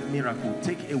 let that miracle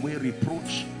take away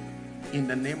reproach. In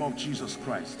the name of Jesus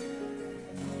Christ,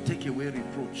 take away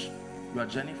reproach. You are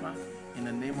Jennifer. In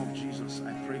the name of Jesus,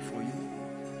 I pray for you.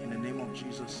 In the name of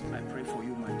Jesus, I pray for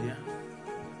you, my dear.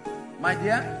 My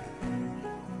dear,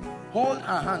 hold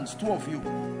our hands, two of you.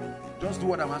 Just do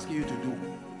what I'm asking you to do.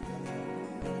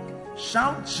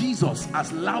 Shout Jesus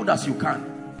as loud as you can.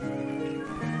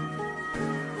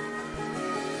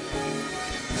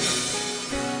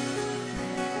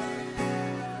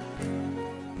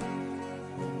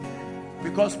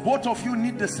 Because both of you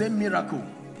need the same miracle.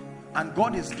 And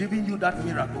God is giving you that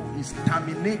miracle. He's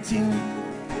terminating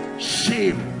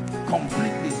shame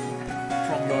completely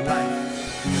from your life.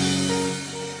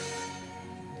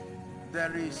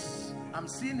 There is, I'm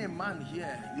seeing a man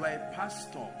here. You are a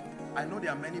pastor. I know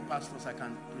there are many pastors, I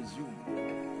can presume.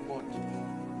 But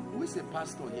who is a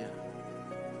pastor here?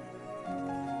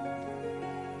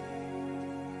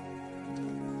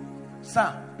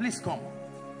 Sir, please come.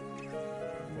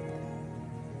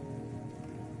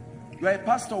 You are a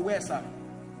pastor where, sir?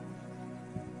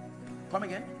 Come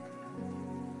again.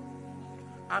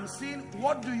 I'm seeing,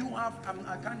 what do you have?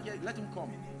 I can't hear. Let him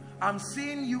come. I'm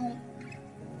seeing you.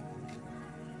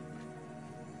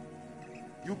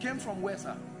 You came from where,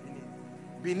 sir?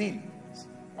 Benin.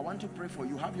 I want to pray for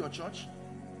you. Have your church?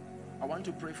 I want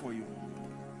to pray for you.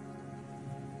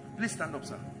 Please stand up,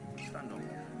 sir. Stand up.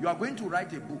 You are going to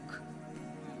write a book.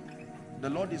 The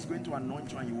Lord is going to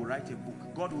anoint you and you will write a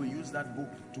book. God will use that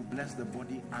book to bless the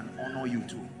body and honor you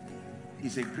too.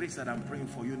 It's a grace that I'm praying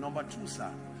for you. Number two,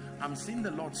 sir, I'm seeing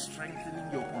the Lord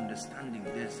strengthening your understanding.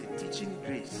 There's a teaching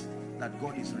grace that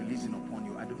God is releasing upon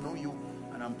you. I don't know you,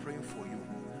 and I'm praying for you.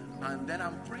 And then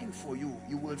I'm praying for you.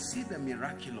 You will see the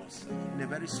miraculous in a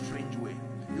very strange way.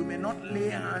 You may not lay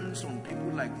hands on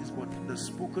people like this, but the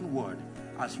spoken word,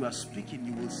 as you are speaking,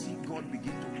 you will see God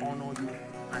begin to honor you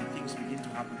and things begin to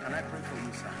happen. Can I pray for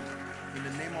you, sir? In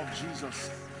the name of Jesus,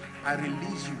 I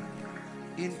release you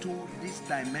into these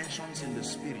dimensions in the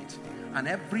spirit, and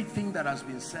everything that has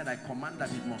been said, I command that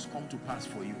it must come to pass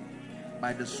for you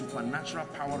by the supernatural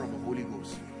power of the Holy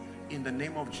Ghost, in the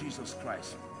name of Jesus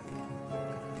Christ.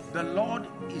 The Lord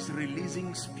is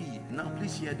releasing speed. Now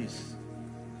please hear this.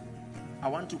 I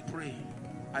want to pray.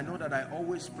 I know that I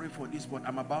always pray for this, but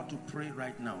I'm about to pray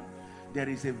right now. There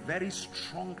is a very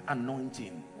strong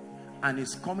anointing, and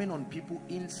it's coming on people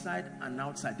inside and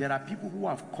outside. There are people who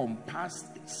have compassed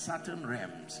certain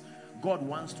realms. God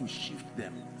wants to shift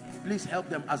them. Please help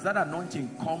them. As that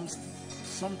anointing comes,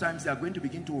 sometimes they are going to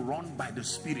begin to run by the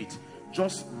Spirit.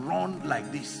 Just run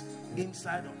like this,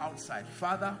 inside or outside.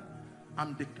 Father,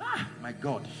 I'm the my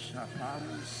God.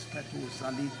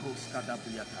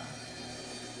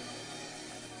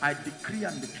 I decree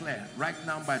and declare right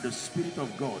now by the Spirit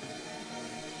of God,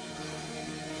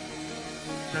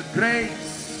 the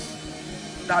grace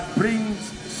that brings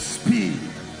speed.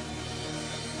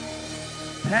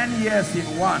 10 years in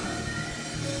one,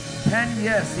 10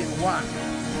 years in one,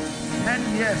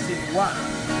 10 years in one,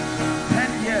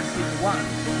 10 years in one,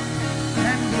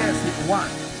 10 years in one.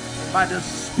 By the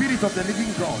Spirit of the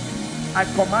living God, I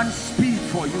command speed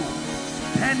for you.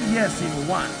 10 years in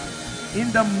one.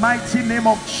 In the mighty name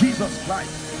of Jesus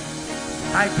Christ,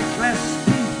 I declare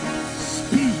speed,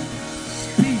 speed,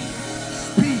 speed,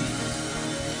 speed.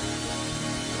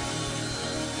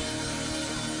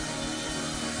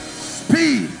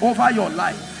 Speed over your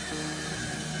life.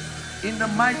 In the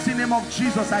mighty name of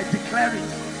Jesus, I declare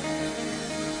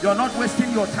it. You're not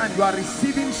wasting your time. You are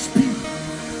receiving speed.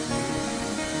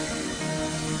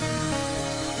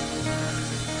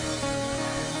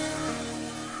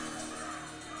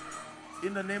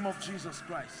 In the name of Jesus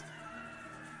Christ.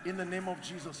 In the name of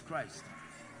Jesus Christ.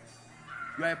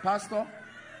 You are a pastor?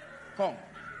 Come.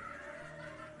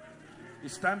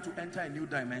 It's time to enter a new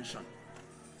dimension.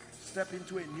 Step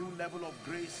into a new level of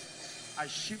grace. I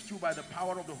shift you by the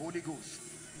power of the Holy Ghost.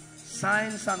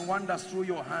 Signs and wonders through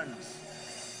your hands.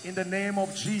 In the name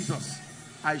of Jesus,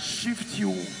 I shift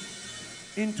you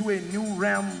into a new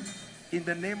realm in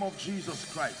the name of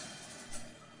Jesus Christ.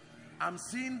 I'm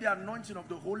seeing the anointing of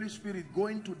the Holy Spirit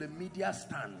going to the media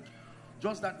stand.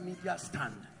 Just that media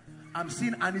stand. I'm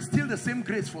seeing, and it's still the same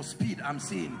grace for speed. I'm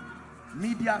seeing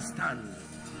media stand.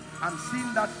 I'm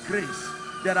seeing that grace.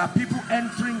 There are people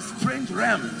entering strange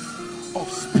realms of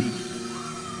speed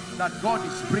that God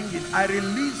is bringing. I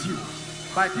release you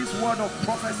by this word of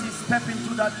prophecy. Step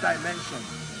into that dimension.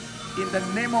 In the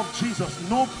name of Jesus,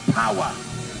 no power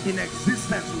in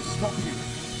existence will stop you.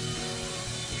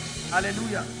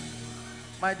 Hallelujah.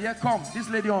 My dear, come. This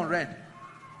lady on red.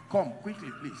 Come, quickly,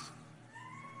 please.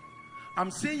 I'm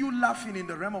seeing you laughing in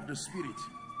the realm of the Spirit.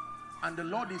 And the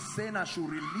Lord is saying I should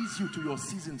release you to your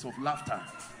seasons of laughter.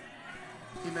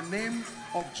 In the name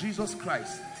of Jesus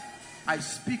Christ, I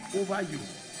speak over you.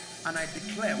 And I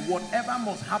declare whatever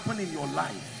must happen in your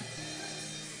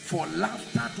life for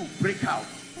laughter to break out.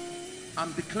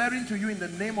 I'm declaring to you in the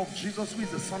name of Jesus, who is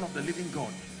the Son of the living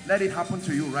God. Let it happen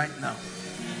to you right now.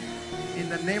 In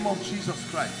the name of Jesus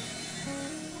Christ.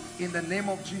 In the name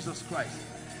of Jesus Christ.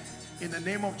 In the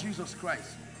name of Jesus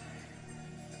Christ.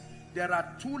 There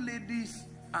are 2 ladies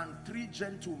and 3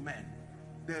 gentlemen.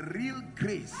 The real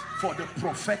grace for the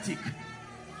prophetic.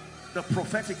 The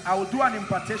prophetic. I will do an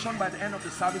impartation by the end of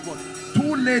the service. But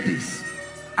 2 ladies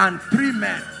and 3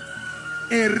 men.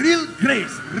 A real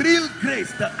grace. Real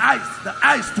grace. The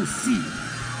eyes to see.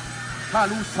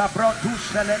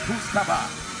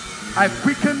 I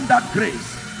quicken that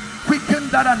grace, quicken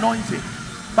that anointing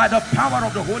by the power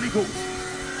of the Holy Ghost.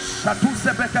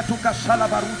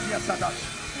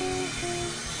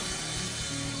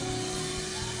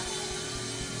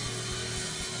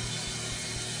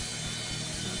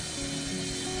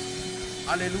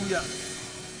 Hallelujah.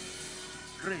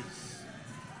 Grace.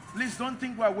 Please don't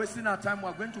think we're wasting our time.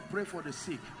 We're going to pray for the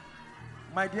sick.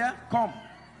 My dear, come.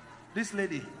 This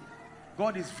lady,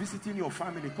 God is visiting your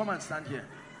family. Come and stand here.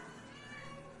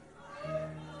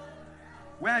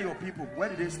 Where are your people? Where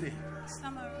did they stay?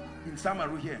 Samaru. In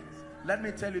Samaru here. Let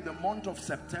me tell you, the month of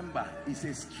September is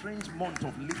a strange month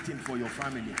of lifting for your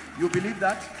family. You believe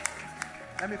that?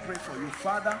 Let me pray for you.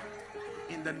 Father,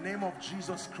 in the name of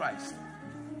Jesus Christ.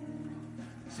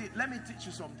 See, let me teach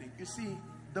you something. You see,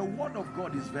 the word of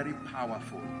God is very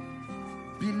powerful.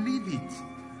 Believe it.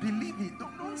 Believe it.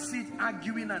 Don't sit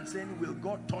arguing and saying, will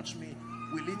God touch me?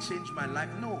 Will it change my life?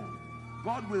 No.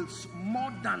 God will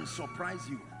more than surprise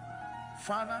you.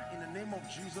 Father, in the name of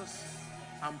Jesus,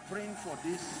 I'm praying for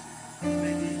this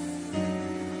lady,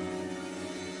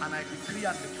 and I decree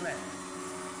and declare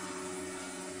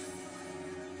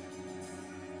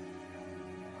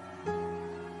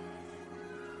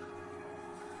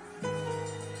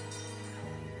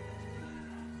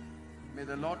may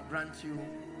the Lord grant you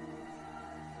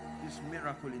this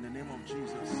miracle in the name of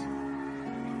Jesus.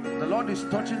 The Lord is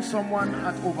touching someone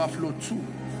at overflow 2.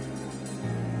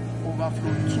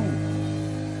 Overflow 2.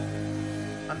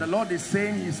 And the Lord is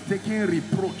saying he's taking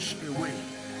reproach away.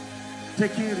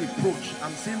 Taking reproach.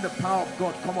 I'm seeing the power of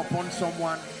God come upon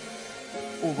someone.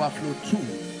 Overflow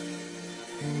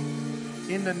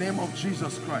 2. In the name of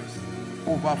Jesus Christ.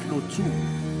 Overflow 2.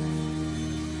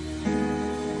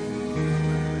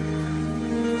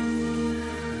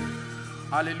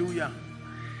 Hallelujah.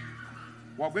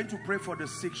 We're going to pray for the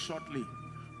sick shortly.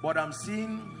 But I'm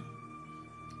seeing,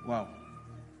 wow.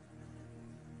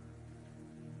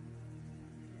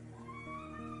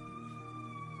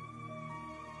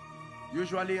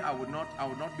 Usually I would not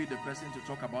be the person to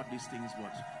talk about these things,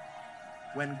 but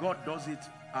when God does it,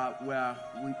 where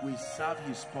we serve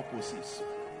his purposes.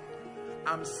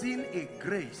 I'm seeing a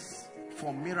grace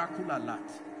for miracle alert.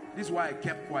 This is why I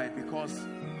kept quiet, because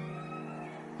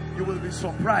you will be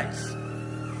surprised.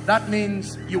 That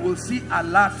means you will see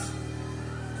alerts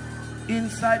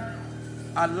inside,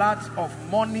 alerts of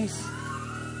monies.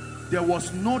 There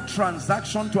was no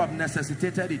transaction to have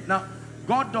necessitated it. Now,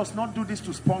 God does not do this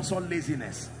to sponsor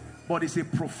laziness, but it's a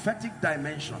prophetic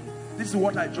dimension. This is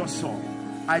what I just saw.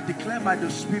 I declare by the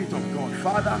Spirit of God,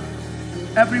 Father,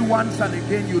 every once and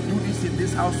again you do this in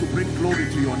this house to bring glory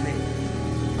to your name.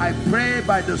 I pray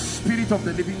by the Spirit of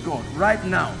the living God right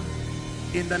now,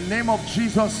 in the name of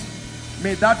Jesus,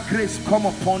 may that grace come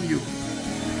upon you.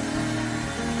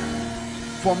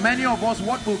 For many of us,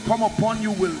 what will come upon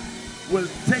you will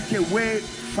take away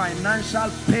financial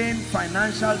pain,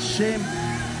 financial shame,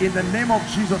 in the name of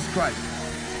Jesus Christ.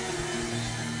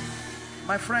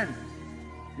 My friend,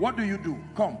 what do you do?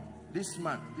 Come, this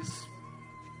man,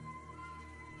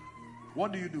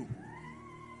 what do you do?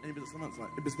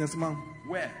 A businessman.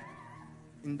 Where?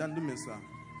 In Dandume, sir.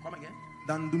 Come again?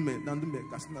 Dandume,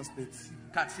 Katsina State.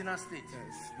 Katsina State.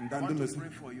 Yes, in I want Dandume. to pray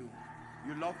for you.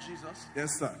 You love Jesus?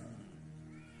 Yes, sir.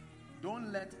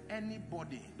 Don't let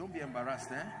anybody, don't be embarrassed,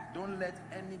 don't let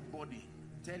anybody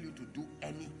tell you to do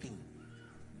anything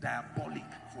diabolic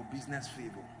for business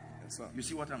favor. Yes, sir. You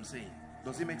see what I'm saying?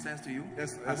 Does it make sense to you?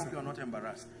 Yes, sir. I hope you're not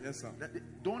embarrassed. Yes, sir.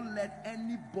 Don't let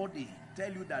anybody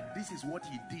tell you that this is what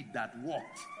he did that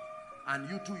worked, and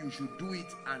you too, you should do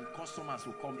it, and customers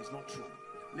will come. It's not true.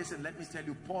 Listen, let me tell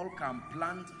you, Paul can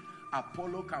plant,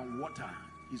 Apollo can water.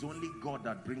 It's only God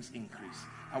that brings increase.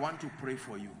 I want to pray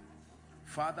for you.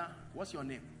 Father, what's your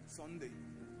name? Sunday.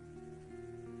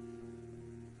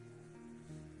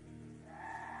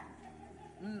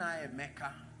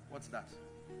 Nnaemeka. What's that?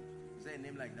 Is there a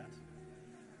name like that?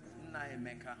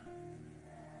 Nnaemeka.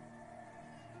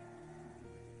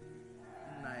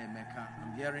 Nnaemeka.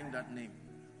 I'm hearing that name.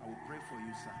 I will pray for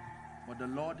you, sir. But the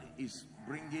Lord is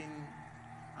bringing,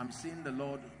 I'm seeing the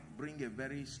Lord bring a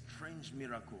very strange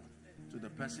miracle to the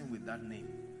person with that name.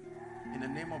 In the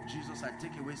name of Jesus, I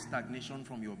take away stagnation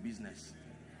from your business.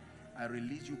 I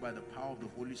release you by the power of the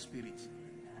Holy Spirit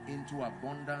into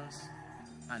abundance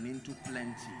and into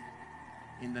plenty.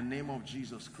 In the name of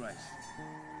Jesus Christ.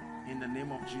 In the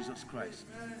name of Jesus Christ.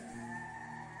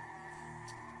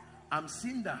 I'm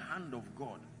seeing the hand of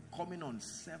God coming on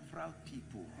several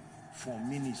people for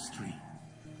ministry.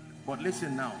 But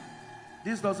listen now,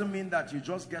 this doesn't mean that you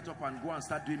just get up and go and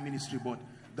start doing ministry, but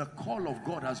the call of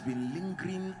God has been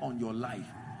lingering on your life,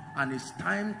 and it's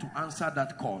time to answer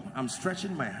that call. I'm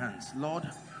stretching my hands. Lord,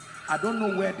 I don't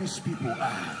know where these people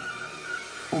are.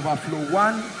 Overflow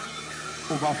 1,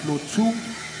 overflow 2,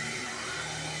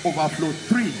 overflow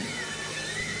 3,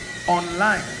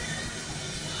 online,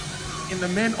 in the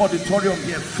main auditorium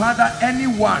here. Father,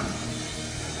 anyone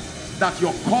that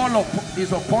your call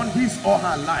is upon his or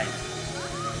her life,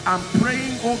 I'm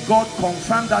praying, oh God,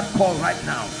 confirm that call right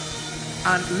now.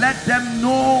 And let them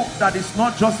know that it's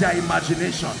not just their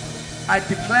imagination. I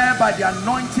declare by the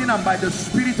anointing and by the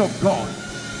Spirit of God,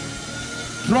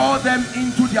 draw them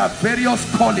into their various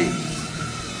callings,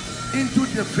 into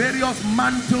the various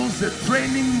mantles, the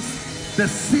trainings, the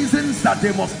seasons that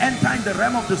they must enter in the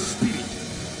realm of the Spirit,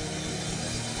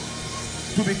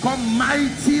 to become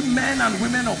mighty men and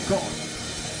women of God.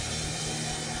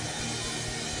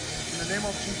 In the name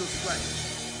of Jesus Christ.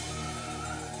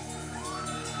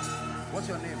 What's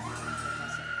your name?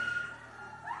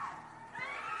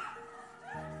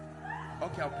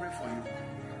 Okay, I'll pray for you.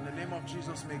 In the name of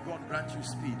Jesus, may God grant you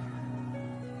speed.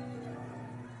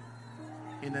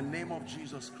 In the name of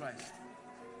Jesus Christ,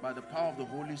 by the power of the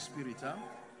Holy Spirit,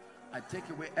 I take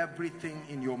away everything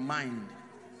in your mind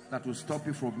that will stop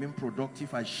you from being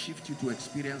productive. I shift you to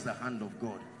experience the hand of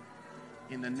God.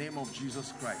 In the name of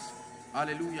Jesus Christ.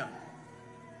 Hallelujah.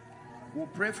 We'll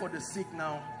pray for the sick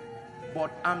now,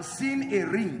 but I'm seeing a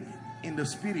ring in the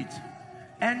spirit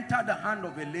enter the hand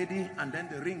of a lady, and then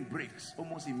the ring breaks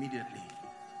almost immediately.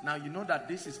 Now you know that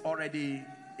this is already,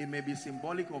 it may be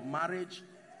symbolic of marriage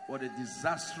or a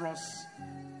disastrous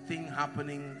thing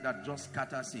happening that just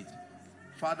scatters it.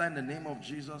 Father, in the name of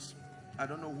Jesus, I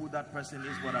don't know who that person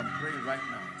is, but I'm praying right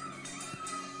now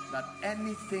that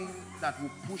anything that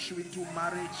will push you into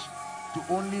marriage to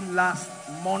only last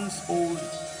months old,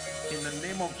 in the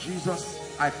name of Jesus,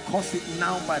 I curse it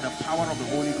now by the power of the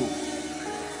Holy Ghost.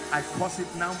 I curse it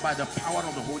now by the power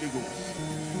of the Holy Ghost.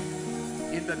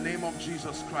 In the name of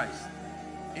Jesus Christ.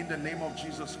 In the name of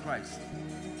Jesus Christ.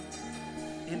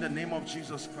 In the name of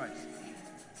Jesus Christ.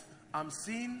 I'm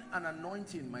seeing an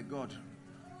anointing, my God,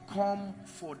 come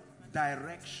for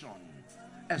direction,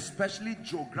 especially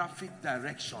geographic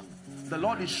direction. The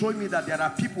Lord is showing me that there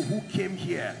are people who came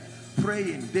here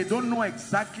praying. They don't know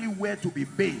exactly where to be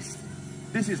based.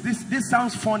 This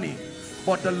sounds funny,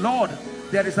 but the Lord,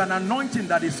 there is an anointing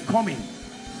that is coming,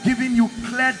 giving you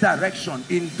clear direction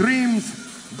in dreams,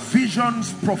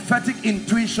 visions, prophetic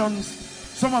intuitions.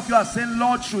 Some of you are saying,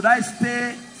 Lord, should I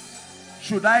stay?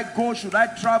 Should I go? Should I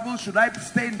travel? Should I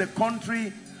stay in the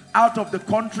country? Out of the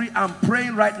country? I'm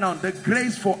praying right now, the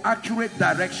grace for accurate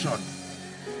direction.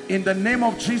 In the name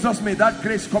of Jesus, may that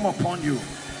grace come upon you.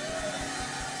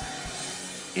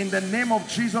 In the name of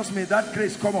Jesus, may that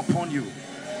grace come upon you.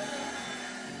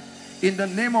 In the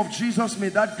name of Jesus, may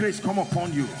that grace come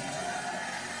upon you.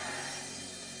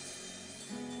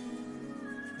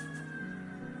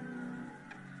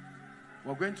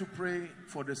 We're going to pray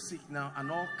for the sick now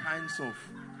and all kinds of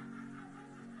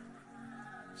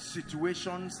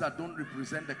situations that don't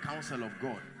represent the counsel of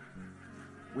God.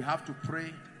 We have to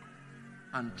pray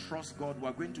and trust God.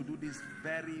 We're going to do this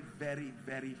very, very,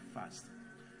 very fast.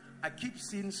 I keep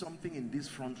seeing something in this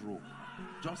front row.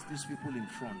 Just these people in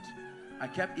front. I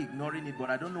kept ignoring it,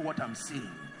 but I don't know what I'm seeing.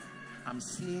 I'm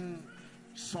seeing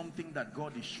something that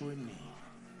God is showing me.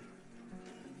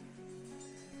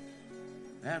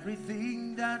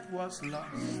 Everything that was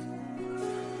lost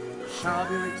shall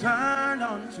be returned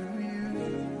unto you.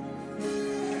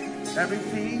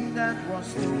 Everything that was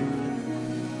stolen,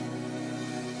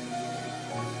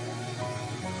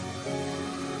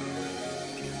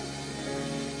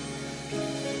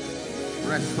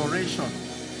 restoration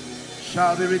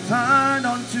shall be returned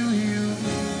unto you.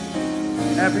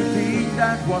 Everything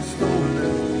that was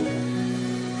stolen.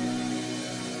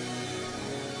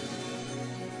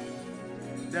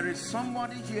 There is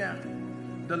somebody here,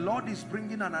 the Lord is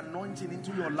bringing an anointing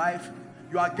into your life.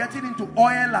 You are getting into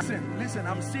oil. Listen,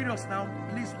 I'm serious now.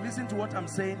 Please listen to what I'm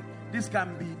saying. This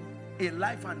can be a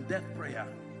life and death prayer.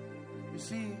 You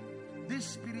see, this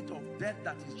spirit of death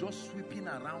that is just sweeping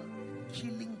around,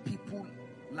 killing people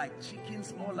like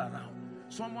chickens all around.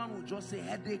 Someone will just say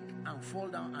headache and fall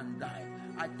down and die.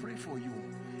 I pray for you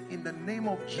in the name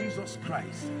of Jesus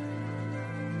Christ.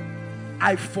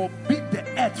 I forbid the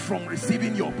earth from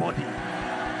receiving your body.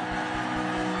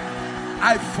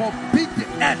 I forbid the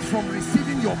earth from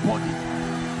receiving your body.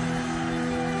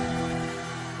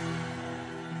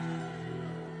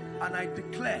 And I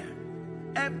declare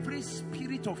every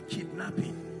spirit of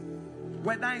kidnapping,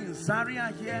 whether in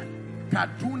Zaria here,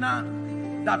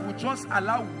 Kaduna, that will just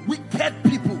allow wicked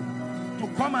people to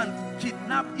come and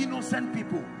kidnap innocent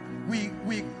people.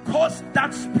 We cause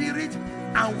that spirit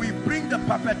and we bring the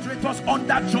perpetrators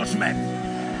under judgment.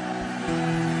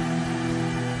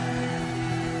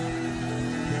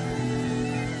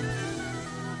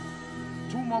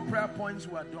 Two more prayer points,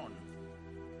 we are done.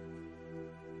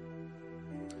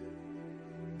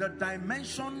 The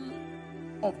dimension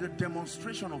of the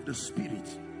demonstration of the Spirit,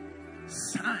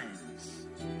 signs,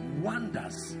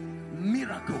 wonders,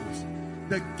 miracles,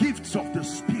 the gifts of the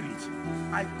Spirit.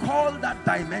 I call that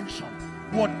dimension.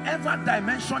 Whatever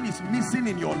dimension is missing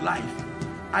in your life,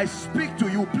 I speak to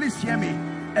you. Please hear me,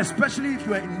 especially if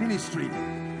you are in ministry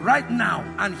right now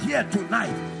and here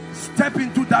tonight. Step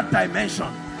into that dimension.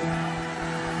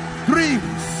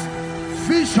 Dreams,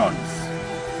 visions,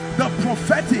 the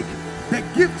prophetic, the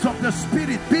gifts of the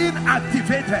Spirit being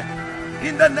activated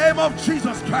in the name of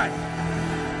Jesus Christ.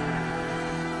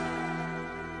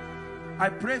 I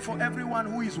pray for everyone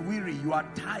who is weary. You are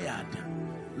tired.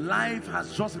 Life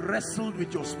has just wrestled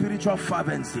with your spiritual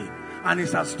fervency and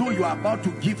it's as though you are about to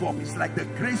give up. It's like the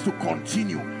grace to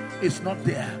continue is not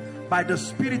there. By the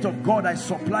Spirit of God, I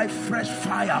supply fresh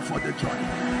fire for the journey.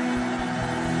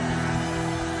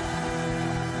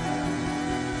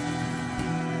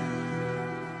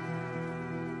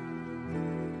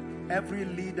 Every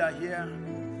leader here,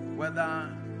 whether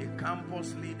a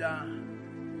campus leader,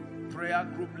 prayer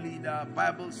group leader,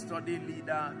 Bible study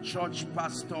leader, church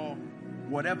pastor,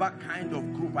 whatever kind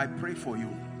of group, I pray for you.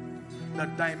 The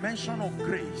dimension of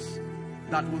grace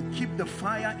that will keep the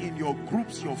fire in your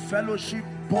groups, your fellowship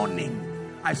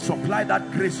burning, I supply that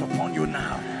grace upon you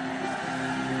now.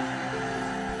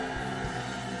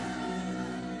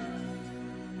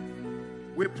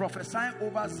 We prophesy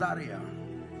over Zaria.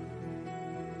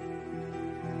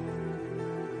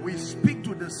 We speak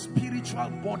to the spiritual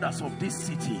borders of this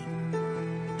city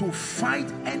to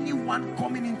fight anyone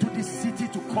coming into this city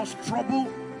to cause trouble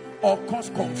or cause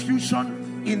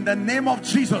confusion in the name of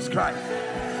Jesus Christ.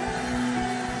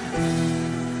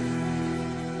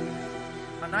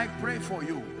 And I pray for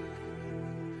you,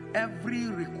 every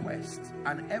request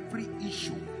and every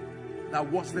issue that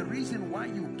was the reason why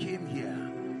you came here,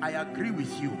 I agree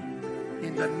with you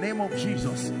in the name of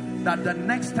Jesus that the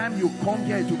next time you come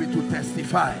here, it will be to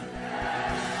testify.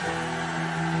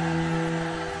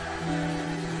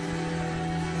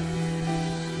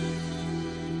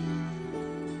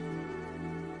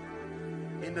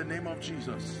 In the name of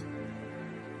Jesus.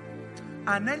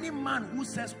 And any man who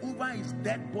says over his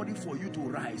dead body for you to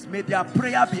rise, may their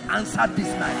prayer be answered this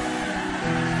night.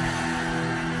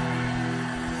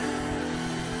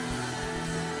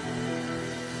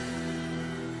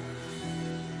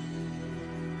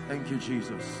 Thank you,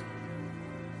 Jesus.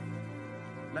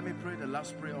 Let me pray the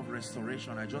last prayer of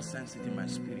restoration. I just sense it in my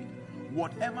spirit.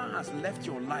 Whatever has left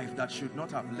your life that should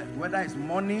not have left, whether it's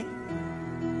money,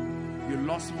 you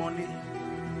lost money,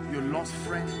 you lost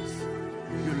friends,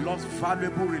 you lost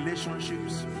valuable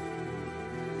relationships,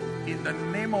 in the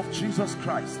name of Jesus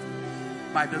Christ,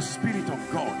 by the Spirit of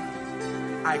God,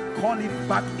 I call it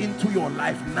back into your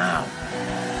life now.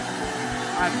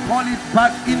 I call it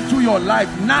back into your life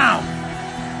now.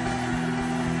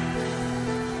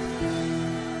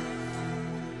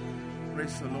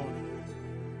 Praise the Lord.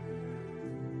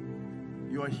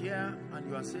 You are here and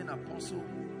you are saying, Apostle,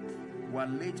 we are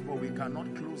late, but we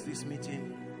cannot close this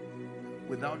meeting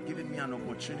without giving me an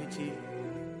opportunity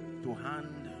to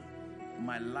hand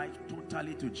my life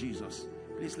totally to Jesus.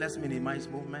 Please, let's minimize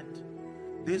movement.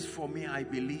 This, for me, I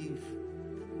believe,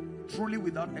 truly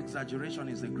without exaggeration,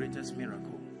 is the greatest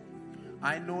miracle.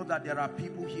 I know that there are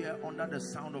people here under the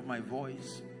sound of my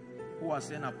voice who are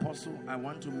saying, Apostle, I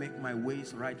want to make my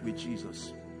ways right with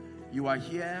Jesus. You are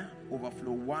here,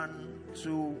 overflow 1,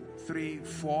 2, 3,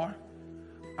 4.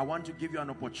 I want to give you an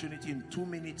opportunity in 2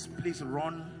 minutes. Please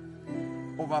run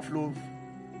overflow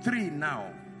 3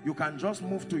 now. You can just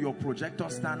move to your projector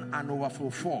stand and overflow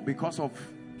 4 because of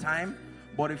time.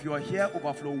 But if you are here,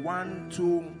 overflow 1,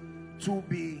 2,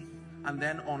 2B, and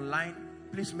then online,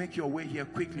 please make your way here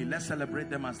quickly. Let's celebrate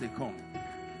them as they come.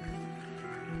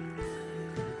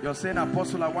 You're saying,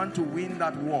 Apostle, I want to win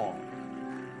that war.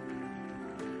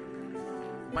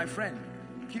 My friend,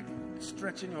 keep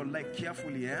stretching your leg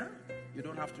carefully, eh? You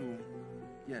don't have to.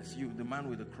 Yes, you, the man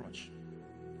with the crutch.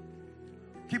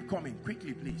 Keep coming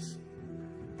quickly, please.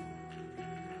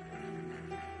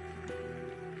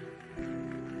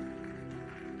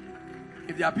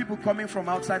 If there are people coming from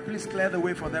outside, please clear the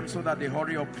way for them so that they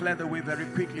hurry up. Clear the way very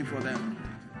quickly for them.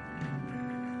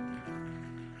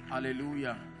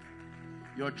 Hallelujah.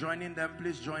 You're joining them,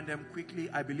 please join them quickly.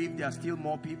 I believe there are still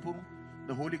more people.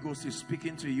 The Holy Ghost is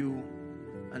speaking to you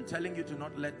and telling you to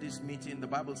not let this meeting. The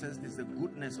Bible says it's the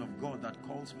goodness of God that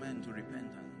calls men to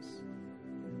repentance.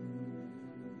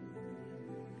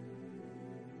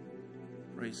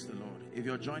 Praise the Lord. If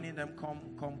you're joining them,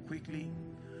 come quickly.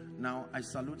 Now, I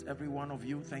salute every one of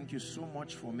you. Thank you so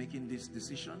much for making this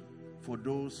decision. For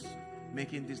those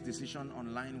making this decision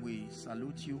online, we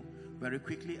salute you. Very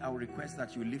quickly, I will request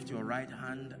that you lift your right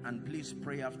hand and please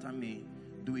pray after me.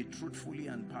 Do it truthfully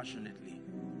and passionately.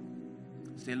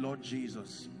 Say, Lord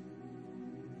Jesus,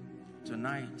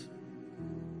 tonight,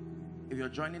 if you're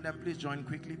joining them, please join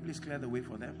quickly. Please clear the way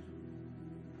for them.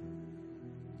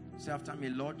 Say after me,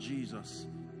 Lord Jesus,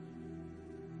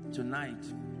 tonight,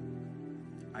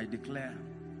 I declare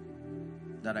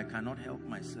that I cannot help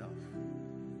myself.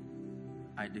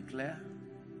 I declare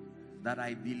that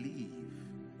I believe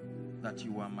that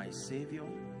you are my Savior,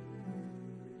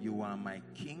 you are my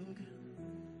King,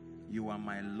 you are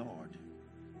my Lord.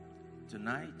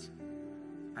 Tonight,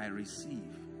 I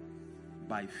receive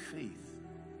by faith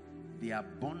the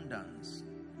abundance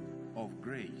of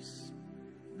grace,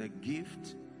 the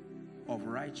gift of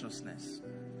righteousness,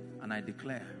 and I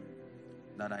declare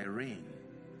that I reign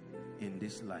in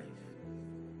this life.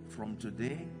 From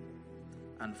today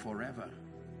and forever,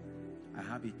 I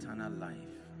have eternal life.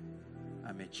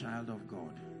 I'm a child of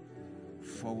God.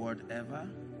 Forward ever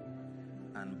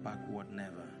and backward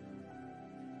never.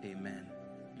 Amen.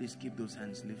 Please keep those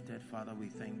hands lifted. Father, we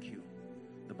thank you.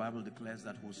 The Bible declares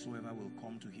that whosoever will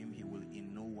come to him, he will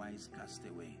in no wise cast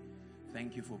away.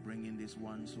 Thank you for bringing these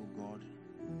ones, oh God,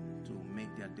 to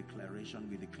make their declaration.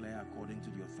 We declare according to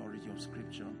the authority of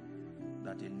Scripture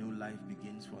that a new life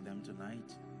begins for them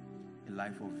tonight. A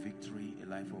life of victory, a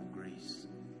life of grace.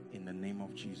 In the name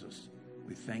of Jesus.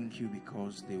 We thank you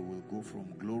because they will go from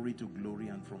glory to glory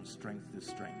and from strength to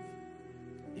strength.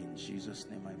 In Jesus'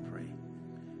 name I pray.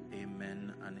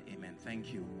 Amen and amen.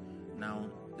 Thank you. Now,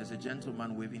 there's a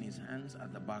gentleman waving his hands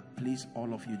at the back. Please,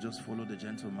 all of you, just follow the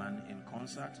gentleman in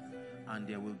concert, and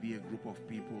there will be a group of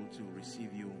people to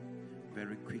receive you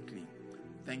very quickly.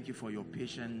 Thank you for your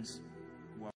patience.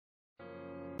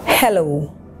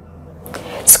 Hello.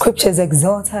 Scriptures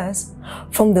exhort us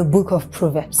from the book of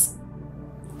Proverbs.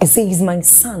 It says, my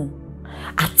son,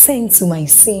 attend to my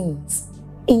sayings.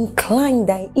 Incline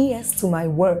thy ears to my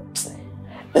words.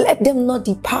 Let them not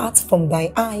depart from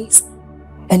thy eyes,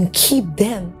 and keep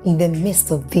them in the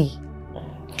midst of thee.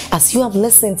 As you have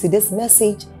listened to this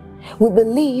message, we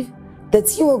believe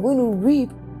that you are going to reap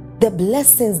the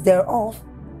blessings thereof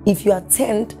if you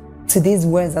attend to these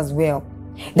words as well.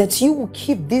 That you will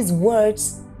keep these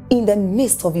words in the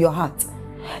midst of your heart.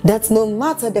 That no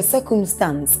matter the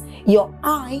circumstance, your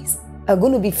eyes are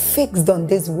going to be fixed on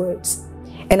these words.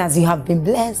 And as you have been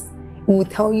blessed, we will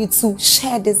tell you to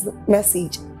share this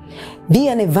message. Be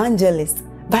an evangelist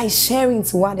by sharing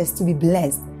to others to be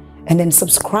blessed. And then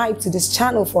subscribe to this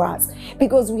channel for us,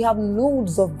 because we have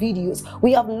loads of videos,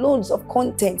 we have loads of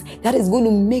content that is going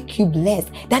to make you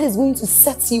blessed, that is going to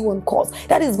set you on course,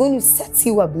 that is going to set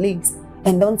you ablaze.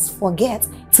 And don't forget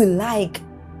to like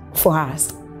for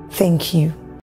us. Thank you.